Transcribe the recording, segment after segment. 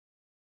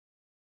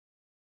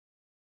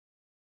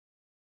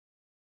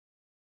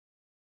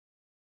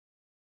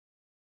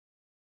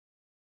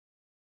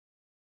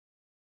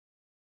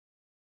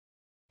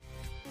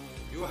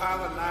You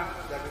have a lamp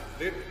that is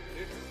lit.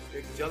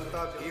 एक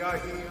जलता दिया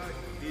ही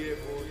दिए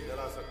को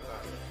जला सकता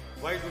है.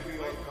 Why do we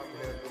all come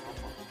here to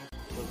Amma?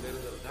 Because there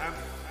is a lamp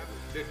that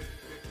is lit.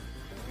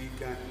 We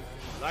can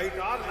light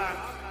our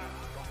lamp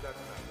from that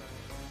lamp.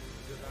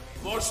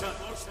 Motion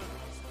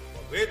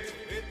for which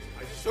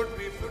I should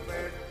be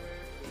prepared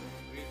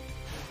to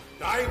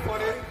die for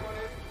it,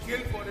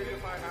 kill for it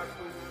if I have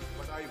to,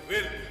 but I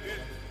will.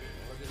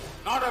 But it is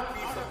not a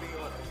piece of the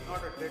earth, it's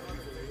not a dead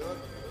piece of the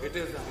earth, it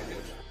is an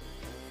emotion.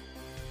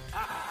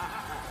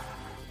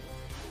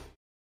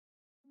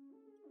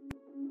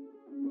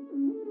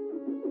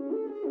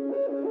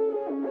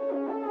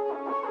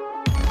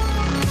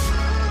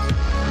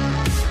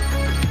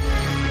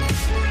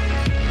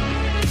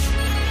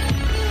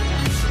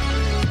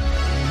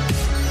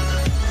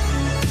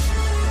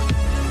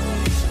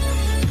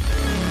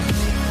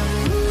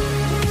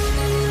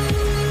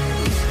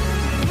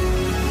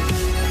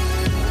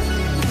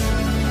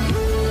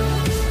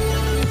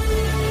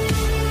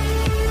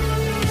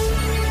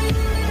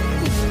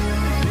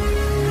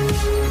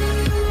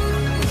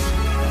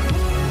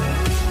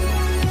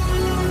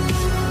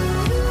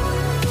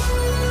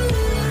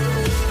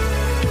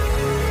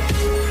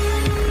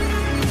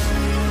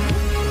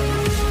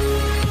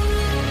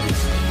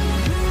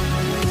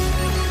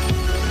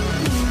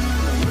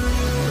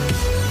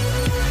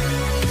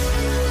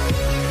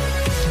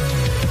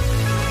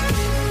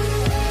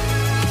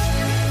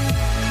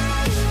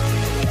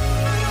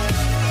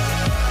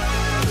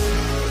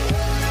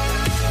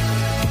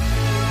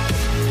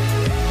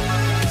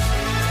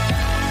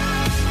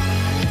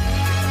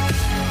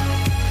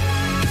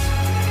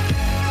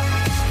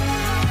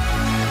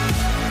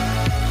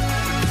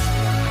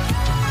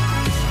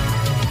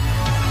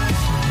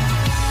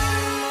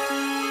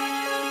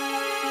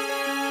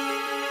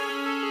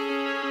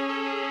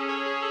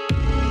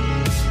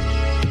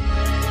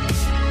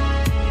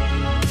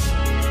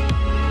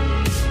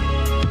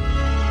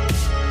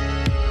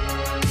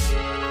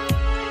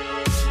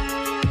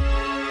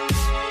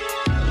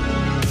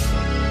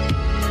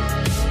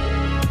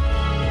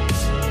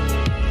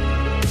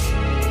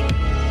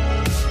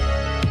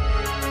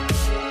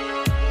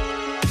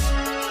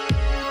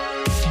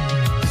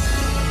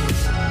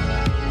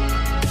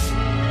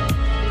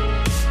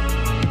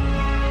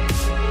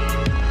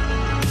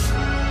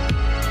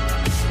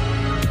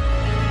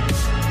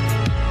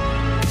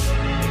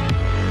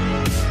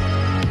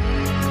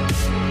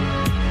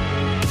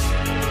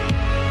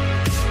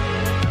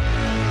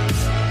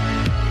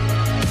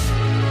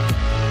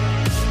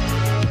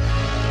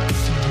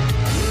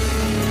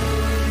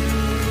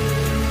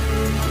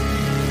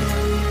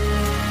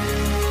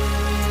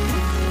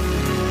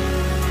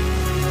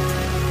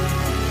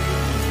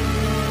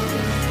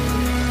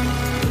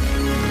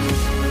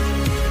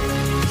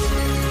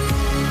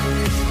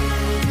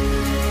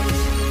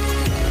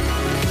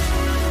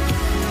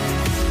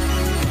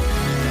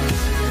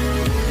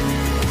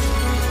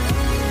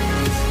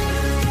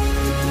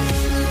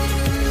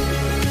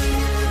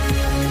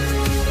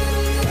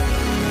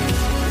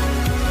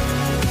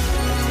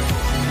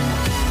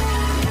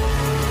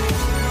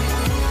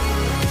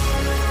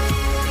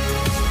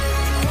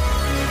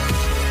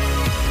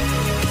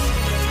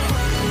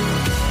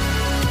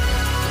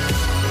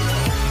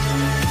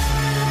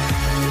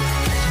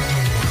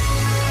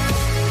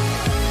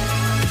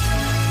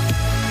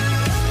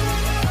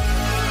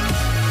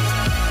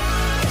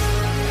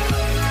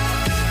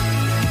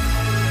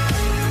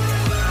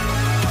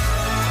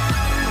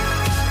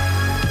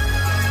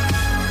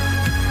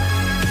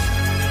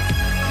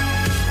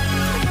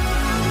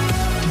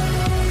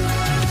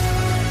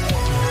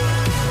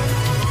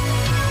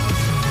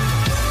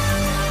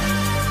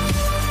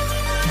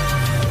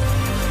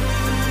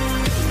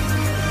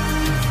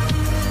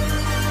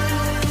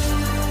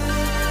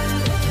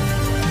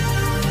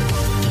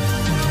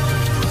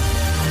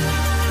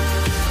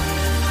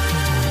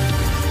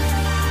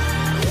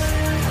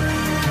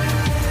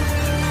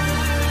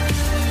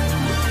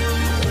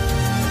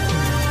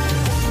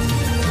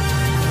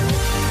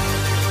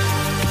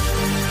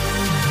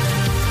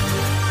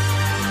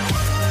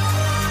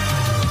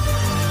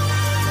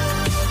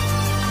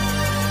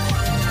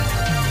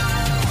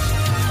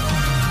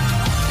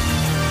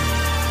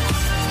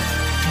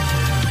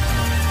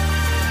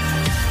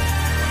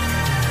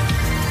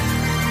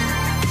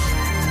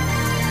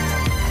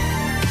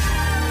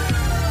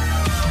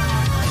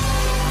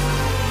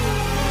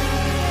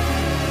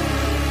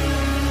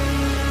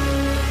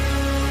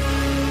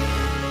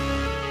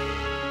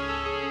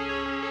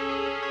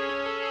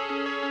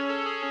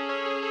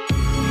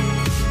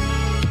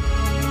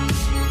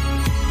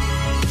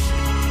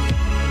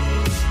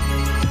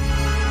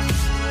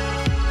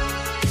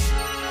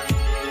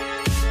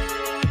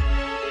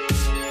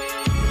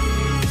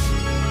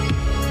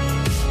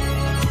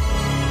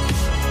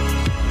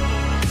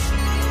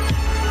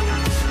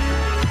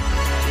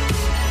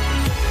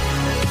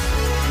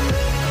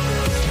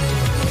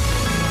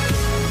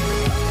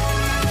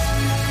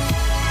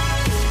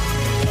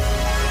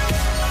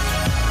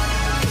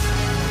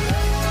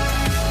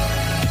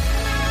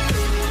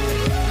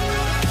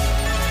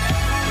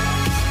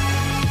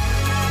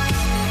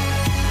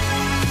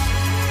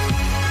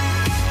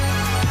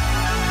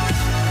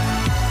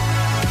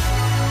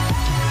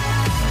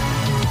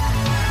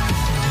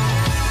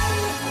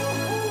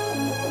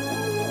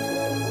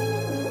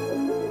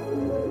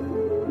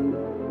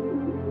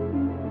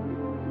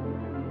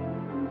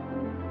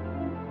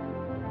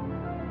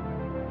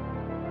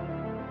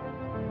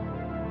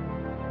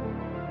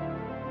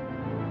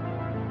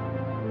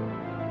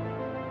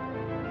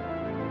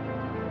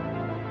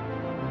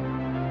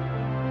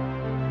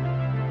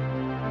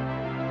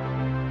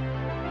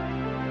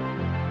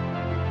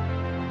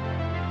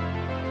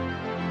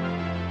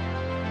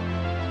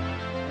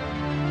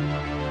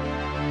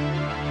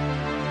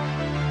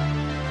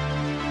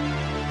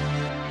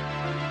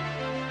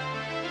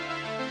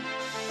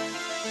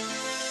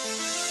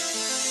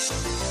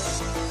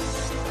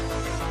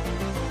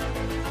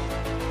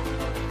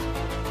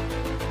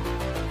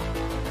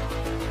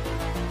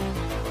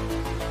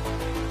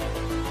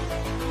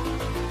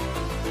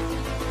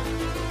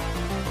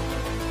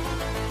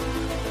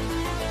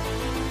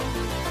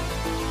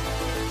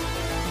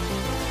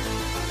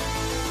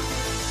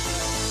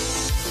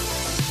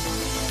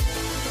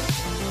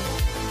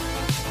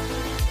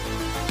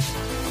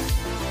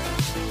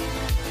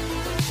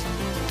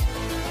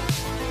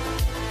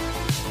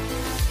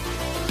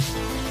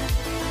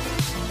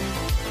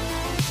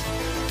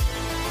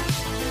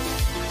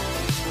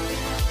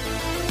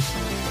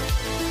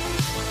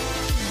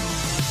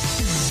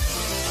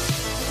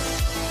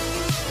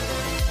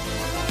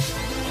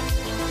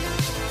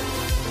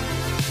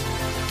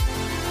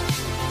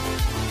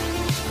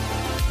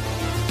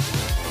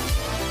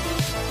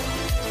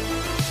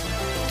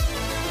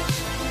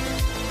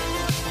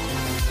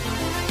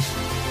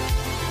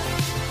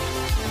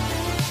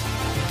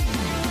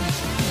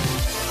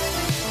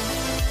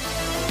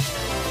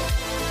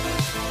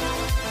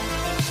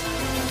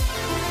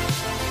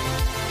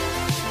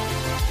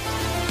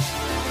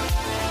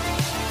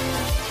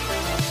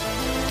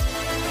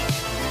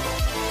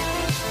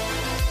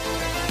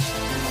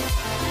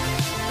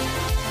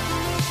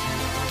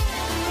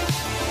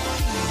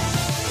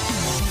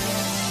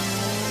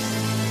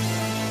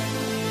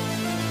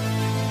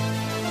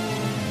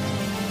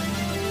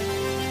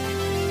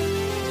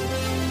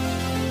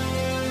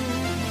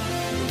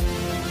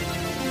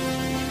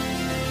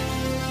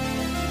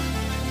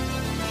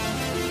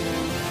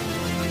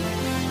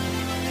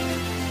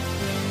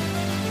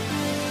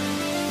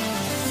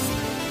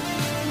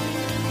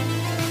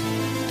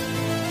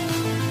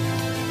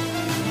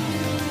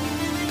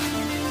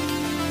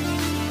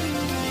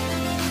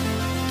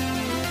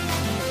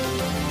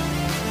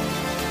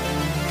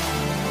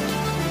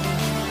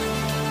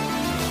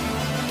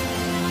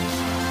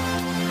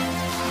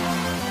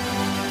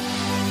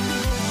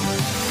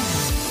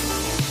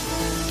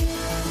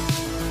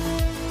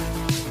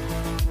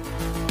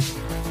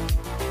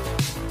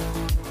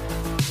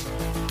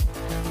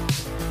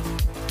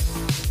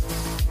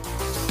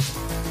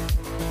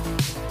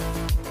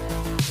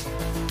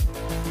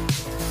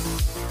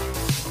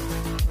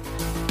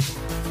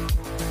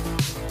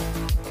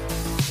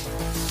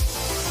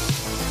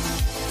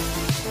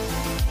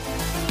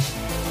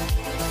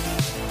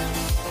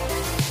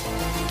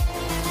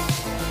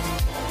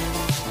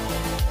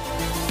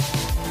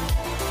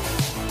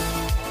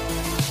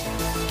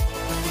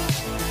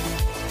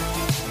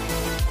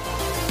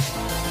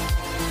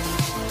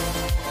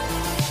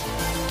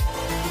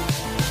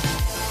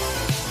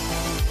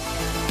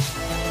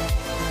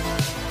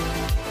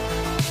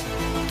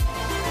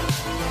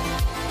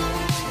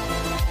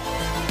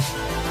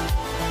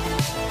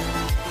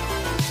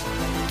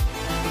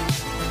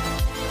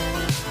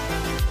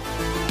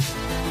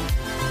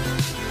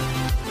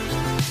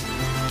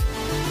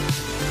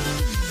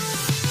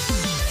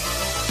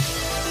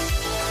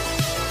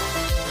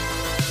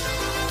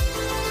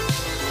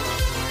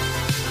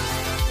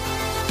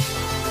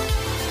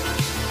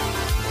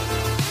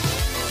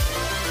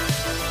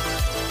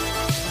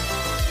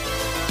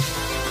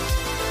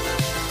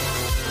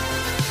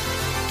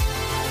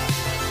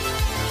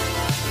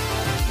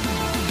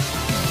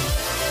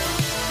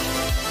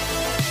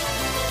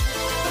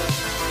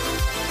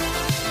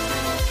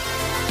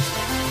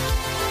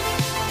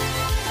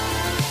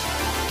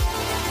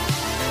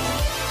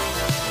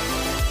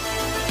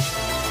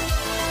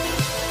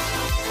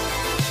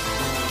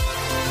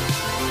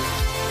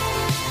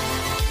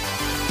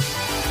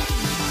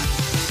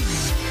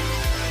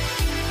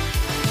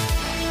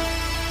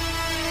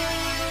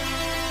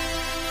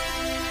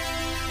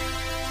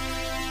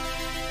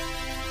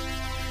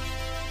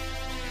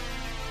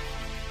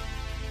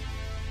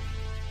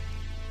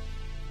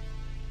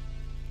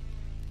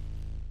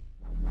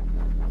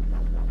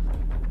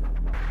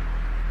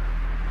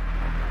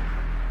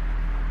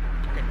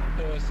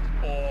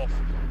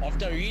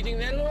 after reading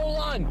that little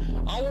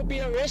line, I will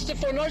be arrested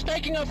for not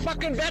taking a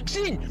fucking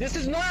vaccine. This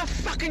is not a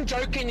fucking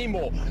joke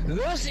anymore.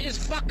 This is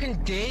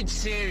fucking dead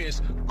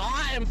serious.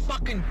 I am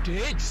fucking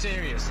dead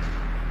serious.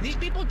 These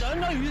people don't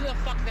know who the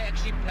fuck they're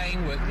actually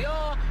playing with.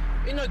 Yeah,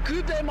 in a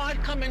group they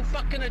might come and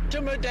fucking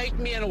intimidate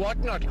me and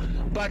whatnot,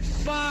 but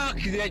fuck,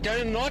 they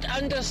do not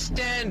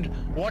understand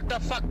what the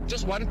fuck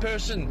just one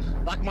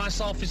person like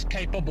myself is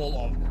capable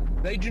of.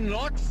 They do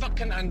not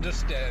fucking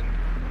understand.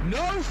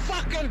 No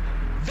fucking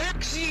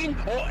vaccine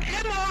or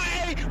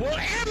mRNA will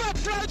ever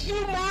flow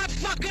through my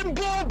fucking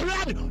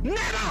blood.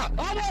 Never!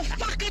 I will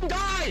fucking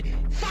die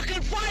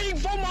fucking fighting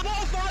for my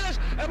forefathers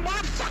and my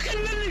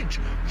fucking lineage.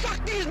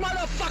 Fuck these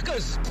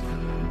motherfuckers!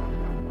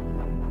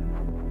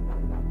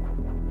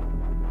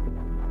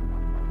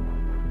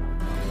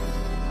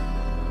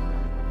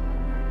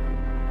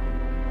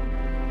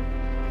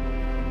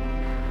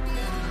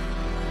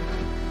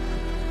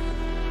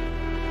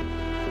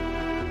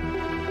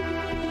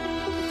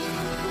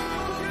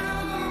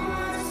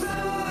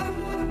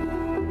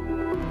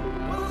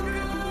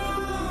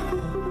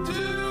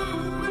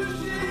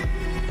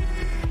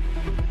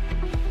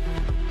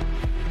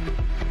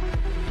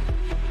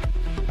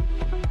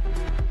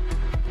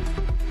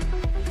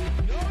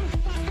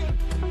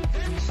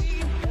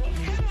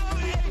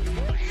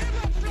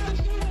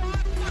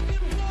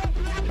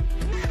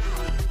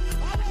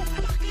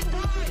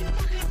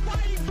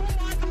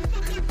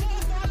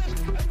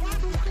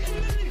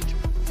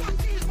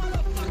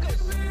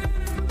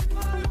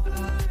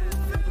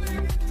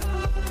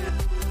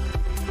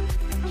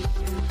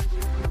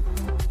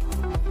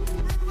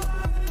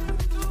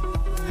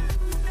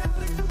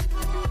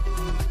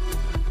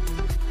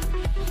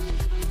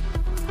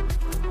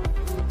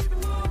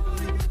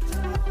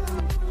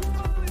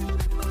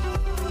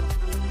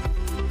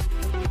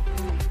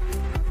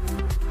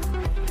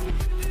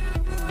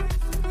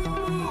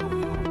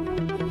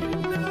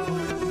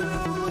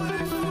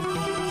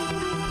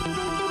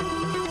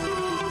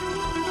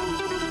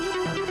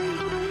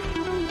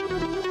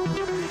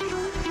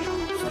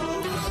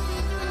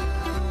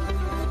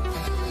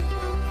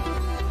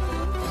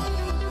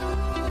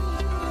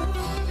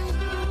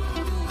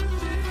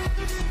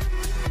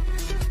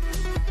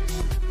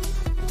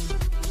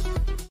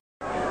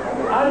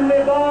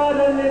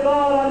 النضال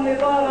النضال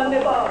النضال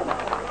النضال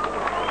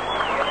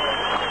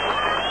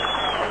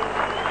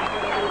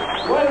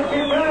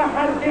والكفاح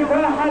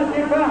الكفاح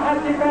الكفاح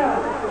الكفاح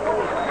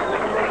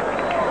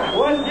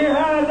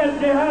والجهاد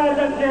الجهاد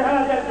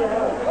الجهاد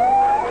الجهاد.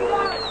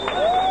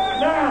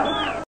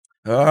 نعم.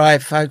 All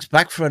right, folks,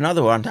 back for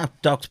another one.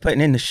 Doc's putting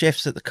in the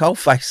shifts at the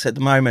coalface at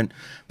the moment,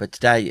 but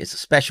today is a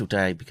special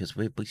day because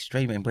we'll be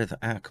streaming with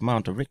our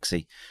Commander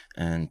Rixey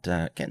and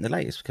getting the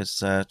latest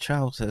because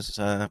Charles has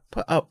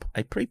put up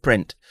a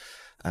preprint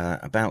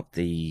about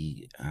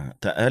the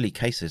early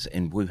cases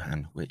in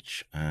Wuhan,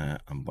 which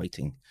I'm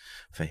waiting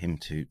for him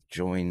to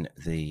join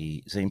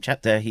the Zoom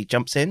chat there. He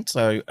jumps in.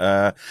 So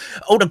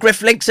all the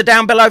Griff links are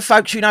down below,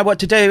 folks. You know what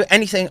to do.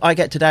 Anything I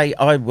get today,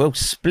 I will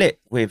split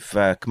with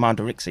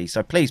Commander Rixey.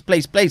 So please,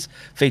 please, please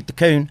feed the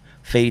coon,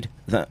 feed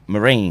the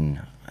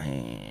marine.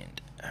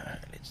 And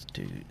let's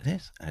do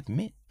this.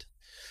 Admit.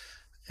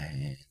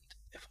 And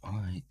if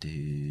I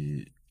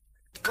do...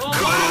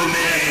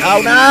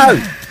 Oh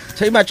no!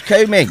 Too much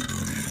combing.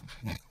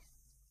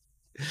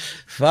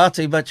 Far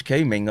too much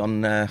combing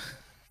on...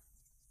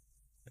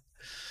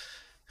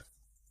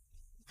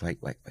 Wait.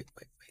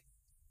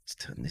 Let's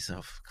turn this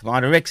off.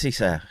 Commander Rixey,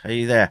 sir. Are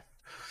you there?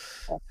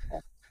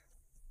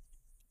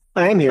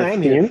 I am here.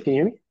 Can you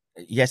hear me?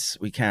 Yes,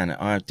 we can.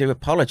 I do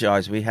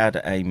apologise. We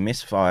had a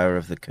misfire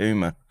of the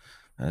Kuma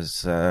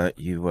as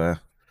you were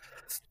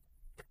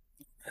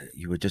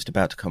just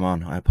about to come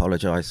on. I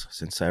apologise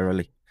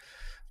sincerely.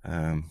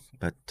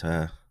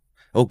 But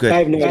all good. I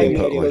have no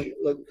idea.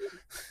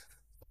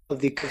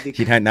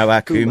 You don't know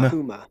our Kuma?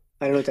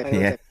 I don't know what that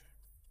is.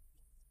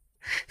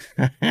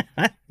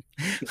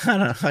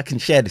 I can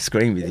share the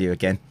screen with you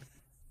again.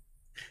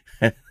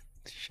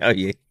 Show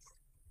you.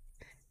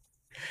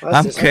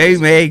 I'm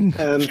combing.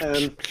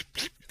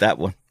 That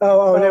one.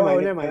 Oh, never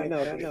mind.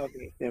 No,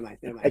 never mind.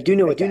 I do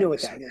know what that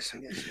is.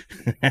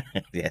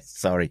 Yes,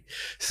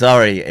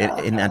 sorry.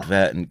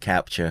 Inadvertent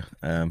capture.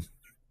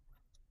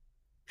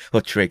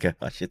 Or trigger,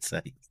 I should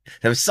say.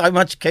 There was so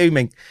much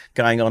combing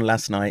going on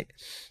last night.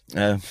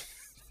 Did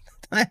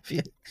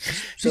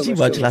you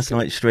watch last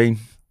night's stream?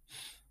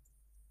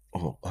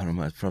 Oh, I don't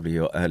know, it's probably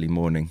your early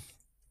morning.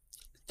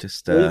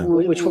 Just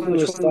which one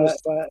was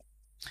that?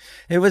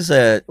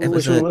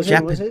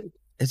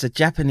 It's a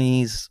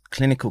Japanese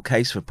clinical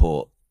case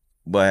report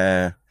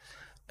where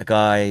a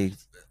guy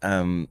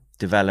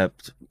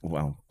developed,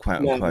 well,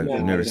 quote unquote,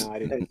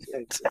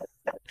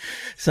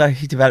 so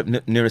he developed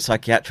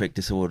neuropsychiatric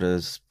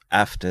disorders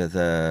after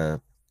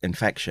the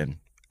infection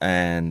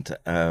and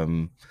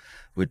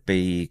would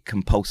be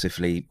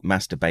compulsively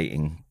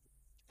masturbating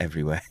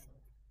everywhere.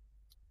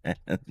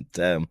 And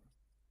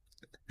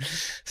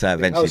so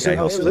eventually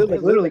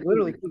literally.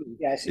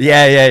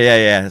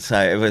 Yeah. So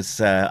it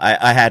was.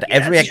 I had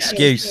every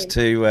excuse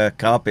to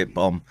carpet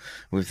bomb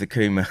with the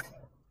Kuma.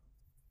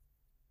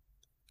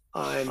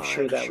 I'm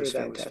sure that was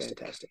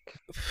fantastic.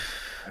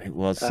 It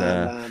was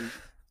So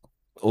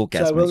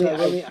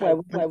orgasmic. I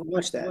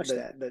watched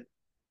that, but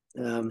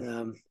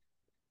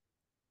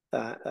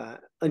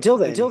until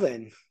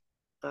then,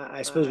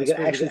 I suppose we could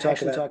actually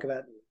talk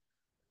about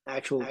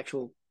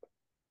actual.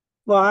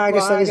 Well, I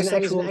guess that is an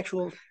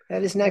actual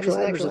adverse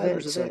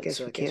event. So I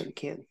guess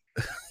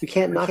we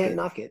can't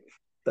knock it.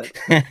 But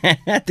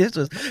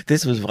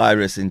this was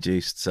virus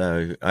induced,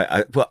 so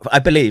I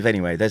believe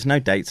anyway. There's no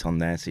dates on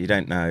there, so you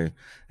don't know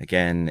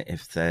again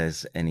if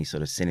there's any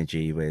sort of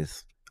synergy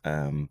with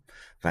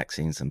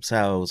vaccines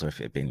themselves, or if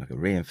it had been like a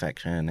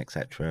reinfection,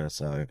 etc.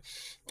 So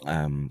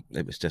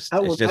it was just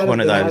one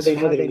of those.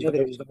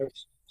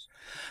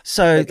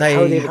 So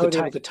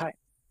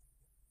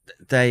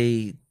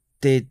they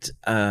did.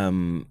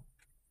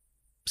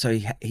 So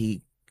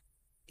he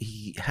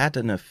had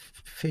an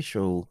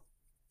official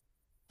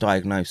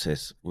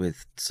diagnosis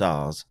with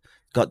SARS,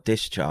 got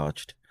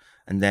discharged,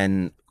 and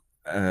then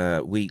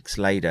weeks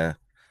later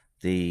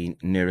the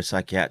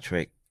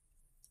neuropsychiatric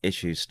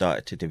issues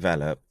started to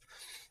develop.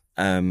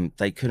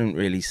 They couldn't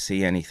really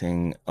see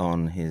anything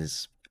on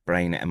his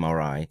brain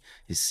MRI.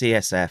 His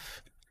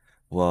CSF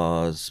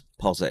was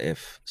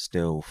positive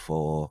still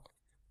for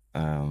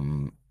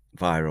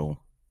viral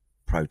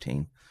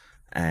protein,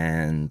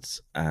 and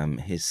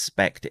his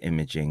SPECT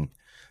imaging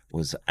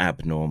was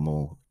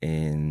abnormal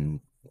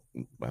in,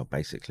 well,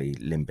 basically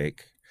limbic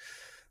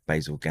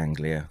basal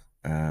ganglia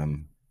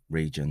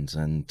regions,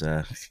 and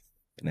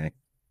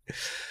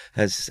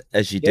as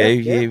you do,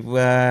 you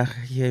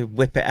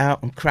whip it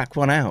out and crack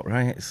one out,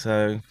 right?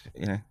 So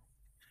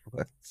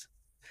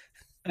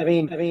I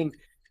mean,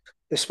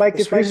 the spike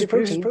that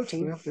produces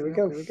protein. There we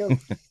go.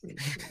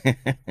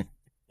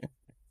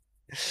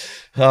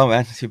 Oh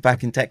man, you're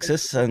back in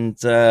Texas, and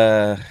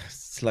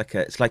it's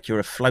like you're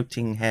a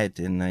floating head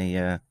in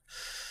a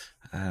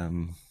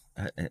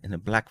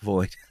black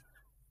void.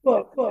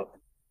 Well,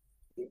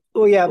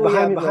 yeah,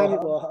 behind me.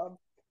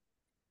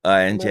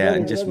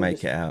 And just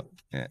make it out.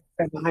 Yeah.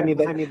 Behind me,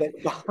 but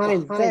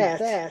behind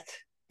that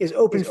is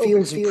open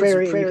fields and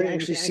prairie, and you can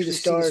actually see the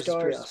stars.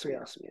 It's pretty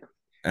awesome.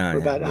 Yeah. We're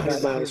about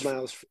 100 miles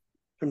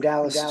from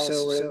Dallas,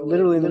 so we're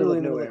literally in the middle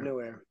of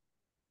nowhere.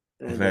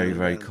 And,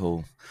 very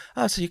cool.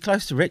 Oh, so you're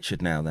close to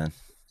Richard now, then?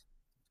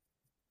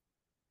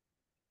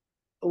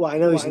 Well, I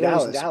know he's in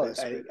Dallas.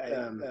 I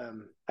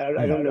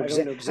don't know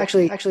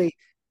exactly. Actually,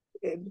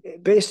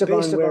 based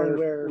upon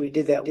where we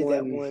did that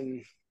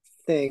one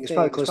thing, it's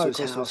probably close to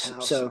his house.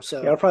 So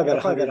yeah, we're probably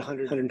about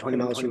 120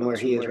 miles from where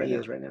he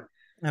is right now.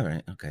 All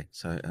right. Okay.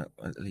 So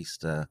at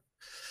least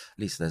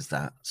there's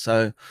that.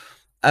 So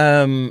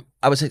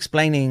I was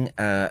explaining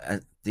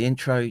at the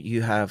intro,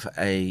 you have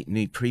a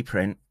new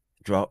preprint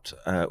dropped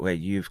where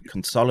you've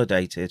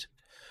consolidated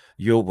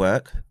your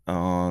work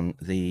on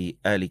the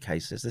early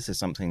cases. This is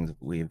something that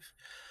we've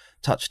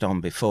touched on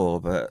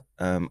before, but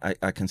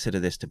I consider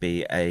this to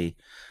be a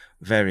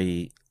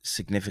very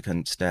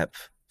significant step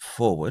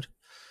forward.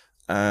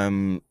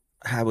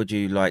 How would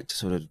you like to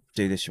sort of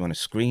do this? You want to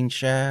screen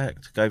share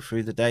to go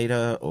through the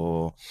data,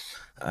 or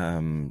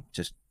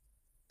just?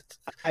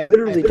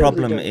 The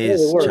problem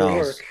is,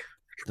 Charles.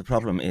 The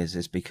problem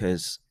is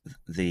because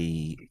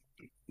the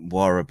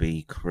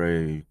Warraby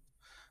crew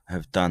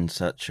have done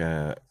such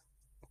a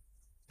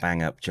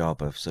bang up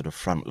job of sort of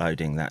front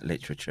loading that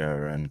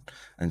literature, and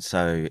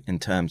so in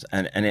terms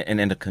and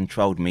in a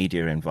controlled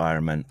media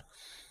environment,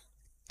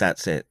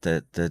 that's it.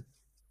 The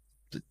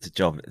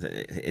job,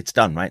 it's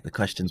done, right? The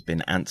question's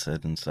been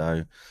answered, and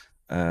so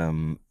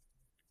this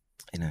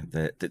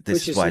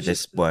is why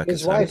this work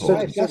is so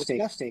important.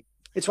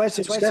 It's why it's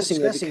so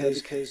disgusting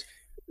because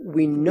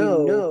we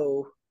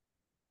know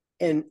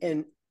and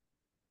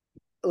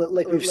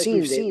like we've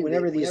seen that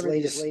whenever these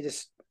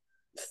latest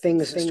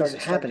things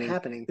started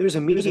happening, there was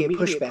immediate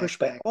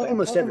pushback by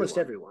almost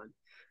everyone.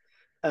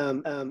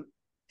 And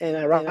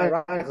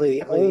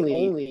ironically, the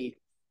only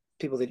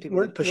people that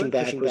weren't pushing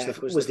back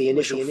was the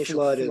initial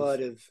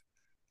flood of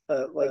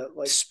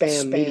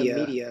spam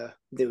media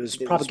that was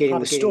propagating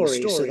the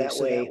story, so that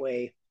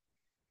way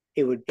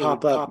it would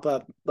pop up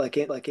like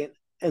it.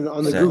 And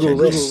on the Google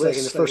list, like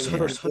in the first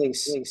 100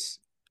 links,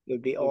 it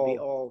would be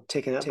all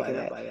taken up by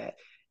that.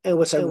 And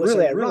what's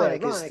really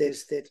ironic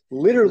is that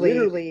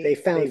literally they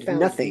found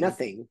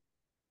nothing,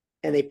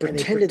 and they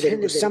pretended that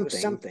it was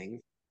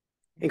something,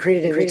 and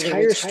created an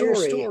entire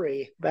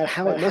story about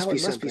how it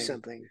must be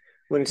something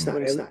when it's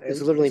not.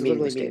 It's literally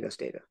meaningless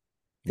data.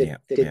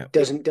 That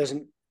doesn't.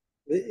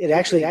 It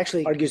actually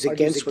argues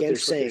against what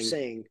they're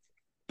saying.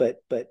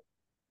 But I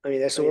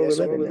mean, that's the world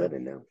we live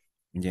in now.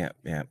 Yeah,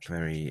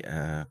 very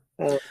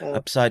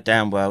upside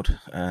down world,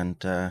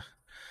 and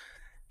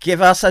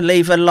give us a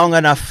lever long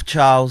enough,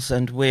 Charles,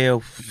 and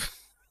we'll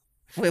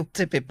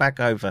tip it back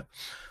over.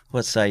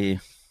 What say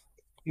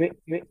you?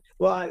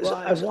 Well, I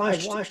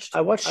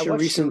watched your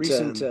recent.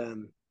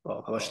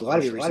 I watched a lot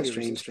of your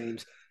recent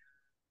streams,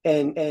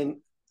 and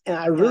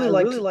I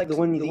really liked the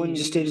one that you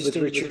just did with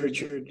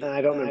Richard. I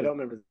don't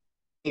remember.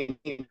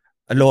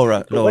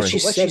 Laura. What she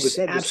said was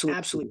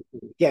absolutely.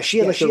 Yeah, she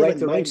had the right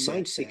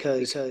mindset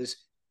because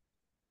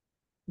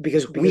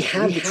because we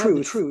have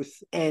the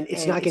truth, and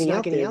it's not getting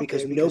out there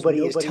because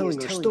nobody is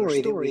telling our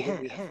story that we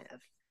have.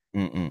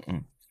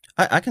 Mm-mm-mm.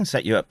 I can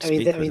set you up to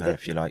speak with her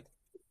if you like.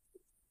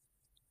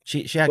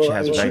 She actually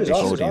has a very big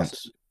audience.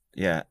 Awesome.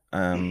 Yeah,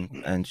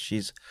 and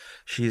she's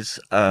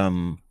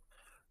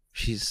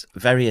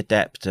very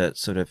adept at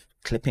sort of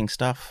clipping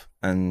stuff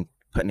and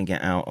putting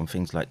it out on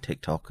things like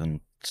TikTok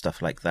and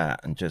stuff like that,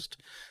 and just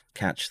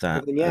catch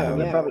that.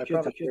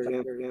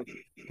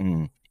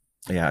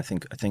 Yeah, I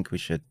think we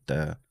should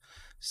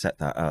set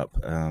that up,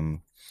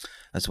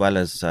 as well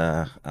as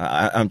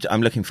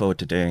I'm looking forward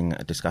to doing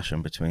a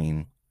discussion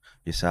between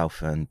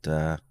yourself and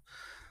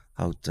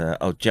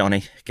old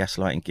Johnny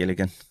Gaslighting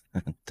Gilligan.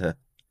 And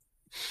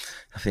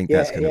I think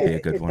that's going to be a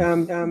good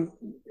one.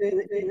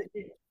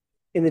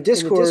 In the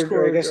Discord,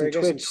 or I guess in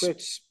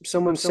Twitch,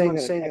 someone's saying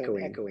that I'm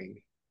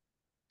echoing.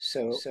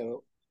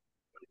 So.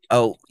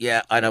 Oh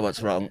yeah, I know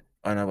what's wrong.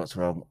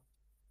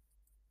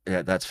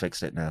 Yeah, that's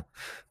fixed it now.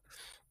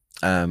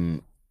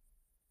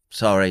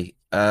 Sorry.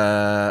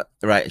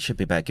 Right, it should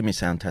be better. Give me a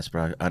sound test,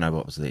 bro. I know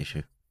what was the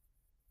issue.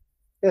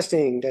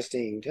 Testing.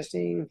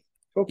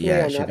 Hopefully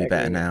yeah, it should be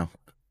better now.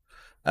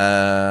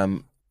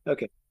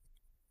 Okay.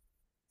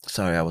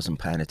 Sorry, I wasn't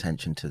paying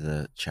attention to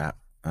the chat.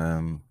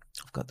 I've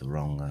got the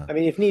wrong. I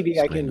mean, if need be,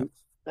 I can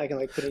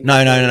like put it.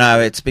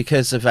 No. It's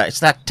because of it's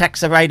that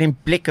tax-evading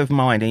blick of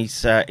mine. He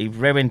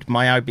ruined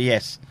my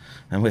OBS,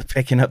 and we're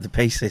picking up the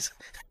pieces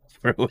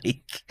for a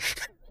week.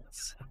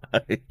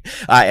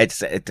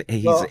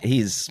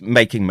 He's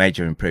making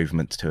major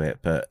improvements to it,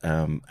 but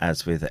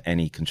as with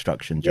any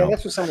construction job,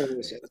 that's what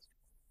Simon said.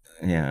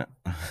 Yeah.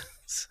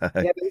 So.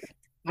 Yeah,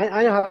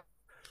 I know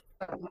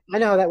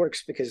how that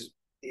works, because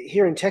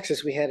here in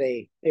Texas we had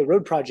a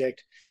road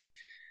project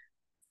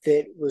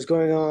that was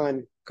going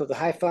on called the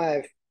High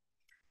Five.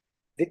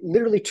 That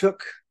literally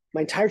took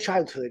my entire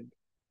childhood,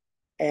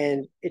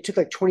 and it took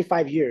like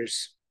 25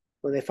 years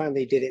when they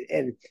finally did it.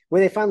 And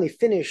when they finally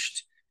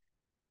finished,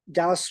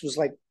 Dallas was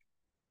like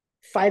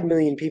 5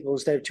 million people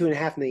instead of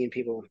 2.5 million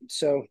people.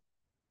 So,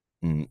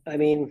 I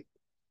mean,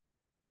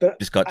 but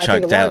just got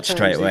choked out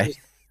straight away.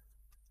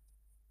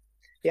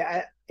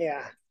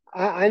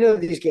 I know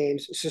these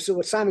games. So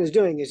what Simon is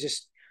doing is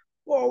just,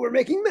 we're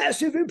making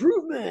massive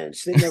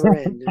improvements that never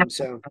end. And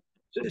so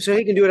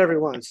he can do whatever he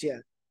wants. Yeah.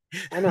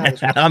 I know how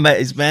this works. I'm at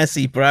his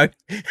mercy, bro.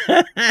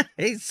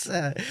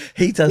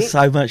 He does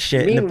so much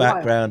shit in the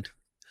background.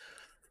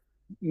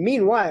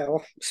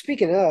 Meanwhile,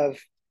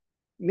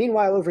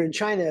 over in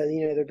China,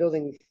 they're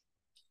building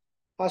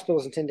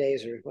hospitals in 10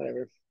 days or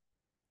whatever.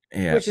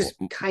 Yeah. Which is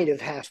kind of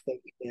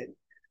half-baked.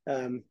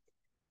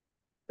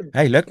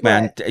 Hey, look,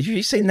 man, have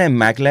you seen them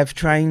maglev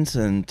trains?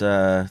 And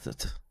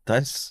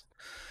those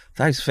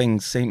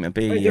things seem to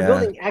be... They're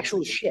building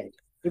actual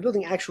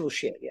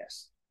shit.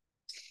 Yes.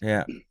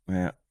 Yeah.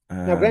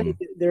 Now, granted,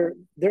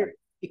 their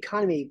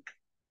economy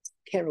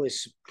can't really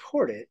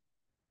support it,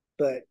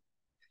 but,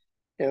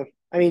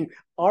 I mean,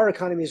 our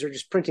economies are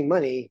just printing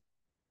money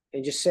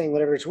and just saying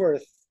whatever it's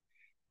worth.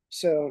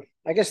 So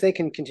I guess they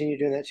can continue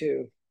doing that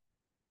too.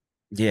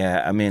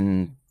 Yeah, I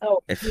mean... no.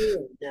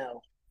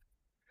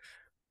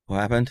 What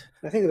happened?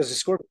 I think it was a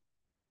scorpion.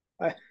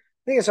 I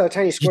think I saw a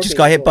tiny scorpion. You just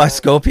got hit by a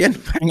scorpion?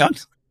 Hang on.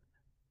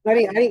 I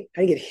didn't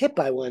get hit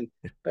by one,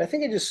 but I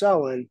think I just saw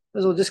one. It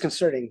was a little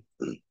disconcerting.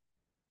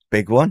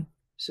 Big one?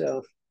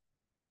 So,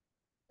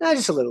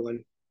 just a little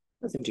one.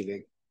 Nothing too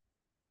big.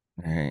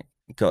 All right.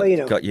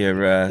 Got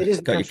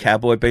your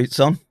cowboy boots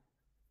on?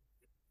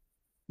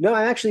 No,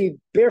 I'm actually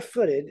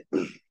barefooted.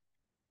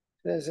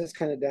 That's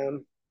kind of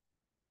dumb.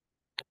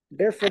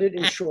 Barefooted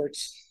in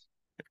shorts.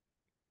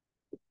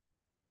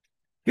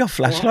 Your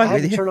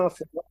flashlight with you?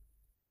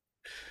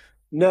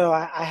 No,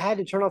 I had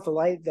to turn off the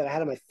light that I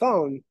had on my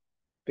phone,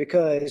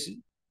 because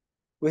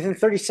within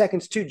 30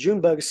 seconds, 2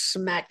 June bugs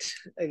smacked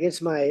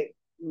against my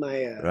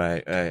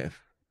right.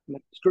 my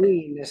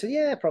screen. I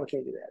said, I probably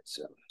can't do that.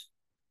 So,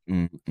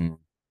 anyway,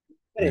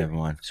 never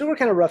mind. So we're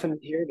kind of roughing it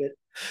here, but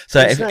so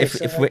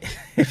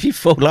if you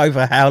fall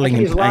over howling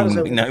in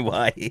pain, we know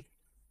why.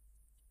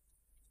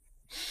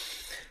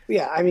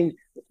 Yeah, I mean,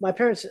 my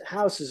parents'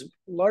 house is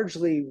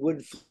largely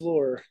wood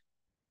floor,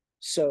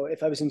 so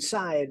if I was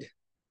inside,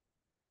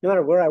 no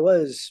matter where I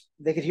was,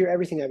 they could hear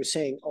everything I was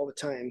saying all the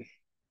time.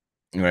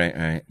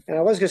 Right. And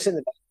I was gonna sit in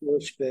the back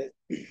porch, but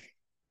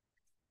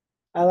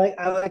I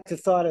like the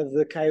thought of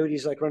the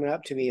coyotes like running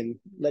up to me and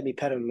let me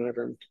pet them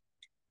whenever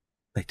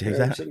they do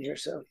that. I'm sitting here,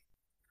 so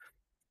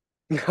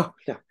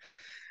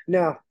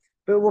no.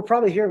 But we'll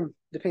probably hear them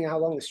depending on how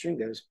long the stream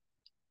goes,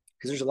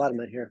 because there's a lot of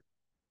them out here.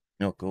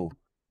 Oh, cool.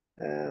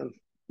 But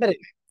anyway,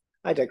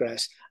 I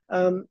digress.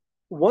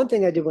 One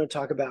thing I did want to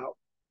talk about,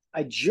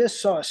 I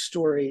just saw a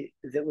story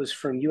that was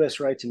from US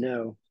Right to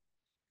Know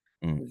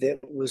that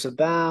was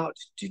about...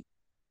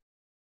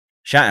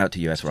 Shout out to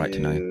US Right to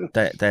Know.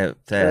 They're...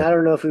 I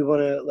don't know if we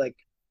want to, like...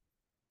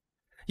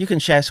 You can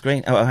share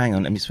screen. Oh, hang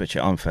on. Let me switch it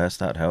on first.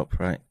 That'd help,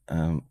 right?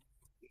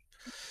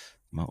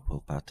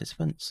 Multiple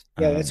participants.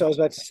 Yeah, that's what I was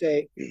about to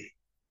say.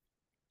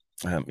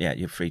 Yeah,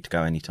 you're free to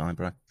go anytime,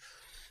 bro.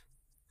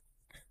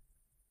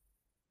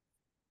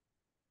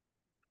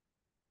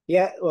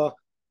 Yeah, well,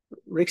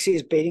 Rixey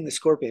is baiting the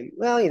scorpion.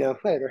 Well,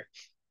 whatever.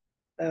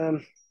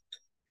 Um,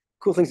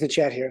 cool things in the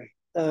chat here.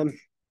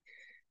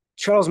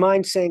 Charles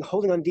Mind saying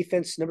holding on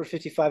defense, number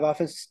 55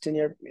 offense,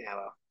 10-yard.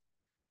 Yeah,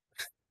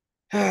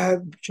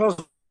 well.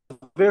 Charles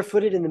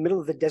barefooted in the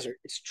middle of the desert.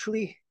 It's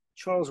truly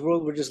Charles'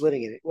 world. We're just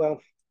living in it. Well,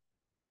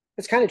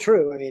 it's kind of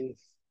true. I mean,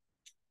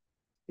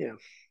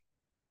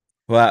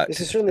 Well,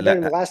 this is certainly better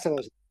than the last time I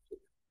was.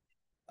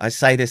 I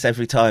say this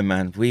every time,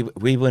 man. We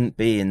wouldn't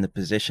be in the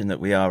position that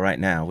we are right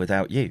now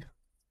without you,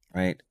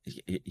 right?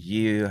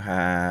 You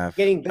have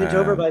Getting bent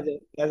over by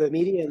the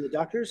media and the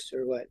doctors,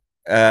 or what?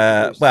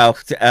 well,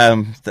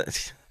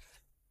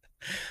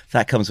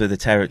 that comes with the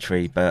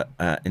territory, but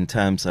in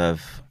terms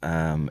of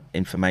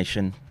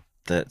information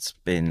that's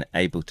been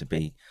able to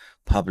be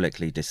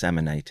publicly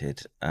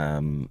disseminated,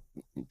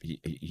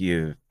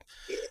 you're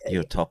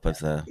top of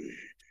the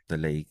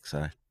league.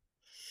 So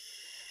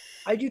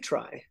I do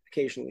try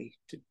occasionally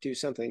to do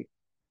something,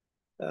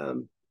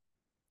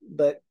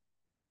 but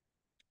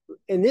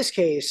in this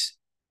case,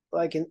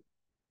 I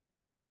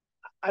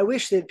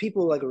wish that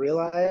people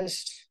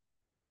realized,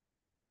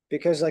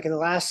 because in the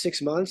last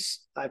 6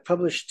 months, I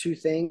published 2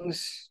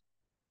 things,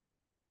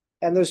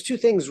 and those 2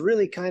 things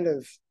really kind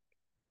of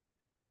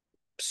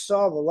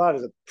solve a lot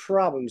of the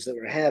problems that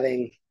we're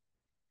having.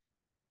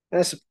 And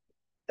that's,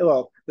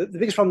 well, the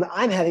biggest problem that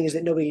I'm having is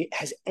that nobody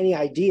has any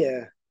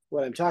idea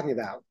what I'm talking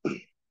about.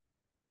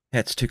 Yeah,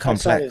 it's too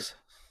complex.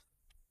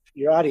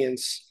 Your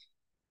audience.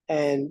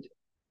 But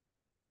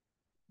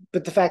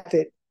the fact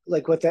that,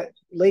 what that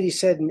lady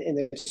said in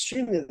the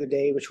stream the other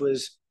day, which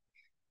was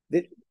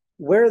that,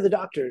 where are the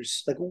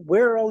doctors?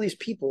 Where are all these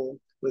people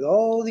with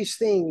all these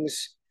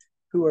things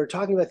who are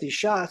talking about these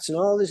shots and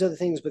all these other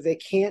things, but they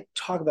can't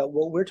talk about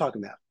what we're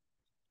talking about?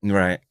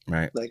 Right.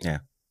 Yeah.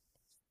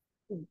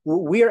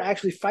 We are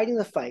actually fighting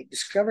the fight,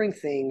 discovering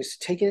things,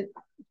 taking it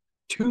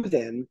to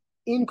them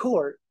in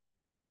court,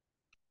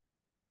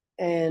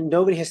 and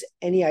nobody has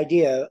any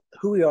idea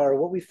who we are,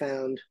 what we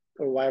found,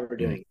 or why we're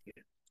doing it.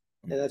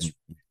 And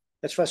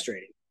that's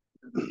frustrating.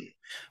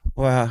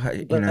 Well,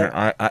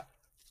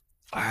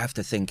 I have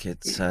to think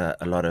it's a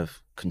lot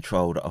of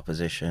controlled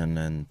opposition,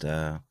 and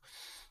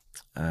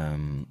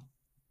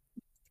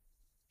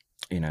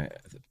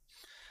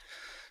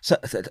So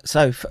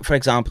for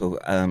example,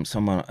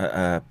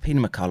 Peter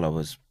McCullough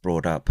was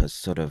brought up as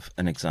sort of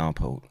an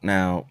example.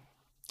 Now,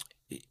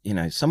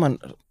 someone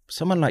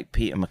like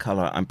Peter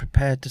McCullough, I'm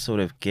prepared to sort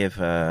of give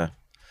a.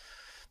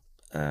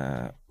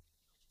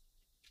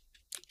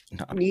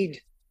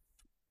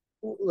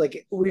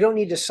 We don't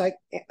need to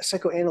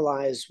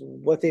psychoanalyze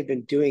what they've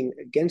been doing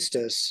against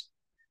us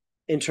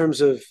in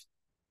terms of,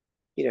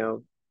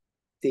 the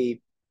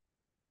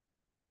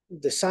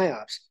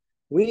psyops.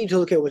 We need to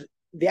look at what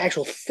the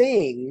actual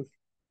thing.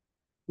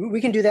 We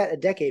can do that a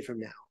decade from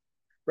now.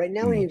 Right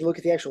now, we need to look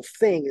at the actual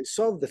thing and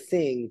solve the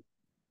thing,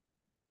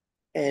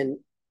 and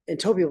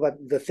tell people about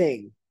the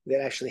thing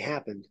that actually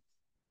happened.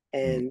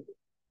 And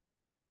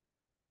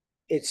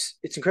it's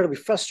incredibly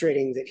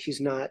frustrating that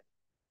he's not.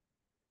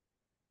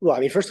 Well, I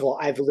mean, first of all,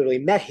 I've literally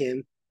met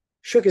him,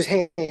 shook his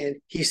hand.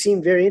 He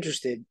seemed very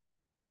interested.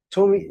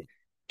 Told me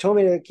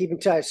to keep in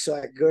touch so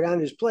I could go down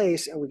to his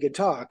place and we could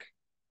talk.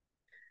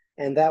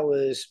 And that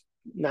was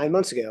 9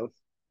 months ago.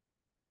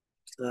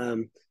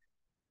 And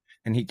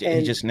he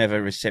just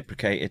never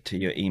reciprocated to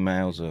your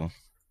emails, or?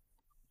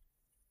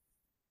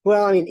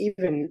 Well, I mean,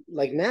 even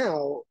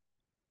now,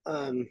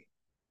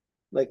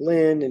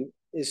 Lynn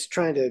is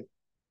trying to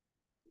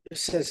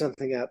set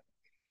something up.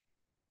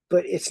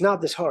 But it's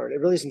not this hard.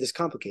 It really isn't this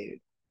complicated,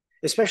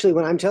 especially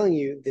when I'm telling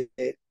you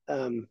that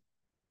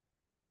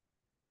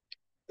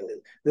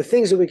the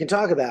things that we can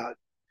talk about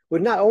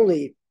would not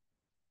only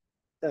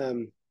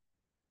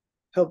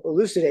help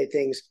elucidate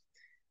things,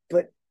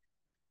 but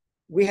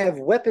we have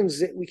weapons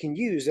that we can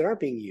use that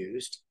aren't being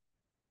used,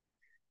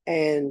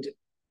 and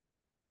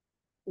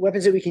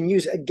weapons that we can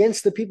use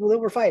against the people that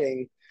we're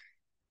fighting.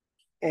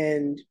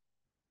 And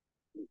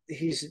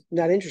he's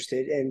not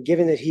interested. And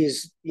given that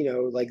he's,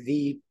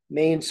 the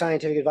main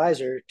scientific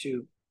advisor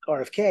to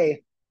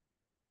RFK,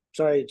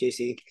 sorry,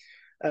 JC,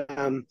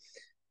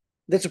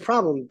 that's a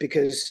problem,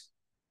 because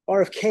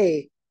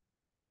RFK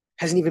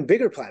has an even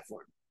bigger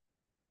platform.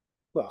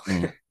 Well,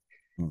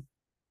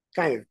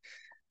 kind of.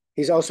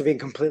 He's also being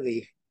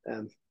completely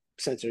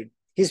censored.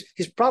 He's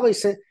probably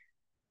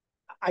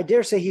I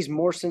dare say he's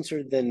more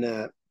censored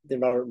than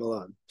Robert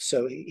Malone.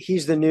 So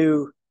he's the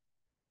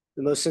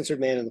most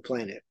censored man on the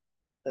planet.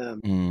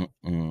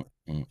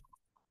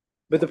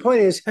 But the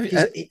point is,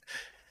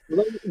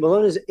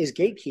 Malone is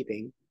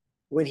gatekeeping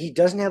when he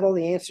doesn't have all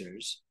the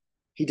answers.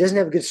 He doesn't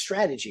have a good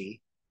strategy,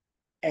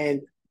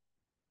 and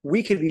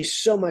we could be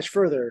so much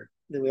further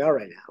than we are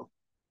right now,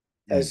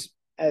 as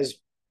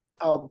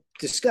I'll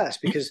discuss,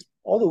 because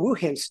all the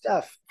Wuhan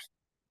stuff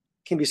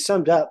can be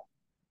summed up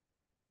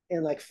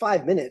in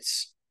 5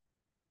 minutes,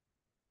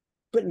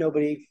 but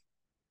nobody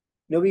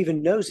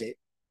even knows it,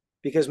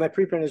 because my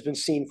preprint has been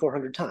seen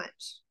 400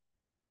 times.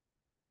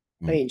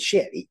 I mean,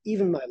 shit,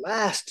 even my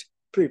last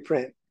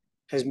preprint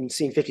has been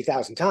seen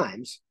 50,000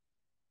 times.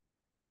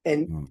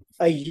 And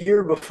a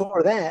year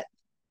before that,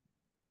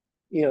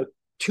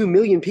 2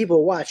 million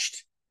people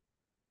watched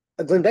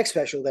a Glenn Beck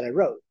special that I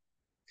wrote.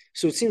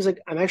 So it seems like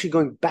I'm actually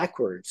going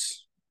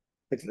backwards.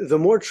 Like the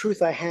more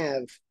truth I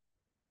have,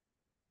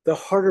 the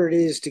harder it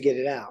is to get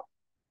it out.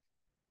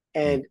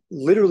 And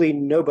literally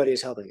nobody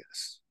is helping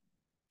us.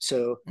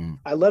 So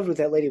I loved what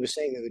that lady was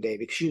saying the other day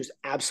because she was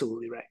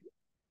absolutely right.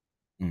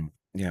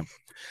 Yeah.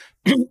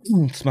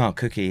 Smart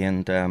cookie.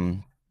 And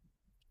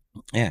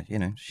yeah,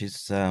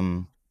 she's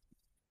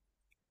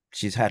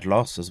had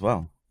loss as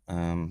well.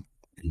 In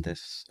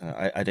this,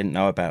 I didn't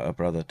know about her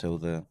brother till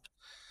the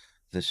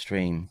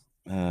stream.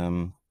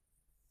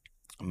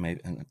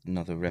 Maybe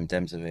another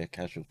remdesivir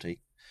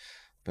casualty,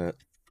 but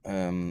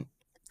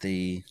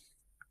the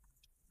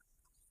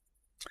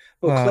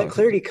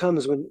clarity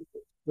comes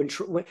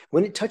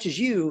when it touches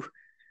you.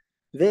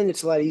 Then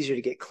it's a lot easier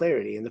to get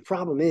clarity. And the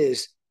problem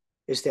is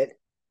that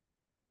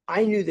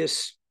I knew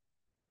this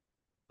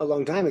a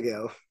long time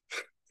ago,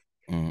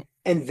 and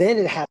then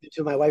it happened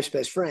to my wife's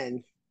best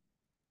friend,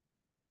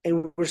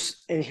 and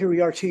here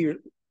we are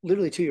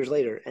literally 2 years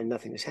later, and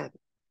nothing has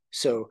happened.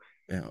 So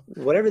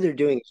whatever they're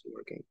doing is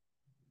working.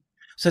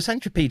 So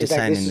Centipede is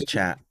saying in the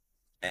chat,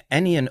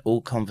 any and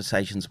all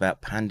conversations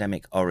about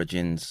pandemic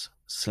origins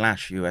 /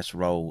 US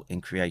role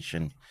in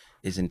creation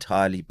is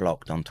entirely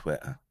blocked on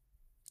Twitter.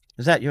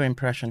 Is that your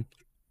impression?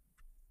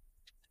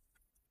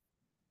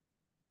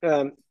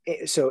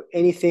 So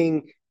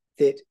anything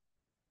that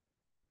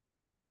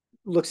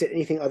looks at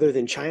anything other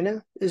than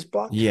China is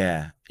blocked?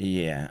 Yeah.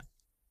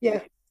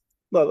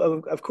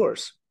 Well, of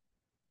course.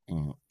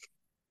 Well,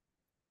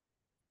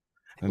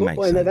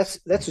 and that's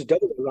what's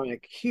double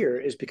ironic here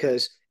is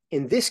because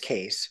in this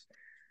case,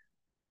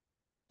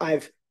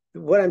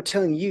 what I'm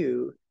telling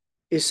you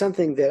is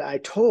something that I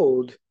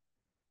told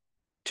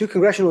two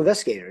congressional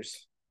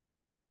investigators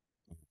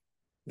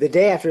the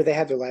day after they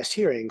had their last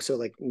hearing, so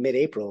like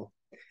mid-April,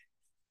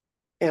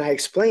 and I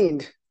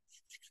explained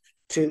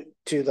to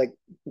like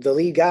the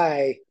lead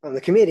guy on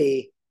the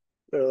committee,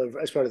 or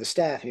as part of the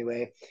staff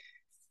anyway,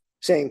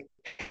 saying,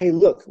 hey,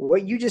 look,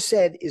 what you just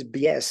said is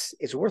BS.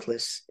 It's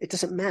worthless. It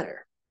doesn't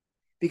matter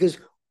because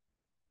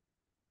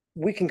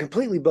we can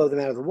completely blow them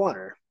out of the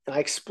water. And I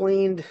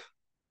explained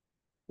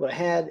what I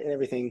had and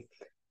everything,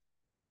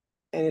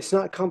 and it's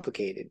not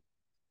complicated.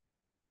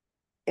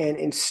 And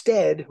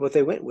instead, what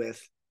they went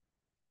with,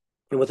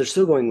 and what they're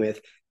still going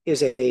with,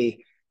 is a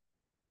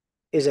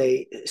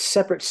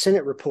separate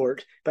Senate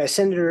report by a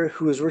senator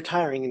who is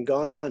retiring and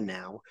gone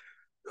now,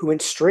 who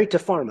went straight to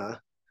pharma.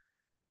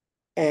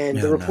 And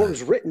the report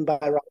was written by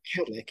Robert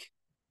Cadlick.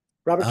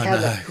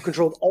 Who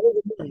controlled all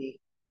the money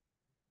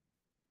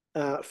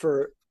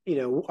for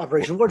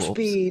Operation Warp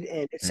Speed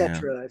and et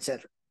cetera, et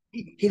cetera.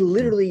 He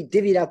literally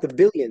divvied out the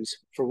billions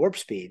for Warp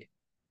Speed,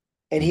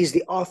 and he's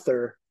the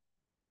author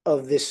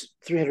of this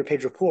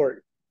 300-page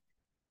report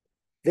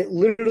that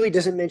literally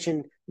doesn't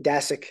mention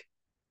Daszak,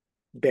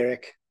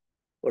 Barrick,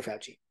 or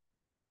Fauci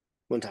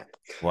one time.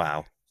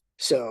 Wow.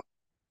 So,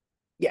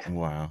 yeah.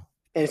 Wow.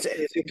 And it's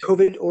a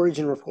COVID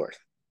origin report,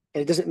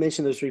 and it doesn't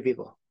mention those three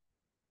people.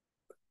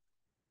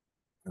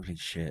 Holy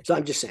shit. So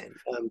I'm just saying.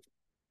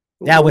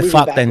 We're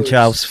fucked then,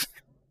 Charles.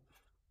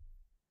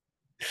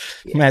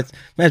 Yeah.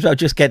 May as well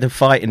just get the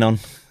fighting on.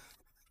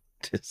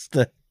 Just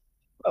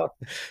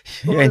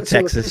you're in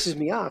Texas, pisses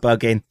me off.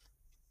 Bugging.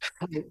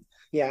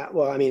 Yeah,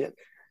 well, I mean,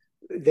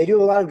 they do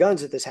have a lot of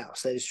guns at this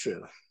house. That is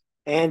true.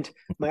 And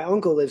my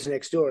uncle lives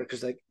next door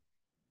because, like,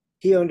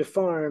 he owned a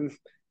farm,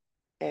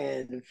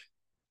 and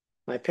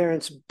my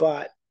parents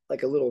bought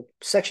like a little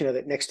section of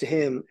it next to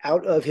him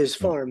out of his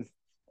farm.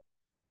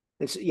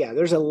 And so, yeah,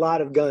 there's a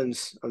lot of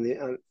guns on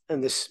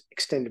this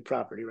extended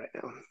property right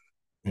now.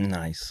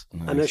 Nice.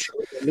 I'm not sure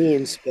what that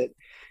means, but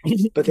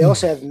they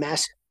also have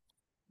massive.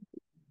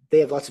 They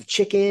have lots of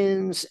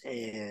chickens,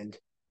 and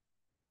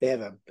they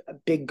have a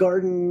big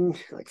garden,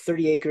 like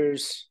 30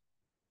 acres,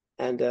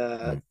 and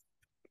they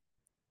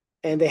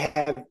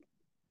have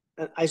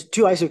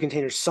two ISO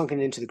containers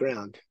sunken into the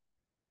ground.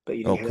 But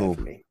you didn't hear that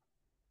from me.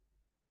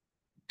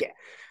 Yeah,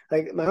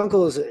 like my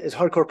uncle is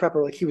hardcore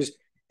prepper. Like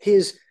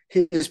his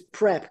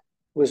prep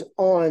was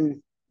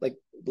on like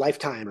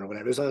Lifetime or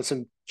whatever. It was on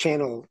some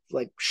channel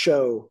like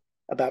show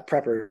about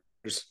preppers.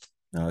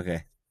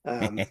 Okay.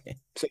 And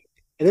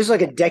this is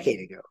like a decade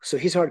ago, so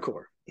he's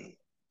hardcore.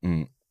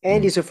 And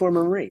he's a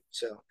former Marine,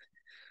 so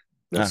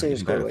not saying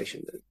there's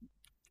correlation. But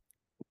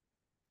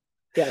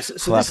yeah,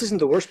 so this isn't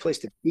the worst place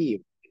to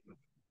be.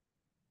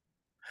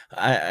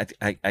 I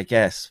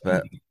guess,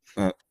 but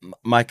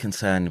my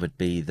concern would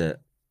be that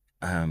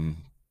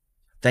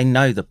they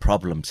know the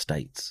problem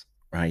states,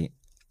 right?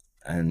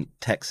 And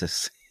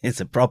Texas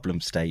is a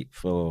problem state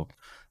for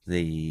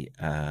the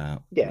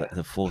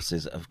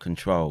forces of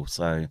control,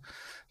 so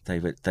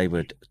they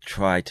would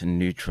try to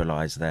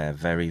neutralize there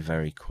very,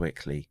 very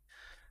quickly,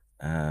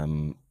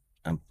 and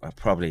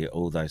probably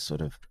all those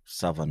sort of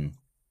southern.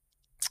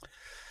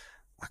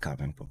 I can't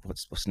remember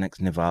what's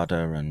next,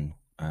 Nevada and.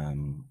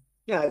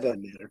 Yeah, it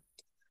doesn't matter.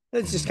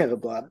 It's just kind of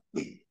a blob.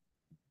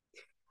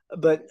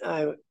 But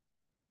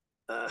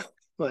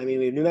Well, I mean,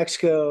 we have New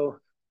Mexico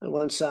on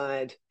one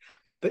side,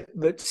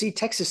 but see,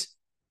 Texas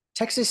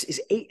is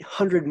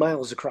 800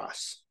 miles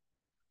across.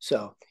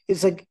 So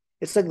it's like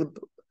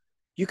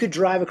you could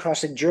drive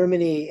across like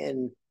Germany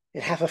and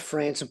half of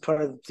France and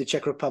part of the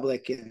Czech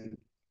Republic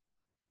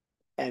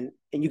and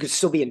you could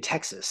still be in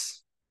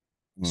Texas.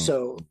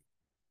 So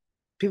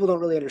people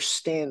don't really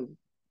understand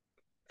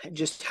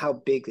just how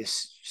big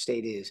this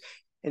state is.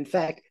 In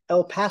fact,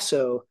 El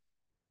Paso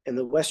and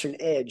the western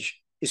edge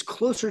is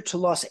closer to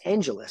Los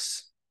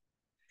Angeles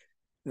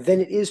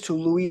than it is to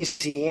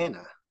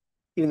Louisiana,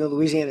 even though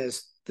Louisiana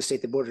is the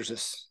state that borders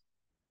us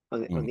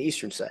on the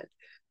eastern side.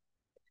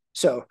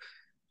 So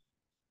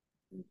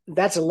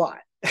that's a lot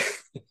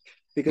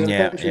because the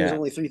country is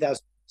only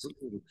 3,000.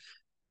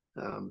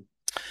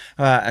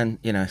 And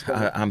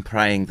I'm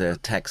praying the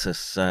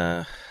Texas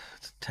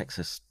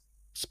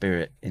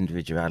spirit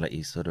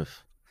individuality sort of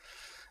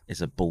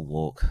is a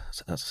bulwark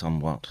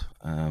somewhat.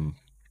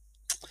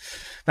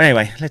 But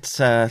anyway, let's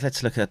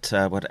look at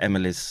what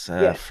Emily's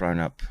thrown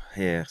up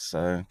here.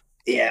 So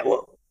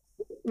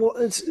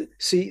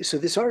so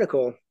this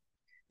article,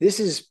 this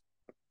is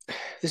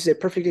a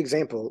perfect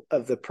example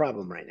of the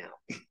problem right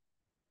now,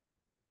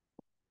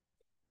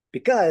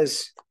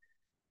 because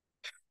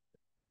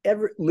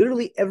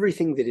literally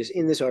everything that is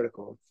in this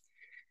article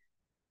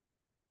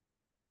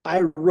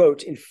I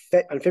wrote on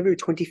February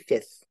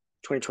 25th,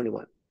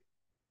 2021.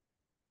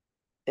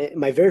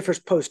 My very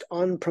first post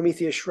on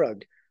Prometheus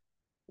Shrugged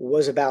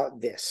was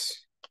about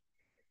this.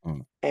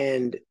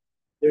 And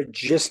they're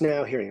just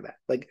now hearing about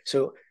it.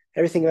 So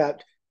everything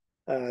about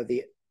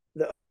the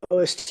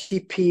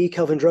OSTP,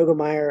 Kelvin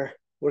Drogemeyer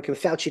working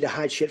with Fauci to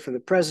hide shit from the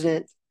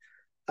president.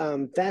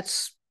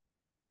 That's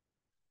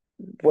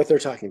what they're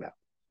talking about.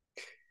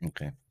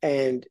 Okay.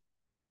 And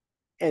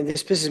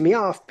this pisses me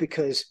off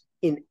because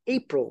in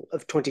April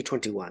of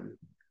 2021,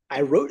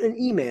 I wrote an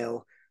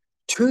email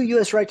to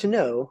US Right to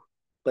Know,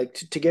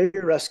 to Gary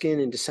Ruskin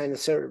and to sign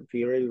the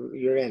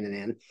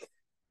Uranen.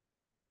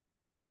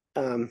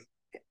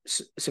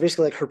 So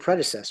basically her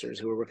predecessors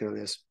who were working on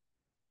this.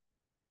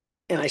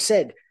 And I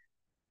said,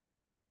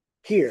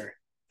 here,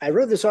 I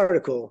wrote this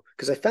article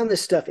because I found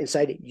this stuff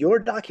inside your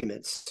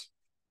documents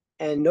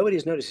and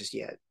nobody's noticed this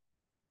yet.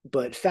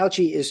 But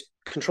Fauci is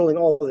controlling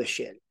all of this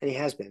shit, and he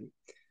has been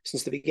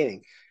since the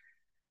beginning.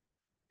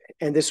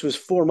 And this was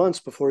 4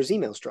 months before his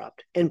emails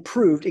dropped and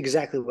proved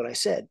exactly what I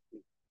said.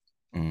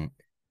 And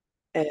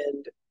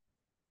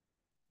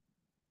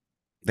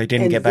they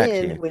didn't get back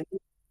to you.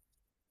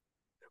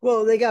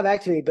 Well, they got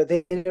back to me, but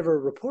they never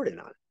reported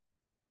on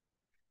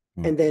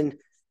it.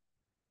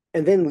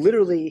 And then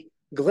literally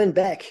Glenn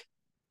Beck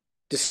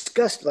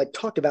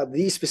talked about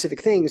these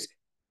specific things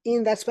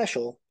in that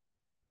special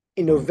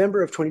in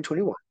November of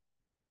 2021,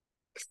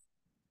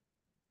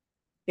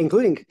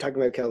 including talking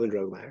about Kelvin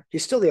Drogemeyer.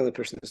 He's still the only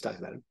person that's talking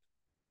about him.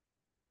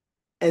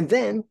 And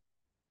then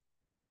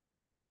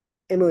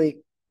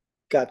Emily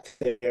got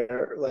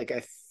there,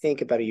 I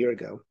think about a year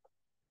ago.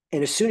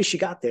 And as soon as she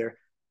got there,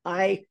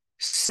 I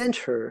sent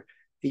her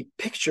the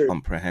picture.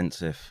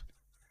 Comprehensive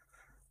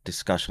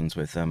discussions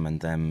with them, and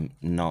them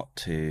not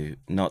to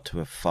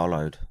have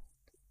followed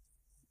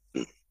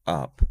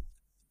up.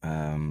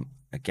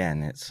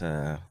 Again, it's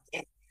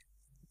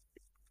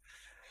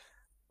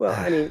well,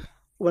 I mean,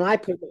 when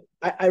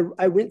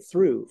I went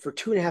through for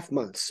 2.5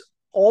 months,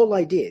 all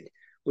I did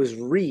was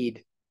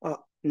read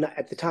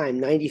at the time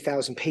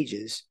 90,000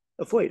 pages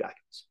of FOIA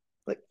documents.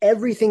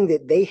 Everything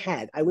that they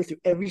had, I went through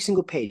every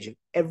single page of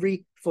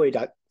every FOIA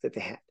doc that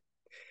they had.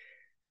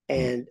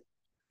 And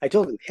I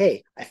told them,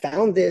 hey, I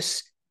found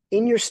this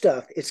in your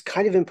stuff. It's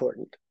kind of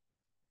important.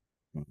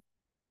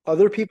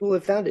 Other people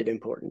have found it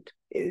important.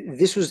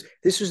 This was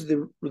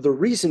the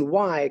reason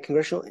why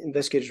congressional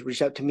investigators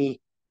reached out to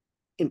me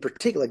in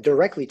particular,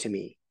 directly to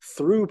me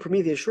through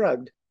Prometheus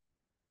Shrugged.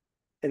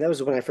 And that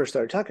was when I first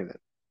started talking to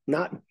them,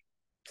 not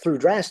through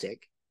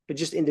Drastic, but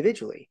just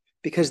individually,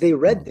 because they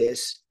read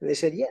this and they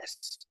said,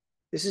 yes,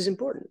 this is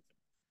important.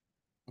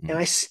 And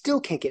I still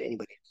can't get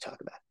anybody to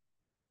talk about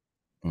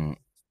it.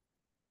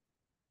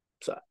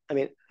 So, I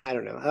mean, I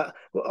don't know.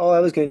 All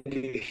I was going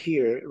to do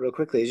here real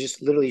quickly is just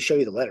literally show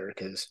you the letter,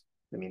 because,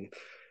 I mean...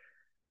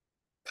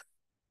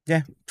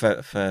 Yeah,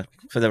 for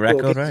the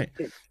record, right?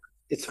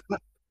 It's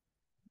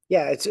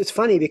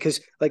funny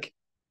because,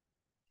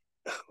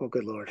 oh,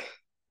 good Lord.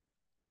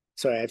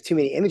 Sorry, I have too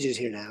many images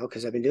here now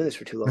because I've been doing this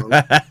for too long.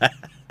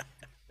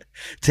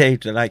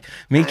 Dude,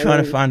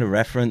 trying to find a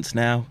reference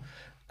now.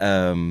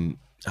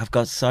 I've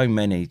got so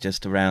many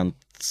just around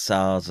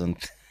SARS, and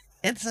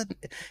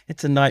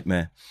it's a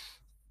nightmare.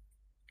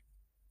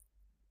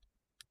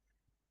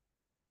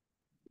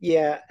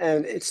 Yeah,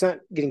 and it's not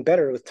getting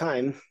better with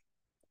time.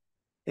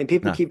 And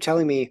people keep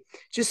telling me,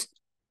 just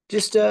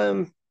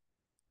hand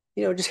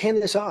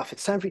this off.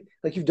 It's time for you.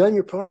 You've done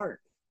your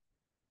part.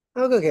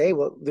 Okay,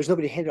 well, there's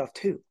nobody to hand it off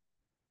to.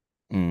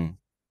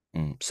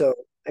 So,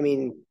 I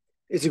mean,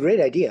 it's a great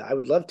idea. I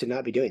would love to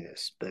not be doing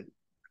this, but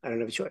I don't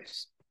have a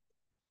choice.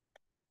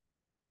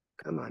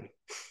 Come on.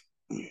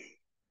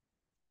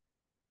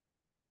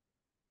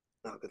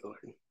 Oh, good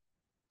Lord.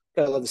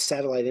 I love the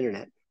satellite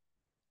internet.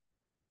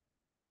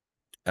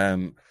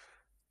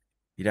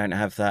 You don't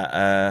have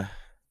that.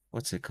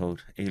 What's it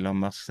called? Elon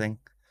Musk thing,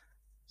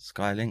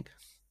 Skylink.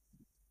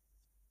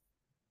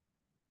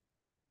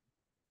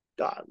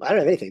 God, I don't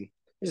have anything.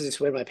 This is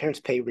where my parents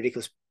pay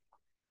ridiculous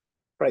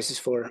prices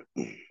for.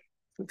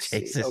 Let's see. Oh,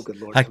 Jesus,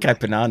 good Lord. I Come go on.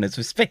 bananas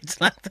with speeds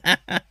like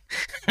that.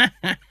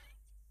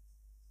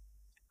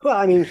 Well,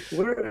 I mean,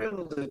 we're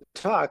able to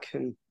talk,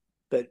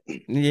 but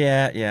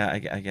Yeah,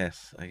 I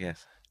guess.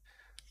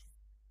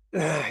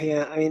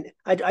 yeah, I mean,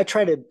 I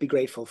try to be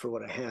grateful for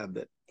what I have,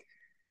 but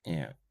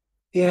Yeah,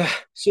 yeah.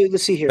 So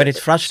let's see but here. it's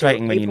So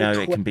frustrating when you April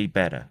know it 12th. can be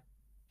better.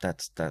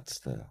 That's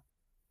the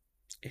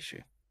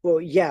issue. Well,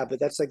 yeah, but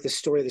that's like the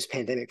story of this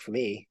pandemic for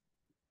me.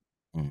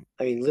 Mm.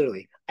 I mean,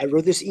 literally, I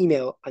wrote this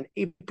email on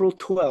April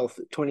 12th,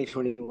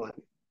 2021.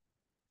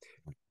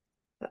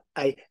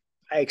 I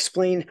I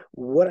explained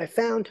what I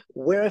found,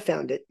 where I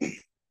found it.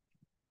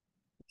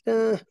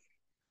 Uh,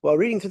 while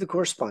reading through the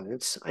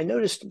correspondence, I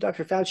noticed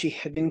Dr. Fauci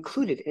had been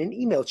included in an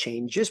email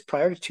chain just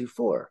prior to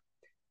 2/4,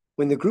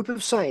 when the group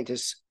of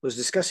scientists was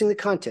discussing the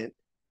content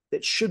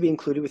that should be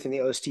included within the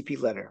OSTP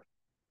letter.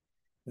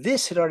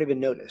 This had already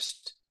been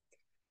noticed,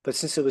 but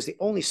since it was the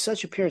only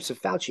such appearance of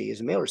Fauci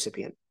as a mail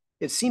recipient,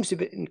 it seems to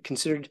have been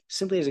considered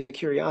simply as a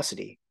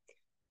curiosity,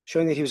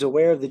 showing that he was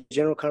aware of the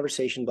general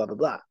conversation, blah, blah,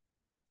 blah.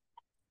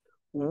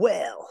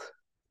 Well,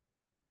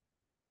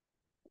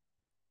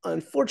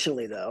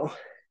 unfortunately, though,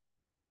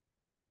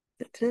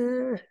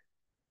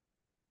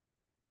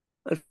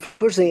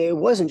 unfortunately, it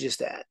wasn't just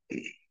that,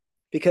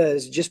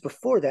 because just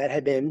before that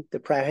had been the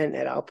Prahan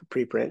et al.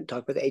 Preprint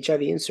talk about the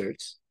HIV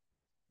inserts.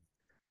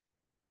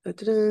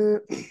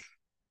 So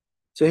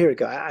here we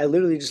go. I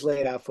literally just lay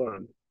it out for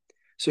him.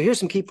 So here's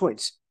some key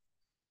points.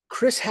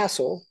 Chris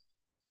Hassel,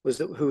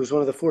 who was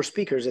one of the 4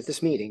 speakers at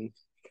this meeting,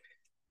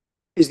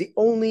 is the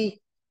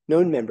only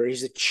known member.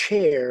 He's the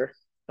chair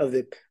of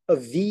the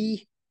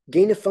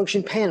gain of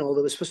function panel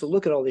that was supposed to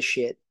look at all this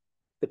shit,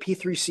 the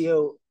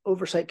P3CO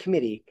oversight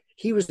committee.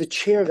 He was the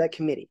chair of that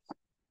committee.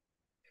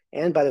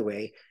 And by the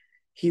way,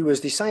 he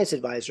was the science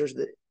advisor.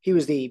 He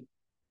was the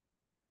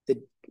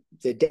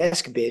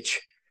desk bitch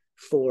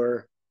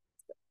for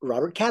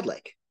Robert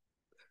Cadlick.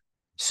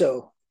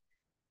 So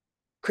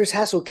Chris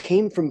Hassel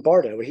came from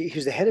BARDA. He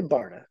was the head of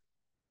BARDA.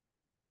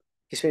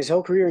 He spent his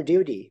whole career in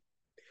DOD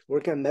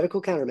working on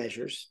medical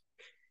countermeasures,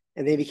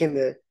 and then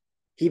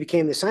he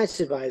became the science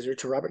advisor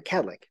to Robert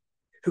Cadlick,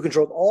 who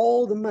controlled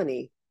all the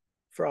money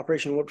for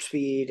Operation Warp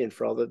Speed and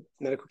for all the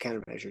medical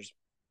countermeasures,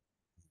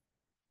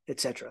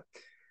 etc.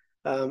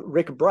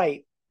 Rick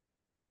Bright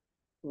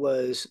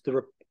was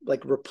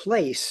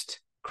replaced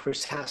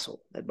Chris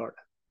Hassel at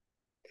BARDA.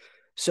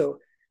 So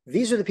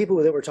these are the people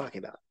that we're talking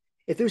about.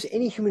 If there's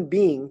any human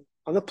being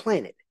on the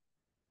planet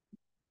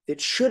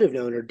that should have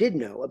known or did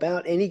know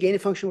about any gain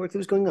of function work that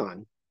was going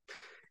on,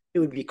 it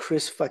would be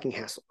Chris fucking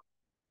Hassel.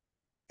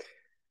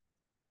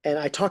 And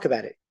I talk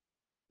about it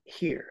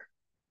here.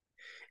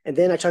 And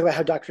then I talk about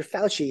how Dr.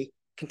 Fauci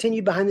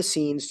continued behind the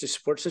scenes to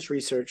support such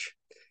research.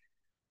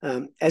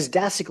 As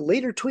Dasick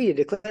later tweeted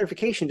a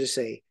clarification to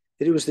say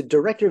that it was the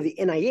director of the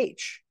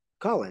NIH,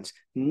 Collins,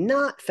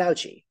 not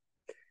Fauci,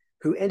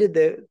 who ended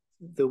the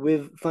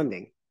WIV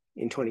funding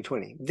in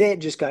 2020. That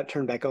just got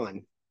turned back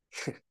on.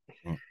 God,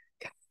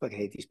 I fucking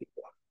hate these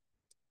people.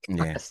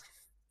 Yes.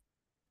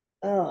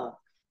 Oh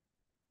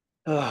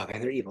man,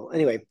 they're evil.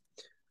 Anyway,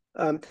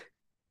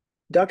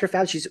 Dr.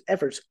 Fauci's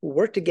efforts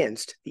worked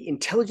against the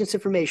intelligence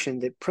information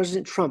that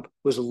President Trump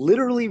was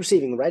literally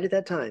receiving right at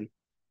that time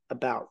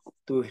about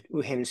the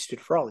Wuhan Institute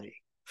of Virology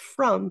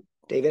from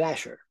David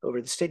Asher over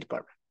at the State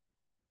Department.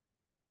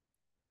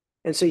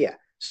 And so, yeah,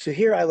 so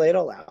here I lay it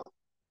all out.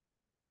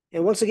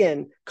 And once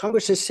again,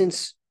 Congress has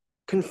since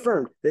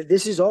confirmed that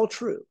this is all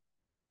true,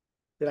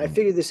 that I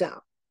figured this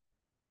out.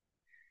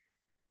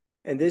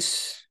 And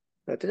this,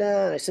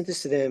 I sent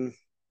this to them,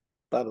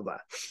 blah, blah, blah.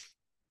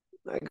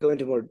 I go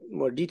into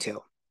more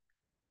detail.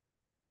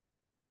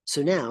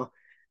 So now,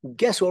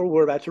 guess what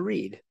we're about to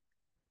read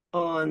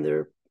on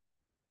their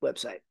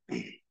website.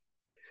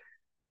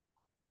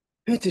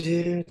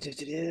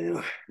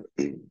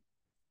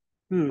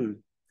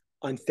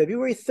 On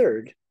February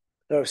 3rd,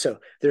 so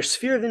their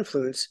sphere of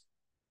influence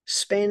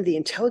spanned the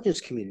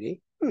intelligence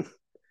community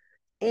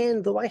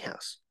and the White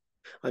House.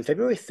 On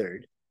February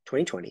 3rd,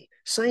 2020,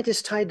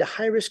 scientists tied to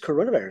high-risk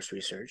coronavirus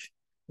research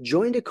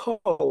joined a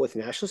call with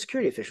national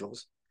security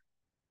officials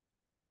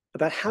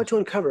about how to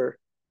uncover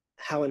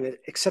how an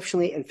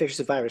exceptionally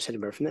infectious virus had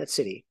emerged from that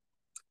city.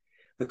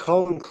 The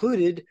call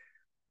included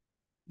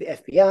the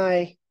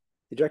FBI,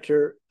 the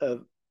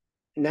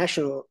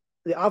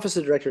Office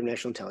of the Director of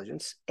National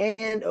Intelligence,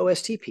 and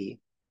OSTP.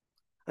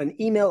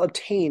 An email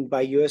obtained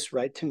by U.S.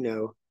 Right to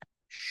Know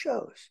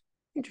shows.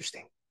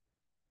 Interesting.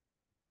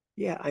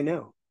 Yeah, I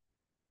know,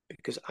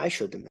 because I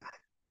showed them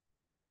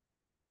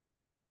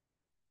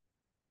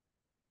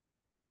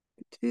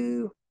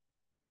that.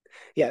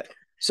 Yeah,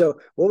 so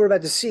what we're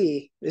about to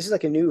see, this is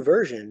like a new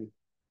version,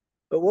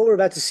 but what we're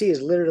about to see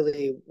is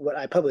literally what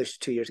I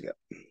published 2 years ago.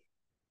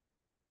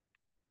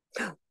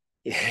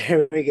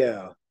 Here we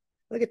go.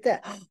 Look at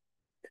that.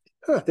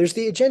 Huh, there's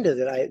the agenda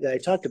that I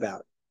talked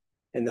about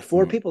and the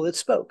four people that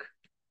spoke.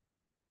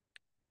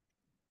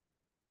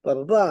 Blah,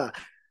 blah, blah.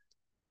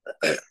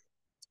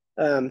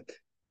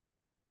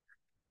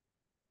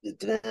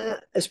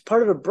 As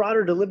part of a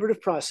broader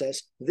deliberative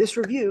process, this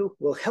review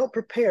will help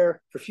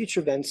prepare for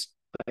future events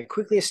by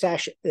quickly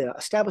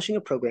establishing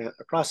a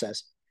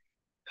process.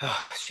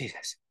 Oh,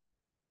 Jesus.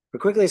 For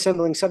quickly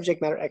assembling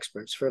subject matter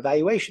experts for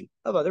evaluation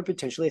of other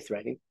potentially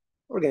threatening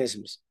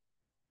organisms.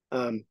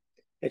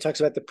 It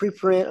talks about the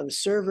preprint on the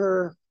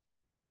server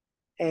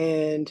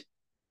and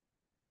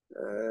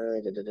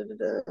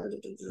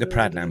the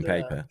Pradman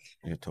paper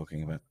you're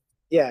talking about.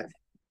 Yeah.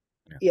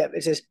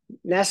 It says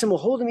NASA will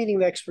hold a meeting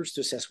of experts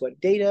to assess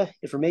what data,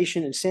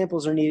 information, and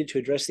samples are needed to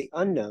address the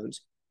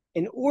unknowns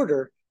in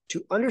order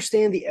to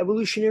understand the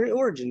evolutionary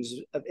origins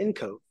of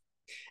nCoV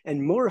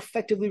and more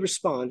effectively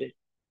respond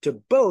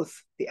to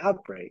both the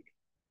outbreak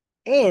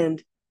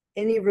and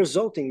any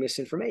resulting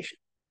misinformation.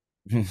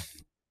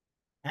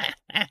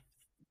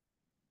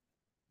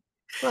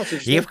 Well,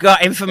 you've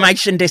got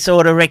information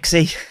disorder,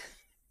 Rixey.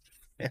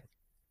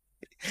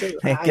 So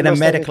they're going to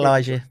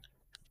medicalize you.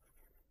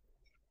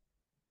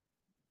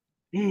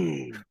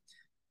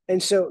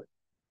 And so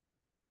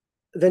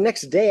the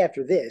next day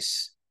after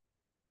this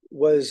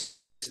was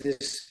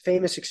this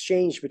famous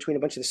exchange between a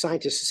bunch of the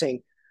scientists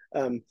saying,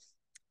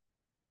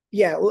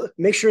 yeah, well,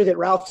 make sure that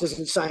Ralph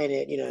doesn't sign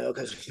it,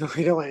 because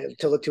we don't want it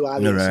to look too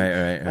obvious.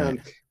 Right.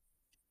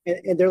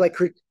 And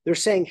they're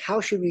saying,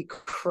 how should we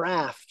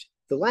craft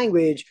the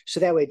language so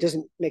that way it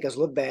doesn't make us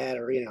look bad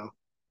or,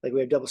 like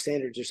we have double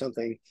standards or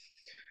something,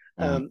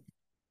 et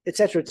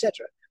cetera, et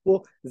cetera.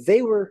 Well,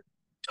 they were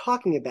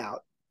talking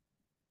about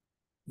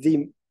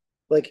they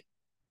were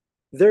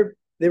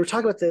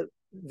talking about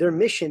their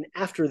mission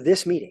after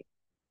this meeting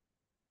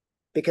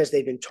because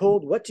they've been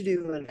told what to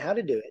do and how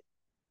to do it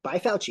by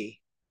Fauci.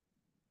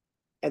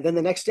 And then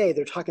the next day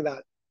they're talking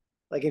about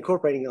like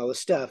incorporating all this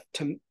stuff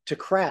to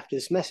craft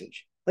this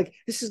message. Like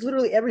this is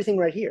literally everything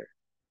right here.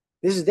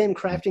 This is them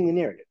crafting the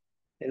narrative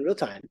in real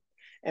time.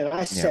 And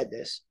I said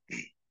this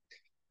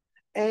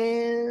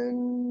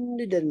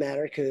and it doesn't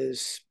matter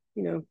because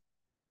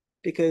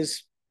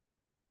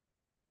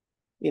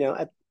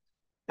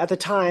at the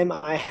time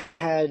I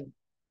had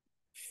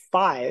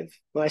 5,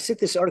 when I sent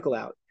this article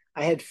out,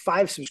 I had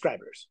 5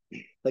 subscribers,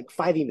 like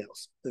 5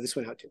 emails that this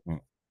went out to.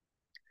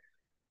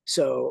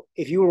 So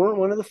if you weren't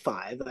one of the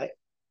 5,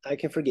 I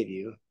can forgive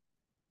you.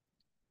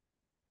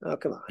 Oh,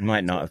 come on. It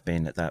might not have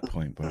been at that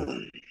point, bro.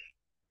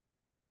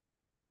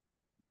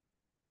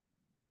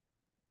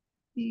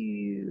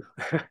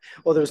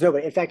 Well, there was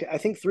nobody. In fact, I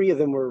think 3 of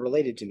them were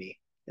related to me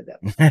at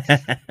that point.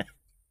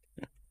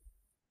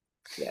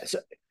 Yeah, so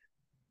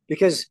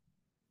because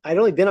I'd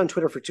only been on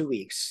Twitter for 2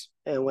 weeks,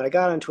 and when I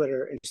got on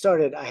Twitter and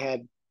started, I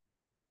had,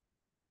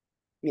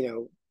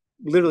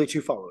 literally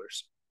 2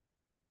 followers,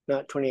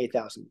 not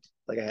 28,000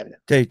 like I have now.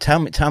 Dude,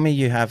 tell me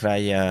you have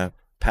a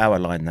power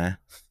line there.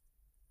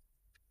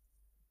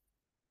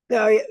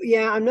 No,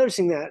 yeah, I'm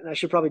noticing that, and I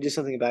should probably do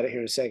something about it here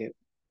in a second,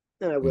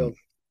 and I will.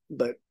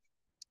 But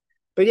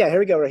yeah, here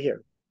we go, right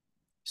here.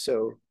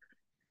 So,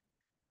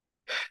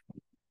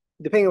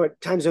 depending on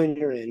what time zone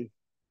you're in,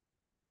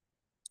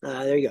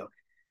 there you go.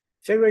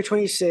 February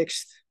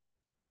 26th,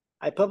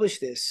 I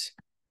published this.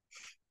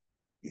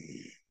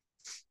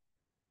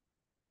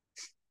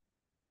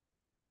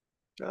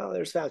 Oh,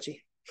 there's Fauci.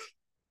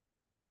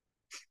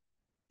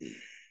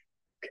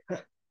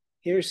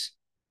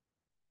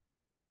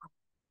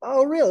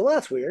 Oh, really? Well,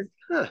 that's weird.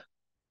 Huh.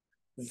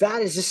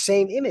 That is the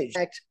same image. In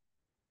fact,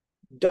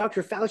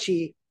 Dr.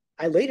 Fauci,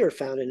 I later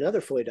found in another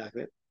FOIA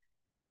document,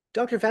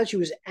 Dr. Fauci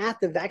was at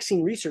the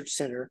Vaccine Research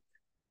Center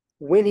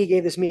when he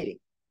gave this meeting.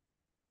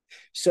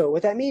 So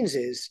what that means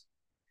is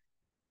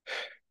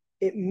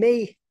it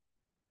may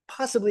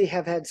possibly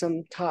have had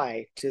some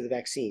tie to the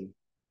vaccine.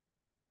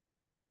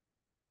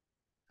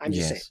 I'm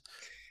just saying.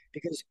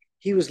 Because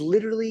he was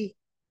literally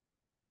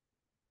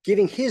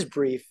giving his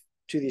brief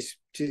to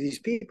these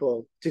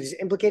people, to these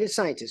implicated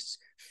scientists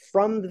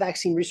from the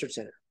Vaccine Research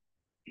Center.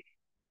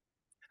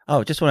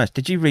 Oh, just want to ask,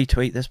 did you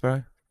retweet this,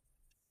 bro?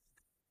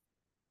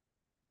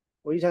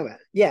 What are you talking about?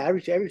 Yeah, I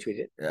retweeted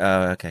it.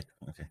 Oh, okay.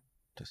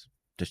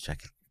 Just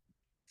checking.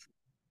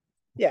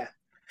 Yeah.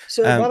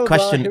 So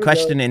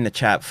question in the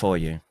chat for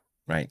you,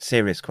 right?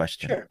 Serious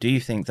question. Sure. Do you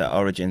think the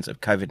origins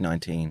of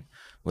COVID-19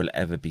 will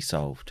ever be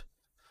solved?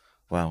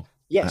 Well,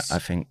 yes. I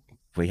think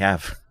we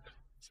have.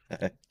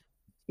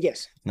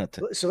 Yes.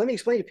 So let me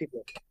explain to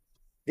people.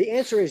 The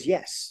answer is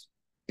yes,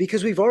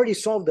 because we've already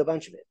solved a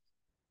bunch of it.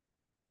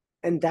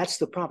 And that's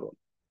the problem.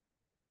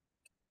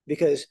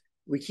 Because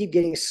we keep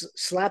getting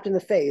slapped in the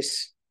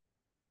face,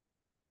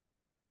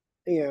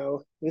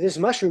 with this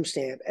mushroom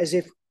stamp as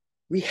if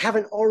we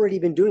haven't already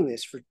been doing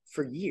this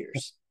for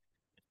years.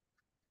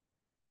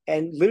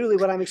 And literally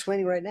what I'm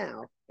explaining right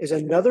now is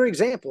another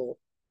example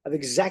of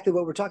exactly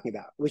what we're talking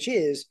about, which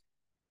is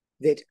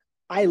that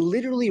I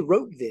literally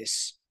wrote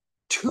this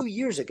 2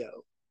 years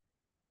ago.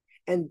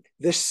 And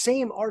the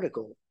same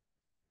article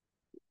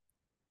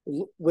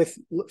with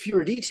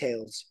fewer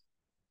details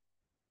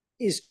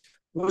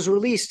was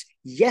released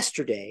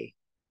yesterday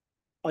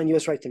on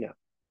U.S. Right to Know.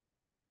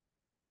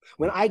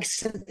 When I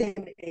sent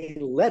them a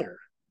letter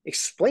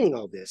explaining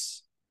all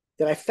this,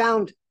 that I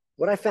found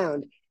what I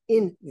found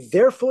in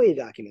their FOIA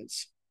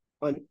documents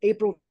on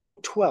April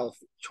 12th,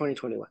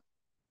 2021.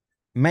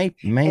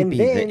 Maybe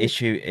the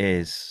issue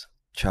is,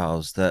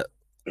 Charles, that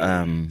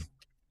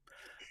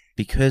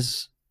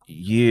because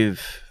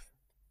you've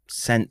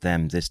sent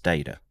them this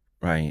data,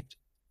 right?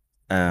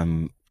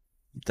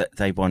 That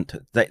they want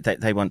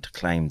to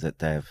claim that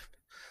they've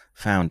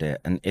found it,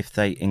 and if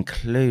they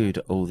include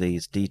all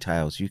these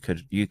details, you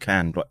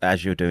can,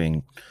 as you're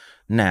doing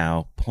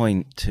now,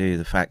 point to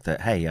the fact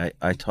that, hey,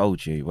 I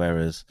told you.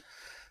 Whereas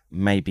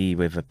maybe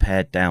with a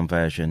pared down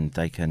version,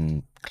 they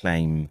can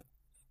claim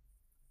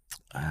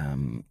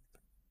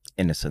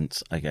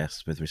innocence, I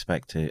guess, with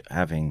respect to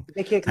having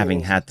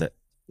had that.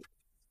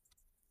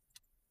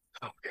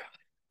 Oh God.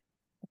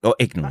 Or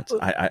ignorance.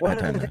 I don't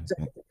know.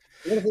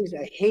 One of the things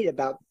I hate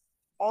about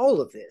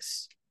all of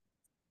this,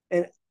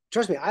 and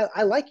trust me,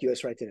 I like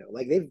U.S. Right to Know.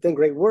 Like, they've done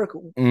great work.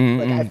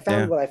 Like, I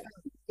found what I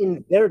found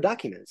in their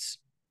documents.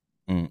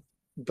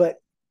 But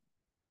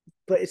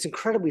it's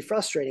incredibly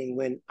frustrating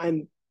when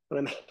I'm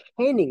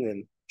handing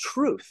them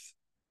truth.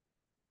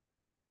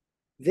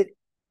 That,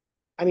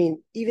 I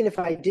mean, even if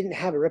I didn't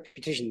have a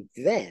reputation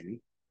then,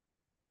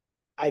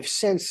 I've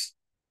since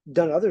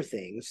done other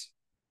things.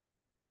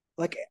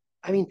 Like,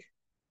 I mean,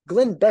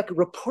 Glenn Beck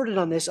reported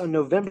on this on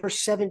November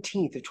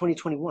 17th of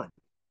 2021.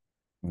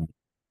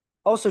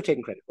 Also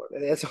taking credit for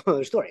it. That's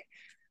another story.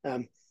 Yeah,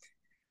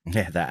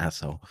 that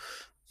asshole.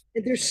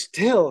 And they're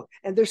still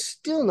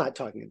not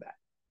talking about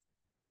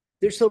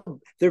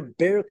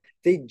it.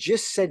 They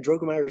just said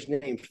Drogemeyer's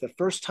name for the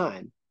first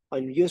time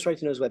on U.S. Right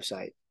to Know's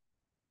website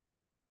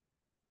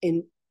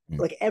in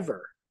like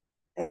ever.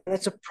 And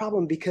that's a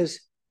problem because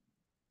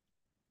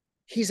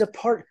he's a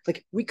part,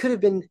 like, we could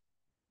have been,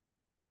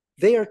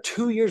 they are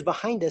 2 years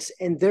behind us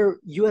and they're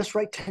U.S.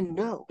 Right to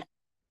Know.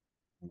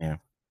 Yeah.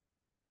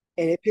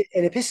 And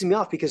it pisses me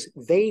off because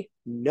they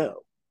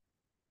know.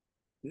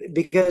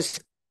 Because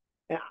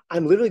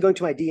I'm literally going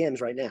to my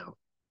DMs right now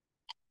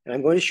and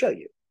I'm going to show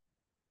you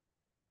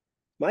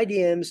my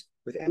DMs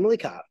with Emily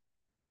Cobb.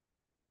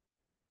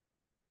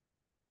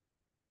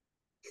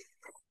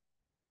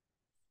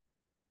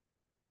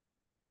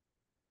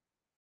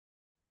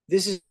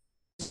 This is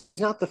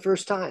not the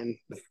first time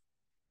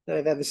that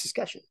I've had this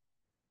discussion.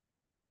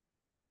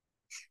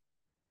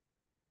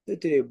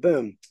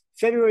 Boom.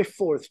 February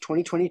 4th,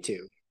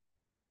 2022.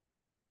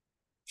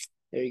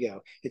 There you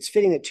go. It's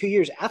fitting that 2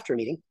 years after a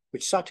meeting,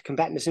 which sought to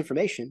combat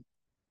misinformation,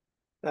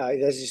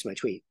 that's just my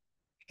tweet.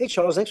 Hey,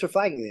 Charles, thanks for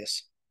flagging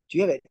this. Do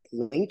you have a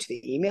link to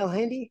the email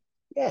handy?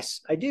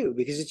 Yes, I do,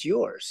 because it's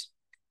yours.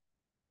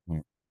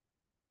 There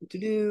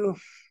you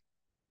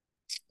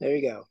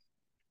go.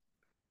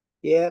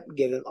 Yep,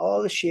 give them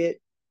all the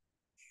shit.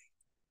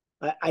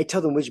 I tell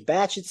them which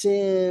batch it's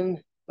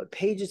in, what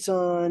page it's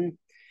on.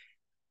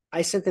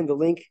 I sent them the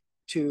link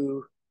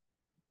to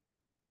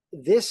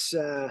this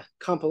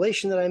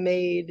compilation that I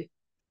made.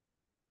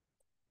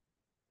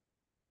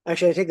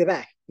 Actually, I take that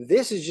back.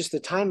 This is just the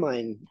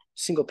timeline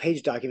single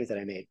page document that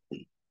I made.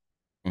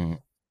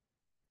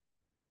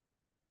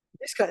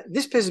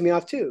 This pisses me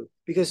off too,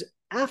 because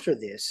after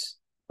this,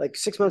 like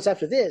 6 months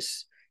after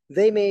this,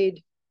 they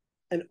made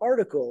an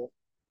article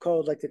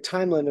called like the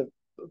timeline of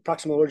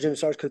proximal origin of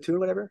SARS-CoV-2 or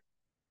whatever.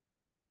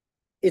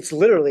 It's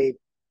literally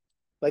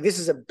like, this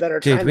is a better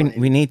timeline.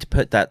 We need to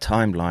put that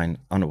timeline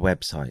on a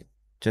website.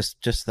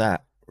 Just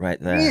that right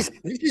there. This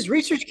is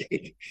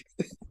ResearchGate.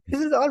 This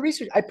is all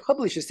research. I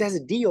published this. It has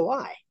a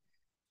DOI.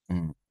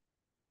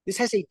 This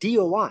has a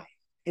DOI.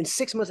 And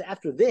 6 months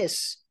after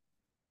this,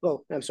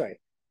 well, I'm sorry,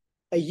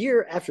 a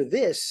year after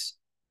this,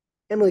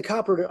 Emily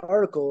Cobb wrote an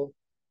article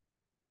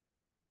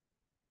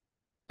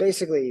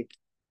basically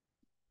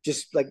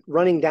just like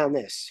running down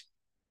this.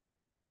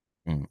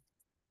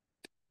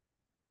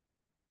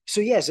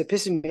 So yes, it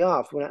pisses me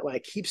off when I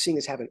keep seeing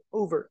this happen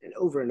over and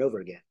over and over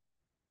again.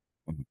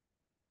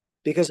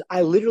 Because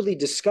I literally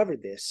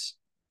discovered this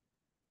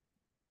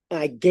and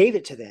I gave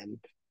it to them.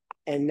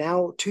 And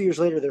now 2 years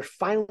later, they're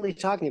finally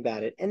talking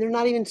about it. And they're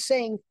not even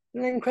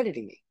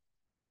crediting me.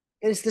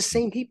 And it's the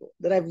same people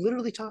that I've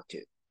literally talked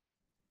to.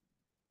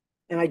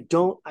 And I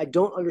don't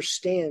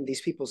understand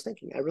these people's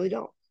thinking. I really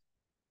don't.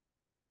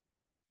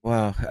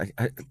 Well,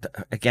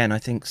 again, I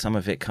think some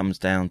of it comes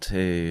down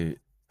to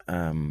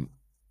that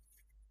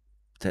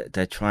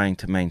they're trying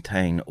to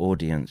maintain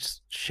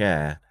audience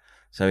share.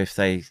 So if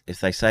they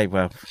say,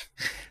 well,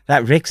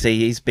 that Rixey,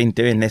 he's been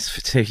doing this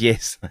for 2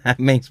 years, that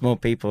means more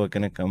people are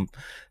going to come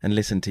and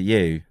listen to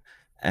you.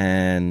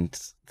 And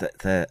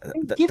that's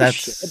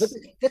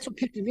what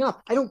pissed me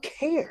off. I don't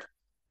care.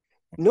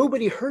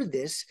 Nobody heard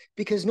this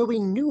because nobody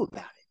knew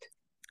about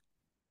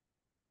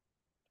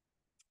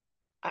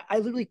it. I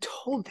literally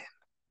told them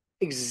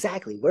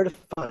exactly where to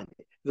find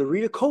it. The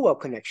Rita Colwell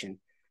collection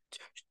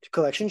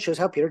shows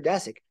how Peter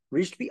Daszak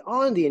reached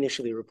beyond the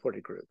initially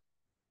reported group.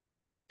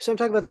 So I'm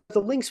talking about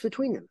the links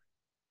between them.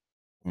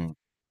 Mm.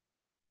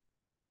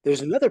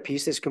 There's another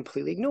piece that's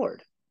completely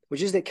ignored,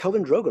 which is that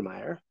Kelvin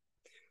Droegemeier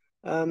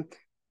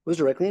was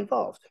directly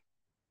involved.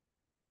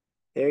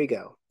 There you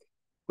go.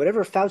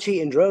 Whatever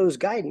Fauci and Dro's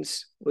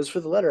guidance was for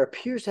the letter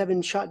appears to have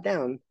been shot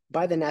down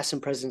by the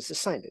NASM presidents that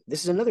signed it.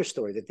 This is another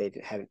story that they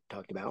haven't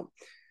talked about,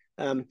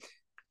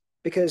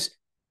 because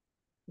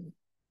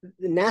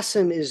the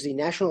NASM is the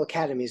National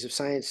Academies of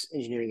Science,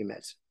 Engineering, and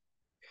Medicine.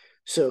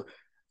 So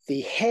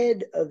the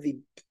head of the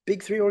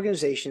big three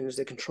organizations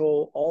that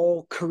control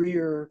all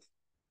career,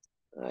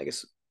 I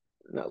guess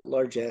not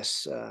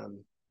largesse, I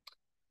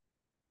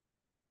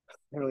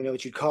don't really know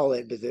what you'd call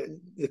it, but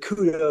the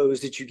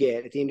kudos that you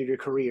get at the end of your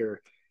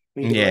career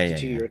when you get elected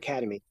to your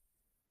academy.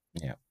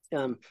 Yeah.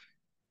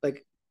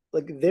 Like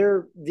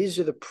these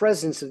are the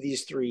presidents of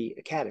these three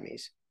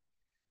academies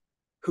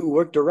who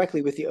work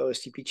directly with the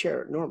OSTP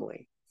chair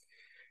normally.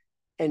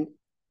 And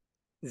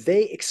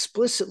they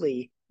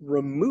explicitly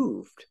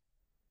removed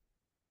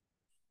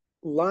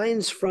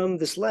lines from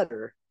this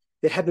letter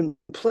that have been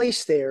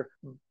placed there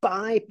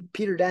by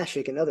Peter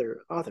Daszak and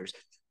other authors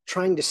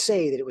trying to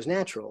say that it was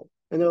natural.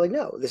 And they're like,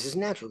 no, this is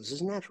natural. This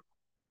is natural.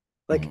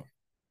 Like,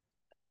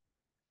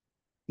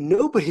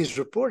 nobody's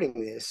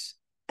reporting this.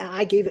 And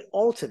I gave it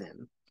all to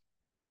them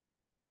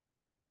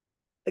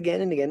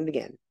again and again and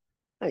again.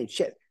 I mean,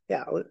 shit.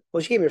 Yeah.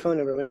 Well, she gave me her phone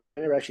number.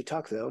 I never actually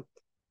talked, though. I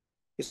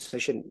guess I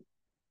shouldn't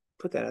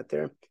put that out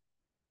there.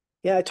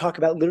 Yeah, I talk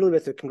about literally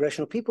with the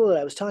congressional people that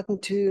I was talking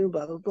to,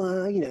 blah, blah,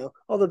 blah, you know,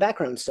 all the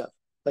background stuff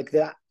like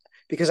that,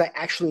 because I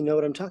actually know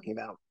what I'm talking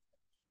about.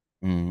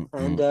 And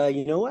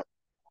you know what?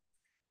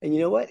 And you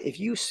know what? If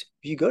you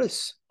go to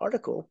this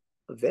article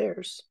of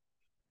theirs,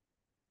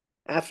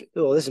 this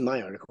is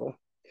my article.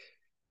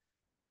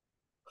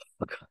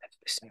 Oh, God, that's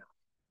missing out.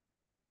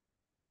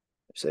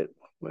 That's it.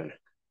 Where?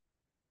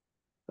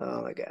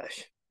 Oh, my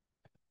gosh.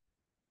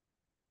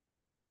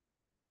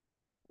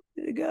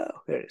 Where did it go?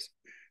 There it is.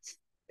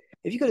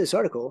 If you go to this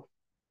article,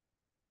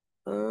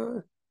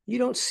 you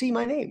don't see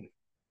my name,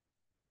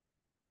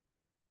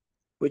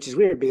 which is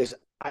weird because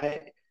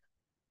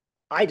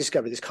I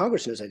discovered this.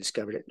 Congress knows I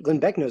discovered it. Glenn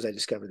Beck knows I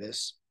discovered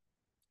this.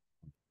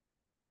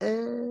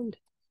 And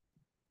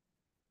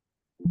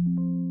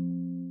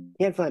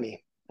can't find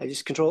me. I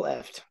just control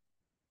F'd.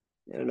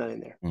 And I'm not in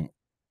there.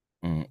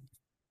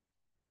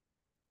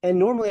 And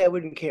normally I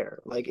wouldn't care.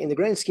 Like, in the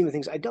grand scheme of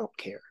things, I don't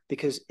care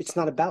because it's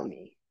not about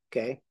me.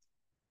 Okay.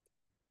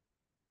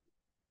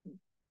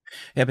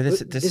 Yeah, but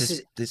this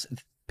is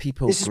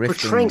people. This is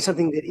portraying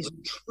something that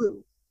isn't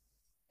true.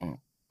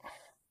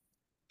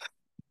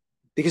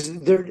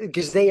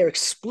 Because they are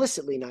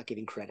explicitly not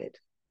getting credit.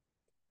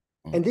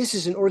 And this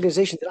is an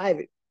organization that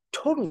I've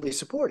totally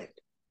supported.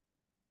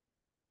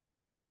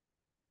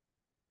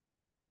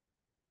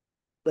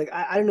 Like,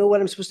 I don't know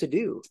what I'm supposed to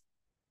do.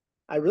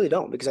 I really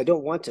don't, because I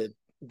don't want to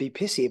be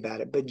pissy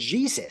about it. But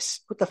Jesus,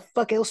 what the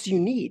fuck else do you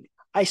need?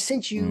 I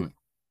sent you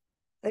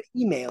an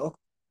email,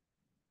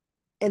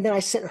 and then I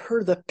sent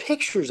her the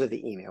pictures of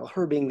the email,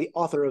 her being the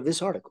author of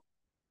this article.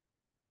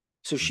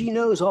 So she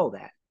knows all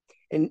that.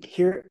 And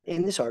here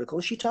in this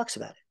article, she talks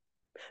about it.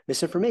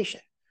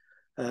 Misinformation,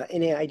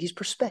 NAID's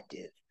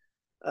perspective.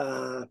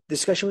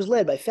 Discussion was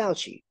led by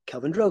Fauci,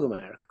 Kelvin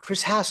Droegemeier,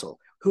 Chris Hassel,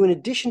 who, in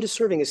addition to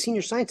serving as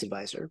senior science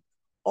advisor,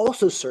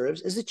 also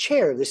serves as the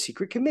chair of the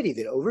secret committee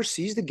that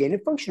oversees the gain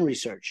of function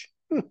research.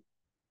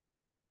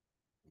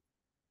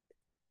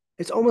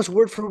 It's almost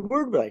word for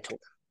word what I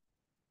told them.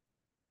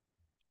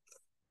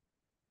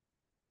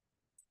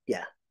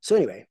 Yeah. So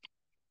anyway,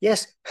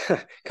 yes,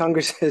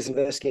 Congress is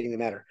investigating the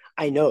matter.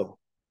 I know,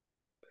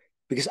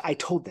 because I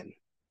told them.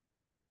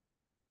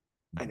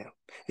 I know.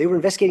 They were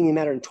investigating the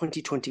matter in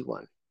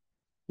 2021.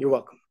 You're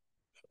welcome.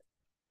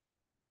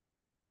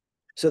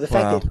 So the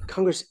fact that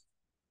Congress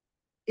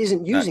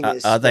isn't using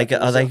this. Are they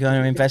going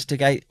to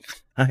investigate?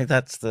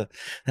 That's the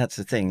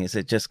thing. Is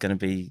it just going to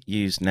be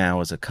used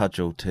now as a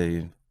cudgel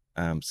to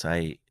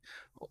say,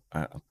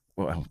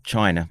 well,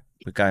 China?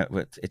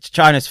 It's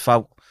China's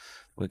fault.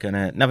 We're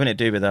gonna nothing to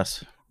do with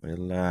us.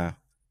 We'll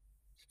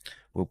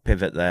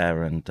pivot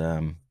there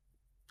and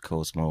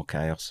cause more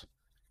chaos.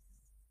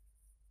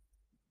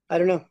 I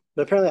don't know,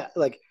 but apparently,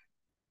 like,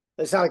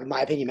 it's not like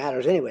my opinion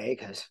matters anyway,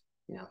 because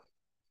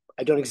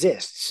I don't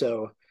exist.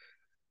 So,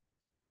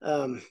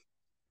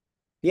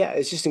 yeah,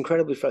 it's just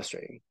incredibly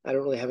frustrating. I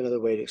don't really have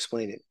another way to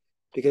explain it,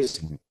 because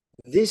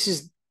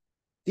these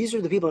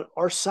are the people on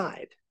our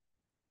side,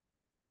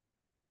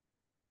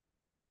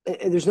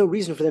 and there's no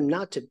reason for them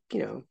not to, at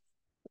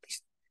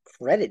least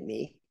credit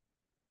me.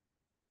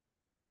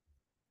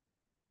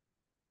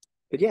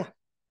 But yeah,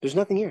 there's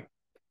nothing here.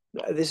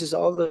 This is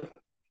all the.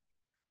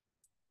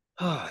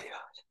 Oh my God.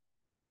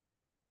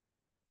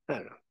 I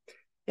don't know.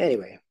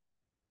 Anyway.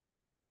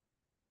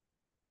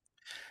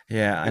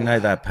 Yeah, I know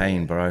that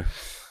pain, bro.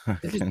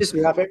 It just pisses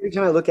me off every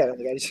time I look at it.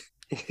 Like,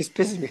 it just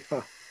pisses me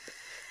off.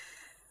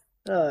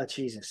 Oh,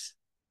 Jesus.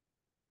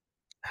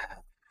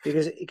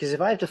 Because if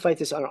I have to fight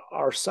this on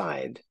our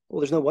side, well,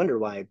 there's no wonder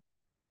why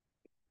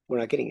we're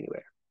not getting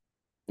anywhere.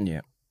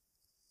 Yeah.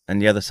 And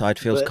the other side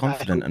feels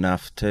confident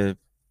enough to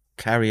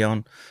carry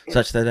on,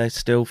 such that they're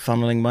still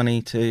funneling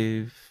money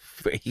to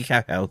free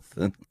health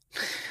and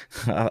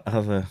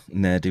other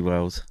nerdy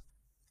worlds.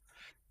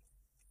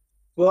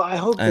 Well, I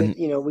hope And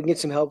that we can get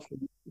some help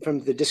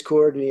from the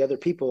Discord and the other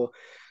people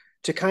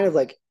to kind of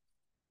like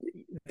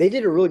they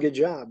did a really good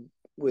job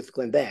with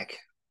Glenn Beck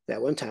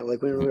that one time.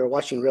 Like when we were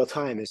watching real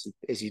time,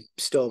 as he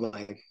stole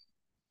my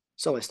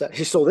stuff.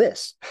 He stole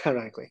this,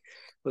 ironically,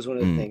 was one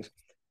of the things.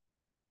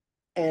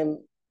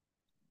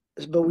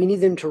 But we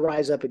need them to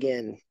rise up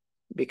again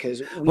because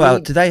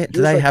do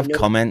they have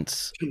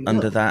comments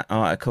under that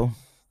article?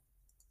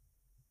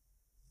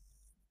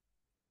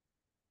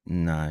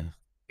 No.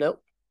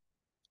 Nope.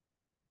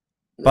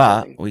 But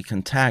Nothing. we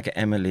can tag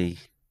Emily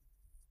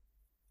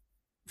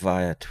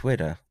via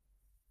Twitter.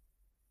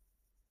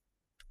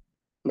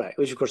 Right,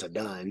 which of course I've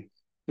done.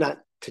 Not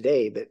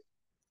today, but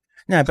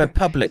no, but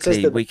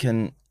publicly we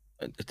can.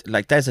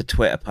 Like, there's a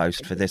Twitter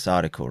post for this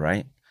article,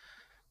 right?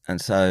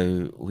 And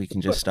so we can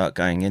just start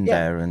going in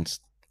there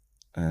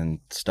and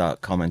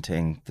start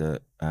commenting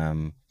that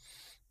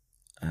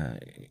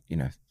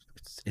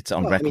it's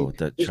on record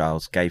that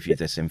Charles gave you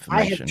this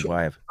information.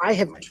 I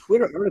have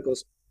Twitter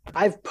articles.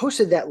 I've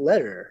posted that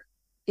letter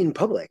in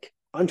public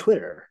on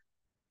Twitter.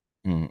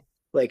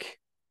 Like,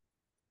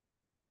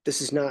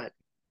 this is not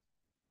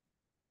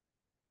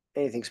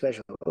anything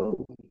special.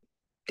 Oh,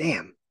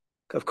 damn.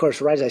 Of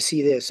course, right as I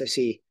see this, I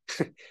see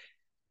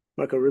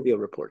Marco Rubio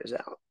report is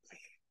out.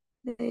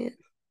 Man.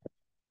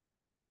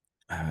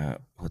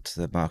 What's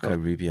the Marco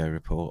Rubio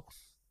report?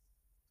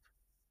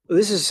 Well,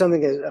 this is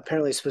something that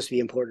apparently is supposed to be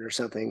important or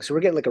something. So we're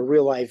getting like a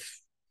real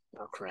life.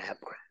 Oh, crap.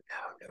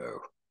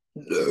 No.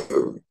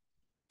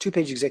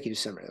 2-page executive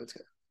summary. Let's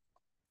go.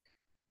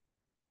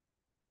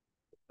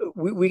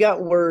 We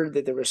got word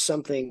that there was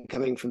something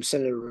coming from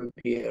Senator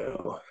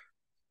Rubio.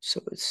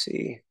 So let's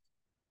see.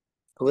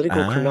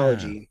 Political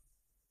chronology.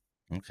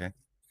 Okay.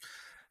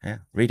 Yeah.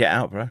 Read it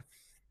out, bro.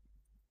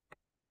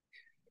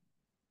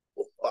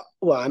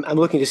 Well, I'm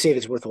looking to see if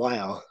it's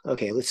worthwhile.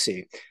 Okay, let's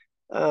see.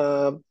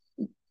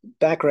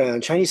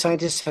 Background. Chinese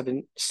scientists have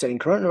been studying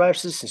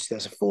coronaviruses since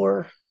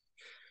 2004.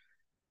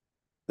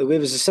 The WIV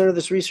is the center of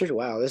this research.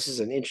 Wow, this is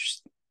an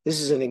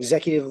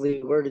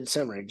executively worded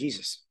summary.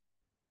 Jesus.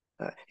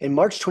 In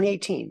March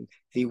 2018,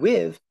 the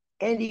WIV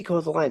and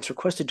EcoHealth Alliance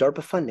requested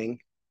DARPA funding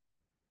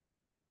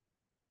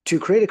to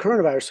create a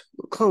coronavirus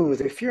clone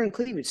with a fear and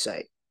cleavage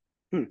site.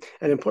 An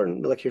important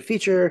molecular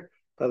feature,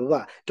 blah, blah,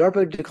 blah.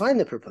 DARPA declined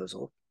the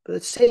proposal, but the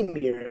same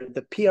year,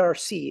 the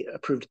PRC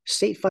approved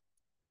state funding.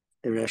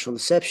 International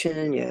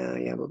deception,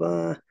 blah,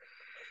 blah.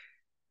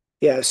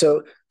 Yeah,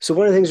 so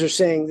one of the things they're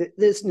saying,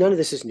 that none of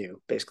this is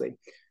new, basically.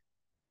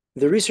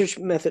 The research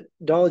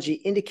methodology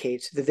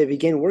indicates that they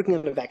began working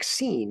on a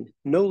vaccine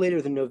no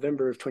later than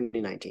November of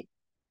 2019.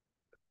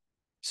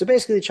 So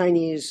basically, the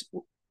Chinese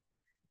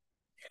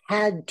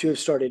had to have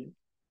started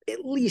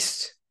at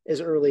least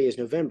as early as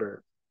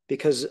November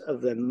because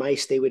of the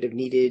mice they would have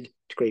needed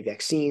to create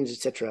vaccines,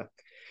 etc.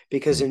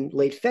 Because in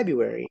late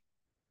February,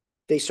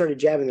 they started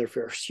jabbing their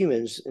first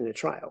humans in a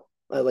trial.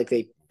 Like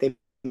they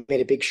made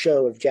a big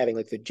show of jabbing,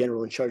 like the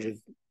general in charge of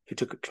who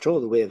took control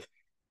of the WIV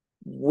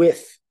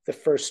with the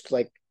first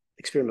like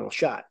experimental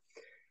shot.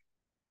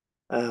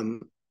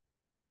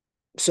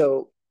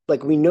 So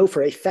like we know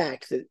for a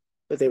fact that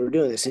they were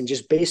doing this, and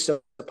just based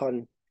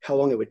upon how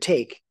long it would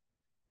take,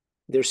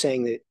 they're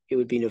saying that it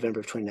would be November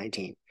of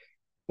 2019.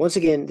 Once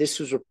again, this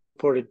was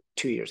reported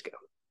 2 years ago.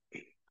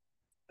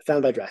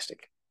 Found by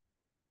Drastic.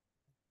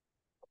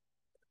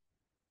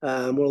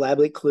 More lab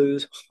leak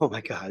clues. Oh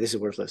my God, this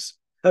is worthless.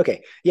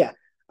 Okay, yeah,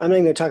 I'm not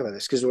even going to talk about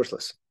this because it's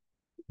worthless.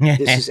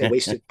 This is a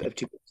waste of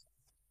 2 minutes.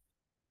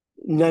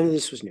 None of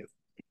this was new.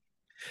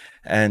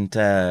 And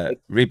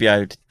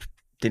Rubio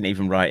didn't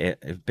even write it.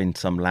 It'd been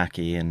some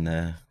lackey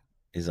in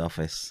his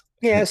office.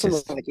 Yeah, some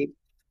lackey.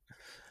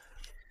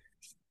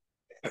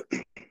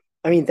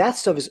 I mean, that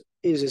stuff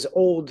is as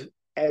old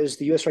as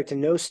the U.S. right to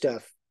know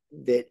stuff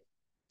that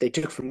they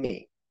took from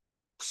me.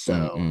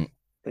 So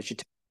that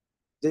should.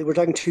 We're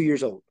talking 2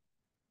 years old.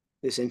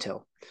 This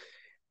intel.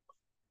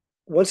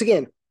 Once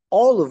again,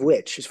 all of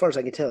which, as far as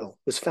I can tell,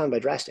 was found by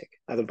Drastic,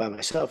 either by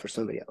myself or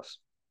somebody else.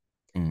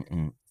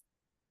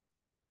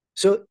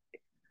 So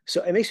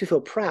it makes me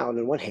feel proud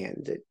on one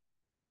hand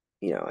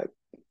that,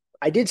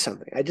 I did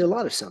something. I did a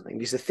lot of something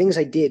because the things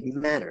I did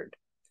mattered.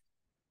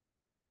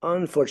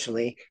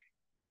 Unfortunately,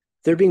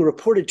 they're being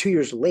reported 2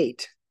 years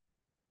late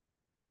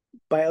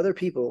by other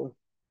people,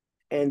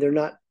 and they're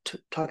not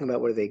talking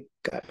about where they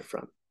got it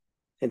from.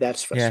 And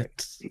that's frustrating.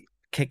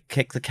 Yeah,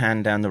 kick the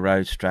can down the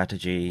road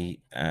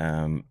strategy,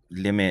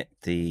 limit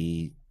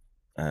the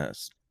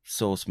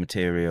source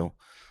material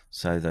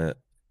so that,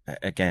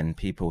 again,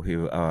 people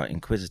who are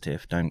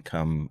inquisitive don't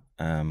come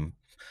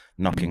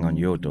knocking on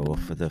your door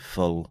for the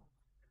full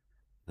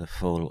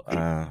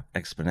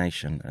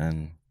explanation.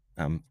 And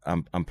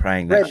I'm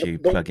praying that's you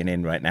plugging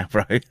in right now,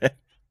 bro.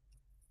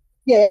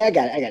 Yeah, I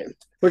got it.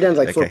 We're down to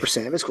like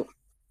 4%. It's cool.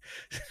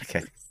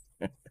 Okay.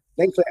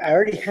 Thankfully, I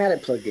already had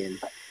it plugged in,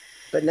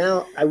 but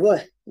now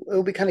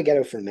it'll be kind of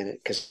ghetto for a minute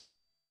because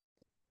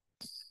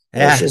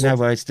Yeah, shizzle. no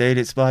worries, dude.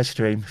 It's my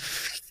stream.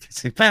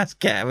 It's about to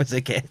get as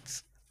it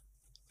gets.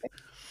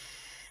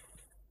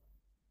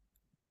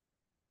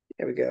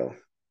 There we go.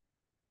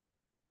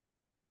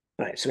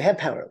 All right, so we have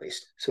power at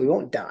least, so we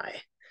won't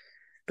die.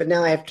 But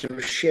now I have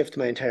to shift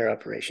my entire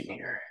operation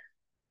here.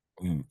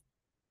 Mm.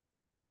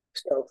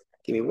 So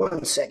give me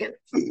 1 second.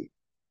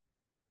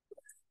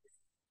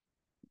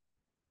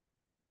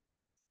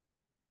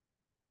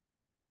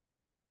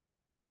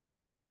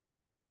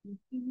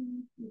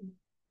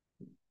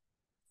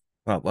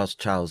 Right, whilst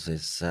Charles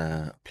is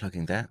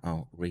plugging that,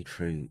 I'll read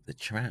through the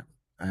chat.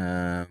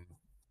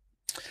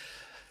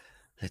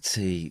 Let's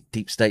see.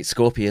 Deep state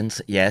scorpions.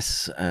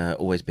 Yes,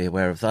 always be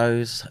aware of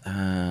those.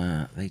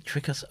 They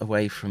trick us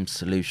away from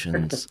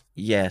solutions.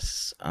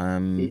 Yes.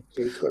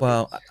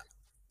 Well,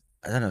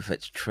 I don't know if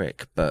it's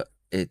trick, but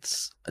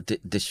it's a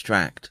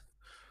distract,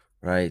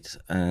 right?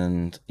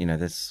 And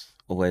there's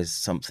always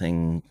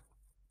something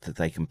that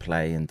they can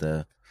play in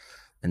the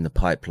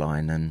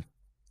pipeline, and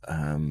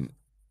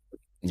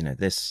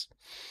this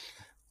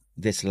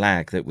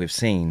lag that we've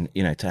seen,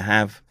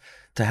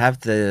 to have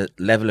the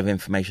level of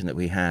information that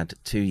we had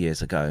 2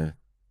 years ago,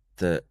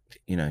 that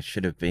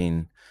should have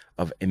been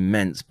of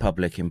immense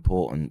public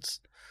importance,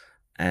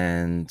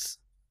 and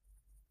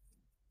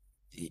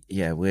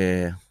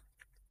it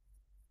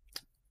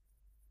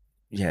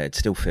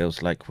still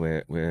feels like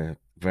we're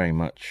very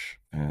much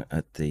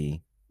at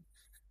the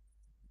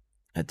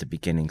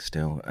beginning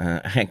still.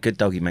 Good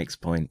Doggy makes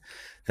point.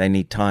 They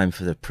need time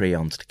for the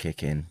prions to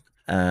kick in.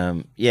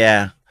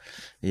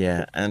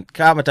 Yeah, and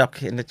Karma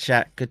Doc in the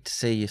chat. Good to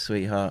see you,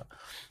 sweetheart.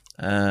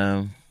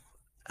 And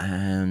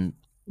I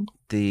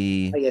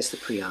guess the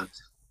prions.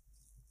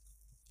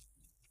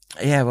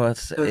 Yeah, well,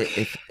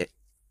 Okay.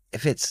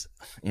 if it's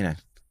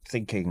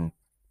thinking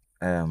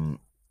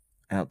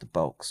out the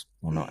box,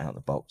 well, not out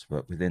the box,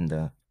 but within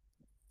the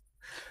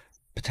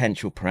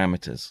potential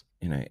parameters.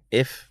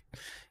 If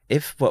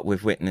what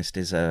we've witnessed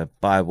is a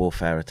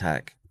biowarfare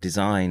attack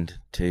designed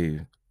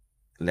to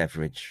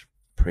leverage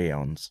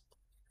prions,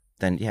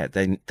 then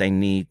they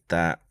need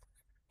that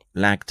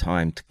lag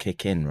time to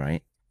kick in,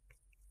 right?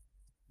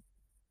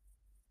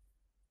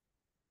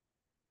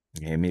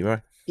 You hear me,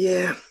 Roy?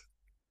 Yeah.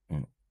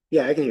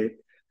 Yeah, I can hear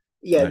it.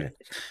 Yeah. Okay.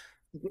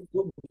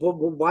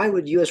 Why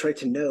would US right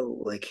to know?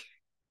 Like,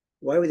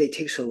 why would they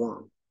take so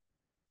long?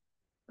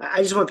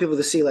 I just want people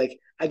to see, like,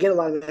 I get a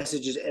lot of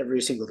messages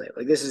every single day.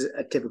 Like, this is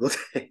a typical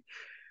day.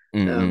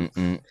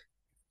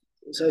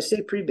 So I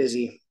stay pretty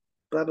busy.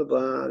 Blah, blah,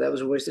 blah. That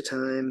was a waste of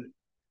time.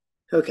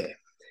 Okay.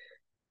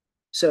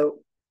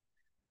 So,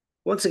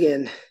 once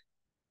again,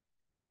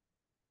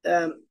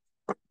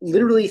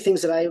 literally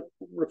things that I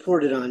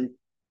reported on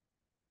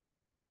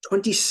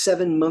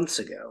 27 months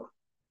ago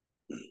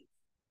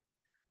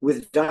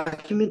with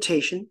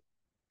documentation,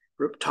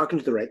 talking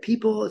to the right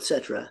people,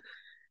 etc.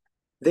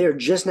 They are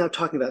just now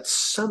talking about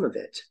some of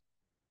it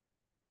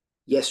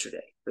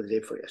yesterday or the day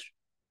before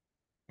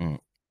yesterday.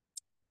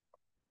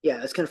 Yeah,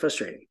 that's kind of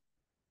frustrating.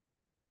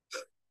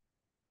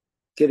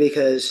 Okay,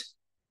 because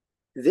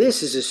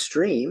this is a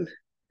stream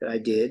that I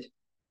did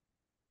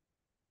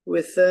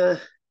with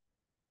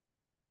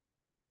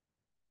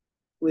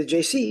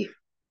JC,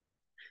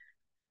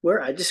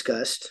 where I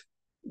discussed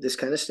this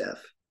kind of stuff.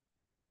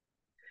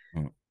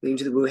 Leading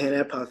to the Wuhan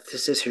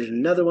hypothesis. Here's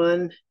another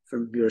one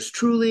from yours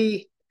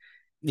truly.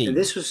 And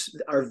this was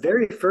our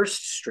very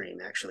first stream,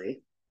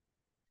 actually.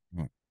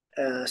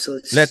 So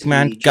let's look, see.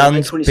 man,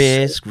 guns,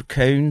 beers,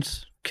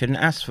 raccoons. Couldn't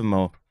ask for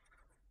more.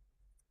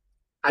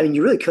 I mean,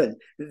 you really couldn't.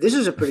 This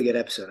is a pretty good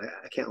episode.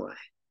 I can't lie.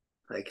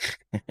 Like,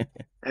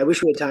 I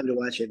wish we had time to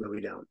watch it, but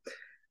we don't.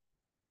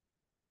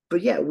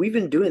 But yeah, we've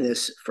been doing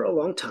this for a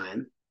long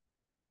time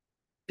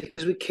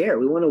because we care.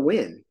 We want to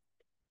win.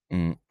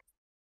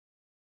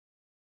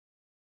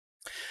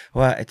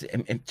 Well,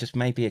 it just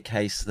may be a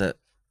case that,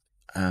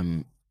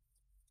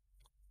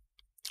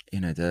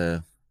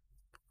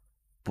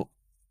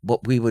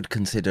 what we would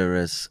consider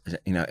as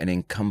an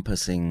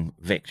encompassing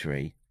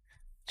victory,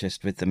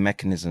 just with the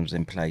mechanisms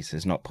in place,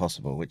 is not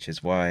possible. Which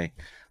is why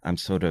I'm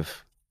sort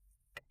of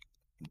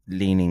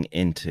leaning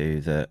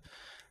into the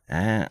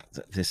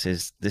this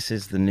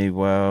is the new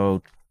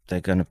world they're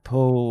going to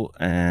pull,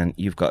 and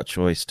you've got a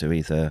choice to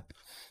either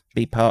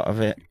be part of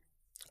it,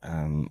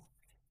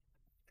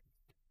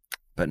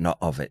 but not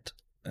of it.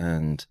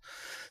 And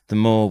the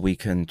more we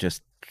can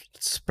just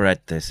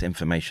spread this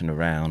information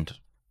around,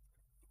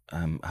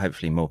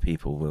 hopefully more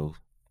people will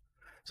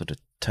sort of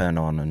turn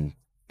on and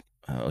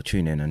or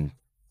tune in and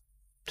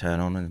turn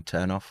on and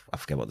turn off. I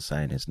forget what the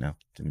saying is now,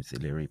 Timothy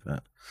Leary,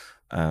 but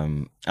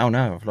oh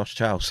no, I've lost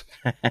Charles.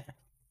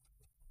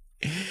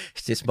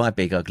 It's just my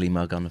big ugly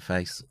mug on the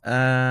face.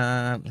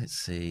 Let's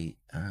see.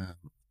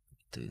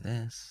 Do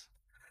this.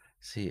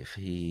 See if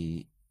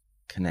he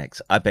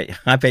connects. I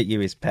bet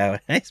you his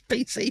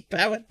PC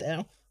powered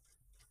down.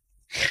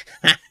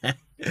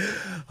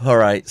 All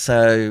right.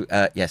 So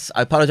yes,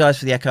 I apologise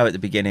for the echo at the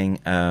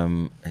beginning.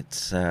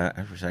 It's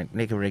everything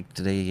nigger rigged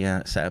to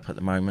the setup at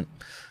the moment.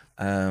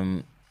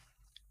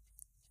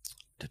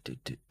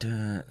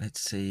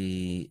 Let's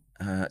see.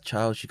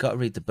 Charles, you got to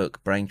read the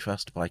book Brain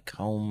Trust by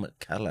Colm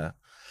Keller,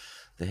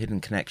 The Hidden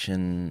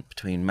Connection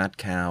Between Mad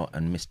Cow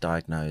and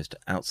Misdiagnosed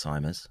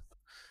Alzheimer's.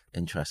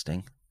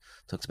 Interesting.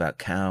 Talks about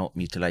cow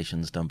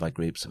mutilations done by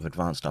groups of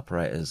advanced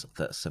operators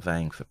that are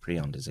surveying for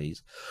prion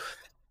disease.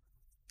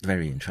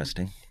 Very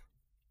interesting.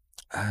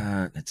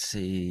 Let's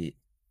see.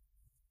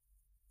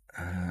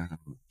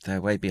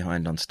 They're way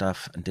behind on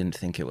stuff and didn't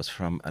think it was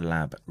from a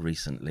lab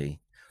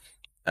recently.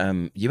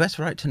 US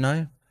right to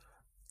know?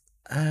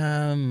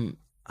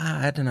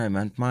 I don't know,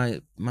 man.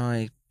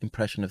 My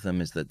impression of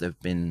them is that they've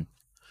been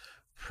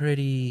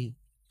pretty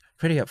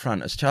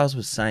upfront. As Charles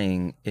was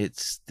saying,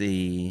 it's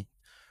their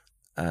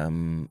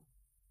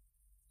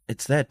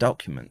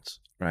documents,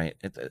 right?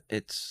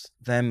 It's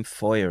them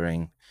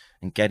FOIAing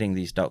and getting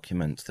these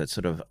documents that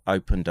sort of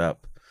opened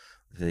up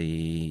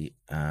the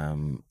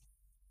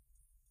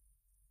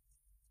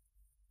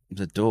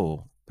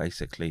door,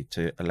 basically,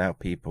 to allow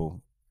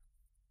people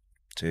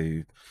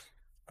to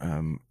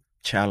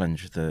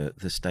challenge the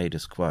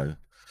status quo.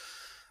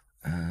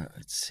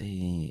 Let's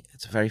see.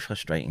 It's very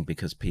frustrating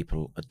because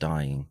people are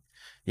dying.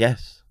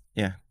 Yes,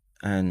 yeah.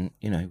 And,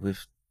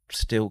 we've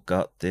still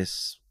got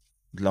this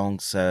long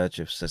surge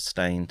of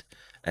sustained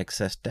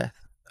excess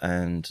death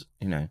and,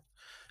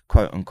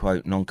 quote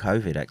unquote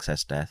non-COVID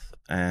excess death.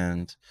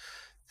 And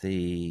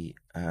the,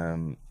 let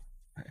me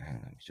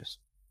just,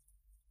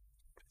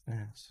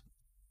 yes.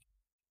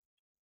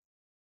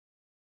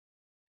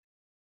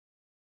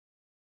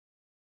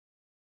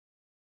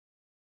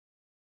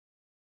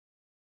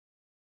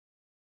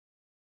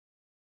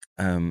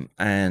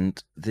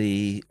 And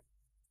the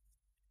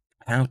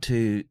how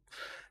to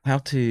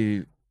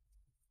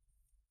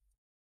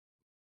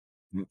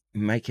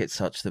make it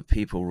such that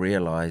people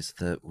realize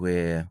that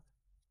we're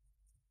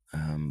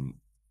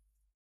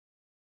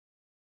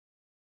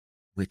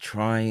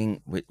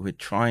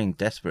trying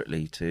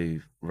desperately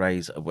to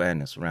raise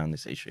awareness around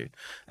this issue,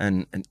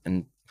 and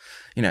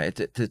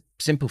the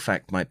simple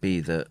fact might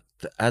be that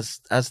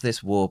as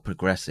this war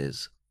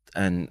progresses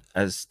and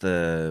as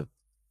the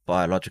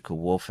biological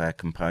warfare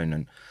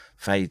component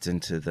fades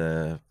into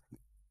the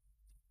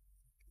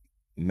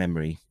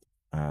memory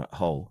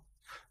hole,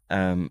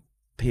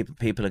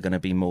 people are going to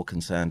be more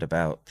concerned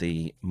about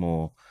the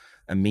more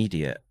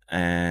immediate.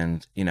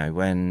 And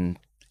when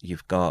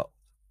you've got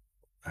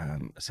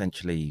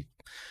essentially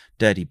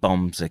dirty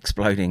bombs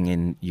exploding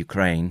in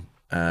Ukraine,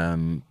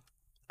 and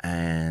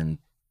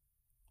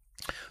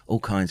all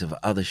kinds of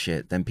other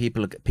shit, then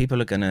people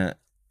are going to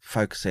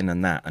focus in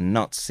on that and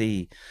not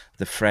see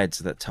the threads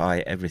that tie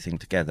everything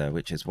together,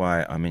 which is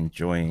why I'm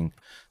enjoying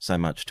so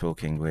much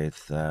talking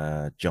with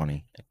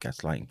Johnny at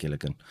Gaslight and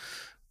Gilligan.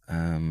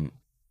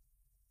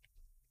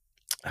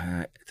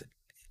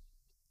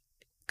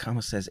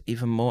 Karma says,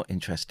 even more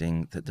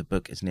interesting that the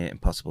book is near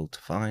impossible to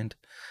find.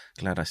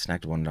 Glad I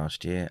snagged one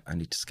last year. I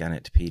need to scan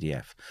it to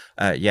PDF.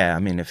 Yeah, I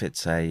mean, if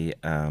it's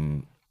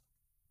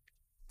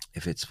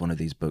one of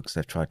these books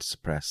they've tried to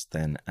suppress,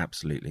 then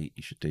absolutely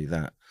you should do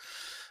that.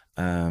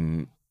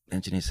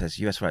 Engineer says,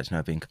 US rights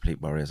now being complete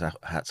warriors.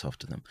 Hats off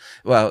to them.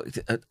 Well,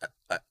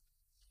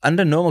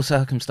 under normal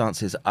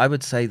circumstances, I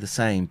would say the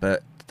same,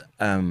 but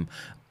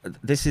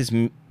this is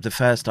the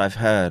first I've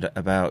heard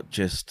about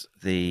just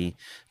the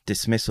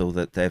dismissal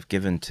that they've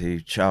given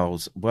to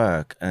Charles'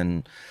 work.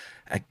 And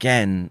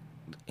again,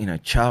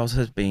 Charles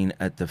has been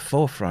at the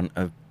forefront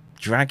of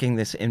dragging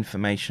this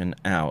information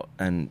out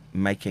and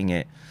making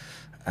it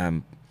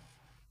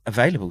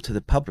available to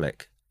the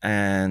public.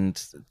 And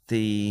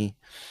there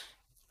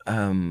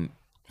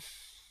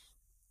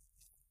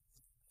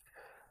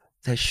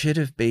should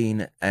have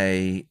been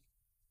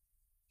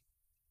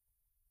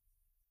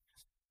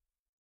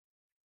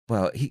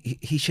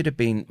he should have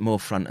been more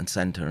front and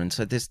center. And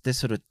so this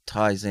sort of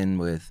ties in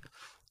with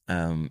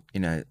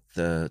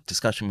the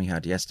discussion we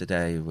had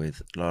yesterday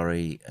with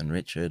Laurie and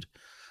Richard.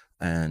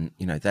 And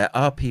there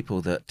are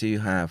people that do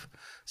have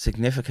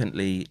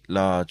significantly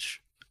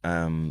large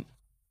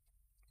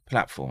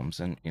platforms,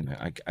 and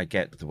I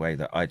get the way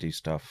that I do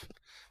stuff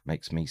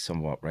makes me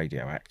somewhat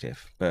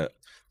radioactive, but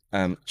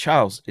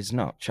Charles is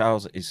not.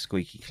 Charles is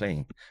squeaky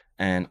clean,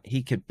 and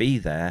he could be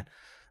there.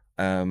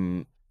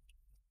 Hang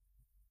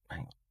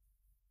on.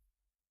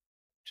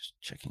 Just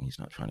checking he's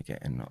not trying to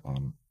get in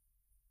on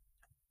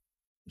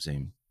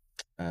Zoom.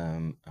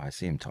 I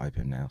see him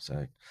typing now,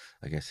 so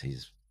I guess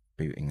he's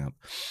booting up.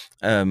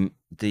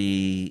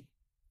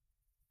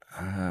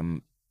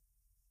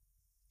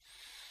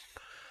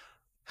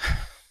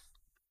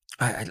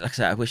 Like I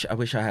said, I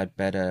wish I had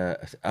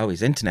better. Oh,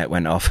 his internet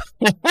went off.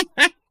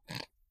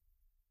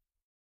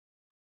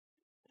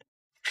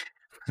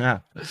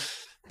 Ah,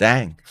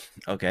 dang.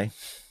 Okay.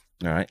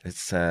 All right.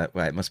 It's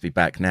it must be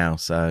back now.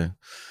 So,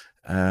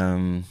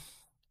 let's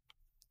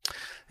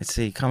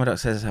see. Commodore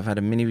says I've had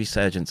a mini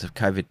resurgence of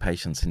COVID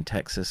patients in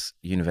Texas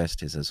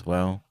universities as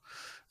well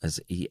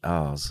as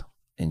ERs.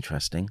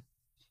 Interesting.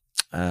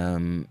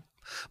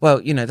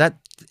 Well, that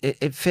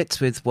it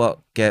fits with what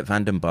Geert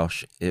Van den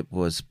Bosch it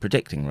was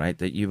predicting, right?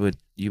 That you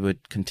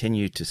would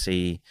continue to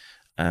see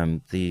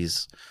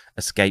these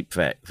escape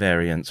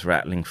variants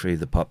rattling through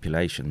the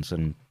populations,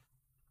 and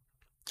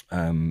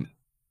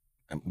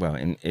well,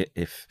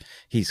 if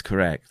he's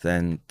correct,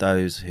 then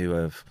those who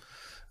have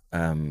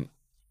I've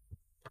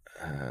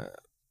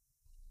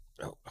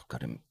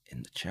got him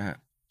in the chat.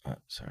 Oh,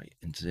 sorry,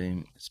 in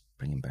Zoom. Let's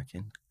bring him back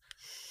in.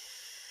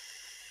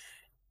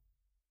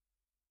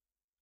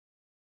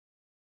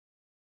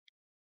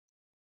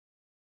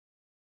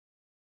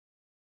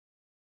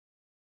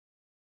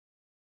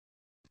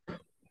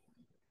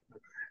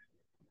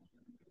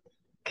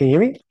 Can you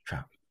hear me?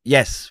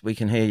 Yes, we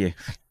can hear you.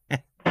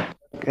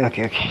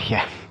 Okay,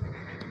 yeah.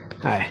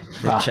 All right.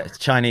 The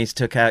Chinese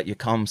took out your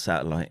comm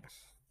satellite.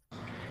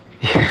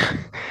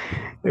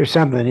 Or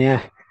something,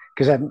 yeah.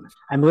 Because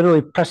I'm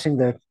literally pressing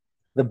the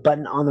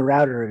button on the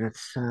router and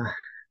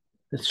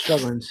it's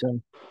struggling.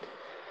 So,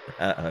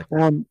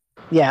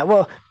 yeah.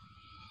 Well,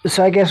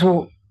 so I guess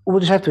we'll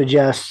just have to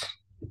adjust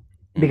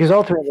because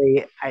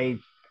ultimately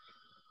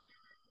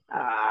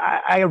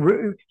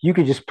you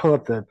could just pull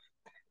up the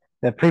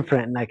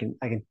preprint and I can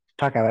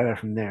talk about it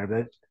from there.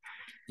 But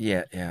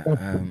yeah.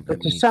 But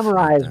to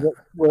summarize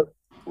what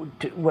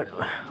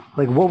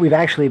we've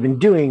actually been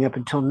doing up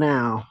until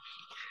now.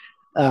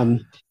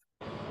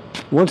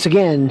 Once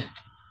again,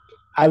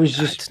 I was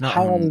just it's not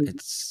on.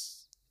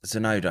 It's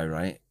Zenodo,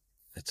 right?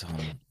 It's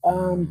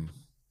on.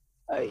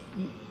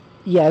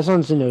 Yeah, it's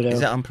on Zenodo.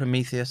 Is it on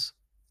Prometheus?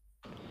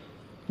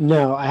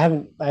 No, I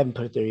haven't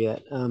put it there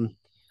yet.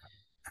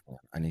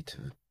 I need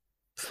to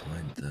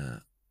find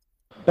the.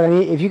 But I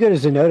mean, if you go to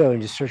Zenodo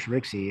and just search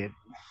Rixey, it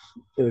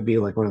would be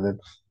like one of the.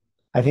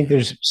 I think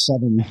there's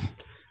 7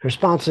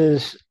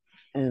 responses,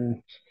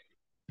 and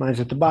mine's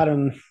at the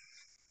bottom.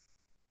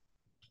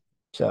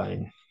 So I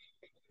mean,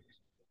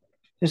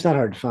 it's not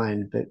hard to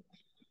find, but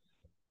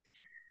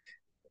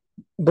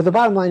the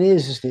bottom line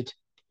is that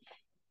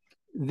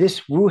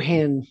this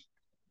Wuhan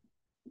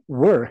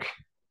work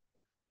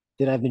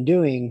that I've been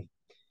doing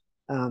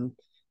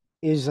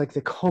is like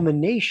the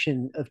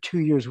culmination of 2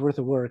 years worth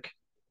of work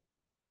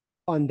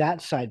on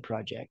that side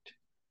project.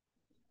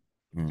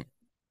 And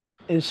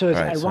so it's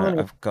ironic. So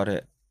I've got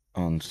it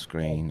on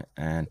screen,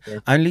 and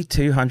only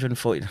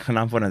 240, and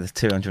I'm one of the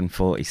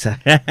 240. So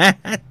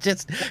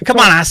just come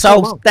on,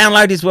 assholes,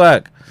 download his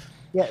work.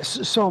 Yeah,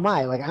 so am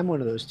I. Like, I'm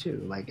one of those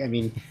too. Like, I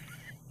mean,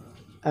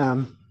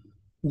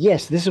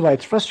 yes, this is why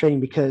it's frustrating,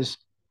 because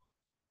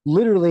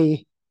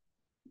literally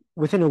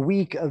within a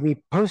week of me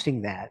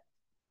posting that,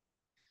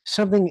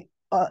 something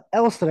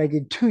else that I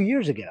did 2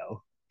 years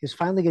ago is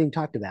finally getting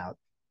talked about,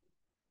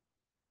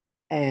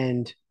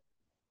 and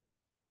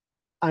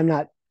I'm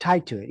not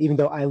tied to it, even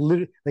though I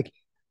literally, like,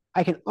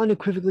 I can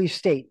unequivocally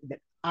state that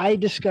I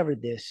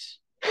discovered this,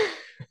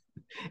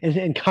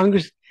 and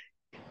Congress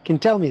can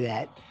tell me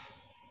that,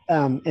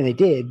 and they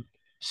did.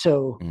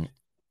 So,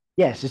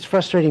 yes, it's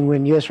frustrating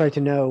when U.S. Right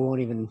to Know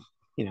won't even,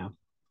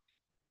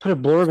 put a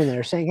blurb in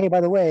there saying, "Hey,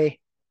 by the way,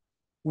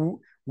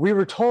 we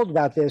were told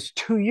about this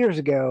 2 years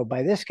ago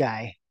by this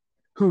guy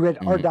who read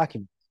our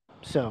document."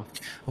 So,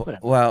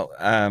 whatever. Well,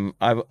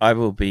 I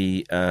will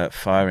be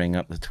firing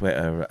up the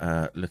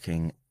Twitter,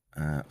 looking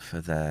for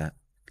their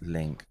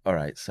link. All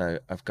right, so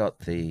I've got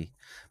the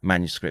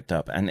manuscript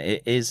up, and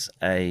it is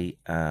a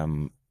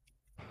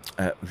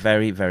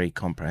very, very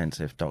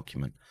comprehensive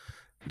document.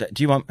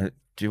 Do you want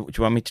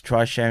me to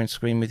try sharing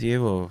screen with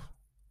you, or?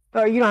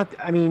 Oh, you don't have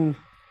to. I mean,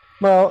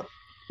 well,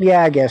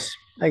 yeah, I guess,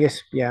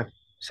 yeah.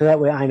 So that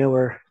way I know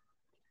where.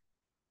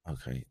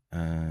 Okay.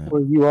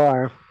 Where you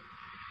are.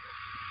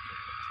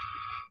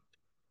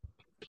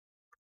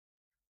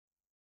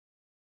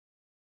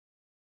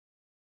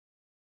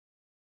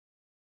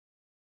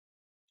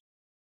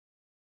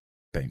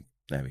 Boom.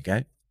 There we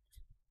go.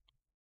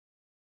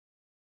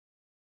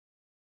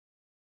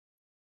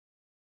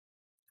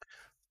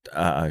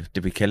 Uh-oh.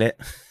 Did we kill it?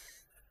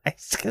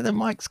 The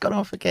mic's gone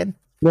off again.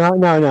 No. We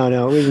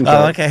didn't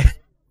kill it. Okay.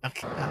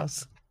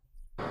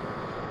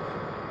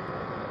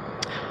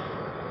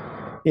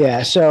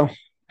 Yeah, so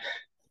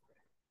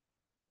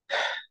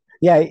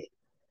yeah, I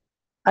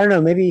don't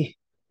know, maybe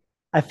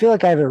I feel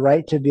like I have a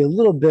right to be a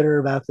little bitter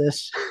about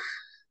this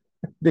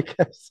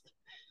because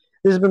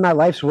this has been my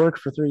life's work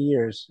for 3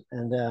 years,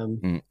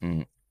 and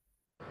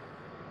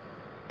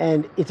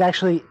and it's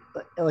actually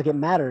like it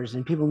matters,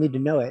 and people need to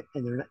know it,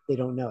 and they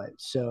don't know it.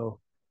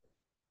 So,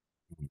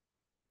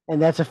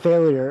 and that's a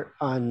failure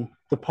on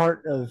the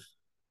part of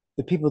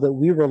the people that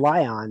we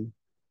rely on.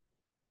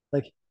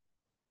 Like,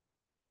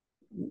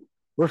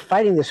 we're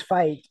fighting this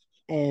fight,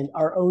 and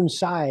our own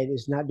side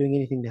is not doing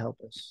anything to help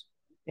us,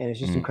 and it's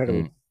just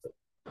incredibly.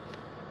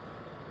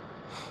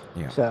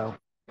 Yeah. So.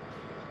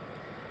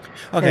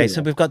 Okay, anyway.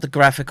 So we've got the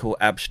graphical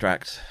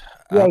abstract.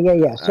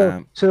 Yeah.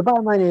 So the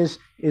bottom line is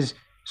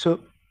so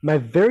my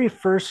very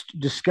first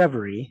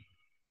discovery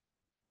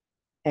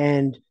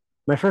and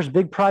my first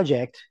big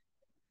project,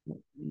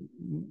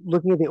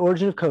 looking at the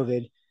origin of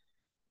COVID,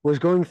 was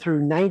going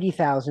through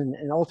 90,000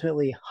 and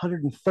ultimately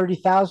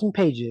 130,000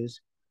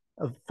 pages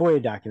of FOIA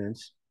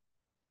documents.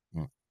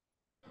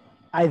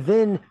 I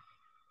then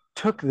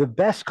took the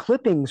best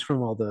clippings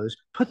from all those,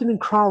 put them in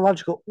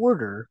chronological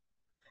order,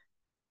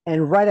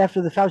 and right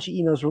after the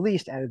Fauci emails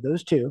released, added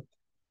those two,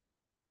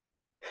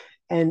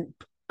 and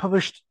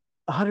published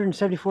a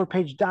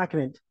 174-page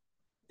document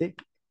that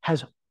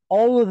has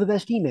all of the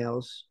best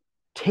emails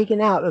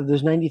taken out of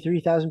those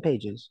 93,000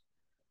 pages,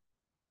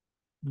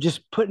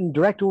 just put in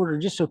direct order,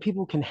 just so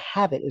people can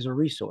have it as a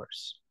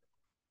resource.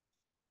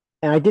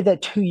 And I did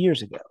that 2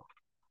 years ago.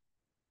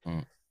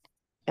 Mm.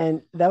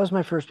 And that was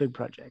my first big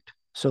project.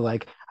 So,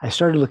 like, I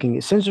started looking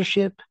at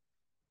censorship.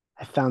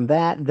 I found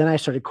that. Then I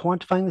started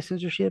quantifying the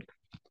censorship.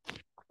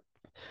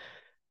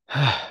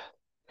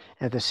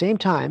 At the same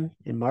time,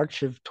 in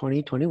March of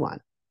 2021,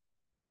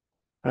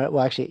 in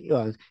March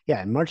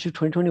of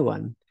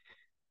 2021,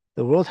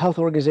 the World Health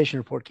Organization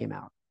report came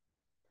out.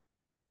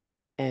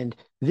 And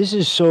this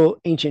is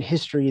so ancient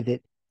history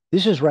that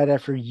this is right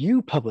after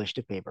you published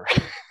a paper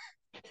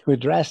with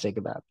Drastic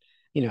about,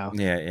 Yeah.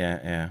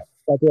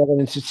 about the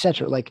evidence,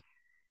 etc. Like,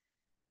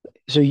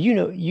 so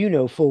you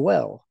know full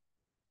well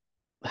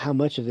how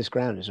much of this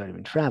ground has already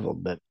been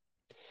traveled. But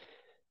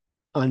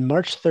on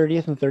March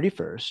 30th and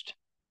 31st,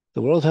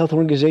 the World Health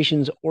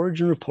Organization's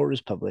origin report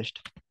was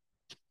published.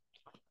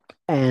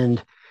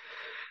 And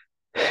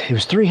it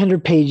was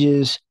 300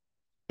 pages.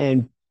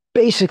 And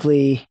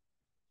basically,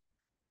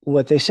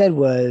 what they said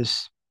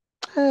was,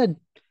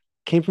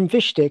 came from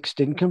fish sticks,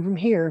 didn't come from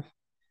here.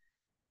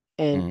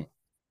 And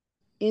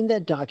in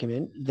that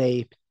document,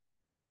 they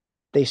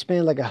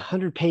spent like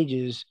 100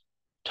 pages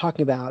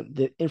talking about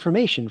the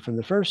information from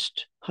the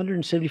first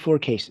 174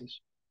 cases.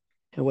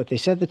 And what they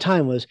said at the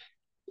time was,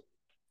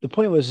 the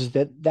point was is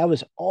that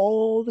was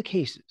all the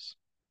cases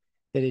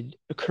that had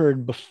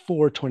occurred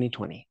before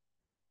 2020.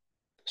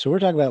 So we're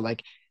talking about,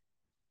 like,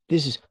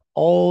 this is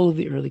all of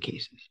the early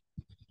cases.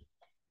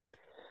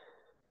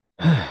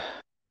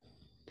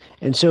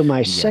 And so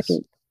my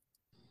second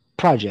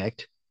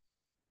project,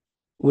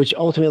 which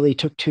ultimately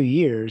took 2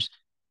 years,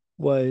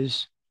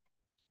 was,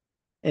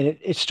 and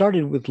it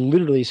started with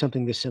literally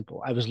something this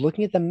simple. I was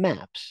looking at the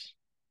maps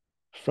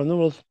from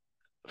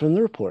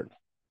the report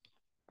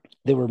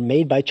that were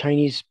made by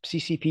Chinese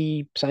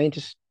CCP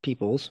scientist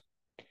peoples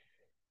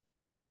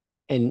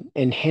and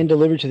hand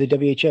delivered to the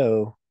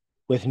WHO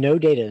with no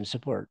data and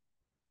support.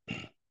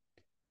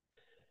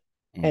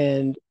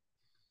 And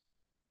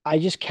I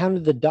just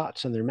counted the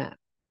dots on their map.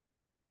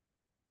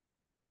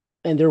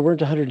 And there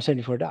weren't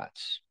 174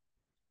 dots.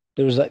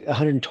 There was like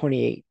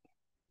 128.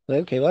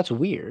 Like, okay, well, that's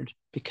weird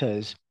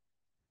because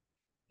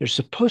there's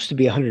supposed to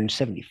be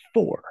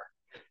 174.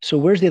 So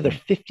where's the other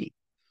 50?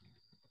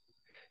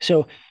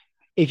 So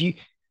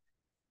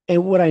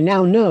and what I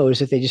now know is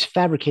that they just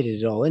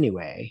fabricated it all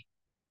anyway.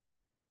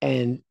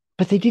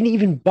 But they didn't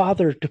even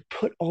bother to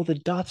put all the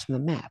dots on the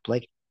map.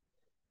 Like,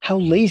 how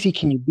lazy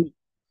can you be?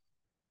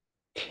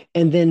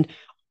 And then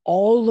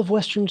all of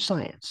Western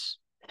science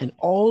and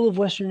all of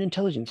Western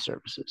intelligence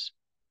services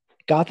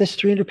got this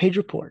 300-page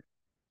report,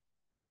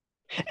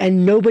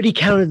 and nobody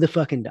counted the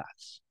fucking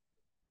dots.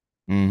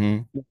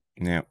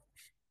 Yeah.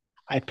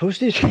 I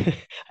posted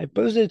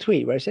a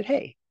tweet where I said,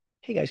 hey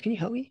guys, can you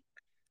help me?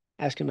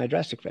 Asking my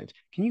Drastic friends,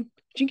 can you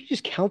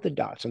just count the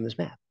dots on this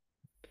map?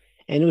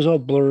 And it was all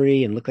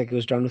blurry and looked like it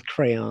was drawn with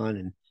crayon,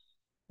 and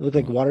it looked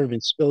like water had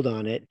been spilled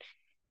on it.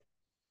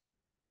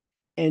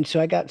 And so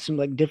I got some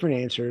like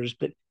different answers,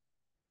 but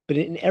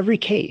in every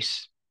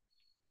case,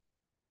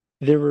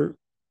 there was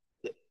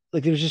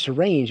just a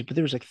range, but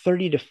there was like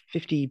 30 to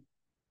 50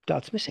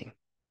 dots missing.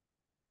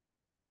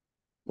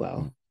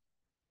 Well,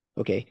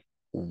 okay,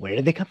 where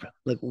did they come from?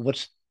 Like,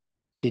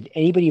 did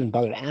anybody even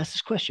bother to ask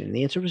this question? And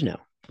the answer was no.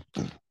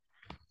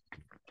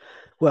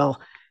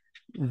 Well,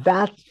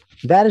 that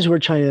is where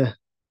China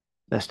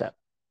messed up,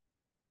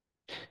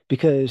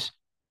 because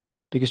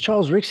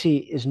Charles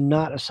Rixey is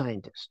not a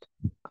scientist.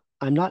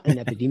 I'm not an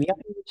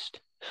epidemiologist.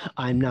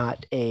 I'm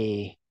not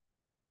anything.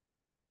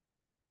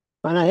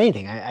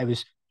 I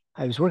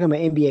was working on my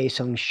MBA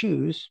selling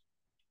shoes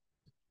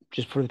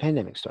just before the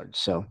pandemic started.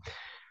 So,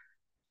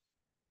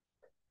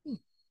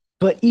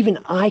 but even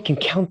I can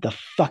count the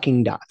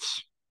fucking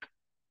dots.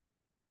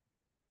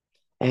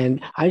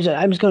 And I'm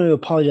just going to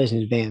apologize in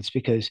advance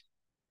because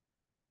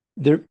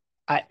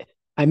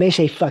I may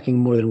say fucking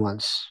more than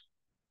once.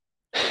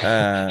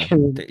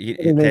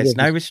 There's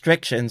no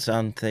restrictions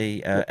on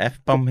the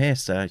F-bomb here,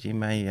 so you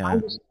may.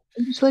 I'm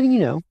just letting you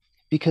know,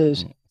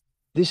 because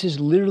this has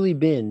literally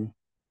been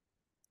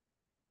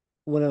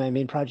one of my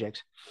main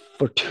projects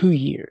for 2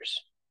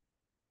 years,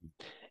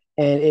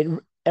 and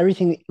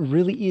everything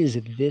really is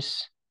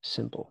this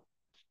simple.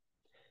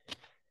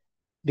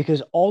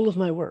 Because all of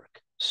my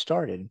work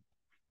started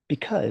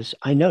because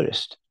I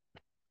noticed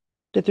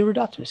that there were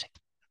dots missing,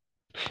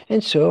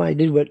 and so I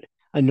did what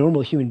a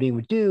normal human being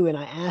would do, and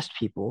I asked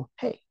people,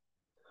 "Hey,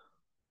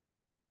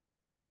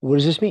 what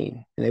does this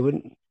mean?"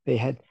 And they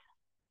had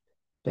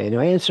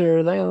no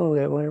answer. Like,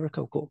 oh, whatever,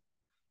 cool.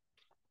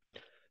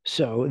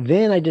 So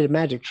then I did a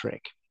magic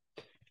trick.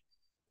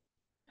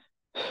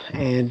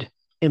 And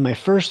in my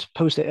first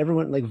post that ever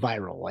went like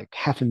viral, like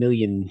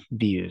 500,000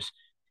 views,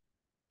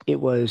 it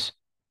was,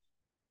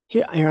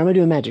 here I'm gonna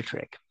do a magic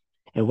trick.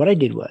 And what I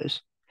did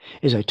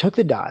is I took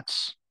the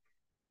dots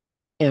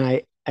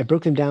and I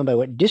broke them down by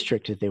what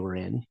district that they were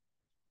in.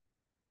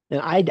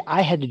 And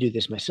I had to do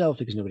this myself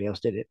because nobody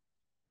else did it.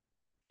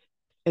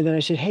 And then I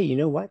said, hey, you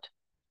know what?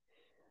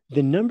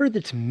 The number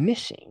that's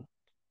missing,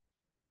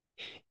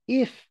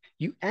 if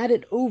you add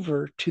it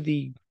over to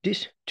the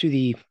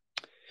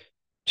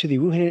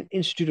Wuhan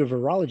Institute of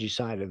Virology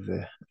side of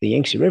the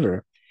Yangtze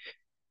River,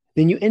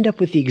 then you end up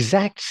with the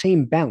exact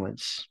same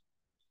balance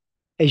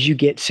as you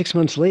get 6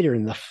 months later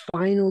in the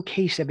final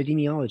case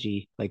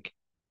epidemiology, like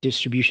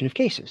distribution of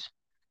cases.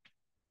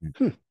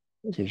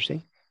 That's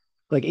interesting.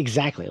 Like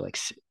exactly,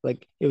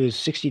 like it was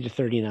 60 to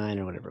 39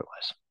 or whatever it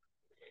was.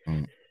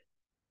 Mm.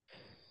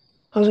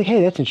 I was like,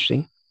 hey, that's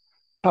interesting.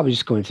 Probably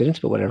just coincidence,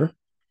 but whatever.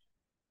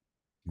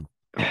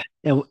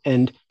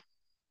 And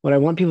what I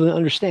want people to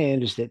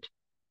understand is that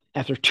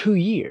after 2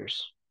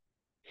 years,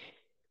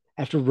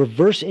 after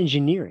reverse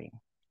engineering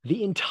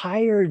the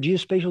entire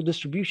geospatial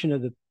distribution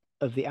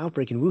of the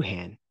outbreak in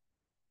Wuhan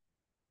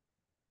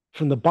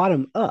from the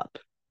bottom up,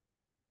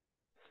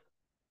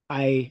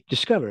 I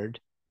discovered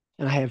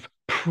and I have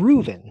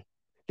proven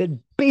that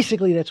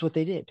basically that's what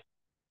they did.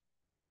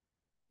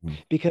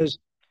 Because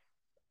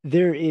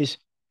there is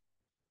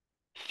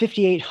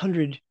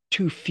 5,800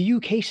 too few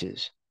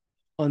cases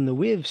on the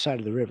WIV side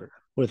of the river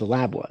where the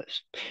lab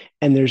was,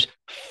 and there's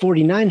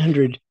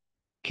 4,900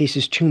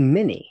 cases too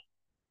many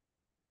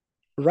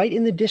right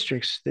in the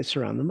districts that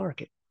surround the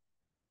market.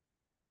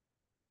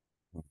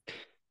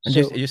 And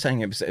So, you're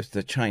saying it's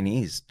the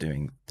Chinese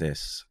doing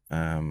this?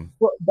 well,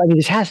 I mean,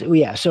 this has to,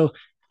 yeah. So,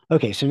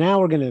 okay, so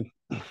now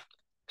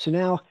so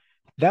now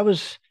that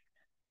was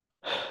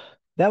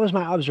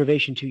my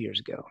observation 2 years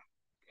ago,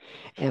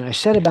 and I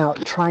set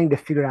about trying to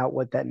figure out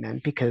what that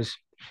meant because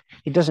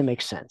it doesn't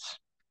make sense.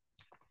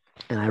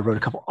 And I wrote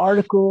a couple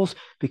articles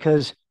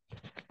because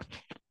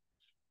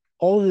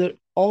all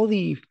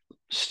the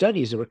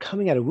studies that were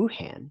coming out of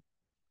Wuhan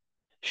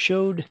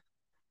showed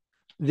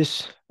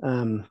this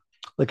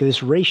like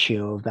this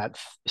ratio of that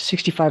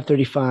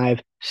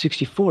 65-35,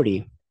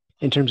 60-40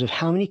 in terms of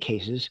how many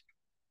cases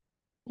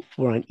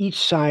were on each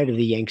side of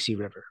the Yangtze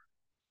River.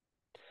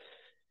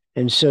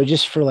 And so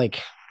just for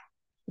like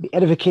the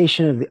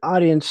edification of the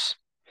audience,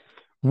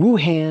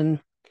 Wuhan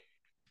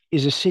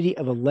is a city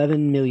of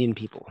 11 million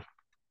people,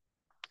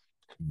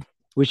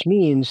 which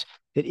means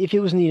that if it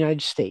was in the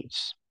United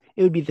States,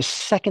 it would be the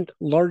second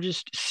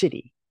largest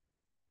city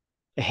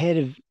ahead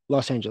of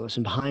Los Angeles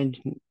and behind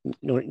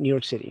New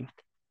York City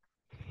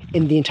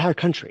in the entire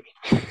country.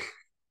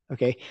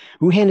 Okay.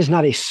 Wuhan is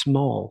not a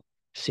small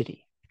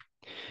city.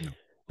 No.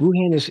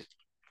 Wuhan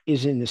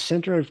is in the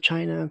center of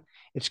China.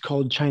 It's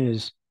called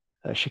China's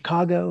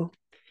Chicago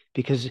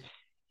because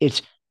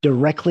it's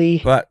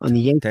directly on the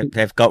Yankee.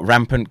 They've got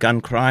rampant gun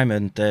crime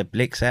and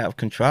Blix out of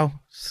control.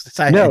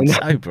 No,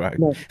 bro.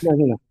 No.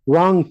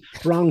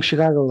 Wrong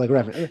Chicago like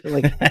reference.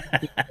 Like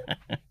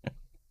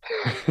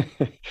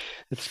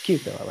it's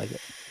cute though. I like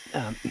it.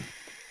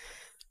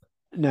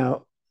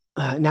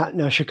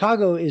 Now,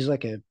 Chicago is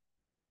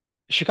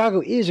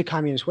a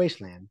communist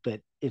wasteland,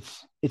 but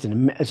it's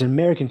an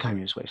American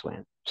communist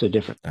wasteland, so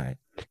different, right,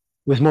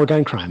 with more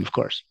gun crime, of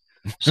course.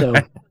 So,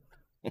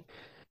 but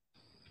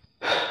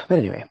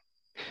anyway,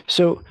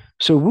 so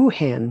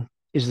Wuhan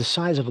is the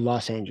size of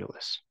Los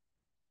Angeles,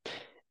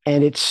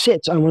 and it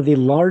sits on one of the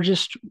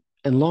largest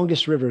and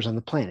longest rivers on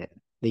the planet,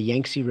 the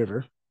Yangtze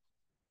River.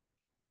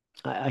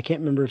 I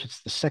can't remember if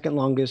it's the second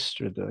longest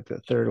or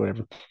the third or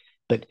whatever,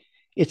 but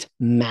it's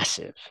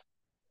massive.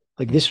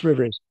 Like this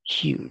river is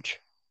huge.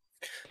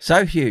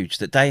 So huge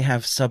that they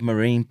have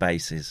submarine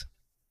bases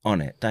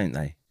on it, don't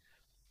they?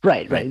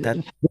 Right.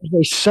 There's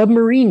a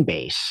submarine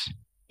base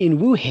in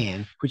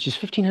Wuhan, which is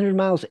 1,500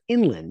 miles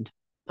inland.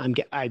 I'm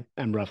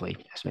roughly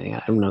estimating.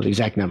 I don't know the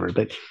exact number,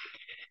 but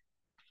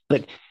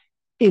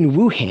in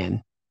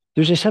Wuhan,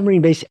 there's a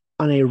submarine base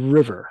on a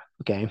river.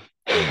 Okay,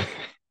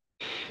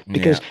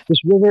 because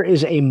this river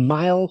is a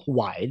mile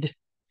wide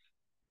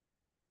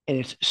and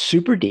it's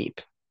super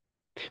deep.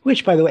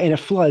 Which, by the way, and it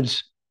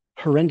floods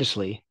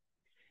horrendously,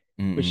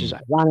 which is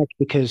ironic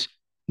because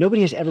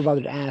nobody has ever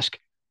bothered to ask,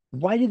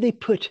 why did they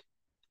put,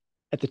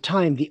 at the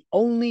time, the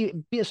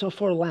only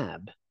BSL-4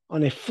 lab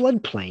on a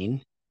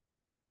floodplain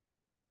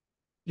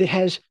that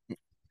has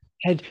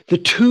had the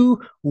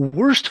two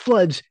worst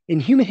floods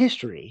in human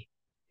history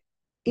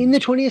in the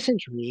 20th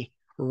century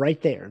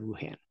right there in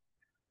Wuhan?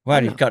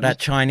 Well, you've got that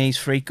Chinese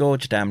Free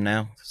Gorge Dam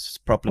now.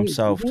 Problem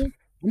solved.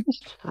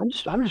 I'm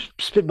just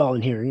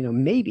spitballing here.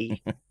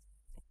 Maybe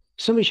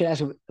somebody should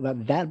ask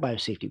about that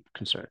biosafety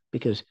concern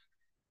because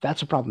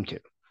that's a problem too.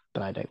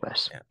 But I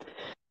digress. Yeah.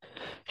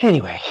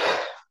 Anyway,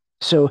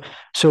 so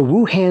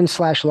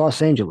Wuhan /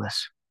 Los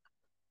Angeles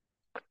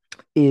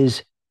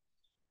is,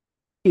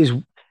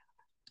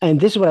 and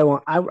this is what I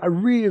want. I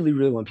really,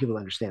 really want people to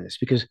understand this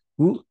because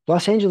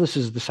Los Angeles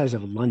is the size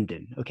of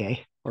London,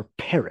 okay, or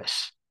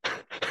Paris.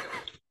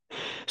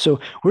 So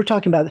we're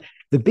talking about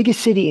the biggest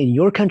city in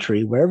your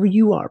country, wherever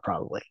you are,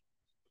 probably,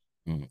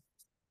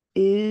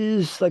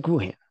 is like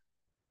Wuhan.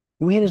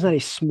 Wuhan is not a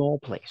small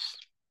place.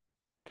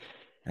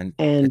 And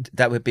And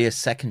that would be a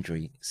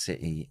secondary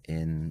city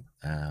in.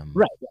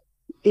 right,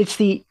 it's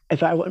the,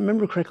 if I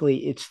remember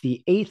correctly, it's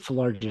the eighth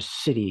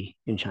largest city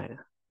in China.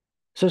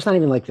 So it's not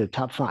even like the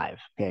top five.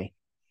 Okay.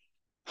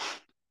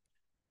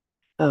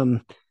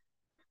 Um,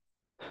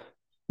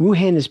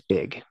 Wuhan is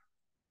big.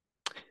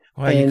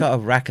 Well, you And got to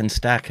rack and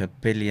stack a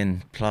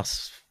billion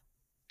plus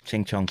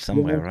ching chong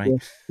somewhere, yes, right?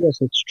 yes, yes,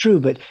 it's true.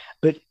 But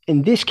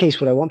in this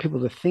case, what I want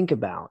people to think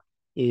about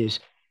is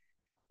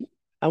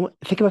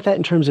think about that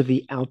in terms of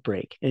the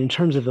outbreak and in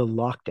terms of the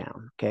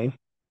lockdown. Okay.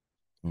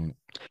 Mm.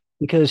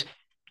 Because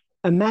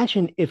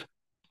imagine if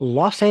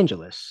Los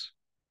Angeles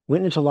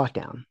went into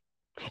lockdown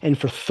and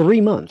for 3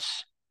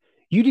 months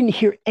you didn't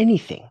hear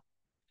anything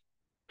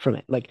from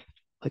it, like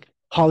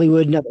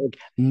Hollywood, like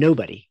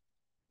nobody.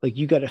 Like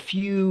you got a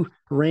few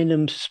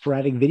random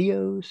sporadic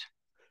videos,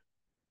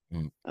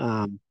 Mm.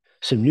 um,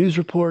 some news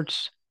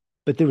reports,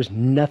 but there was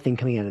nothing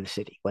coming out of the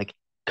city. Like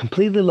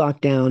completely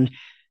locked down.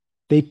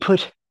 They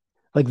put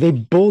they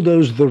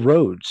bulldozed the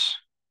roads.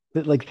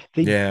 Like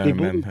Yeah, I they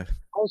bulldozed remember.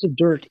 piles of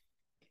dirt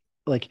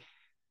like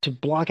to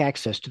block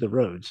access to the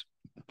roads,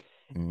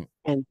 Mm.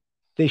 and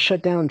they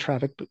shut down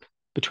traffic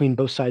between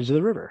both sides of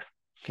the river.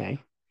 Okay,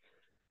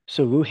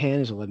 so Wuhan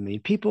is 11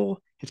 million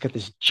people. It's got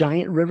this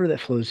giant river that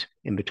flows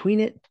in between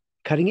it,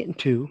 cutting it in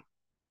two.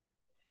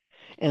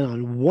 And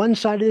on one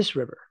side of this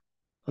river,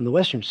 on the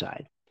western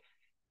side,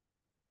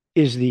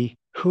 is the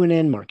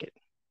Hunan market,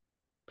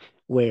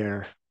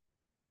 where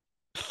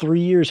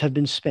 3 years have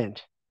been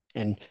spent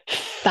and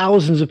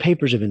thousands of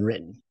papers have been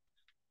written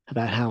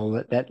about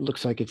how that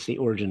looks like it's the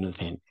origin of the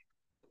pandemic.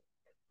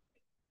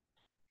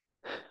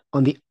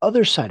 On the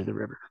other side of the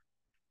river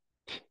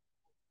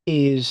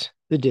is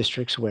the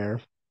districts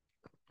where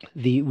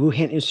the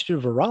Wuhan Institute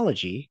of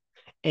Virology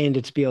and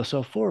its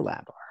BSL-4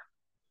 lab are.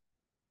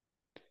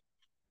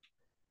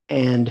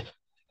 And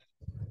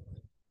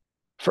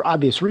for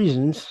obvious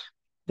reasons,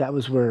 that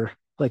was where,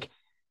 like,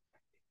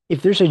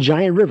 if there's a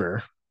giant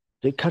river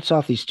that cuts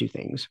off these two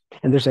things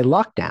and there's a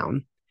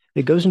lockdown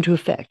that goes into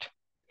effect,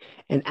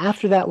 and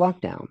after that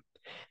lockdown,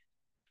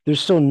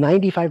 there's still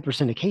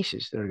 95% of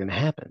cases that are going to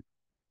happen,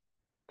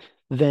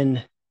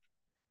 then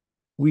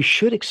we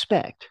should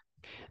expect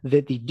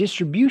that the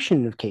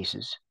distribution of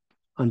cases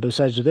on both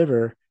sides of the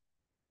river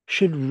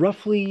should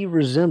roughly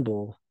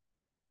resemble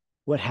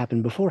what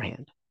happened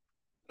beforehand.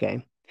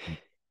 Okay.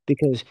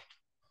 Because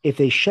if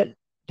they shut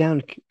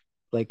down,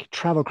 like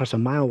travel across a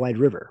mile wide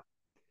river,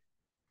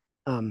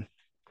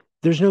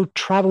 there's no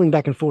traveling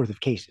back and forth of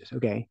cases.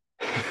 Okay.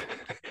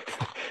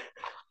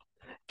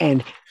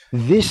 And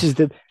this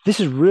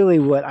is really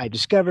what I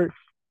discovered.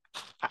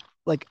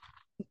 Like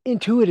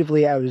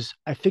intuitively,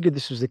 I figured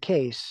this was the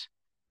case,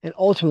 and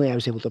ultimately I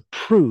was able to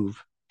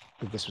prove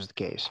that this was the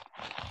case.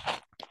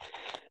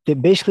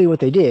 That basically what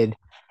they did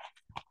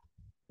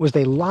was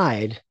they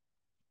lied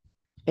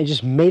and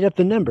just made up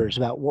the numbers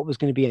about what was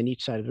going to be on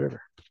each side of the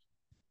river.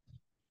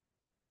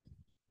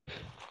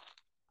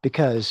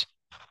 Because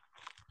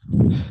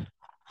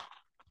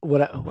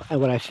what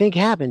I think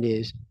happened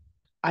is,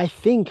 I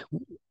think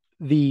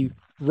the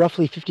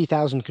roughly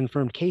 50,000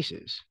 confirmed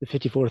cases, the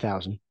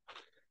 54,000,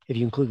 if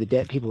you include the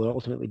dead people that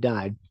ultimately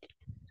died,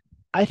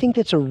 I think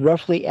that's a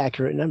roughly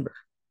accurate number.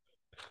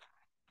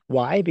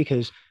 Why?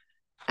 Because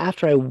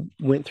after I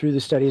went through the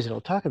studies that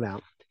I'll talk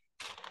about,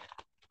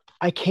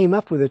 I came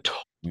up with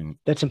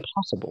that's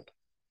impossible.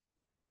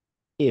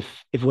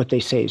 If what they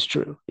say is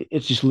true,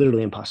 it's just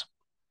literally impossible,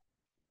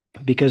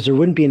 because there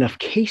wouldn't be enough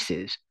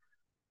cases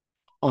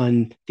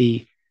on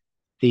the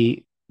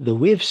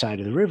WIV side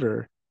of the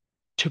river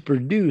to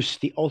produce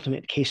the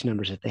ultimate case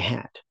numbers that they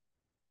had.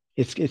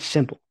 It's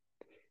simple.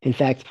 In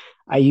fact,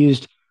 I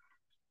used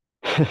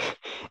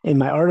in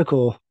my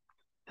article,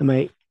 in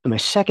my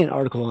second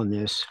article on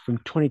this from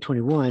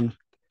 2021,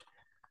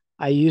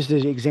 I used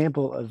the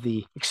example of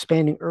the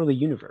expanding early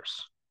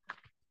universe,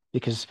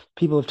 because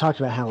people have talked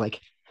about how,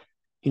 like,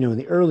 in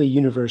the early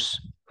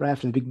universe, right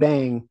after the Big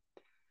Bang,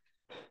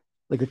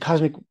 like the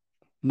cosmic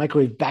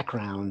microwave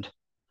background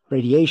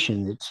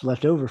radiation that's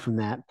left over from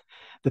that,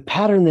 the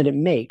pattern that it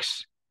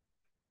makes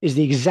is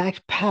the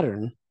exact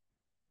pattern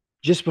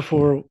just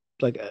before,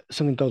 like,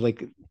 something called,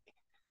 like,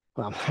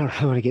 well, I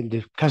don't want to get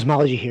into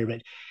cosmology here,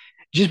 but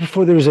just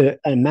before there was a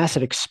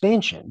massive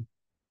expansion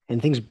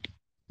and things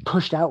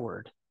pushed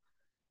outward.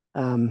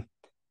 Um,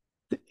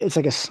 it's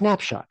like a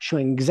snapshot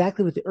showing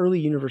exactly what the early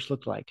universe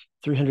looked like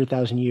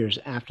 300,000 years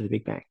after the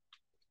Big Bang.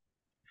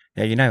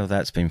 Yeah,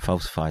 that's been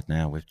falsified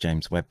now with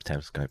James Webb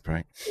Telescope,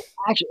 right?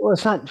 Actually, well,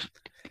 it's not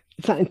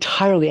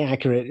entirely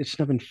accurate. It's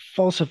not been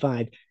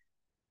falsified,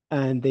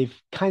 and they've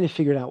kind of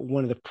figured out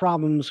one of the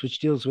problems, which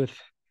deals with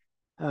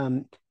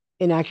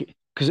inaccurate.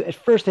 Because at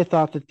first they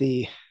thought that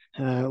the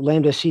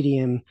lambda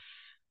CDM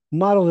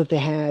model that they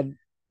had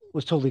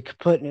was totally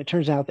kaput, and it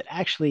turns out that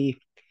actually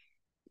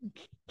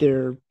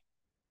they're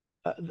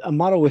a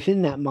model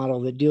within that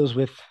model that deals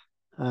with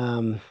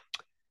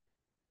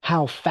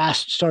how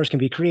fast stars can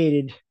be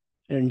created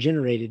and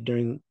generated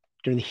during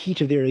the heat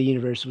of the early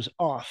universe was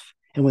off.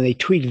 And when they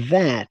tweaked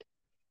that,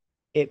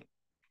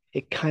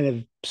 it kind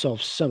of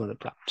solves some of the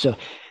problem. So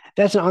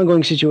that's an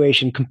ongoing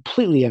situation,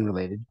 completely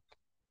unrelated.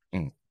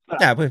 Mm.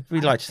 Yeah, we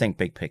like to think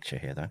big picture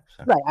here, though.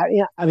 So.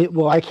 Right. I mean,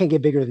 well, I can't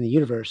get bigger than the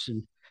universe,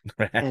 and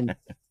and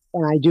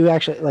I do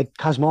actually like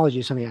cosmology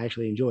is something I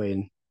actually enjoy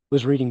and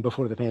was reading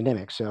before the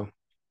pandemic. So,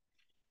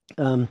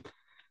 um,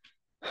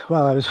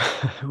 while I was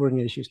working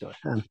at a shoe store,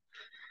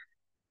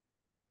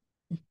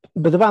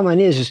 but the bottom line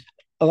is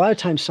a lot of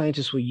times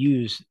scientists will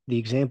use the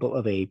example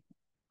of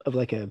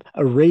like a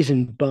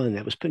raisin bun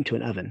that was put into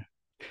an oven.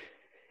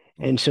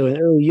 And so in the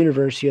early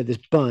universe, you had this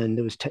bun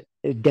that was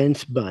a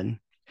dense bun,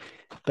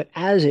 but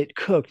as it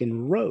cooked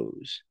and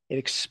rose, it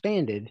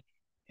expanded.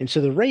 And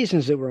so the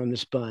raisins that were on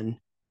this bun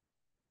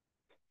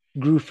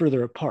grew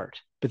further apart,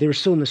 but they were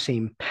still in the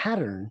same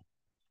pattern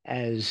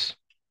as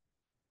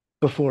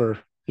before,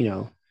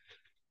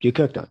 you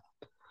cooked on.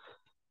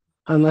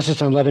 Unless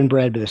it's on leavened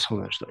bread, but that's a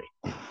whole other story.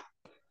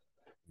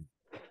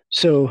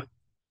 So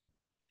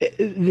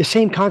the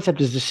same concept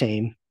is the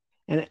same.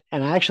 And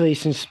actually,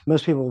 since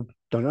most people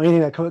don't know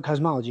anything about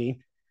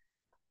cosmology,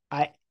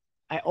 I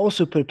I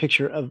also put a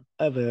picture of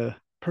a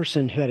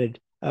person who had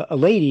a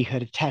lady who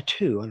had a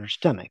tattoo on her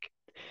stomach,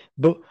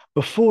 but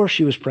before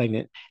she was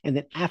pregnant and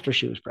then after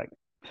she was pregnant.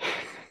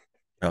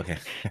 Okay.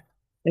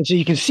 And so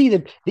you can see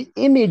that the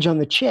image on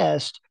the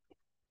chest,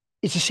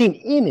 it's the same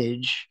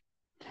image,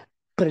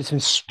 but it's been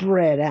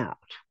spread out.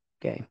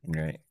 Okay.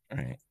 Right.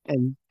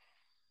 And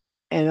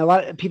a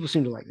lot of people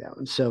seem to like that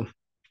one. So,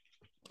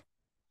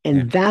 and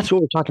Yeah. that's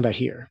what we're talking about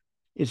here.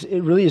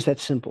 It really is that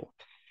simple.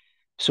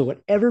 So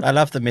whatever. I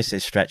love the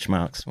Mrs. Stretch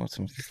marks.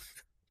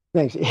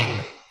 Thanks.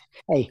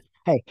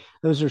 hey,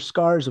 those are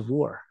scars of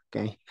war.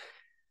 Okay.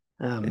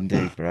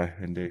 Indeed, bro.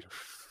 Indeed.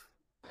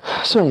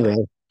 So anyway,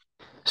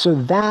 so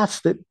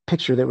that's the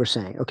picture that we're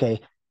saying. Okay,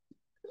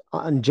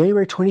 on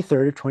January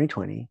 23rd of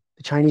 2020,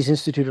 the Chinese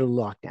instituted a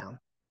lockdown.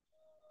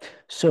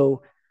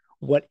 So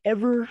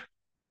whatever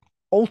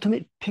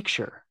ultimate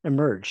picture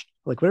emerged,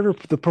 like whatever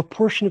the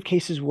proportion of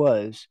cases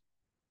was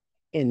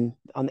on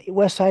the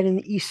west side and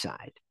the east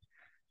side,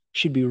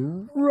 should be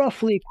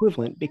roughly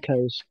equivalent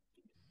because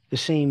the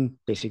same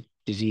basic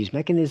disease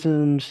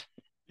mechanisms,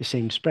 the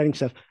same spreading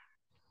stuff.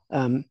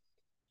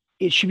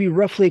 It should be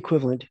roughly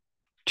equivalent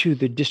to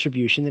the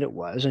distribution that it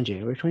was on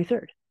January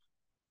 23rd.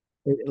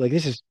 Like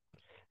this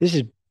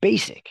is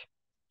basic.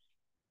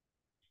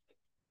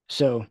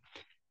 So,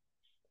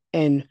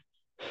 and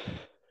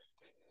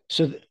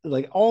so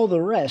like all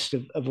the rest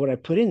of what I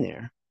put in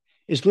there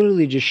is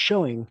literally just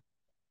showing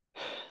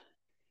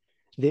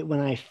that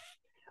when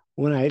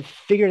I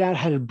figured out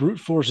how to brute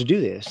force do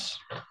this,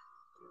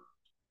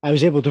 I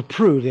was able to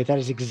prove that that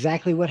is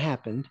exactly what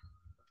happened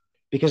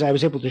because I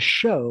was able to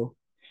show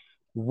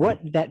what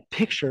that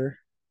picture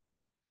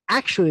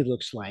actually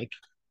looks like.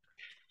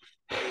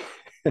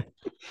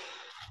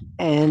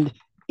 And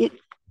it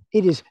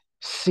is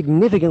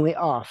significantly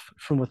off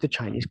from what the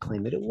Chinese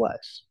claim that it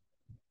was.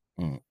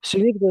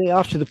 Significantly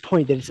off to the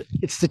point that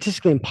it's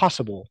statistically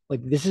impossible.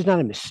 Like this is not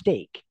a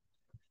mistake.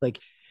 Like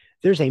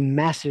there's a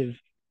massive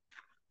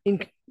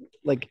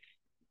like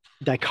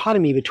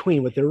dichotomy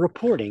between what they're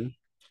reporting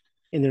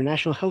in their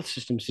national health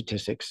system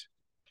statistics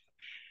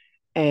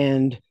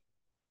and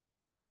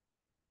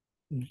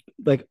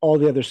like all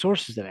the other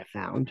sources that I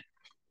found.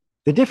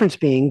 The difference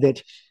being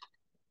that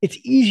it's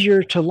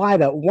easier to lie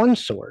about one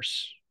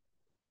source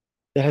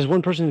that has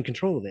one person in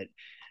control of it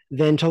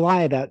than to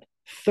lie about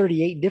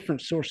 38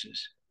 different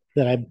sources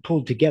that I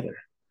pulled together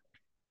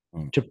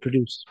to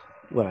produce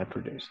what I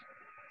produced.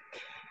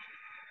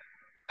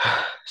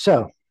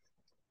 So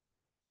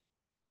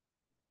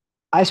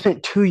I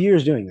spent 2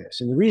 years doing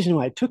this. And the reason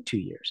why it took 2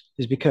 years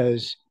is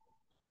because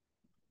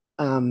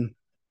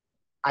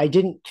I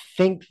didn't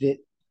think that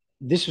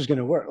this was going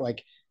to work.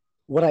 Like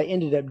what I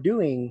ended up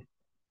doing,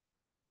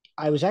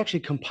 I was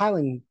actually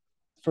compiling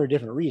for a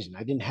different reason.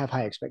 I didn't have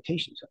high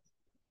expectations of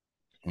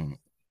it.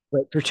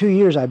 But for 2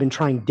 years, I've been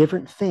trying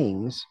different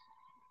things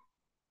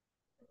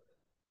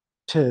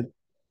to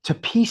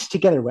piece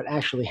together what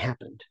actually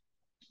happened.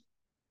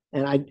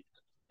 And I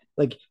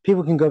like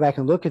people can go back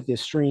and look at the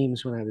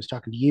streams when I was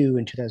talking to you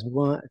in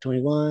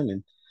 2021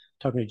 and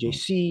talking to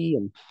JC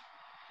and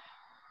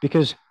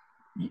because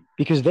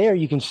there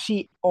you can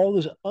see all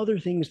those other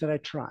things that I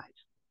tried.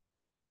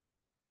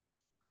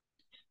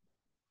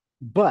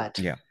 But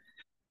yeah,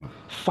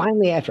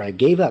 finally, after I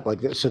gave up,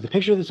 like so the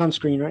picture that's on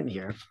screen right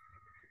here,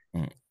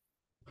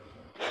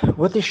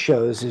 what this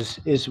shows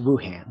is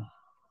Wuhan.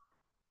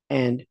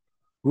 And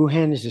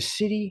Wuhan is a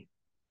city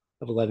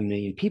of 11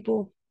 million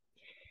people.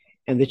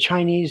 And the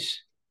Chinese,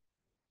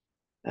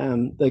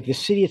 like the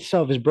city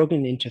itself is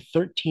broken into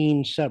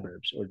 13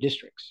 suburbs or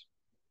districts.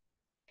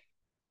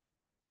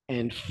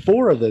 And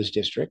 4 of those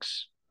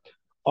districts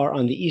are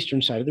on the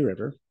eastern side of the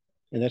river.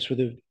 And that's where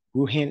the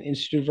Wuhan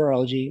Institute of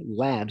Virology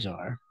labs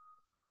are.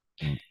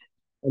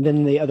 And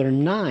then the other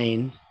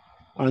 9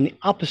 are on the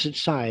opposite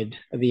side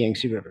of the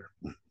Yangtze River.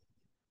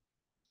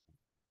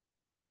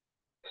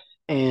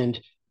 And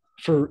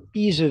for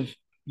ease of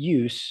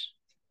use,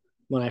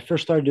 when I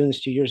first started doing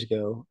this 2 years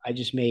ago, I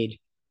just made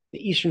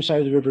the eastern side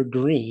of the river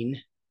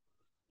green,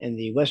 and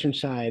the western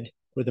side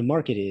where the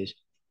market is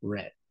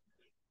red.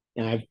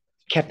 And I've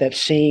kept that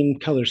same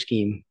color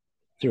scheme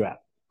throughout.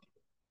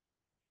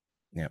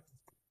 Yeah.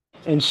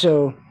 And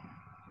so,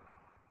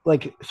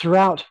 like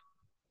throughout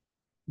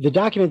the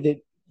document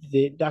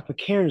that Dr.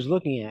 McCarran is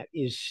looking at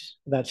is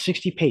about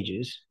 60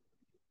 pages,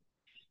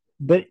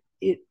 but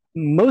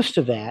most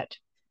of that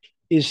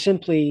is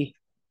simply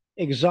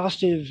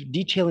exhaustive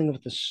detailing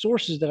of the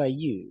sources that I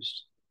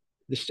used,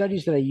 the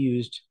studies that I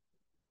used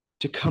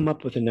to come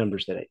up with the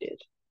numbers that I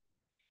did.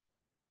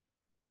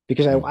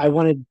 Because I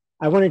wanted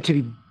to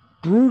be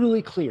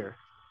brutally clear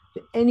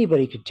that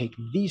anybody could take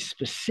these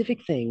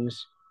specific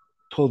things,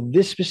 pull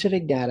this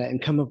specific data,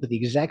 and come up with the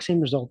exact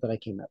same result that I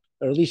came up,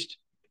 or at least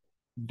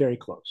very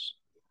close.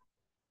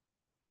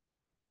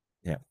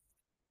 Yeah.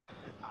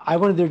 I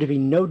wanted there to be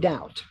no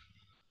doubt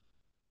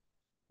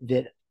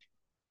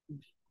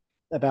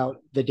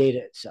about the data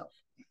itself.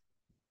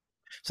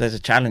 So there's a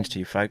challenge to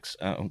you folks.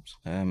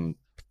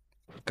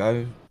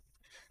 Go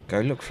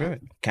look through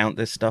it, count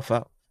this stuff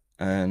up,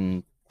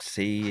 and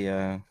see.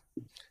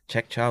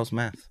 Check Charles'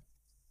 math.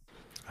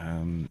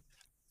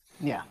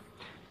 Yeah,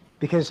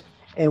 because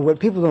and what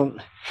people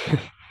don't,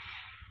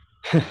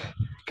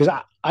 because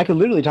I could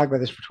literally talk about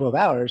this for 12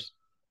 hours,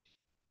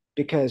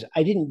 because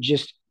I didn't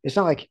just. It's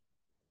not like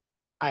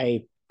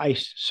I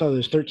saw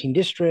those 13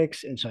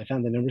 districts, and so I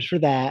found the numbers for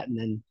that,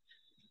 and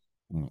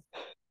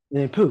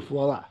then poof,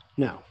 voila.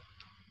 No,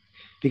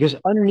 because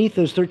underneath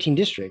those 13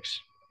 districts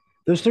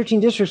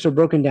are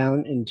broken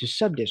down into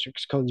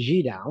sub-districts called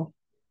Jidao.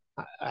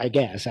 I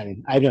guess. I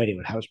mean, I have no idea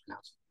how it's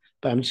pronounced,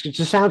 but I'm just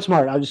to sound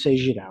smart, I'll just say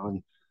Jidao,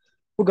 and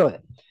we'll go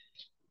with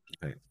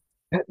it.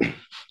 Okay.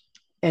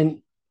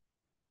 And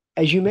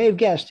as you may have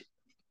guessed,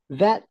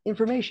 that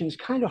information is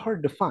kind of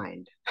hard to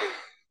find.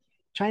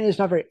 China is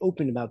not very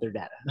open about their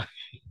data.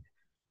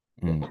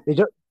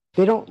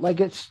 They don't like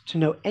us to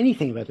know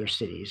anything about their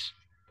cities.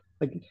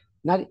 Like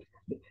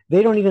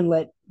they don't even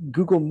let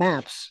Google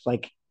Maps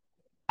like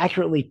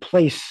accurately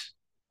place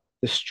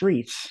the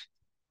streets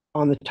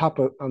on the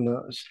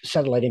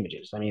satellite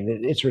images. I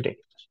mean, it's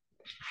ridiculous.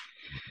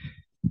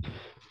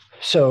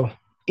 So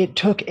it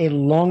took a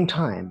long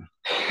time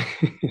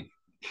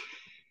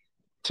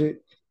to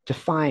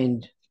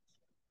find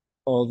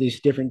all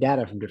these different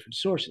data from different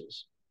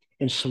sources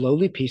and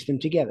slowly piece them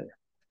together.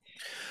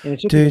 And it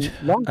took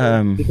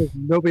longer because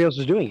nobody else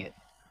was doing it.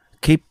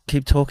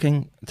 Keep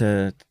talking.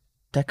 The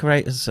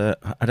decorators, I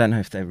don't know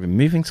if they're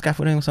removing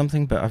scaffolding or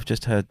something, but I've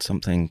just heard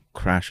something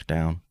crash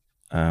down.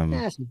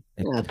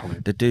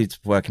 The dude's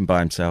working by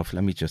himself.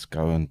 Let me just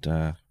go and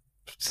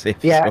see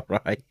if it's all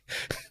right.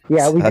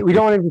 Yeah, so. we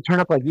don't want him to turn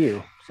up like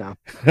you. So.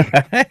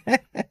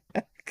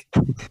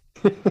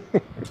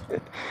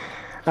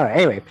 All right.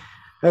 Anyway,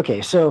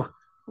 okay. So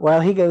while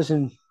he goes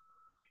and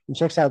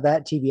checks out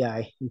that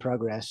TBI in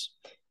progress,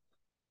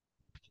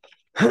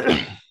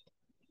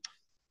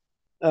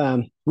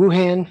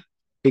 Wuhan,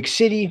 big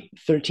city,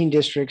 13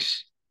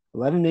 districts,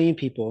 11 million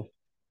people,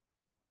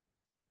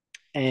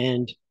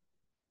 and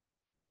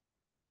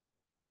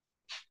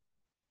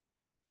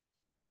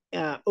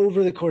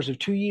over the course of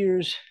 2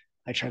 years,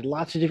 I tried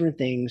lots of different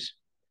things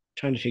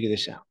trying to figure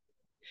this out.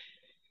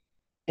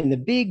 And the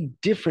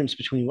big difference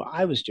between what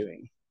I was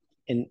doing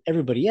and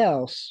everybody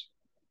else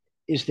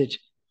is that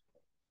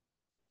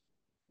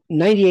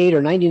 98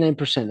 or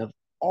 99% of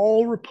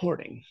all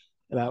reporting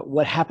about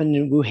what happened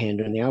in Wuhan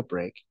during the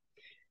outbreak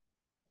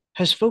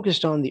has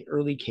focused on the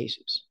early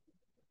cases,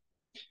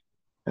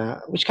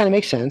 which kind of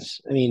makes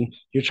sense. I mean,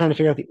 you're trying to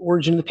figure out the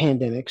origin of the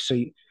pandemic, so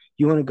you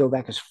want to go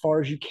back as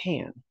far as you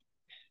can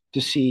to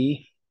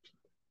see,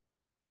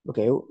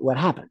 okay, what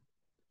happened.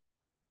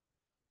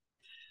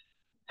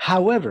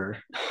 However,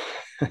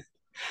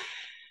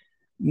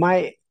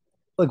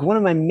 one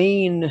of my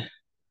main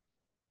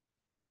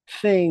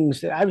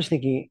things that I was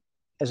thinking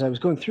as I was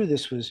going through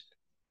this was,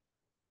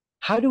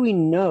 how do we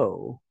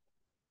know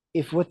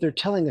if what they're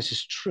telling us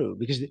is true?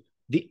 Because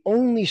the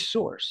only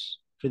source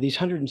for these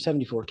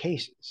 174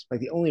 cases, like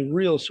the only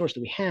real source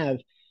that we have,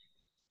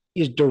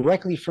 is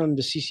directly from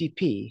the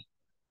CCP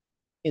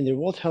in their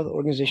World Health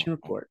Organization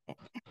report.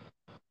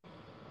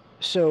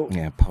 So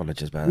yeah,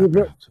 apologies about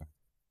that.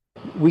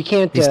 We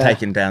can't. He's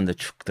taking down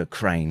the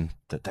crane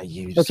that they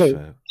use. Okay,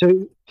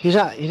 so he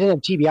doesn't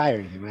have TBI or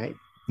anything, right?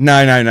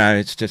 No.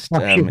 It's just.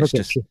 It's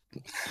just.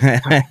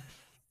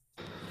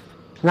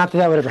 Not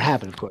that would ever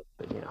happen, of course,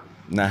 but you know.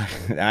 No,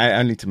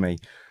 only to me.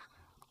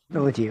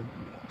 Only to you.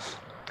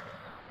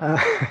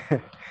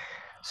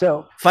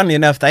 So. Funnily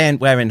enough, they ain't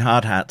wearing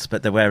hard hats,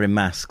 but they're wearing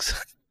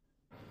masks.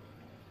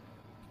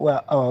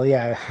 Well, oh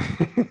yeah.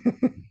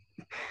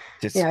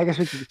 Yeah, I guess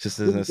just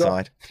as an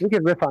aside. We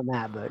could riff on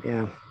that, but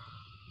yeah.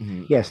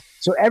 Mm-hmm. Yes.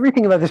 So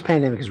everything about this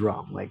pandemic is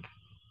wrong. Like,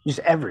 just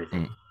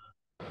everything.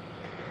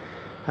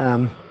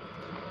 But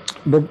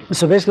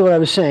so basically, what I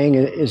was saying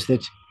is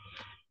that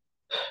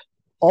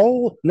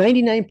all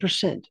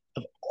 99%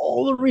 of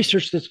all the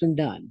research that's been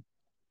done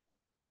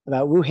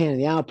about Wuhan and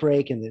the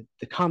outbreak and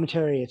the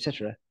commentary,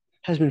 etc.,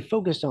 has been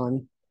focused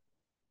on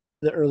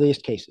the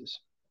earliest cases.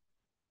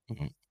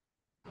 Mhm.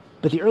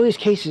 But the earliest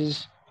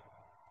cases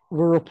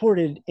were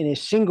reported in a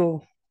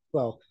single,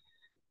 well,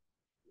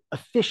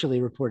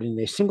 officially reported in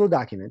a single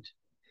document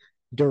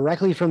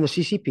directly from the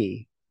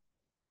CCP,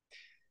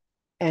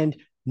 and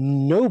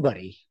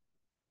nobody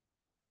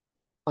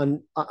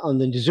on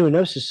the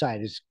zoonosis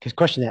side is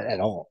questioning that at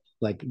all.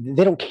 Like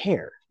they don't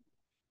care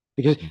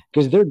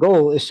because their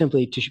goal is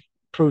simply to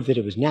prove that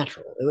it was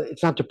natural.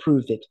 It's not to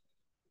prove that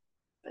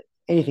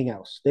anything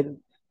else. They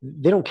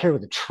don't care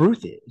what the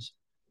truth is,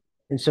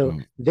 and so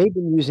Mm. they've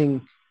been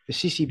using the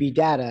CCP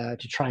data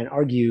to try and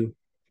argue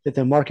that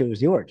the market was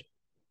the origin.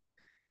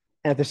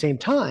 And at the same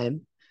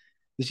time,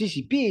 the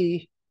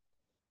CCP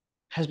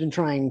has been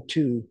trying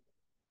to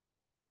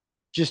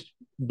just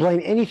blame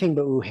anything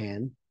but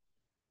Wuhan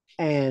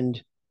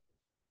and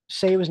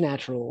say it was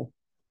natural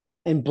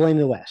and blame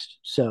the West.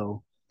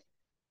 So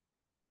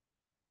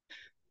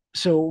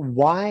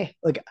why,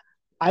 like,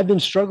 I've been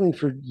struggling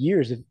for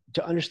years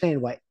to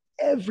understand why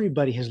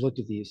everybody has looked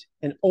at these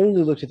and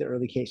only looked at the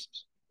early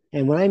cases.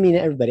 And when I mean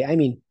everybody, I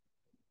mean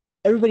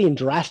everybody in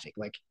drastic.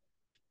 Like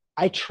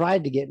I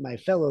tried to get my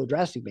fellow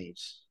drastic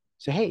mates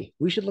say, hey,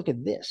 we should look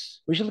at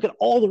this. We should look at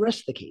all the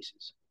rest of the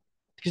cases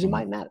because it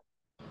might matter.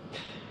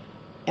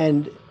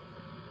 And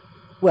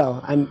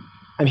well, I'm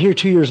here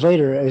 2 years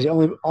later as the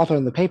only author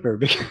on the paper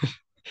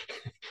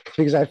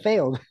because I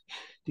failed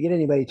to get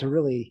anybody to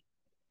really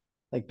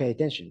like pay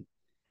attention.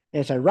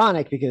 And it's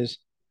ironic because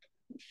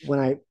when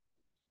I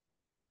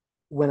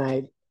when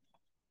I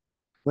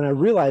when I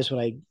realized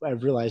what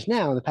I've realized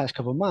now in the past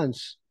couple of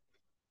months,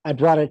 I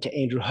brought it to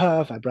Andrew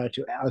Huff, I brought it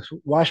to Alex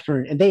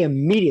Washburn, and they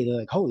immediately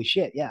like, holy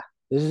shit, yeah,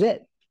 this is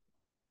it.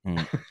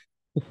 Mm.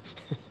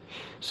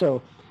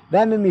 So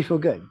that made me feel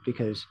good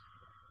because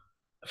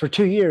for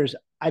 2 years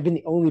I've been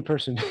the only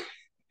person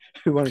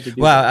who wanted to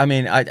do Well, that. I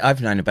mean,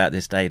 I've known about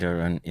this data,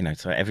 and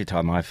so every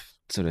time I've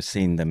sort of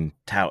seen them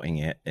touting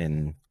it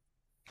in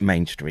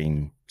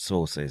mainstream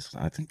sources,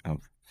 I think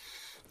I've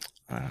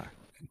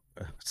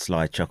a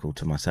sly chuckle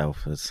to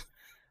myself as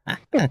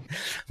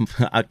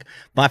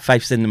my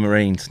faith's in the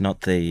Marines,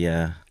 not the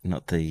Yeah.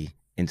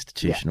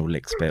 institutional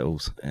lick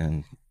spittles.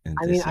 And in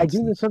I mean, this I do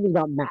know instance, something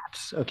about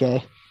maps,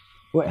 okay?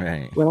 When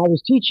right? I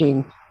was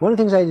teaching, one of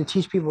the things I had to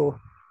teach people,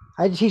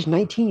 I had to teach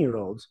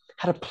 19-year-olds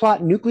how to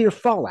plot nuclear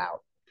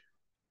fallout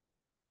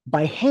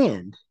by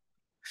hand.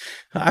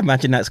 I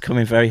imagine that's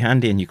coming very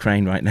handy in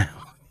Ukraine right now.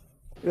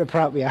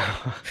 Probably,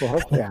 yeah. Well,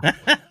 hopefully, yeah.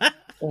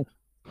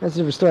 That's a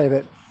different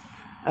story,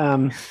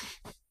 um,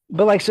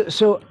 but like,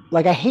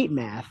 like, I hate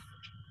math,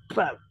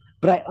 but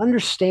I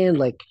understand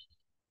like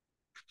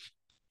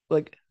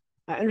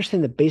I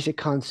understand the basic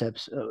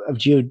concepts of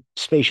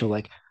geospatial.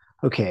 Like,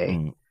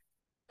 okay,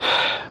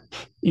 Mm,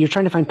 you're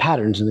trying to find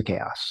patterns in the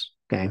chaos,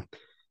 okay,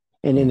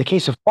 and in mm, the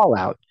case of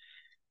fallout,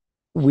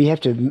 we have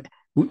to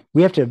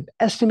we have to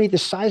estimate the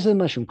size of the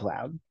mushroom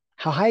cloud,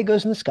 how high it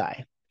goes in the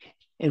sky,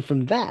 and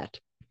from that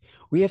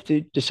we have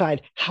to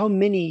decide how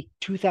many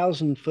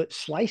 2,000-foot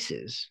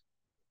slices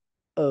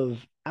of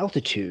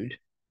altitude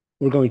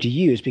we're going to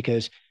use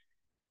because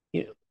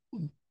you know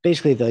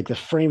basically the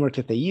framework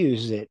that they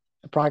use is that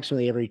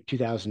approximately every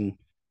 2,000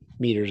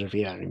 meters or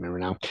feet, I don't remember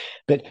now,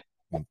 but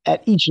mm,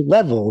 at each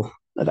level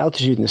of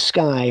altitude in the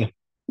sky,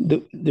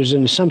 there's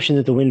an assumption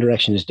that the wind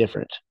direction is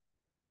different,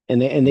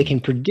 and they mm, can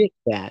predict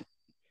that,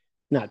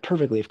 not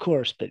perfectly, of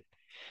course, but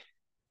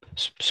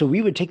so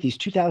we would take these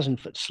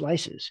 2,000-foot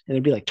slices, and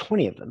there'd be like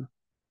 20 of them,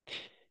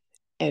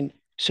 and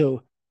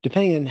so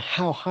depending on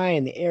how high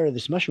in the air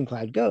this mushroom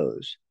cloud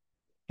goes,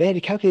 they had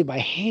to calculate by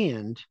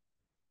hand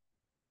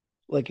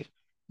like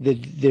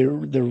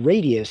the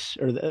radius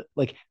or the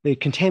like the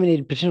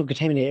potential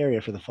contaminated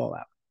area for the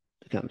fallout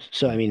becomes.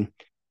 So I mm. mean,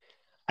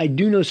 I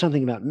do know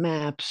something about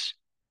maps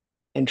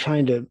and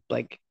trying to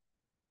like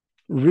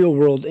real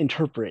world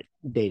interpret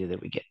data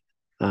that we get.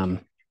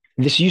 Um,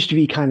 this used to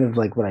be kind of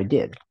like what I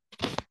did.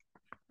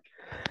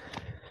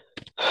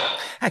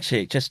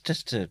 Actually, just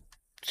to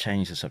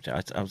change the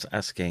subject, I was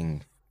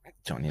asking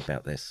Johnny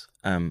about this.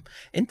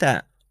 In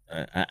that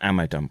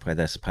ammo dump where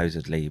there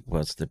supposedly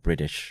was the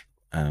British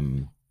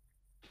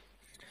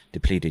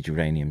depleted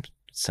uranium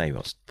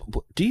savots,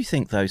 do you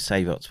think those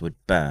savots would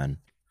burn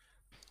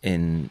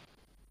in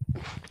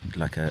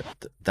like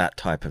that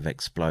type of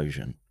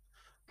explosion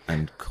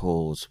and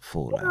cause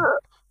fallout?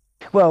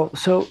 Well,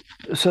 so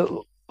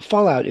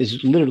fallout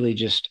is literally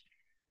just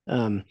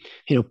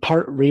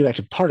part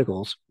radioactive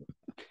particles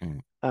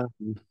Mm,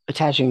 um,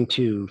 attaching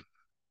to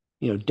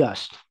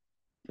dust,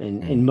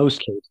 and mm, in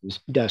most cases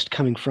dust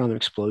coming from an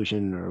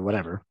explosion or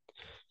whatever.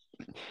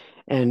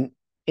 And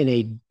in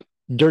a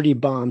dirty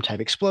bomb type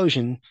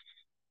explosion,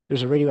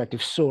 there's a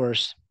radioactive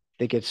source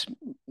that gets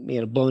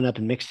blown up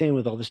and mixed in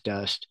with all this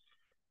dust,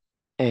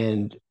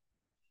 and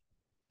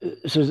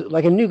so it's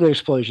like a nuclear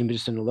explosion, but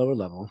just on a lower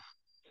level.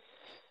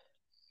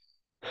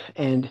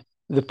 And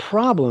the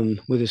problem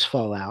with this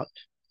fallout,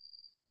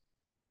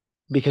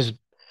 because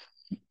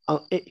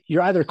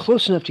you're either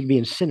close enough to be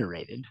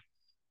incinerated,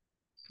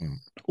 mm,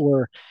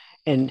 or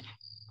and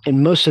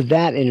most of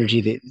that energy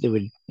that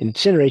would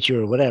incinerate you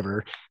or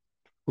whatever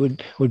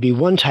would be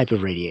one type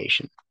of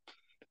radiation,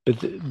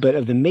 but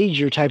of the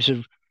major types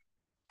of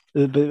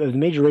the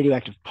major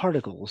radioactive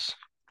particles,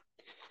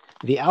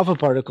 the alpha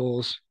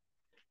particles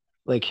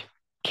like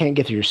can't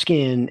get through your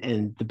skin,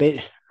 and the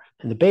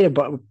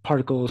beta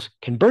particles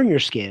can burn your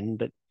skin,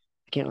 but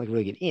can't like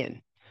really get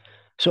in.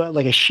 So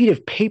like a sheet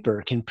of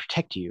paper can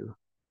protect you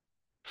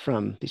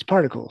from these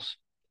particles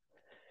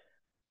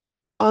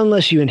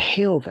unless you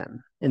inhale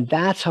them. And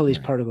that's how these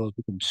Right. particles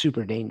become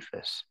super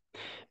dangerous.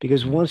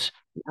 Because Mm. once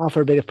an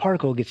alpha or beta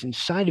particle gets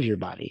inside of your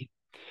body,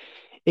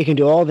 it can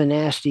do all the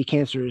nasty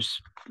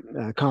cancers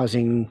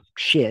causing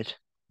shit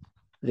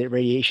that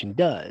radiation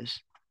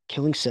does,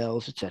 killing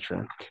cells,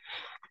 etc.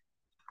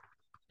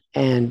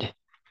 And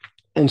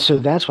so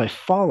that's why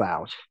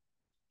fallout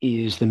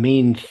is the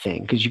main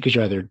thing because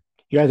you're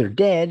either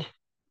dead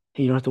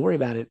and you don't have to worry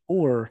about it,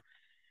 or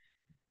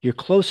you're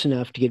close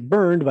enough to get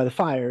burned by the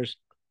fires,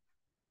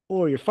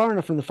 or you're far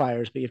enough from the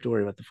fires, but you have to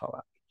worry about the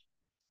fallout.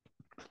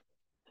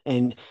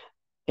 And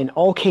in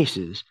all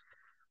cases,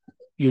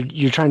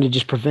 you're trying to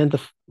just prevent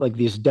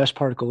these dust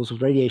particles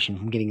with radiation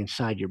from getting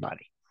inside your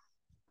body.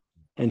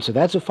 And so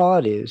that's what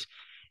fallout is.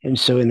 And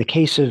so in the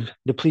case of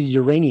depleted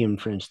uranium,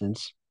 for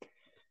instance,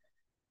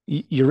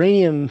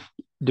 uranium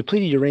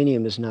depleted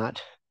uranium is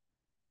not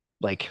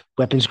like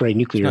weapons grade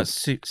nuclear.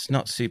 It's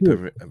not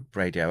super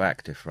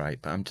radioactive, right?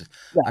 But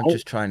Yeah, I'm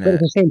just trying but at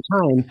to. the same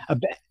time,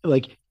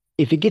 like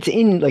if it gets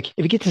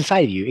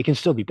inside of you, it can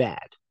still be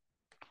bad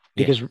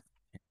Yeah. because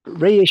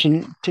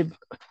radiation,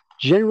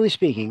 generally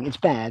speaking, it's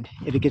bad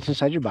if it gets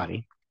inside your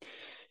body.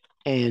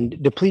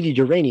 And depleted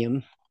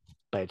uranium,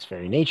 by its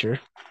very nature,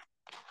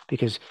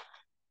 because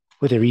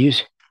what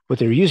what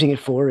they're using it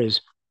for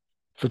is,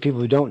 for people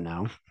who don't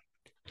know,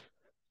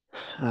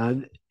 uh,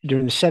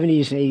 during the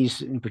 70s and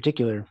 80s in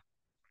particular,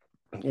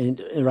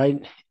 and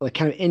right, like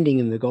kind of ending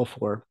in the Gulf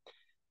War,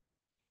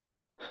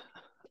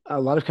 a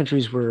lot of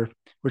countries were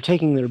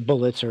taking their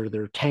bullets or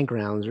their tank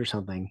rounds or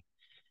something,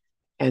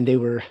 and they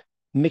were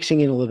mixing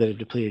in a little bit of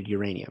depleted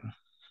uranium.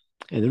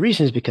 And the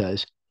reason is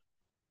because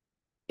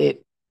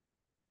it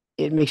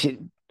it makes it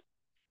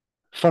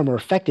far more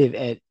effective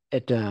at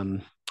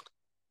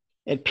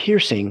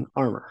piercing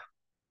armor.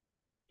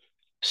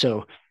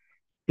 So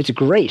it's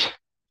great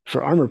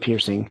for armor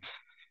piercing,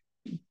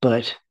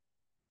 but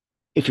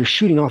if you're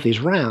shooting off these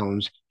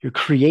rounds, you're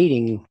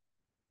creating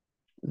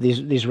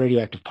these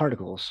radioactive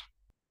particles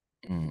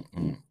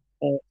Mm-mm.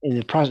 in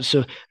the process.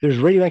 So there's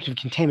radioactive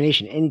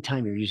contamination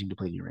anytime you're using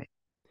depleted uranium.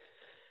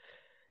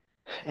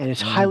 And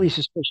it's highly Mm.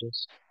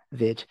 suspicious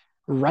that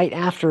right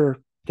after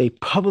they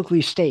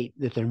publicly state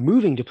that they're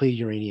moving depleted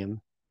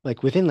uranium,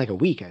 like within like a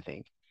week, I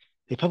think,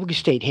 they publicly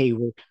state, hey,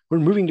 we're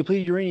moving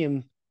depleted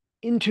uranium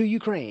into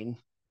Ukraine,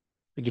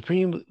 like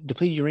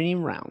depleted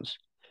uranium rounds.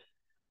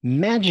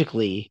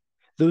 Magically,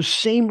 those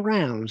same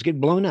rounds get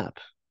blown up,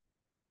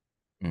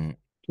 Mm.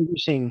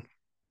 producing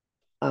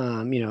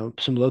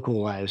some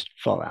localized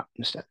fallout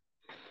instead.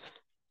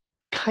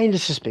 Kind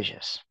of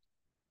suspicious.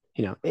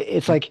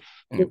 It's Mm. like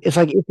Mm.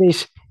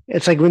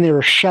 it's like when they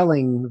were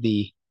shelling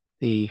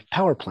the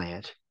power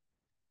plant,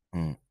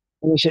 Mm.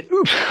 and they said,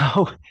 "Oops,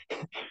 oh,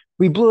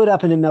 we blew it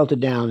up and it melted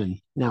down,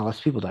 and now lots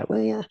of people died."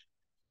 Well, yeah,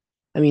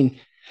 I mean,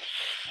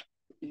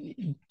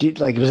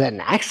 was that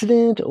an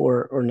accident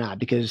or not?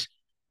 Because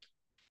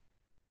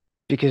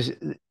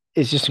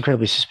it's just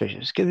incredibly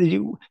suspicious.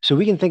 So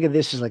we can think of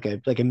this as like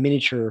a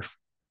miniature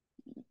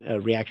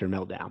reactor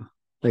meltdown,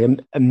 like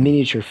a Mm.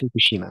 miniature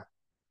Fukushima.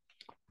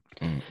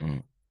 Mm.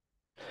 Mm.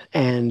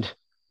 And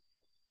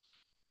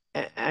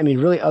I mean,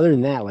 really, other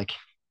than that, like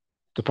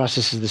the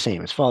process is the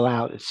same. It's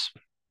fallout. It's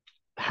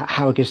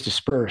how it gets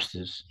dispersed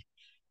is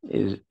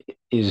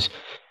is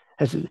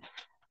that's,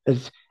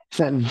 that's it's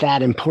not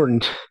that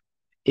important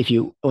if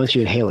you once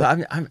you inhale it.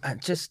 But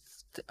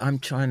I'm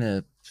trying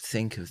to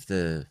think of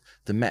the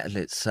metal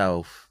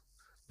itself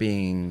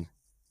being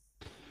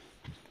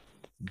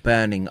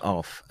burning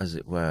off, as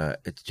it were.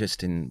 It's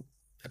just in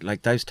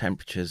like those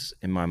temperatures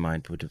in my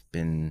mind would have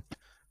been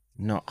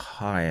not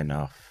high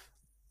enough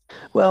to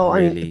Well,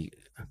 I mean, really.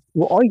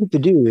 all you have to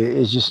do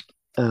is just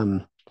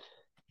um,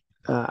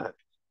 uh,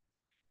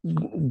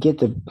 get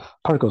the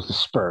particles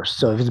dispersed.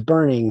 So if it's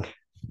burning,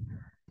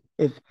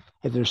 if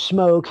if there's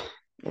smoke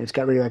and it's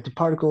got radioactive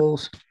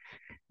particles,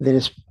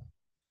 then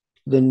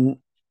then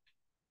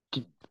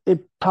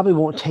it probably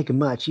won't take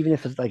much, even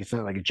if it's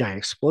not like a giant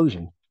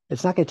explosion.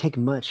 It's not going to take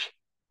much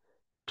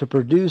to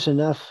produce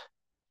enough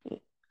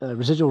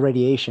residual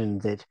radiation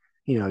that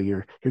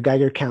your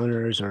Geiger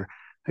counters or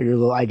your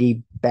little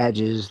ID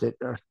badges that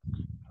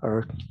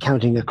are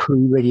counting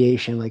accrued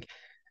radiation, like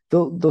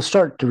they'll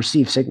start to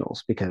receive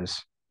signals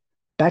because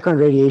background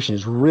radiation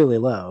is really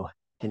low,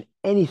 and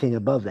anything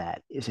above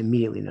that is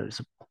immediately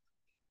noticeable.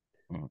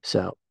 Mm.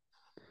 So,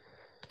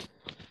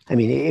 I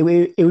mean,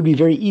 it would be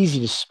very easy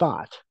to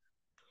spot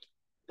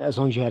as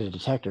long as you had a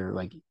detector.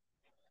 Like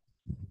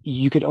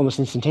you could almost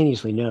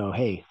instantaneously know,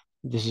 hey,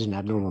 this is an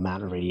abnormal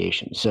amount of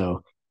radiation.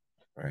 So,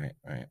 Right,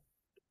 right.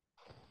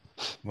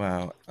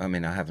 Well, I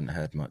mean, I haven't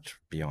heard much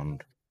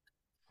beyond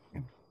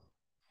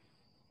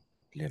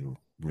little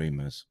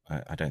rumors.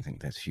 I don't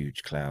think there's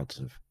huge clouds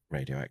of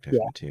radioactive Yeah,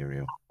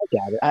 material.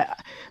 I got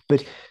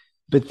it.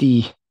 But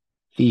the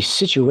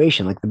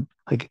situation,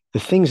 like the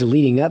things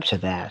leading up to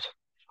that,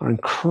 are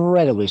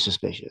incredibly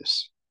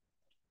suspicious.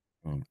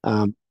 Mm.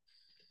 Um,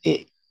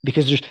 it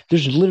because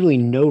there's literally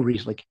no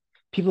reason. Like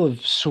people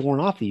have sworn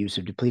off the use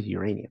of depleted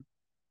uranium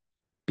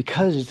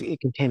because it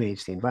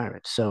contaminates the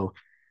environment. So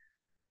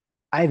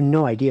I have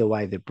no idea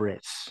why the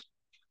Brits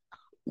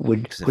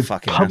would Because they're would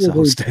fucking publicly.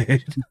 assholes,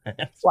 dude.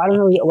 Well, I don't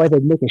know why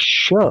they'd make a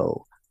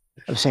show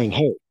of saying,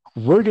 "Hey,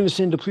 we're going to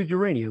send depleted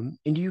uranium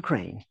into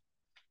Ukraine,"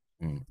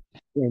 Mm.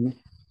 and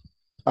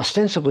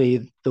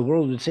ostensibly the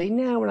world would say,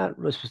 "No, we're not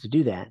really supposed to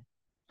do that."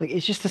 Like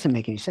it just doesn't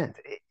make any sense.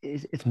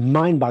 It's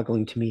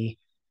mind-boggling to me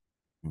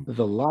Mm.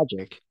 the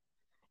logic,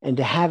 and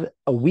to have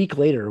a week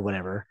later or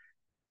whatever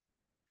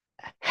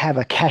have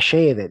a cache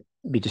of it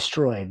be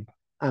destroyed.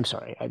 I'm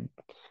sorry.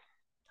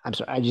 I'm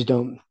sorry. I just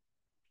don't.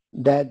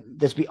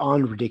 That's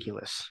beyond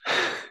ridiculous.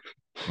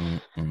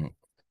 Mm. Mm.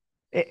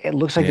 It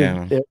looks like Yeah,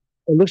 man. it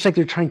looks like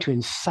they're trying to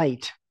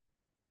incite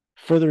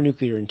further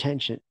nuclear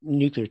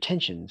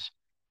tensions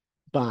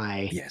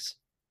by Yes.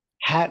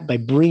 by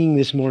bringing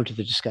this more into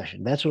the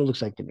discussion. That's what it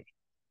looks like to me.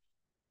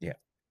 Yeah,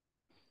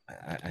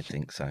 I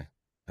think so.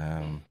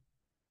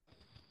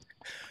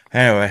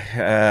 Anyway,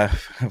 Yeah.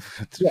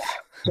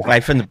 away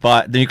from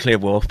the nuclear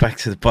war, back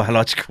to the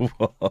biological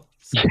war.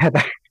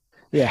 Yeah.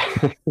 Yeah.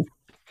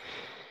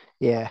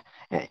 Yeah.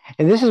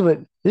 And this is what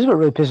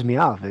really pisses me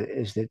off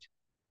is that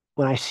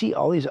when I see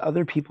all these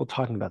other people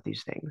talking about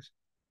these things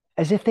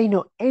as if they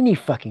know any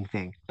fucking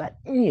thing about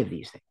any of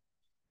these things.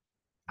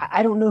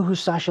 I don't know who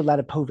Sasha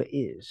Latipova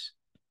is,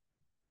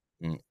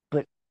 Mm.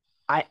 but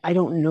I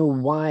don't know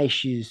why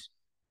she's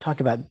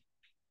talking about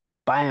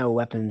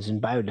bioweapons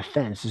and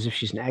biodefense as if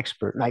she's an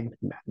expert. Like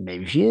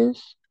maybe she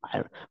is,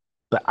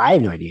 but I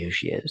have no idea who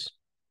she is.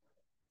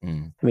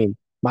 Mm. I mean,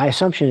 my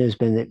assumption has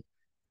been that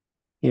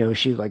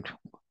she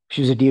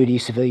was a DoD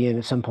civilian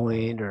at some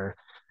point or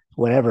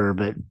whatever.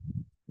 But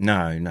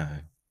No.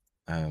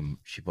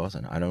 She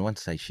wasn't. I don't want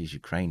to say she's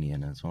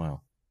Ukrainian as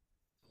well.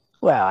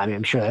 well, I mean,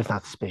 I'm sure that's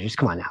not suspicious.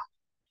 Come on now,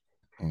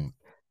 Mm.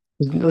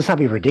 let's not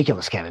be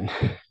ridiculous, Kevin.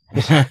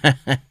 It's not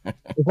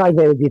like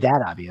that would be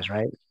that obvious,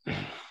 right?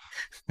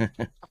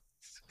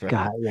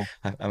 God, yeah.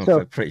 I'm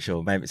So, pretty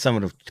sure maybe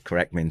someone will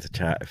correct me in the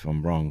chat if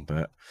I'm wrong,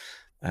 but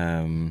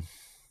um,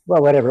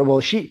 well, whatever. Well,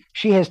 she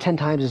has 10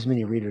 times as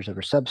many readers of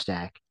her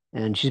Substack,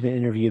 and she's been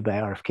interviewed by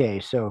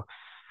RFK. So,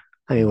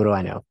 I mean, what do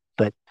I know?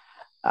 But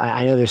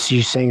I know that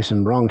she's saying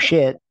some wrong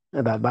shit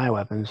about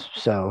bioweapons.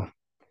 So,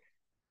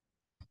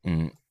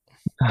 mm.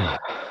 but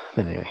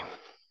anyway,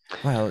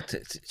 Well,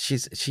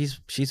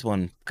 she's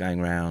one going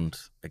around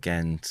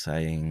again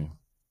saying,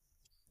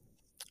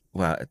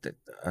 well,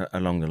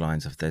 along the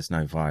lines of "there's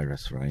no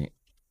virus," right?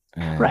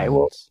 right.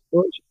 And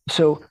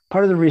So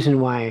part of the reason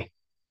why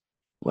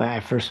I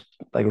first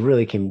like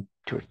really came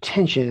to her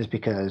attention is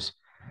because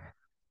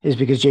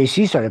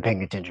JC started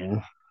paying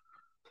attention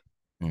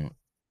mm.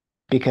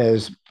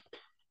 because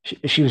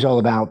she was all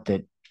about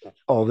that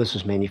all this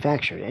was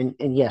manufactured.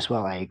 And yes,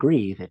 well, I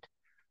agree that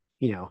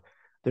you know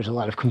there's a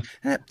lot of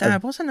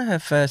That wasn't her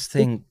first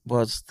thing.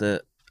 Was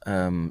that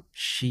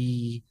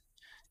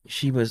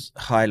she was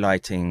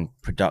highlighting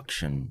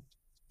production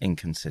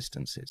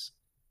inconsistencies.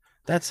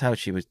 That's how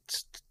she was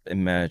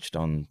emerged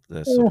on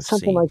the sort of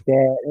something scene. like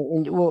that.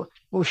 And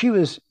well, she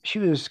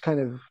was kind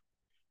of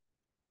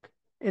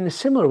in a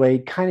similar way,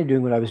 kind of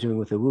doing what I was doing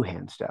with the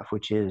Wuhan stuff,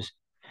 which is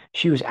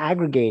she was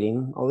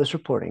aggregating all this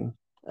reporting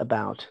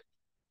about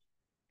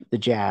the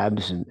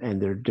jabs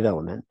and their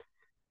development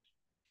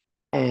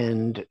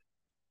and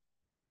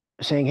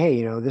saying,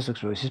 hey, this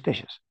looks really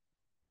suspicious.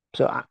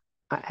 So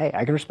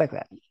I can respect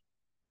that.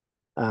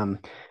 Um,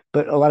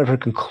 but a lot of her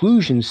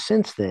conclusions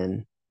since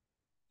then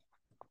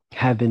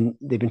they've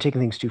been taking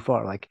things too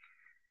far. Like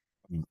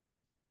Mm.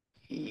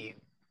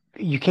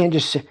 you can't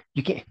just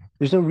you can't.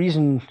 There's no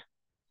reason.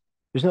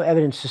 There's no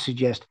evidence to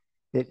suggest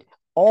that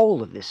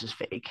all of this is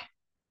fake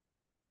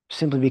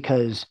simply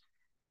because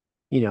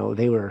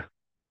they were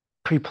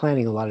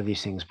pre-planning a lot of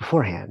these things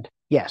beforehand.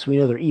 Yes, we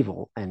know they're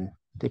evil, and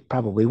they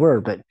probably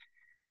were, but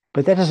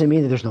that doesn't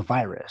mean that there's no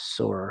virus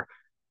or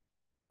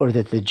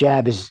that the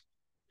jab is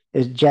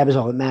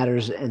all that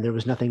matters, and there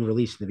was nothing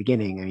released in the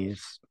beginning. I mean,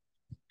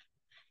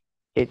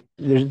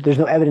 there's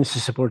no evidence to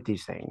support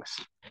these things.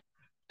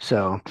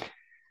 So,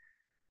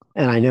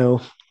 and I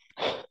know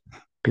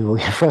people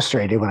get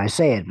frustrated when I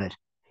say it, but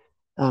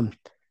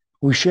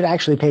we should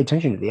actually pay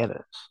attention to the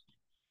evidence.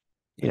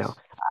 Yes.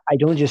 I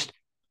don't just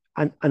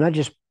I'm not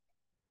just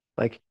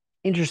like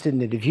interested in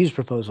the diffuse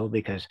proposal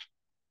because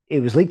it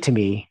was leaked to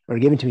me or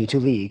given to me to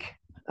leak.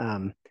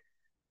 Um,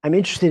 I'm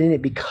interested in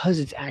it because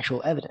it's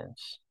actual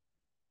evidence,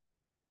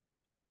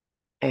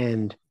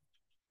 and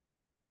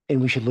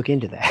we should look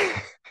into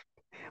that.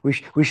 We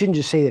shouldn't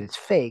just say that it's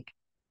fake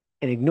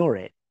and ignore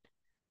it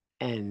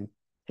and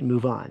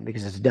move on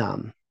because it's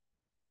dumb.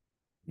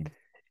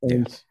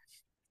 And Yes.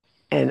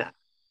 and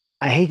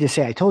I hate to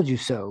say I told you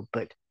so,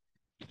 but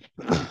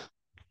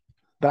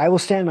I will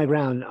stand my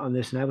ground on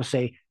this, and I will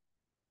say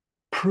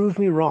prove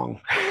me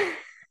wrong.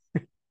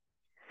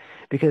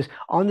 Because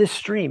on this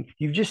stream,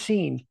 you've just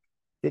seen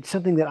that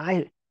something that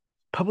I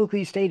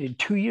publicly stated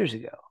 2 years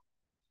ago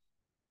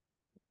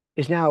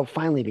is now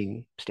finally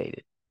being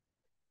stated.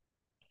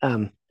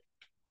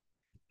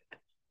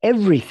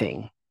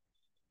 Everything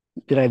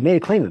that I've made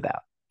a claim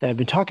about, that I've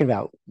been talking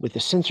about with the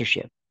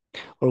censorship,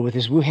 or with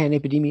this Wuhan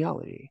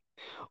epidemiology,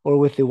 or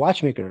with the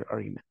watchmaker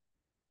argument,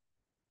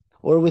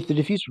 or with the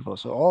diffuse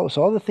proposal,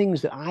 so all the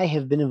things that I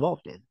have been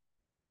involved in,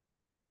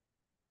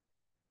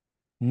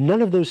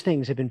 none of those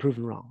things have been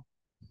proven wrong.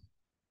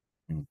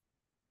 Mm.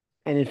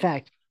 And in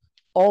fact,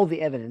 all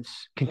the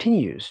evidence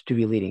continues to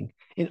be leading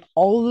in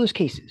all of those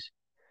cases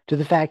to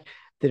the fact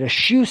that a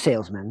shoe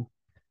salesman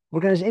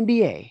working on his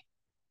MBA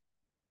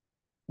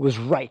was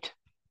right.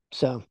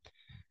 So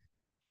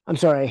I'm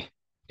sorry,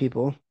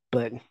 people,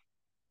 but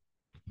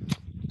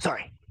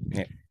sorry.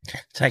 Yeah.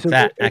 Take So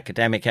that,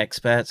 academic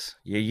experts.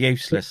 You're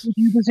useless.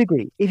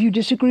 If you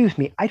disagree with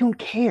me, I don't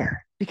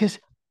care, because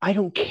I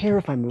don't care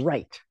if I'm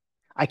right.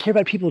 I care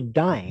about people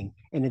dying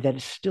and that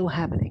it's still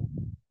happening.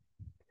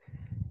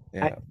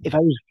 Yeah. If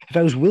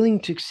I was willing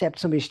to accept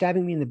somebody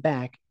stabbing me in the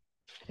back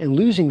and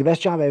losing the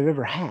best job I've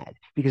ever had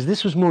because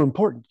this was more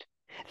important,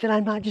 then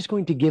I'm not just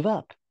going to give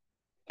up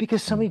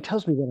because somebody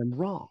tells me that I'm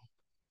wrong.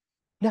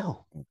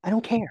 No, I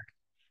don't care.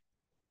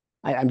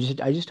 I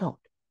just don't.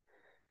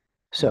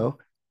 So,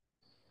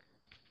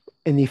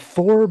 in the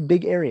 4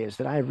 big areas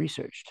that I've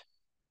researched,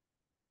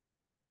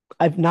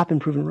 I've not been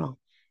proven wrong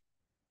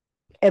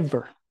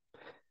ever.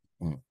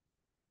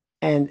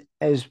 And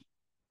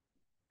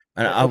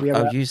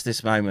I'll use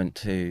this moment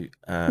to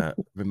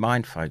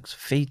remind folks: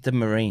 feed the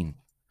Marine.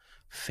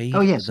 Feed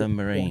the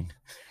Marine.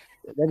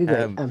 Yeah. That'd be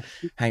great.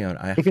 Hang on,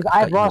 because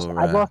I've lost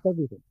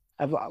everything.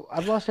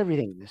 I've lost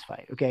everything in this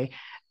fight. Okay,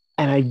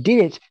 and I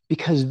did it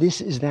because this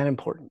is that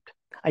important.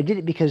 I did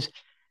it because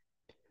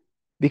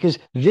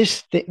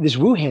this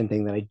Wuhan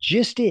thing that I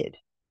just did,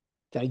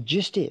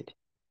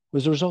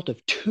 was the result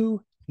of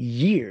 2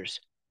 years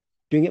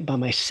doing it by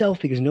myself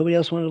because nobody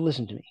else wanted to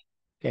listen to me.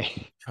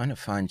 Okay. Trying to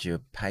find your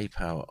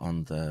PayPal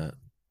on the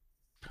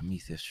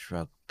Prometheus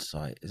Shrugged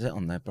site. Is it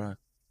on there, bro?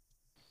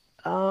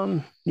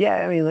 Yeah,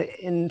 I mean, like,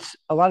 in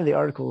a lot of the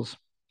articles,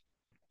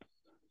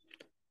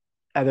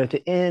 either at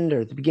the end or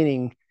at the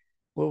beginning,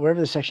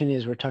 wherever the section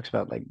is where it talks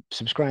about like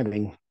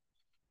subscribing,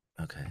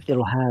 okay,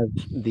 it'll have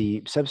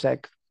the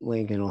Substack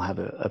link and it'll have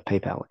a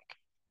PayPal link.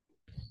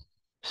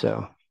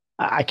 So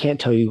I can't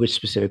tell you which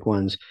specific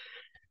ones,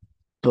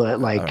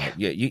 but like, right.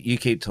 you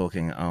keep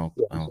talking. I'll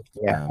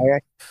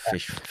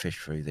fish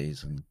through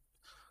these and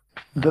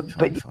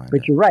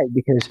but you're right,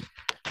 because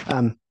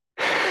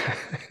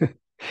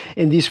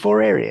in these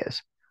 4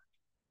 areas,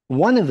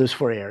 one of those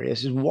 4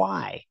 areas is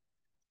why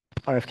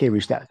RFK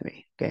reached out to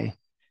me. Okay,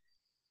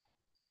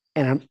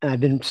 and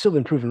I've still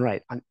been proven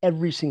right on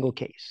every single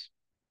case.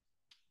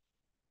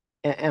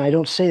 And I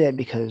don't say that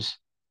because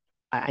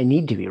I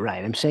need to be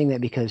right. I'm saying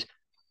that because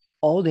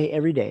all day,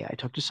 every day, I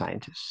talk to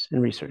scientists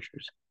and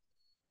researchers.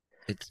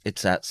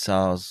 It's at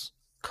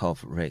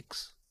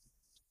SARS-CoV-Rix.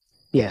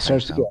 Yeah,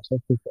 SARS-CoV.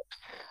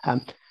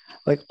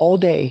 Like all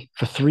day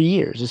for 3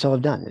 years, that's all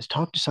I've done is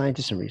talk to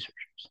scientists and researchers.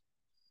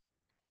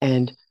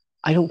 And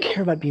I don't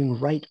care about being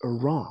right or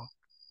wrong.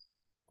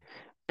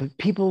 But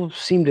people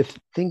seem to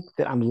think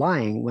that I'm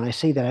lying when I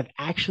say that I've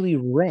actually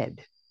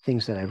read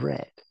things that I've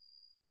read.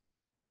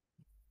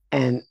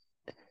 And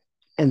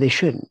they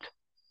shouldn't.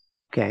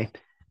 Okay.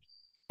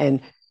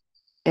 And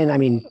I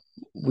mean,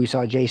 we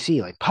saw JC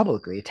like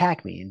publicly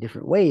attack me in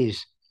different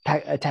ways,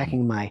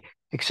 attacking my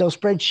Excel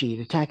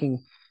spreadsheet,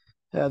 attacking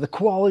the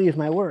quality of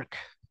my work.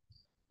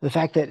 The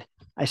fact that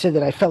I said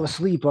that I fell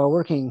asleep while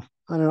working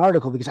on an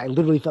article because I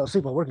literally fell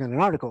asleep while working on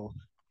an article,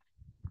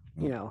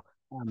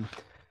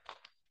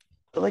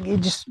 like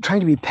it just trying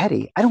to be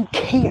petty. I don't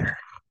care.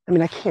 I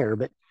mean, I care,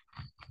 but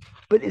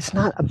it's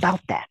not about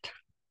that.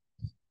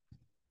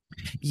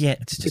 Yeah,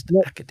 it's just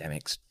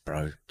academics,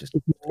 bro. Just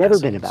it's never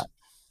been about.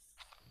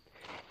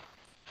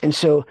 And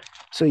so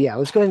yeah,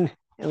 let's go ahead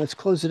and let's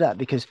close it up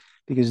because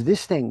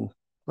this thing,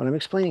 what I'm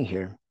explaining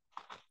here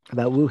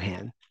about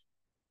Wuhan,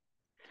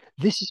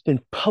 this has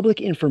been public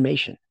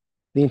information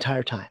the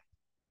entire time.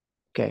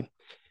 Okay.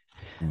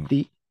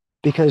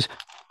 Because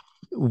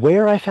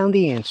where I found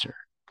the answer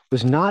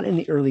was not in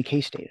the early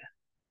case data.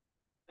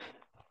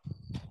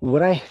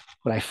 What I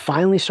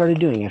finally started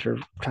doing after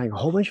trying a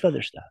whole bunch of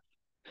other stuff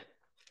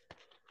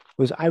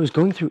was I was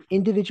going through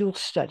individual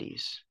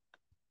studies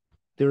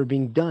that were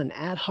being done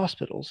at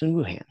hospitals in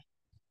Wuhan,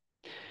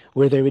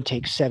 where they would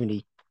take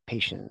 70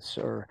 patients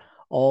or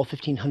all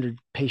 1,500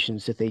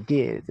 patients that they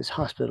did at this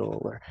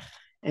hospital,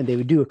 and they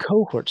would do a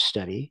cohort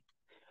study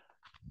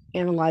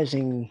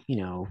analyzing,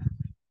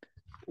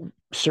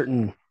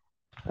 certain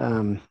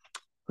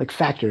like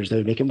factors that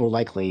would make it more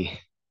likely,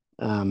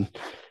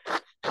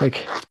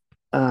 like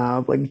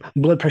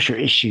blood pressure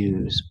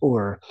issues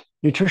or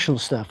nutritional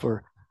stuff,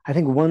 or I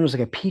think one was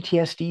like a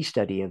PTSD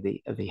study of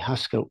the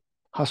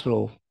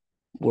hospital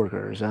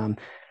workers.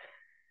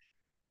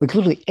 Like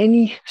literally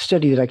any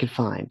study that I could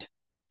find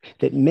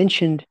that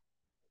mentioned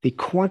the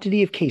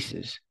quantity of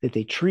cases that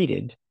they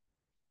treated,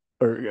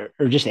 or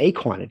just a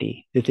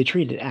quantity that they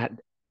treated at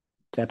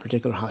that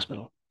particular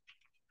hospital.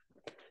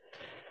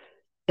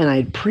 And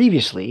I'd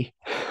previously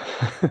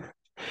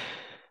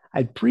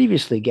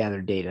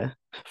gathered data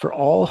for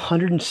all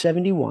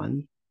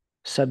 171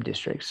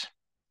 subdistricts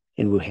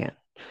in Wuhan.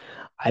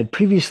 I'd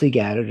previously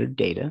gathered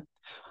data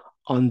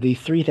on the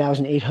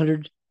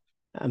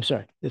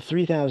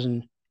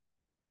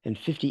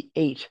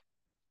 3,058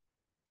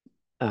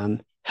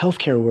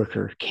 healthcare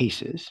worker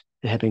cases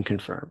that have been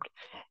confirmed,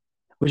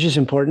 which is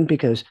important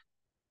because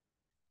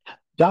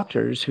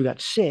doctors who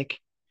got sick,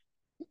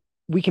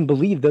 we can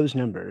believe those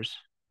numbers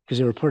because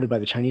they were reported by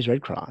the Chinese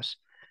Red Cross,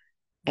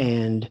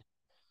 and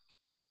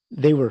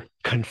they were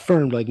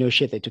confirmed like no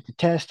shit. They took the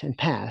test and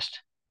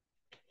passed,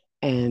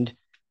 and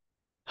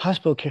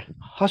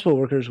hospital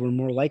workers were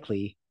more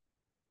likely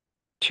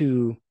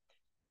to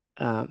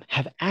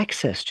have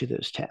access to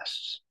those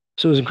tests.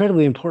 So it was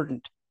incredibly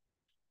important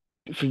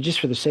for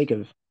the sake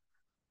of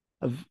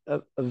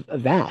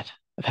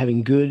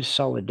having good,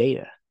 solid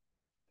data.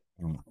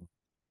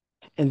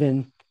 And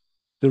then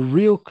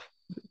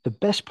the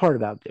best part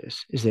about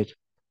this is that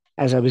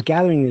as I was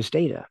gathering this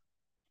data,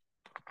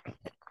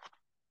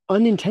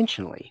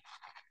 unintentionally,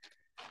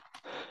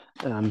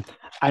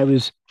 I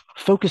was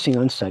focusing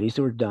on studies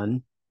that were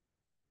done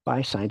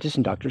by scientists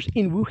and doctors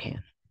in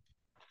Wuhan.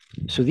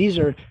 So these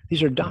are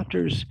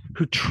doctors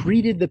who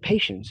treated the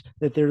patients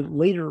that they're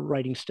later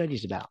writing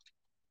studies about,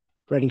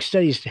 writing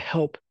studies to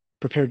help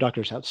prepare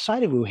doctors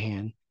outside of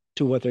Wuhan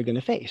to what they're going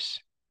to face.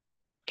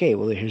 Okay,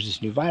 well, here's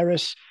this new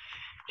virus.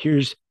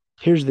 Here's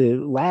the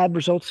lab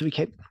results that we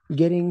kept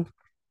getting.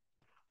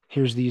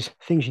 Here's these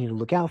things you need to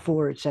look out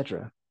for,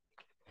 etc.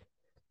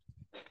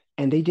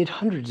 And they did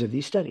hundreds of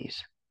these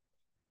studies.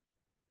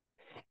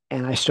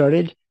 And I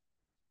started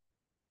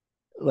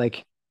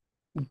like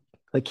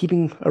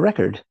keeping a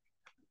record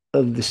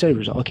of the study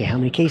result. Okay, how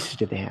many cases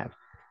did they have?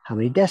 How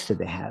many deaths did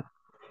they have?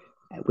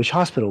 At which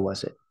hospital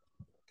was it?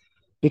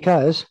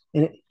 Because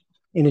in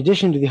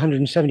addition to the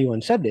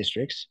 171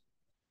 subdistricts,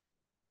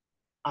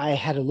 I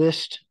had a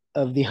list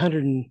of the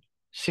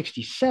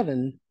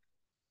 167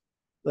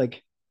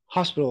 like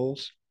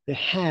hospitals that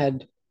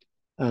had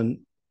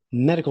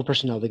medical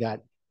personnel that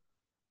got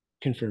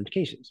confirmed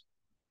cases.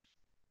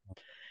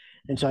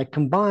 And so I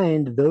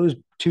combined those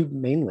two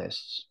main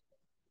lists.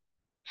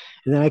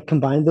 And then I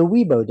combined the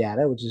Weibo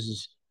data, which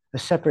is a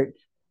separate.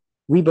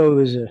 Weibo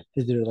is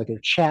their like a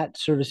chat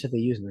service that they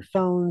use on their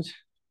phones.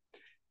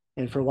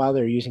 And for a while, they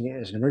were using it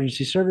as an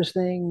emergency service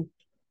thing.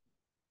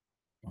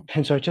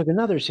 And so I took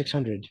another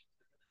 600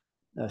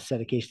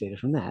 set of case data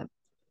from that.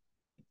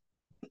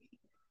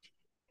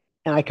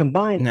 And I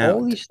combined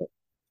all these.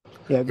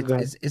 Yeah, go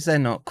ahead. Is there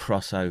not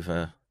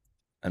crossover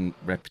and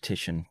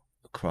repetition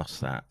across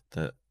that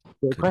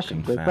Great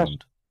question.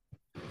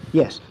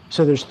 Yes.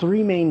 So there's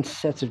three main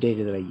sets of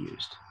data that I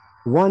used.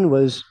 One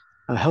was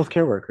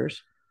healthcare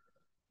workers,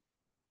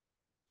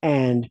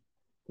 and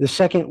the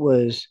second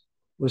was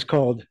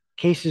called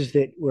cases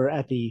that were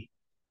at the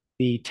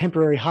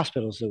temporary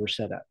hospitals that were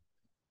set up,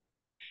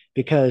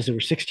 because there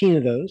were 16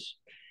 of those,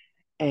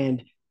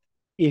 and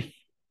if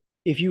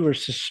you were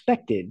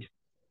suspected,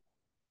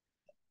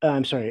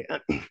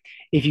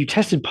 if you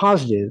tested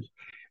positive,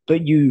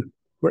 but you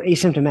were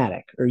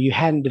asymptomatic or you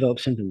hadn't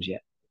developed symptoms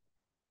yet,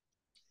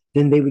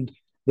 then they would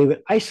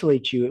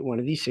isolate you at one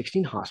of these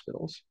 16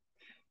 hospitals.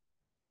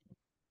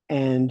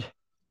 And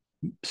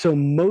so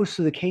most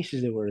of the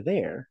cases that were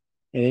there,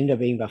 and it ended up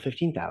being about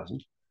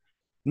 15,000,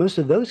 most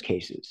of those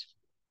cases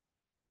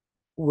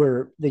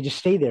they just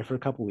stayed there for a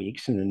couple of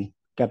weeks and then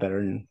got better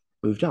and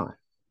moved on.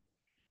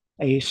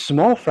 A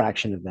small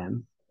fraction of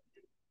them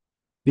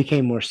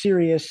became more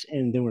serious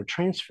and then were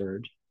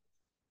transferred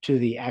to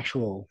the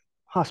actual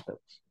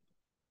hospitals.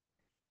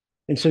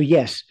 And so,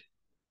 yes,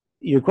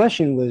 your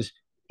question was,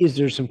 is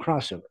there some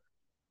crossover?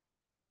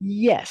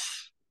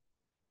 Yes,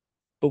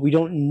 but we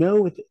don't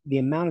know what the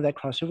amount of that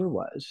crossover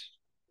was.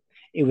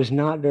 It was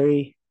not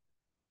very,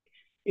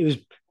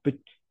 but it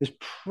was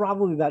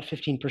probably about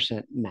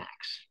 15% max.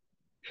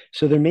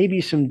 So there may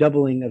be some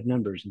doubling of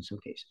numbers in some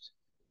cases.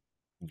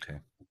 Okay.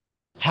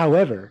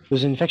 However,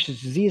 there's an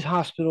infectious disease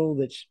hospital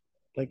that's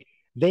like,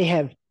 they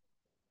have,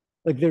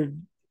 like,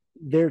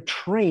 they're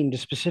trained to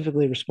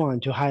specifically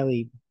respond to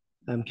highly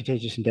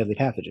contagious and deadly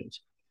pathogens.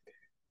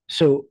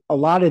 So a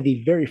lot of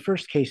the very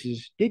first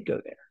cases did go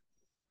there,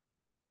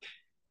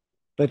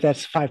 but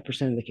that's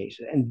 5% of the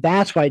cases. And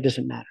that's why it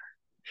doesn't matter,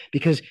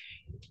 because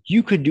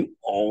you could do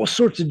all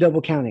sorts of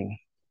double counting,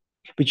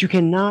 but you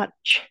cannot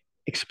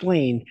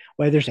explain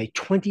why there's a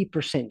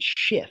 20%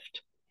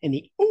 shift in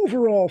the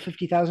overall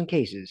 50,000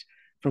 cases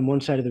from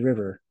one side of the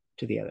river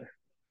to the other.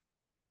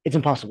 It's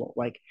impossible.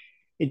 Like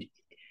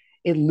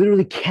it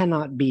literally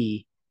cannot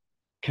be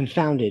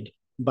confounded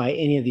by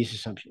any of these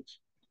assumptions.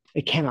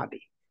 It cannot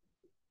be.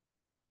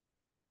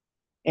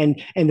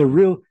 And the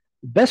real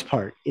best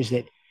part is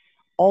that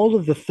all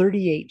of the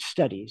 38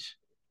 studies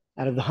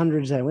out of the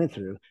hundreds that I went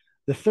through,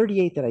 the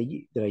 38 that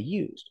I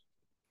used,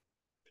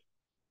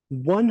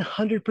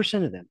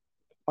 100% of them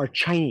are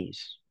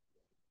Chinese.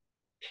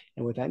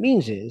 And what that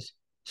means is,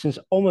 since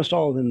almost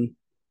all of them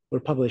were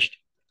published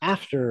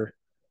after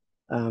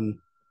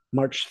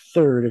March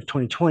 3rd of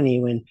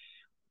 2020,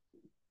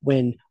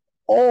 when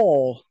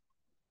all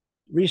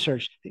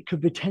research that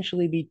could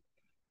potentially be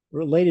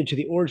related to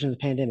the origin of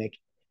the pandemic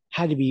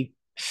had to be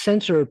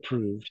censor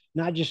approved,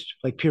 not just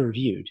like peer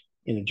reviewed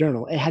in a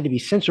journal. It had to be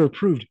censor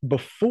approved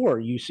before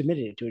you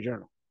submitted it to a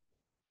journal.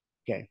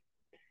 Okay.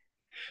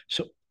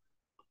 So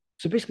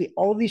basically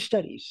all of these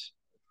studies.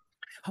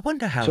 I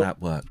wonder how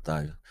that worked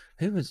though.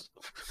 Who was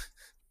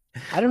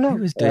I don't know.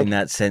 Who was doing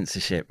that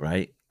censorship,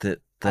 right? That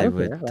they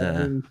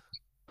would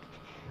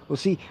well,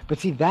 see,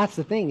 that's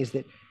the thing, is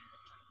that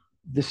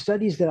the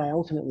studies that I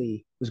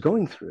ultimately was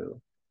going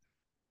through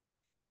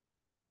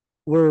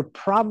were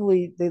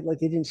probably they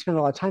didn't spend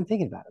a lot of time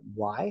thinking about it.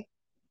 Why?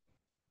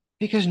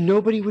 Because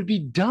nobody would be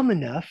dumb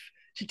enough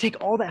to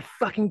take all that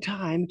fucking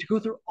time to go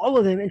through all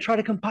of them and try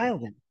to compile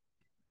them.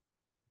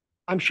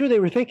 I'm sure they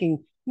were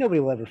thinking nobody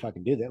will ever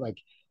fucking do that. Like,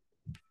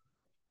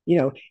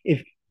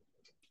 if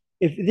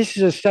this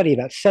is a study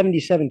about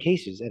 77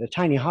 cases at a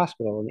tiny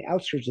hospital in the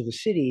outskirts of the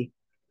city,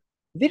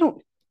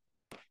 no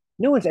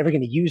one's ever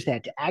going to use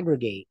that to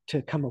aggregate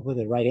to come up with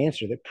a right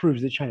answer that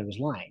proves that China was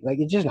lying. Like,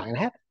 it's just not going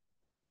to happen.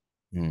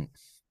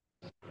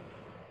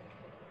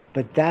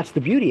 But that's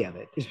the beauty of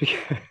it, is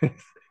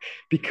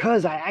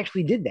because I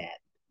actually did that,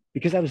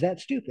 because I was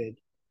that stupid.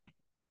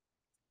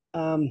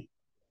 I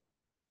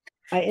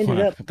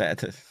ended up.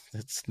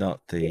 That's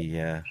not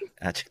the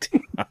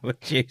adjective I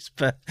would use,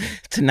 but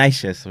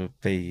tenacious would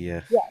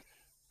be.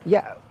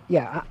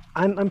 Yeah.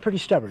 I'm pretty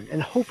stubborn,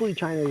 and hopefully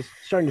China is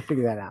starting to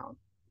figure that out,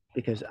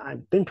 because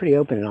I've been pretty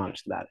open and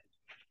honest about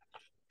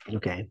it.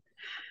 Okay,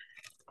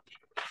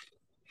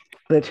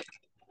 but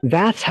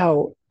that's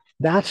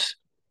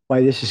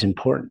why this is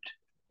important.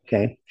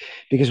 Okay,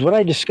 because what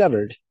I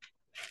discovered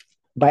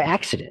by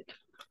accident,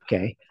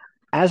 okay,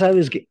 as I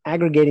was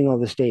aggregating all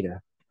this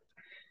data,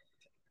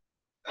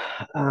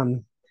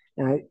 and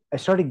I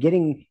started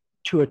getting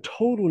to a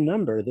total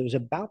number that was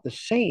about the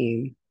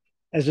same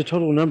as the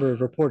total number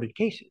of reported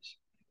cases.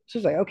 So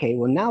it's like, okay,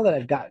 well, now that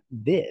I've got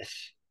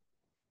this,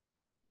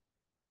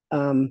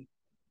 for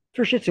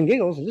shits and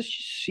giggles, let's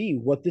just see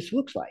what this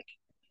looks like.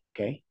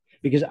 Okay,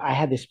 because I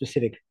had this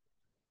specific,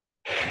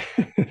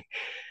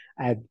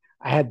 I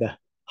had the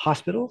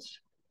hospitals,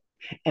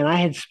 and I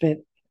had spent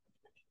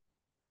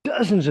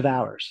dozens of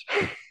hours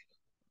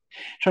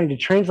trying to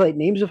translate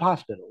names of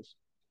hospitals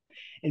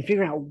and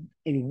figure out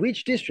in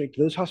which district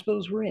those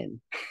hospitals were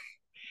in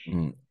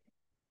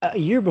a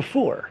year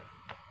before,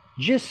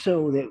 just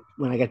so that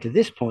when I got to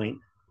this point,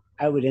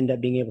 I would end up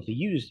being able to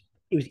use.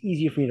 It was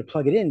easier for me to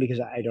plug it in because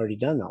I'd already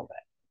done all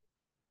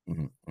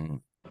that.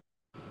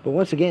 But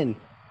once again,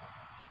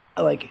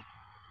 like,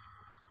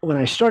 when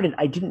I started,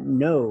 I didn't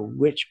know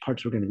which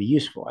parts were going to be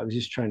useful. I was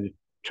just trying to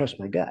trust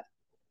my gut.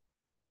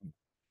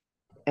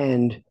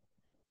 And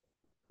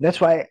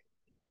that's why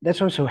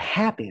I'm so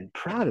happy and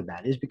proud of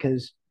that, is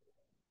because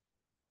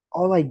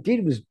all I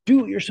did was do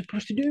what you're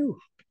supposed to do.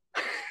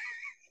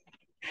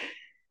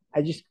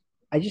 I just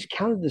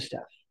counted the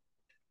stuff.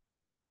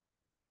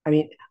 I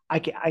mean, I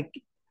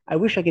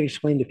wish I could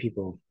explain to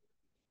people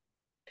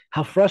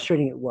how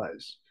frustrating it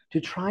was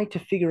to try to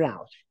figure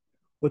out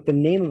what the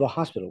name of a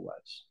hospital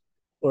was,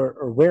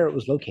 or where it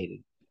was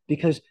located,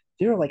 because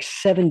there are like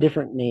 7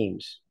 different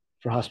names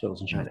for hospitals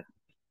in China.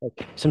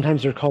 Like,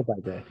 sometimes they're called by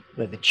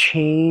the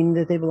chain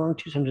that they belong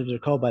to. Sometimes they're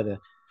called by the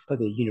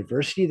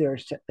university they're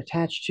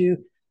attached to.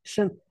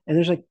 And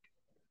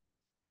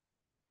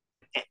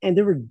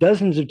there were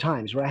dozens of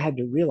times where I had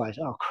to realize,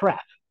 oh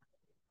crap,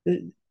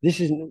 this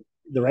isn't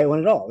the right one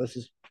at all.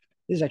 This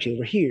is actually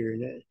over here.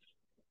 And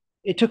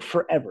it took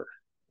forever.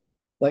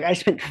 Like, I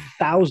spent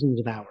thousands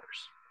of hours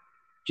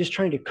just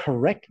trying to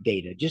correct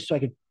data just so I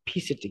could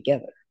piece it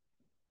together.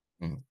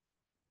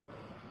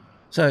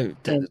 So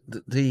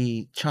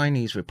the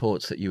Chinese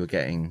reports that you were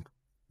getting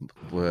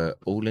were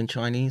all in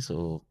Chinese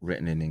or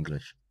written in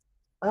English?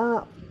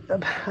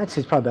 I'd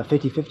say it's probably about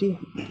 50-50.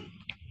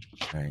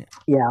 Right.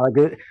 Yeah,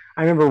 like,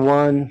 I remember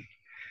one.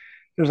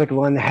 There was like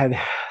one that had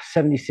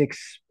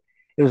 76.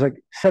 It was like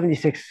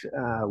 76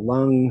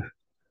 lung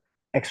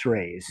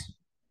X-rays,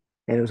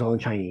 and it was all in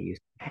Chinese.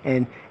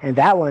 And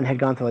that one had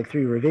gone through like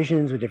 3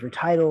 revisions with different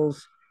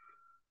titles.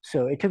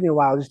 So it took me a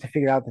while just to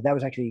figure out that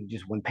was actually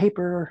just one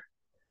paper.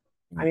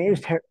 I mean, it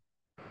was terrible.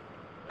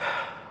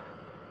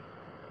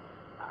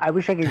 I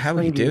wish I could. How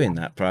are you doing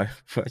that, bro?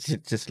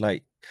 Just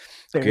like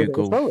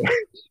Google.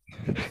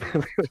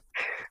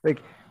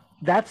 Like,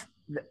 that's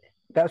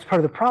part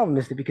of the problem,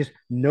 is that because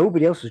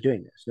nobody else was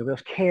doing this, nobody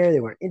else cared, they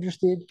weren't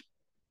interested.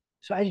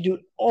 So I had to do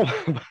it all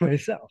by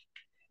myself,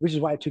 which is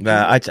why it took.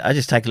 I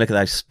just take a look at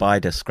those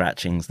spider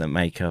scratchings that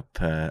make up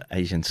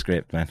Asian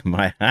script, man.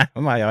 My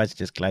eyes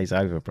just glaze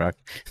over, bro.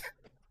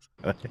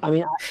 I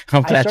mean,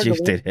 I'm glad you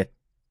did it.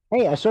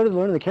 Hey, I started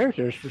learning the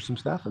characters for some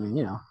stuff. I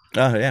mean,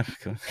 Oh yeah.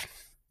 Cool.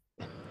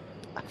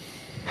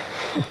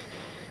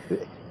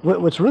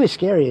 What's really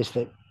scary is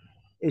that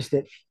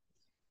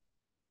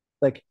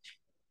like,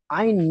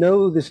 I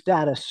know this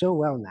data so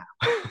well now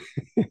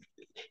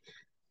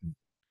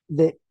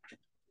that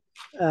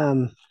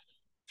um,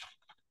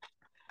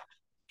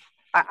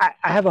 I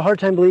have a hard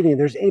time believing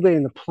there's anybody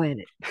on the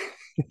planet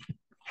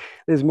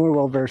that's more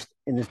well versed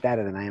in this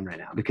data than I am right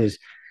now because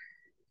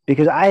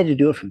I had to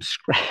do it from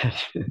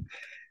scratch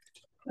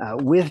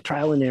with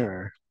trial and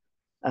error.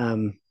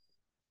 Um,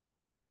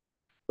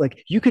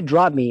 like you could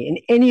drop me in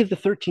any of the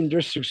 13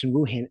 districts in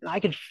Wuhan, and I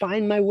could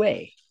find my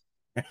way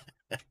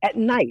at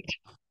night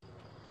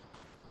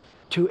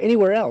to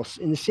anywhere else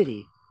in the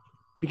city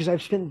because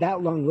I've spent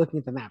that long looking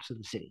at the maps of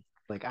the city.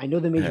 Like I know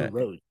the major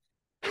roads.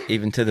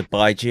 Even to the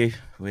Baiju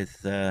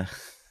with the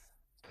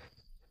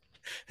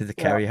Well,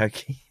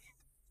 karaoke.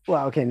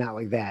 well, okay, not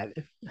like that.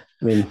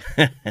 I mean,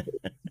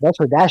 that's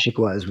where Dashik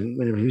was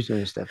whenever he was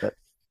doing this stuff.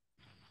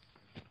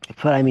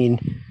 But I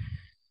mean,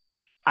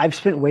 I've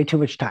spent way too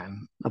much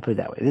time. I'll put it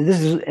that way.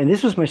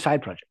 This was my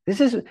side project.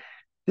 This isn't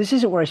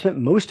where I spent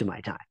most of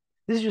my time.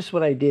 This is just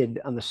what I did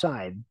on the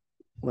side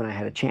when I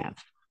had a chance.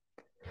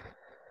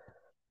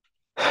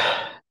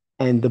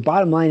 And the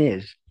bottom line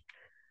is,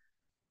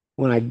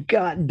 when I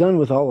got done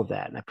with all of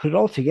that and I put it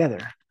all together,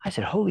 I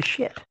said, "Holy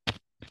shit,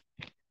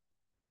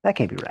 that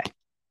can't be right."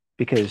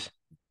 Because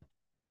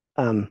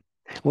when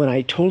I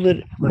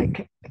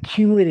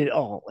accumulated it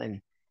all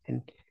and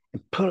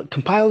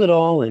compiled it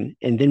all and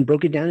then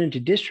broke it down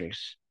into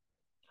districts,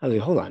 I was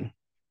like, "Hold on,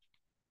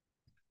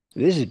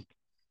 this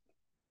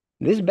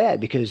is bad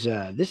because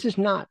this is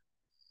not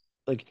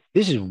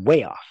this is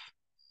way off."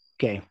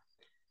 Okay,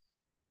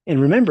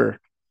 and remember,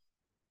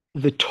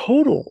 the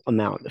total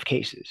amount of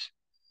cases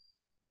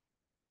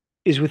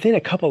is within a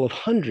couple of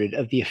hundred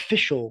of the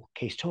official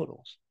case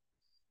totals.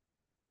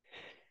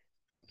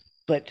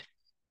 But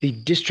the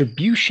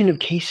distribution of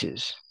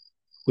cases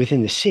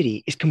within the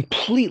city is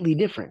completely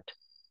different.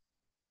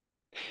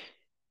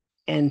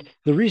 And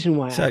the reason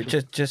why So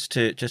just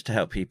to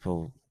help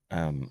people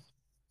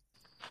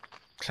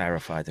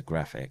clarify the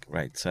graphic,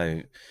 right?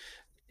 So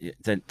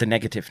the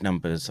negative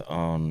numbers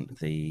on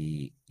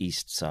the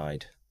east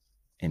side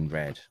in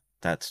red,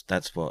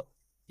 that's what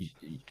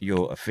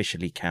you're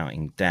officially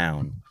counting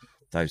down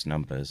those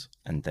numbers,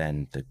 and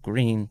then the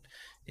green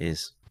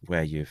is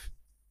where you've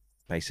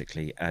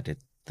basically added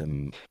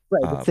them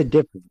right, up. that's the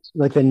difference.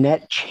 Like the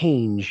net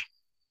change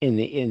in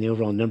the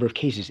overall number of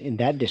cases in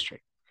that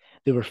district.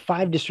 There were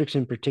 5 districts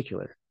in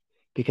particular,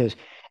 because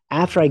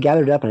after I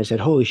gathered up and I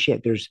said, "Holy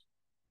shit, there's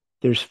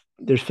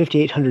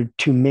 5,800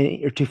 too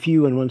many or too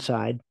few on one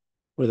side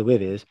where the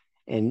WIV is,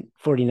 and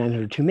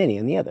 4,900 too many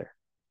on the other."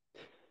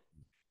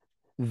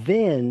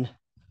 Then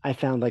I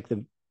found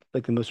the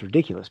most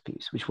ridiculous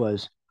piece, which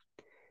was,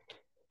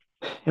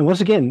 and once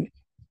again,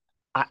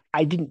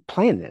 I didn't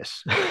plan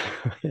this.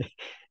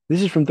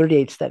 This is from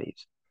 38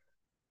 studies,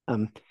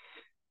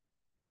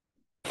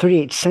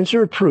 38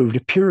 censor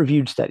approved, peer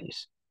reviewed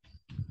studies.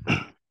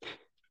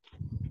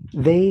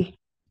 When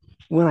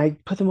I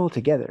put them all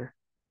together,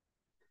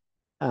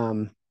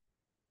 and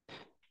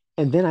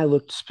then I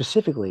looked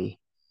specifically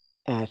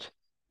at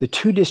the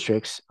 2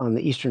 districts on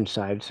the eastern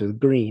side, so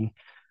green,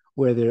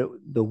 where the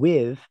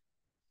WIV,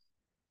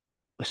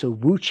 so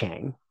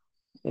Wuchang,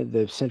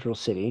 the central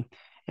city,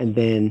 and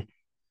then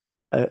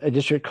a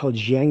district called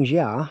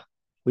Jiangjia,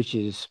 which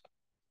is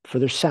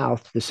further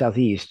south to the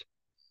southeast.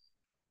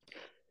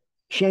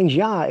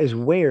 Jiangjia is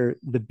where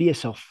the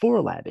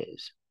BSL-4 lab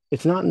is.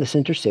 It's not in the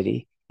center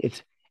city.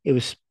 It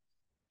was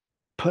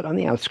put on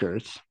the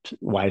outskirts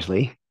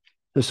wisely. It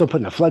was still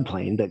put in a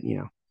floodplain, but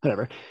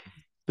whatever.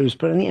 But it was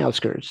put on the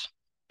outskirts,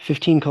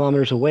 15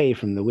 kilometers away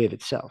from the WIV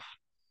itself.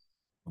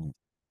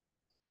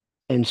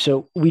 And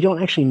so we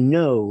don't actually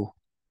know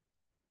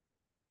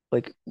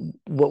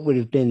what would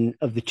have been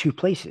of the 2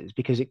 places,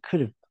 because it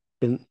could have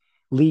been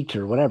leaked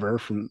or whatever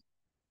from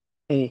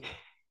any,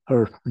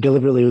 or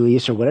deliberately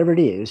released or whatever it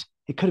is.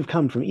 It could have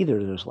come from either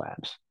of those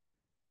labs.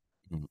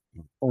 But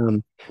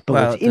well,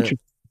 what's interesting,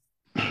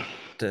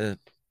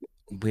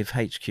 with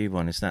HQ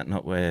one, is that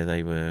not where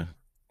they were?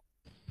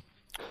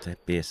 The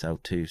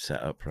BSL-2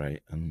 set up,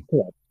 right? And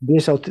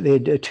BSL, they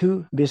had a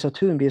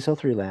BSL-2 and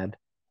BSL-3 lab,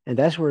 and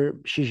that's where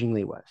Xi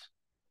Jinping was.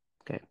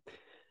 Okay,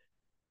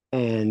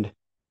 and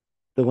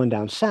the one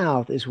down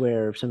south is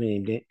where somebody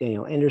named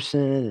Daniel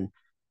Anderson, and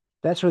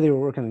that's where they were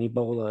working on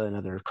Ebola and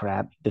other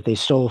crap that they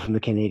stole from the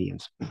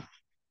Canadians.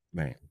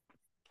 Right.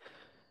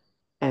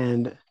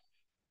 And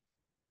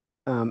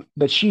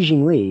but Xi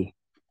Jinping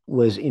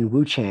was in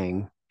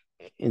Wuchang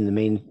in the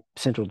main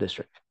central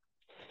district.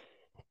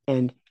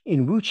 And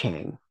in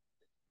Wuchang,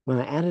 when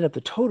I added up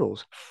the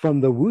totals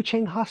from the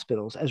Wuchang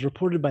hospitals as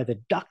reported by the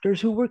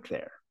doctors who work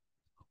there,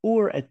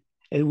 or at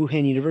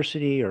Wuhan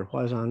University or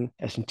Huazhong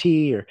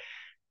S&T or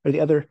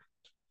the other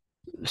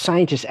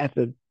scientists at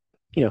the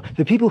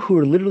people who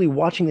are literally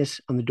watching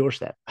this on the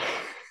doorstep.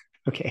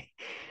 Okay.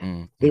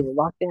 Mm-hmm. They were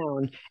locked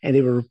down, and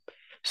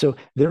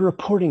they're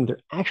reporting their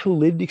actual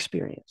lived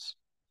experience.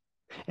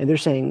 And they're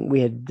saying we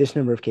had this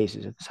number of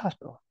cases at this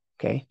hospital.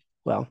 Okay.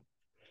 Well,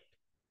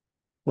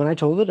 when I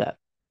totaled it up,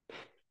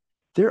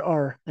 there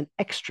are an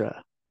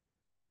extra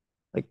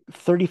like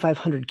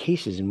 3,500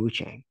 cases in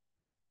Wuchang.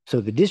 So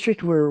the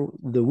district where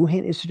the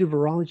Wuhan Institute of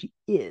Virology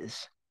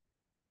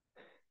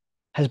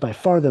has by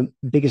far the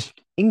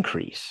biggest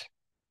increase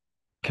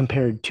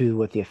compared to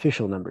what the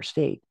official numbers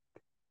state.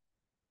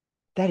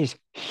 That is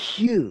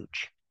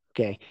huge.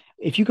 Okay.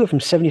 If you go from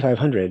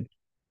 7,500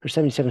 or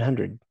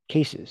 7,700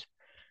 cases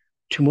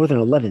to more than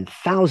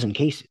 11,000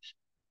 cases,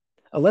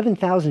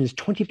 11,000 is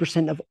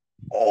 20% of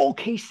all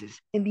cases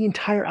in the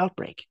entire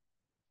outbreak,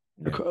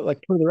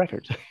 like per the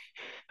records.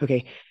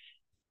 Okay.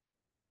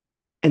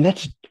 And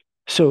that's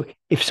so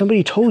if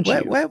somebody told you.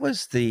 Where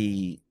was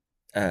the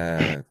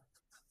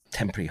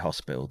temporary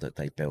hospital that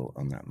they built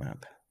on that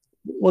map?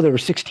 Well, there were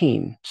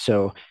 16.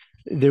 So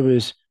there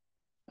was,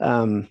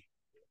 but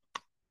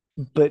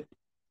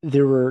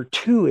there were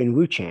two in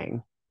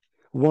Wuchang,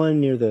 one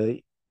near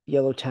the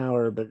Yellow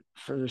Tower, but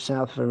further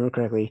south, if I remember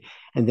correctly,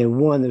 and then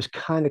one that was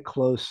kind of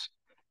close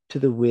to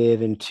the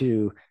WIV and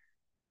to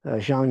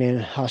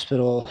Jiangnan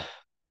Hospital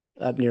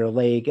up near a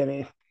lake. I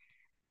mean,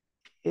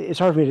 it's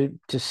hard for me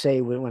to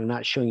say when I'm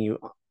not showing you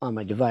on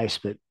my device,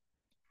 but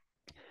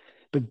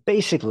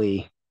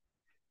basically,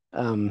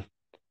 um,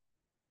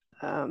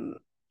 um,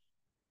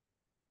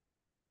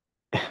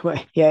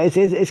 well, yeah,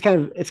 it's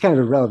kind of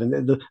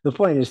irrelevant. The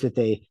point is that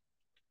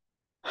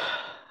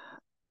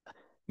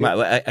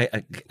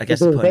I guess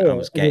the they're point I there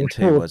was and they getting were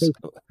to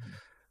full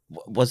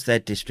of was their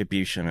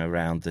distribution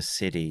around the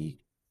city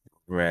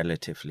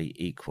relatively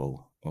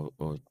equal,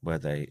 or were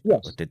they,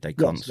 yes, or did they yes,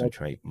 like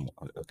concentrate more?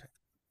 Okay.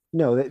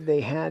 no,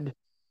 they had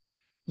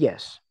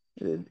yes.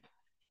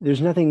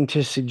 There's nothing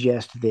to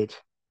suggest that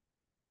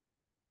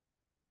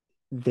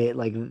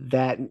like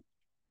that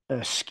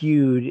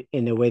skewed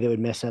in a way that would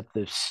mess up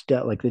the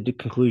stuff, like the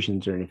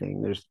conclusions or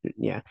anything. There's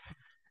yeah,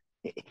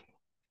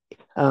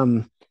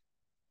 um,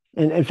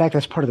 and in fact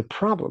that's part of the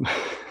problem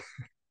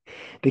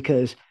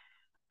because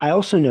I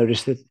also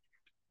noticed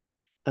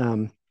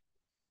um,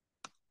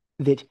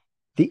 that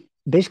the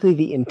basically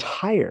the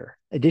entire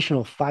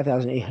additional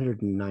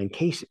 5,809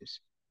 cases,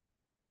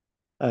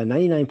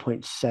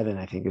 99.7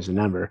 I think is the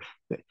number,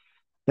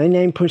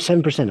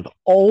 99.7% of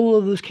all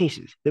of those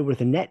cases that were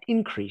the net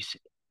increase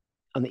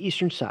on the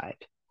eastern side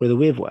where the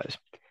WIV was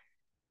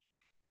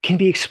can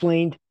be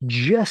explained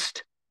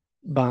just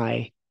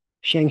by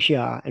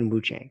Shangxia and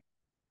Wuchang.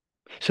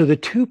 So the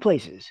two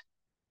places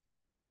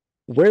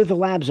where the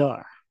labs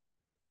are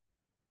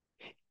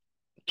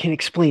can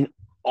explain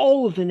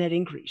all of the net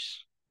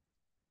increase.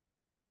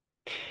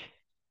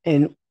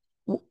 And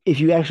if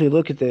you actually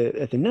look at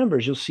the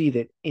numbers, you'll see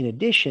that in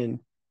addition,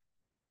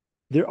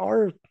 there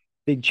are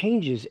big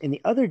changes in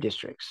the other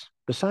districts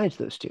besides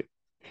those two,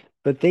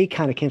 but they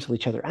kind of cancel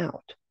each other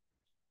out.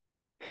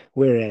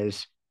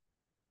 Whereas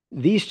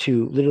these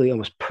two literally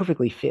almost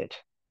perfectly fit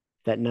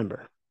that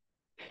number.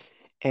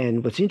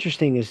 And what's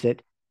interesting is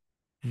that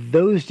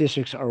those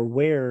districts are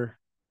where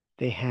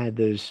they had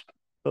those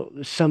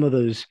some of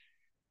those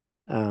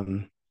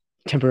um,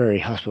 temporary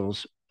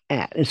hospitals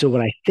at. And so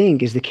what I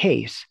think is the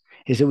case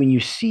is that when you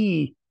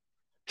see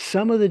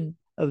some of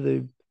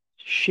the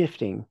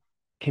shifting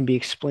can be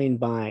explained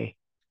by,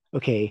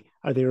 okay,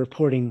 are they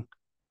reporting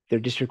their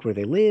district where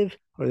they live,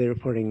 or are they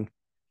reporting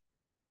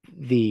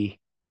the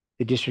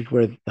the district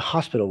where the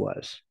hospital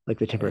was, like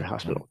the temporary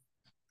hospital?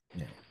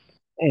 Yeah.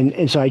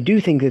 And so I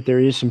do think that there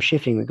is some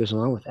shifting that goes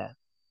along with that.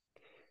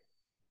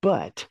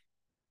 But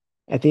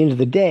at the end of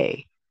the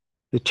day,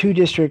 the two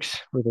districts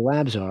where the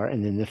labs are,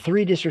 and then the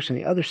three districts on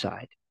the other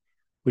side,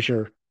 which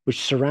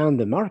surround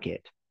the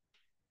market,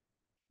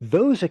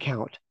 those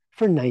account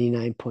for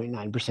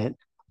 99.9%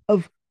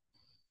 of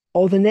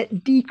all the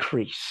net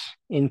decrease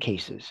in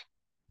cases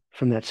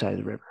from that side of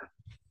the river.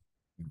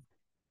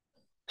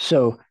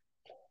 So,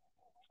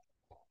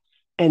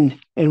 and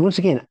once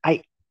again,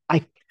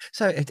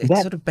 So it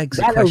that sort of begs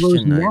the that arose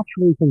question, though.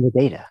 naturally from the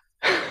data.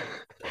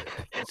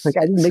 Like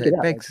I didn't make it It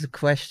up. begs the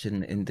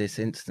question in this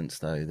instance,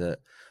 though, that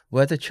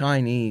were the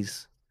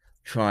Chinese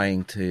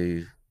trying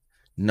to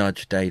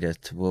nudge data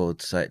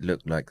towards so it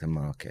looked like the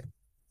market?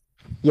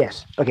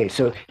 Yes. Okay.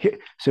 So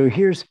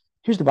here's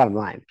the bottom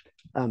line.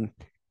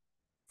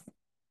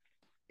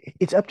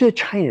 It's up to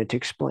China to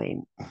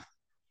explain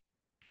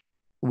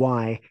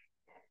why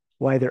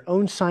their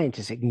own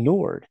scientists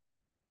ignored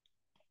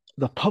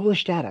the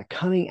published data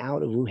coming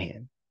out of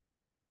Wuhan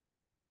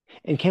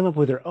and came up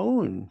with their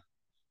own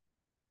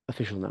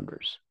official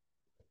numbers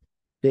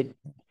that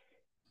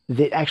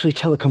actually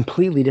tell a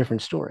completely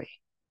different story.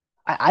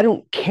 I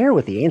don't care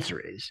what the answer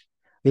is.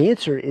 The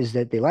answer is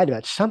that they lied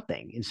about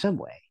something in some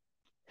way,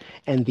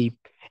 and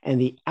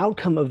the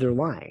outcome of their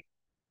lying,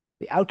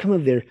 the outcome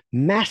of their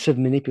massive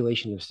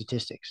manipulation of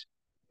statistics,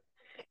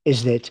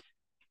 is that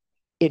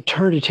it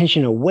turned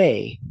attention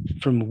away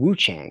from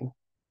Wuchang,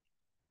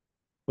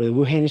 where the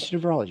Wuhan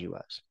Institute of Virology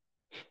was,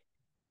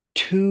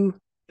 to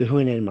the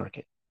Hunan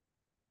market.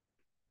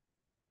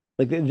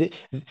 Like it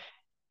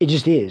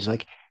just is.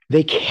 Like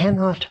they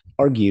cannot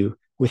argue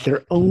with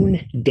their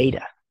own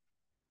data.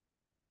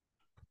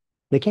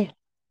 They can't.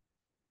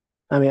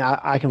 I mean,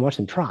 I can watch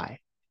them try.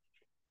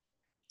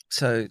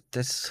 So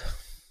this,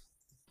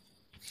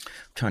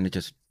 trying to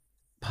just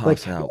Like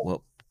pass out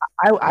what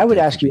I would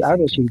they ask could be you, I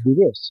would ask you thinking.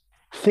 to do this.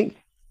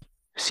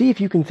 See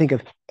if you can think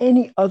of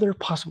any other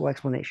possible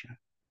explanation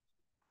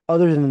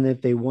other than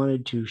that they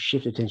wanted to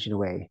shift attention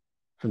away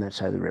from that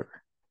side of the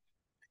river.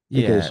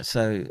 Because Yeah,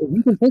 so if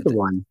you can think of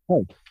one,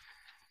 hey,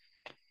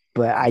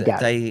 but I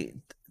doubt it.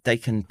 they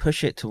can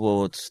push it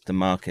towards the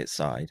market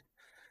side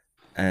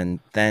and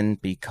then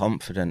be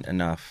confident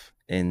enough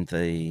in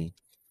the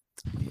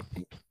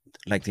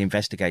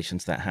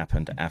investigations that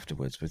happened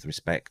afterwards with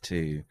respect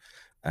to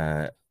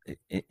uh,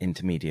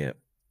 intermediate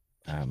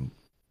um,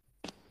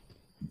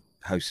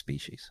 host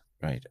species,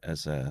 right?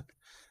 As a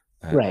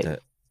Right. that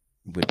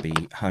would be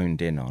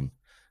honed in on,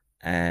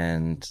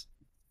 and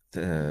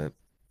the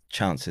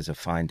chances of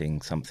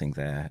finding something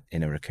there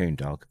in a raccoon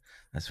dog,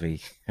 as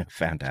we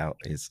found out,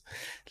 is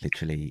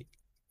literally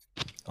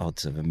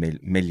odds of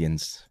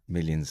millions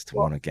to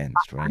Well, one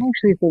against, I right?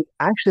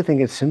 actually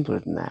think it's simpler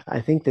than that.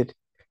 I think that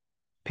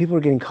people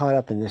are getting caught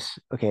up in this.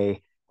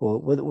 Okay, well,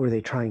 what were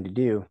they trying to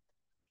do?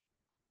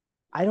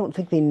 I don't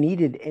think they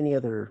needed any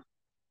other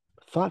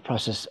thought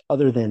process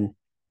other than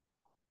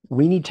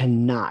we need to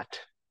not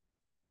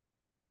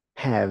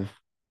have,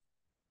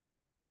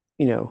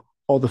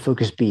 all the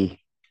focus be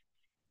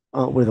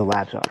where the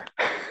labs are,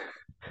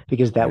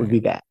 because that would Right. be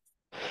bad.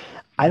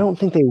 I don't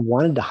think they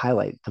wanted to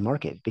highlight the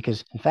market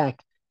because, in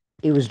fact,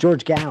 it was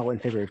George Gao in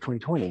February of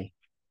 2020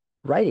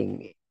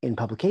 writing in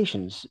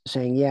publications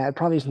saying, "Yeah, it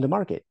probably isn't the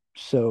market."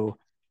 So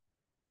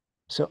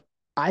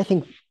I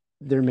think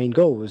their main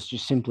goal was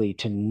just simply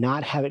to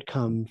not have it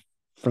come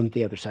from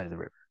the other side of the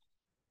river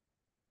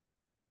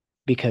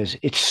because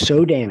it's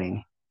so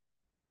damning.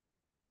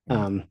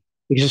 Mm.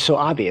 Because it's so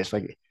obvious.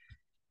 Like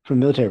from a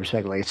military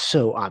perspective, like it's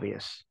so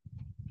obvious.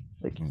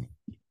 Like Mm.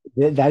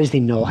 that is the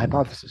null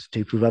hypothesis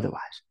to prove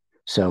otherwise.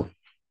 So,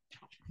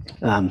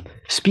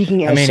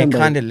 speaking I as mean, it somebody,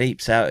 kind of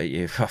leaps out at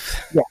you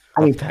yeah,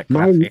 I off mean, that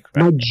my graphic,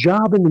 right? my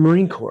job in the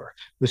Marine Corps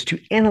was to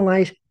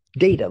analyze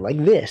data like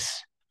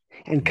this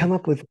and Mm. come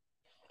up with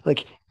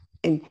like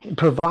and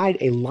provide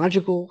a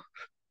logical,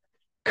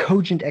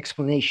 cogent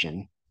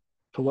explanation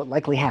for what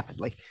likely happened.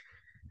 Like,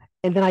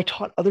 and then I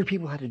taught other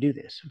people how to do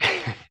this.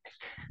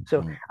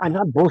 So Mm. I'm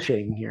not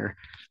bullshitting here.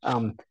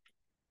 Um,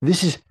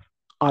 this is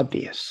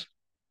obvious,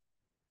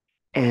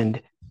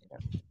 and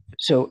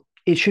so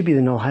it should be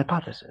the null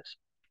hypothesis.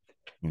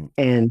 Mm.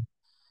 And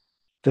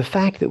the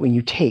fact that when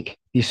you take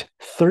these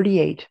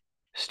 38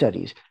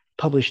 studies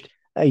published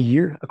a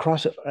year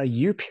across a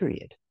year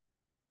period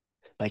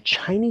by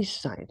Chinese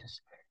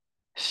scientists,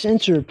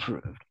 censor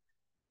approved,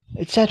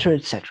 et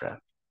cetera,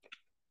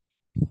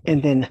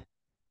 and then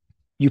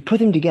you put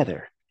them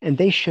together and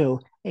they show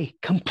a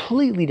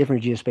completely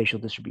different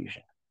geospatial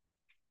distribution.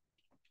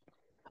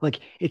 Like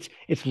it's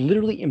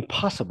literally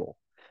impossible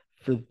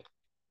for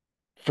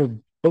for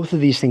both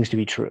of these things to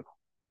be true.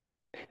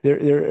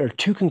 There are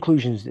two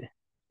conclusions,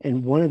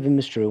 and one of them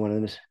is true, one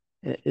of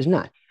them is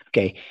not.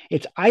 Okay,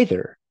 it's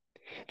either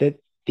that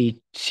the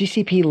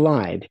CCP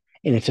lied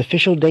in its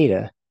official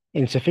data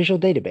in its official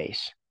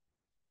database,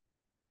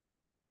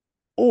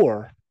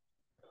 or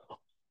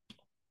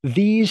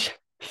these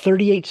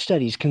 38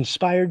 studies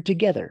conspired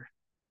together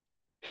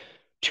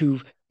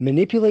to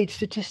manipulate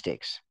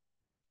statistics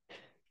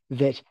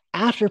that,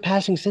 after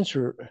passing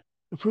censor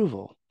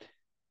approval,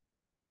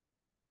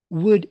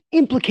 would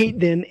implicate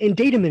them in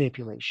data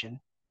manipulation.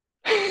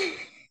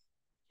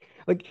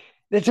 Like,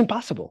 that's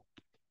impossible.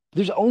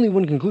 There's only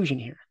one conclusion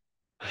here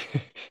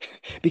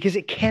because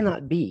it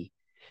cannot be.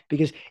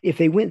 Because if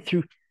they went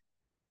through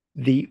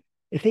the,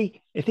 if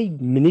they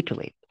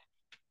manipulate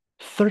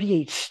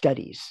 38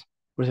 studies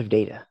worth of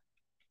data,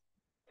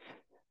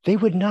 they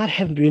would not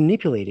have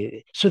manipulated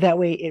it so that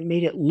way it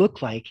made it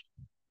look like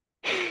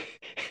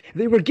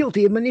they were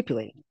guilty of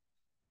manipulating.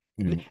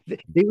 Mm.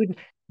 They would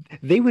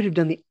they would have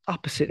done the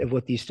opposite of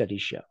what these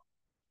studies show.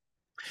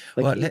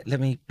 Like, Well,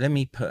 let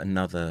me put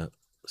another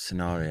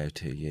scenario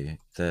to you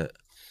that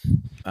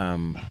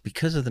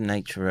because of the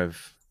nature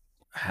of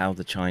how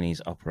the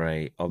Chinese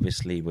operate,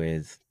 obviously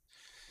with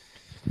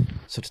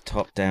sort of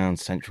top down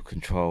central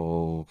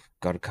control,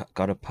 got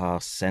to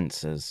pass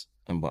censors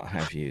and what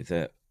have you,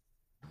 that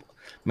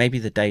maybe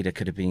the data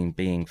could have been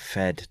being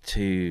fed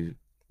to,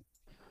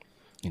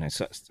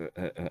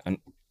 I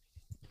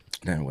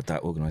don't know what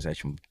that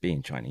organization would be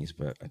in Chinese,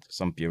 but at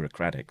some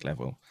bureaucratic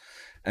level,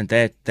 and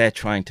they're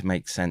trying to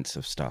make sense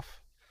of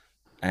stuff,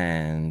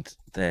 and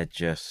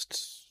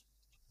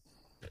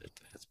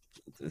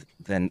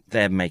then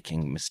they're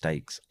making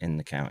mistakes in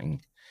the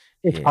counting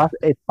here.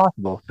 it's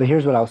possible, but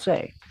here's what I'll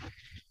say: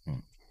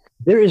 Mm.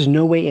 there is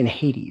no way in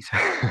Hades.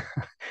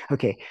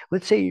 Okay,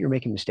 let's say you're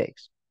making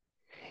mistakes.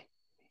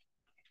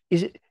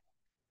 Is it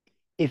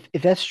if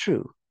that's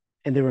true,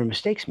 and there were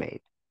mistakes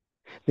made,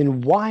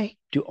 then why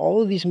do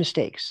all of these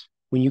mistakes,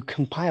 when you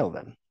compile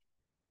them,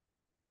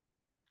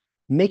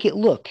 make it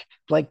look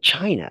like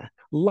China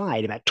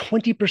lied about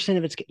 20%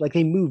 of its, like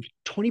they moved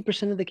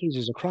 20% of the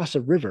cases across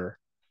a river?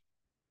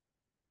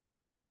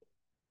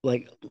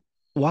 Like,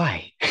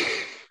 why?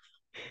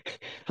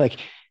 Like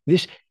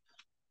this,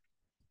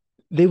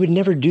 they would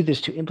never do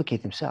this to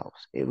implicate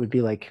themselves. It would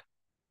be like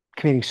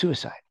committing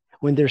suicide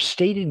when their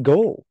stated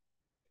goal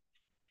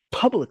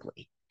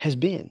publicly has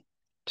been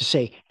to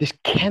say this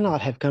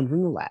cannot have come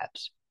from the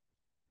labs.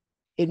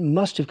 It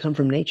must have come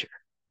from nature.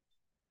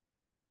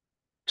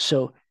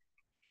 So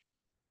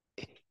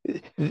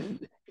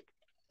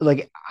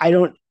like I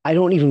don't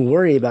even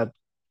worry about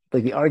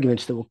like the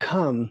arguments that will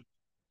come,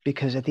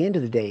 because at the end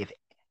of the day,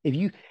 if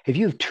you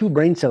have two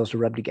brain cells to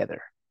rub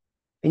together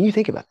and you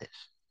think about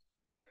this,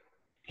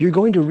 you're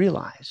going to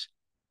realize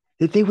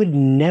that they would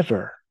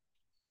never,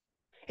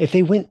 if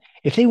they went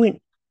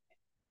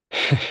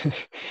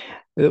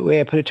the way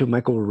I put it to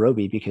Michael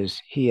Roby,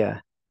 because he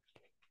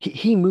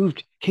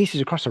moved cases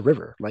across a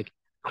river, like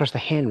across the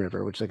Han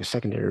River, which is like a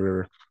secondary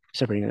river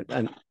separating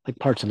like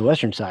parts on the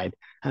western side.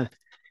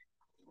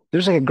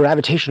 There's like a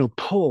gravitational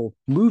pull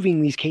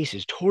moving these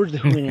cases towards the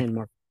Hunan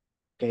market.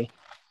 Okay,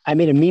 I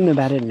made a meme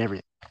about it and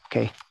everything.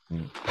 Okay,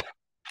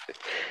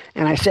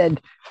 and I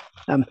said,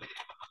 and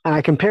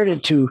I compared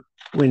it to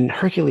when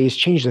Hercules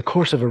changed the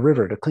course of a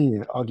river to clean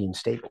the Augean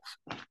stables,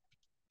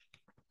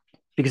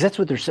 because that's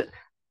what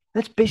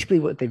that's basically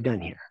what they've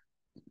done here.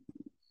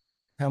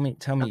 Tell me,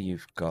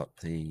 you've got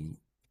the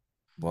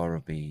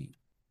Warraby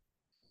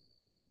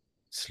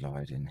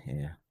slide in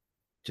here,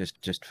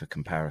 just for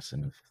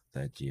comparison of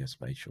their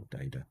geospatial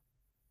data.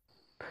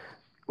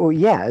 Well,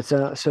 yeah, it's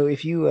so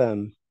if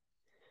you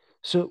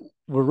so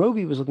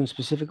Warraby was looking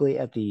specifically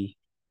at the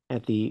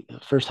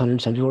first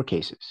 174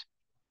 cases,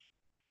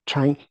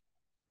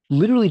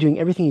 literally doing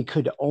everything he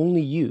could to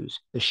only use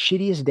the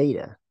shittiest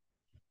data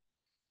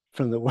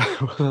from the World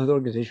Health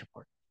Organization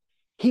report.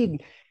 He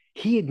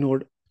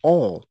ignored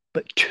all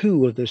but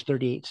 2 of those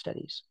 38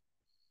 studies.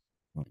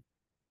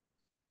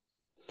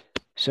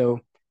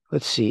 So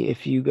let's see,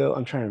 if you go,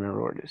 I'm trying to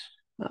remember where it is.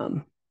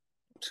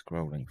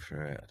 Scrolling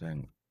through it, I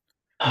don't.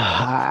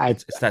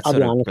 It's that I'll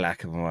sort be of honest.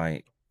 black and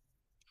white.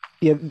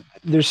 Yeah,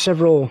 there's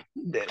several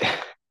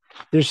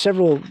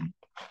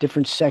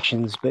different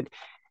sections, but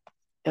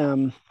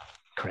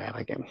crap,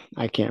 I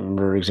can't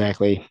remember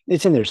exactly.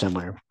 It's in there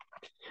somewhere.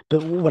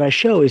 But what I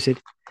show is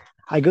that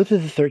I go through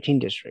the 13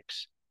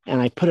 districts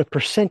and I put a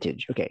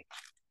percentage. Okay,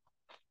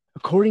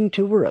 according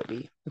to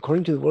Warraby,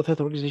 according to the World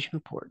Health Organization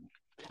report,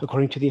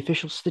 according to the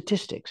official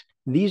statistics,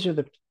 these are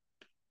the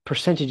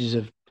percentages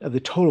of the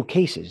total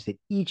cases that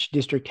each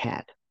district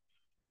had.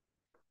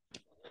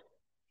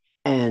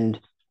 And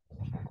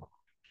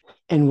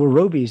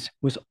Warraby's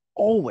was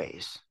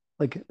always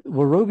like,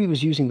 Warraby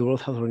was using the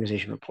World Health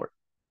Organization report.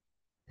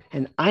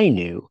 And I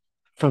knew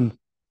from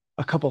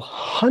a couple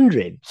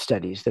hundred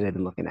studies that I've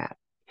been looking at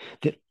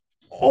that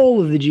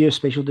all of the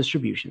geospatial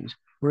distributions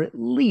were at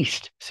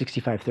least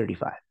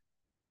 65-35.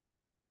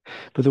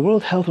 But the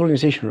World Health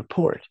Organization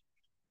report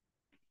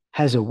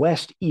has a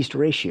west-east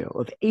ratio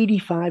of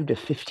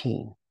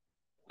 85-15.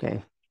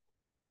 Okay.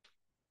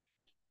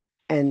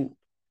 And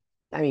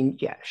I mean,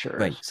 yeah, sure.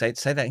 Wait, say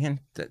that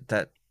again.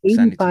 That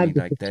sounded to me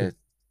like they're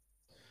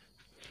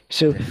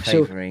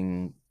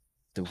favoring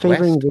the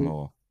West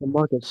more. The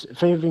markets,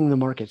 favoring the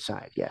market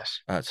side,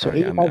 yes. Oh,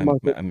 sorry, so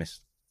I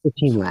missed.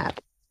 15 lab.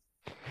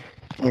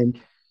 And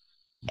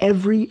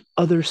every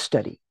other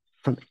study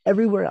from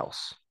everywhere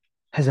else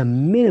has a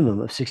minimum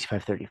of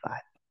 65-35.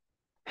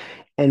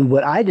 And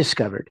what I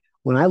discovered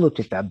when I looked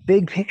at that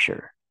big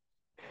picture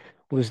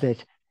was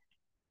that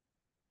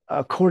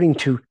according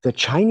to the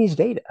Chinese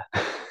data,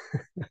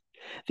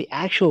 the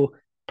actual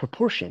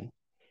proportion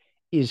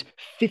is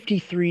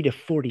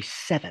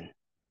 53-47.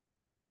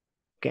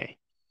 Okay.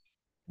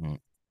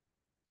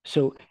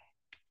 So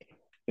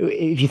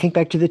if you think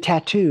back to the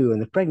tattoo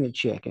and the pregnant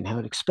chick and how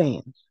it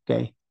expands,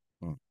 okay,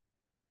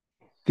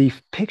 the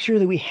picture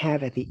that we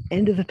have at the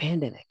end of the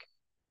pandemic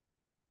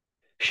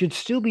should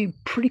still be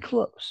pretty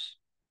close,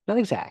 not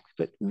exact,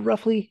 but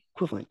roughly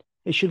equivalent.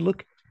 It should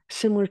look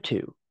similar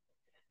to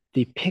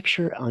the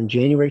picture on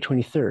January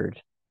 23rd.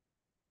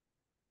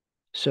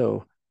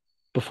 So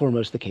before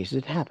most of the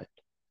cases had happened,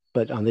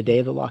 but on the day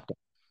of the lockdown.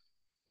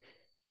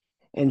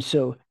 And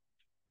so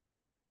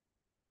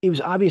it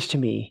was obvious to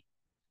me,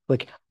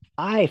 like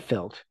I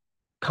felt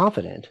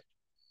confident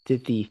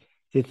that the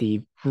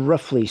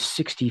roughly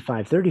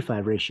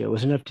 65-35 ratio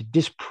was enough to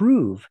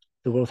disprove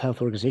the World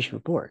Health Organization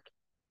report,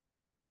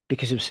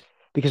 because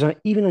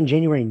even on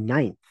January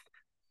 9th,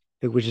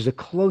 which is the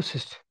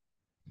closest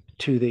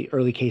to the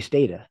early case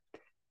data,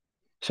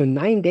 so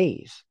 9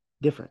 days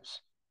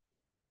difference,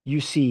 you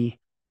see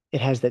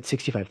it has that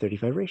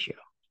 65-35 ratio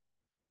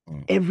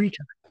every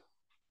time.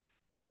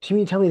 So you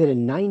mean to tell me that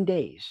in 9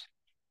 days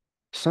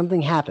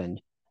something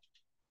happened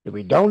that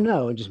we don't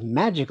know, and just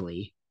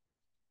magically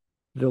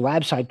the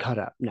lab side caught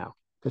up? No,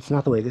 that's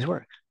not the way this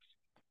works.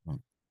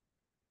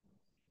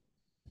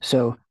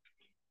 So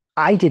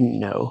I didn't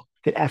know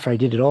that after I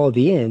did it all at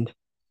the end,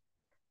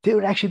 that it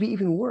would actually be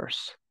even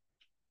worse,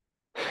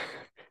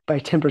 by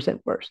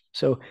 10% worse.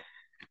 So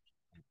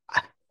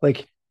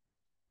like,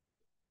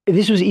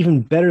 this was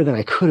even better than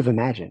I could have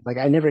imagined. Like,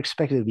 I never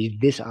expected it to be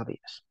this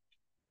obvious.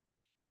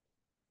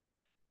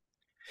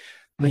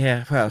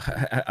 Yeah, well,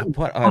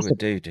 what I would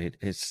do, dude,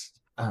 is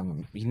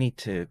you need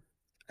to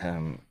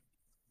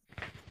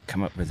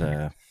come up with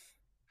a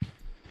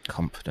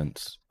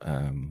confidence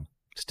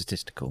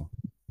statistical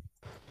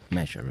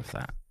measure of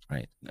that,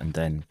 right? And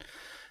then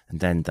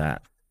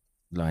that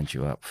lines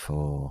you up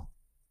for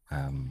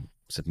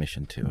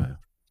submission to a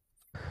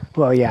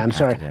I'm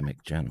sorry.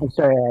 academic journal. I'm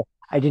sorry,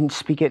 I didn't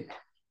speak it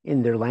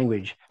in their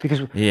language because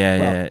but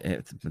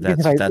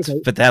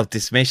they'll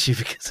dismiss you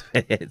because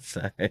of it.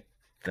 So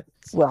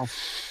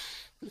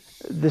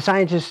the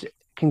scientists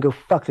can go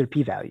fuck their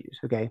p-values,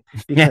 okay?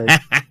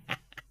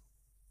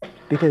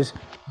 Because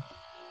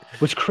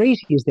what's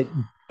crazy is that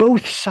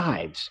both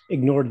sides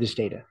ignored this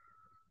data,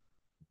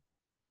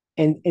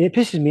 and it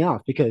pisses me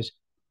off because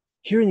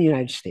here in the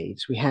United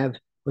States we have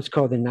what's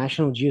called the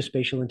National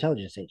Geospatial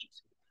Intelligence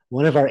Agency,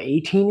 one of our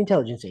 18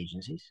 intelligence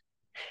agencies.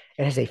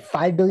 It has a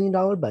 $5 billion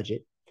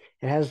budget.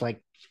 It has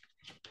like,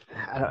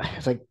 I don't know,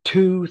 it's like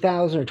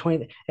 2,000 or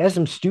 20. It has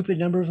some stupid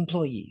number of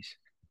employees.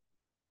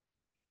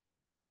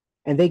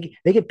 And they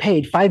get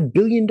paid $5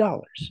 billion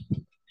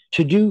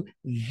to do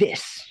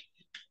this.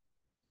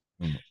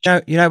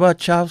 You know what,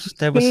 Charles?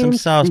 There was some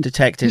SARS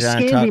detected in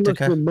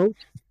Antarctica.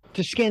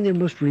 To scan their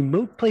most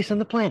remote place on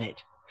the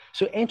planet.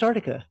 So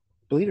Antarctica,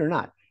 believe it or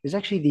not, is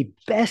actually the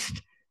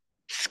best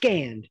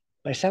scanned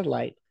by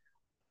satellite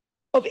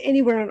of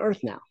anywhere on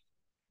Earth now.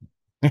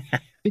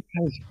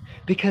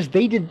 because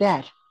they did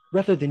that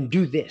rather than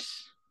do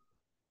this.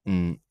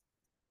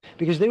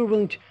 Because they were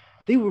willing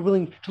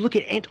to look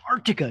at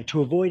Antarctica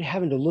to avoid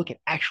having to look at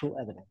actual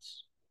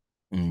evidence.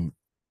 And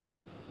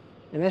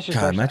that's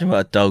just imagine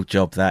what a dog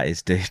job that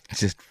is, dude.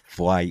 Just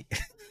white.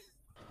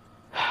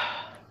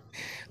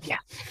 Yeah.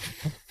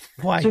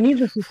 White. So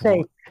needless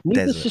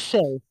to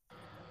say,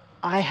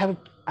 I have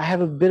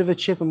a bit of a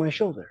chip on my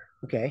shoulder.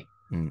 Okay.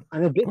 I'm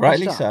a bit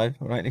rightly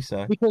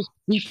so. Because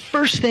the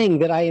first thing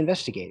that I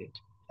investigated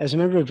as a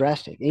member of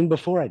Drastic, even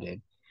before I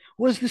did,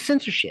 was the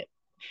censorship.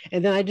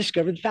 And then I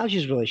discovered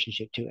Fauci's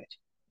relationship to it.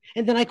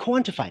 And then I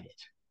quantified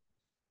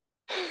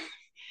it.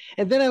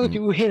 And then I looked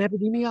at Wuhan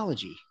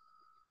epidemiology.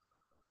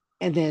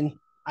 And then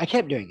I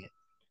kept doing it.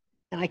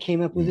 And I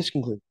came up with this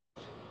conclusion.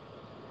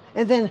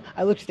 And then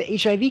I looked at the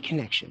HIV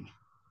connection.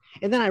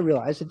 And then I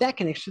realized that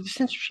connects to the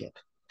censorship.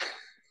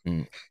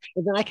 And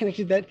then I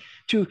connected that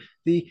to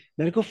the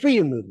medical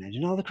freedom movement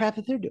and all the crap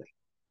that they're doing.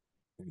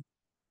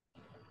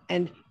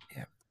 And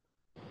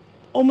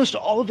almost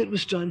all of it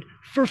was done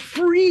for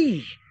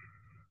free.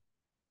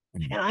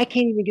 And I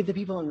can't even get the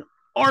people on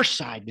our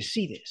side to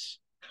see this,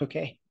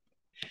 okay?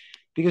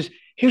 Because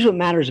here's what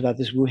matters about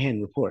this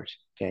Wuhan report,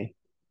 okay?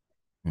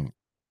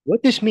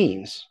 What this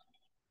means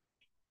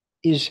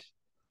is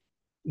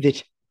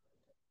that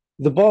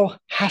the ball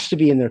has to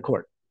be in their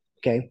court,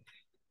 okay?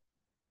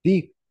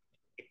 The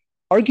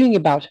arguing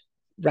about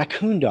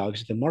raccoon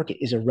dogs at the market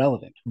is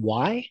irrelevant.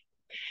 Why?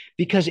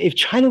 Because if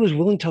China was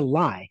willing to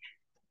lie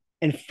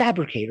and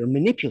fabricate or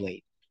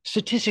manipulate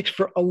statistics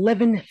for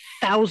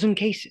 11,000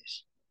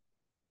 cases,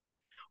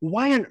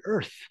 why on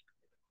earth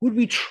would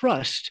we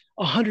trust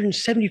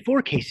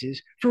 174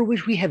 cases for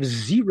which we have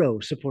zero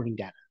supporting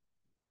data?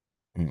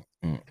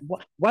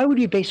 Why would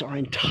we base our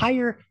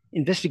entire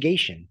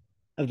investigation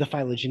of the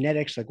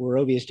phylogenetics, like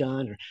Worobi has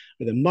done, or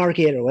the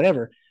market or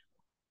whatever?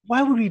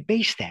 Why would we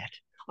base that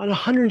on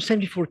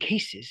 174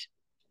 cases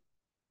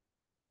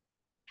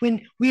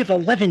when we have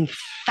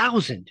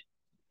 11,000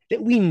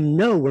 that we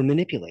know were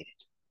manipulated?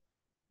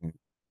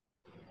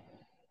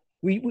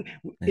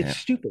 It's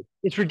stupid.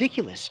 It's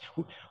ridiculous.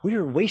 We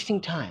are wasting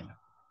time.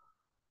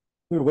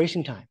 We're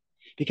wasting time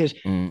because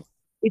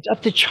it's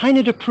up to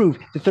China to prove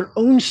that their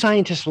own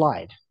scientists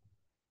lied.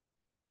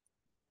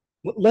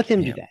 Let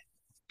them do that.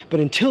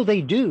 But until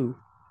they do,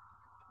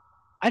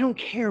 I don't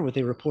care what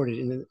they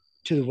reported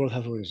to the World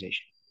Health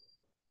Organization.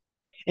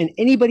 And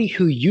anybody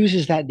who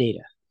uses that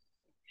data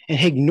and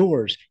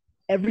ignores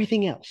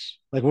everything else,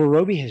 like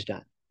Worobi has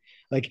done,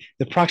 like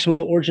the proximal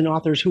origin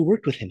authors who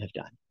worked with him have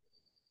done,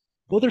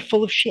 well, they're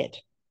full of shit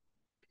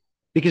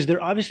because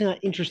they're obviously not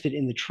interested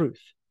in the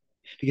truth.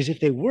 Because if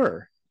they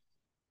were,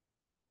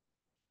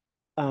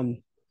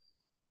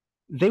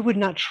 they would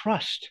not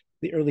trust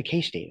the early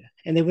case data,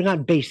 and they would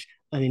not base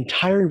an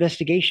entire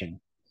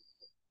investigation,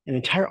 an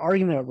entire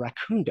argument about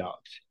raccoon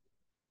dogs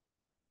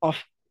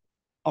off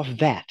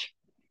that.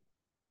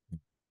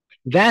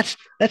 That's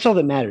all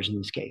that matters in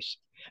this case.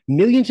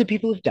 Millions of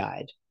people have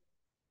died.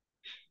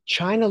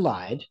 China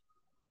lied.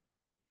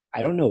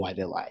 I don't know why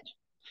they lied,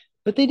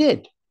 but they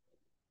did.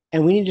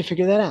 And we need to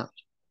figure that out.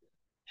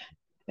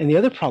 And the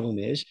other problem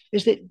is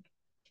that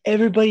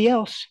everybody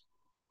else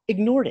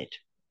ignored it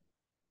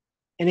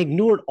and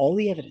ignored all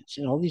the evidence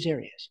in all these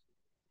areas.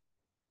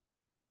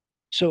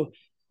 So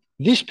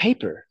this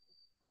paper,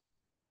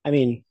 I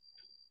mean,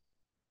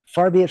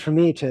 far be it from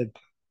me to,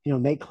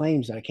 make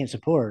claims that I can't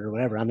support or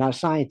whatever. I'm not a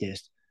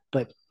scientist,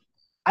 but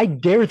I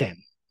dare them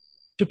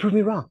to prove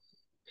me wrong,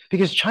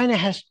 because China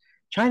has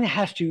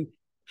to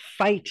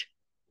fight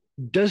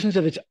dozens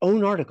of its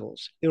own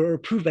articles that were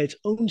approved by its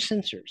own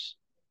censors.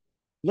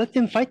 Let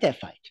them fight that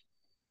fight.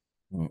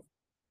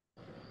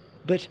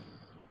 But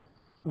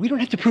we don't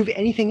have to prove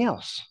anything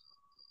else.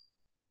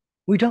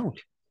 We don't.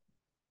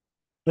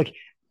 Like,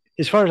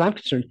 as far as I'm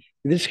concerned,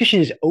 the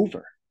discussion is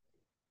over.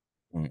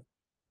 Because,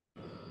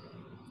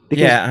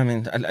 yeah, I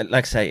mean,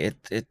 like I say,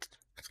 it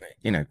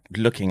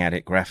looking at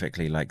it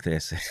graphically like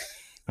this,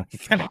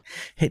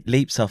 it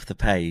leaps off the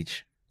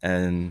page,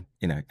 and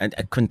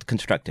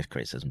constructive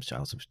criticism,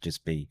 Charles, would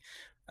just be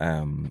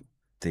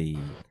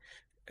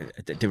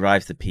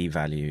derive the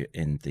p-value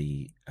in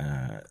the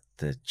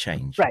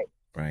change, right.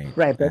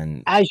 But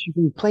as you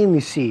can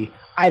plainly see,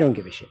 I don't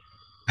give a shit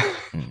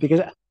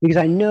because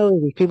I know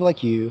there's people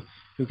like you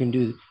who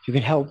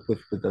can help with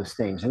those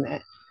things,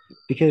 and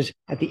because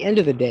at the end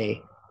of the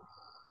day,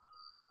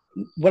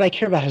 what I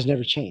care about has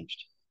never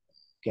changed.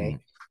 Okay,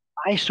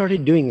 I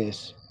started doing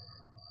this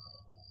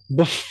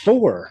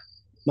before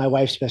my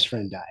wife's best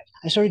friend died.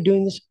 I started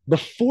doing this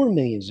before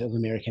millions of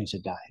Americans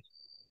had died,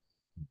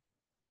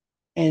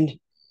 and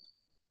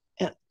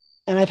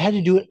I've had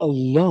to do it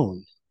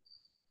alone.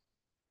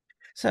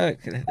 So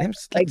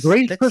at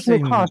great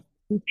personal cost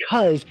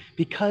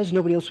because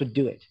nobody else would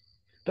do it.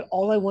 But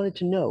all I wanted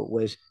to know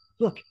was,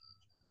 look,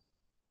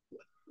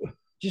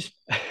 just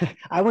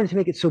I wanted to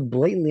make it so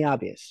blatantly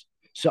obvious.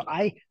 So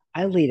I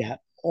laid out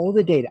all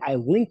the data. I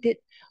linked it.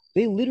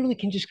 They literally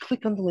can just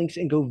click on the links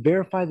and go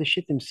verify the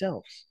shit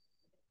themselves.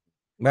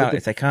 Well,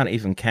 if they can't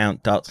even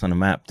count dots on a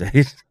map,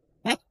 dude.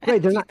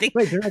 Right, they're not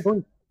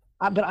going.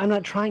 But I'm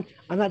not trying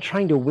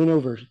to win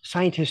over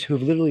scientists who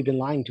have literally been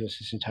lying to us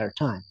this entire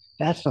time.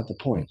 That's not the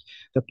point.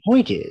 The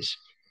point is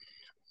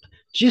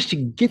just to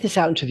get this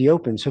out into the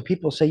open so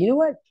people say, you know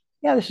what?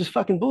 Yeah, this is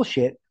fucking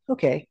bullshit.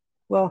 Okay,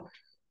 well,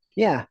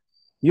 yeah,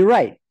 you're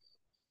right.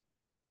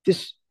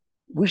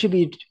 We should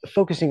be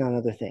focusing on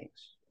other things.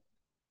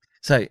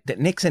 So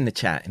Nick's in the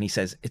chat and he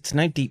says, it's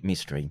no deep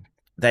mystery.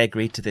 They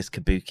agreed to this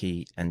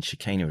kabuki and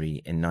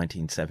chicanery in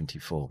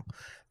 1974.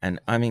 And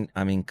I'm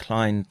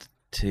inclined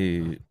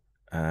to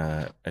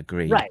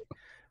agree.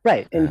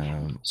 Right.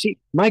 And see,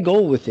 my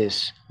goal with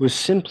this was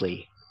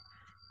simply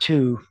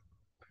to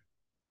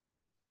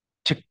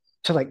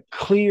like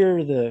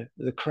clear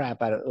the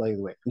crap out of the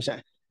way. I'm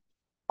sorry.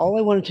 All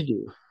I wanted to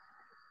do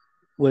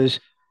was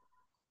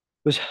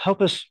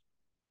help us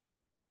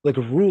like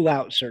rule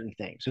out certain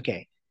things.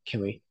 Okay,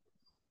 can we?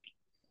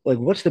 Like,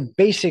 what's the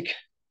basic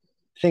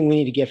thing we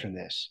need to get from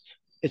this?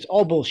 It's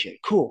all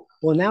bullshit. Cool.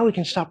 Well, now we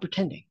can stop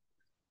pretending.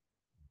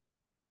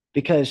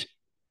 Because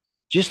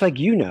just like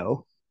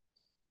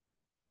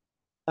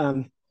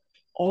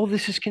all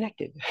this is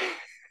connected.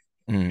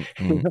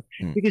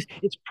 Because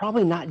it's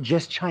probably not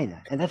just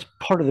China, and that's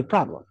part of the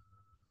problem.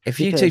 If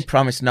you two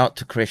promise not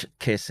to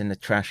kiss in the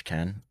trash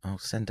can, I'll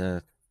send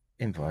a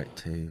invite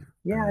to.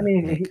 Yeah, I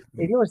mean, if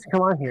he wants to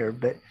come on here,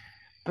 but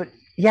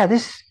yeah,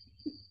 this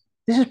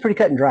is pretty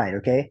cut and dried.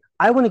 Okay,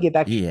 I want to get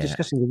back to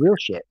discussing the real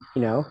shit.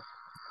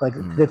 Like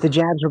that the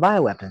jabs are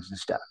bioweapons and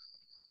stuff,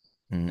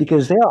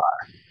 because they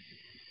are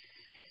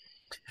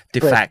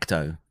de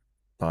facto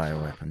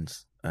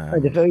bioweapons.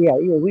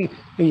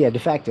 De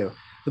facto.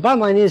 The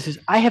bottom line is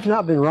I have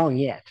not been wrong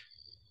yet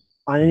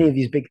on any of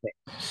these big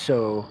things.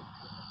 So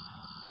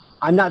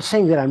I'm not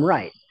saying that I'm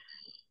right,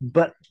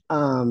 but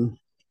I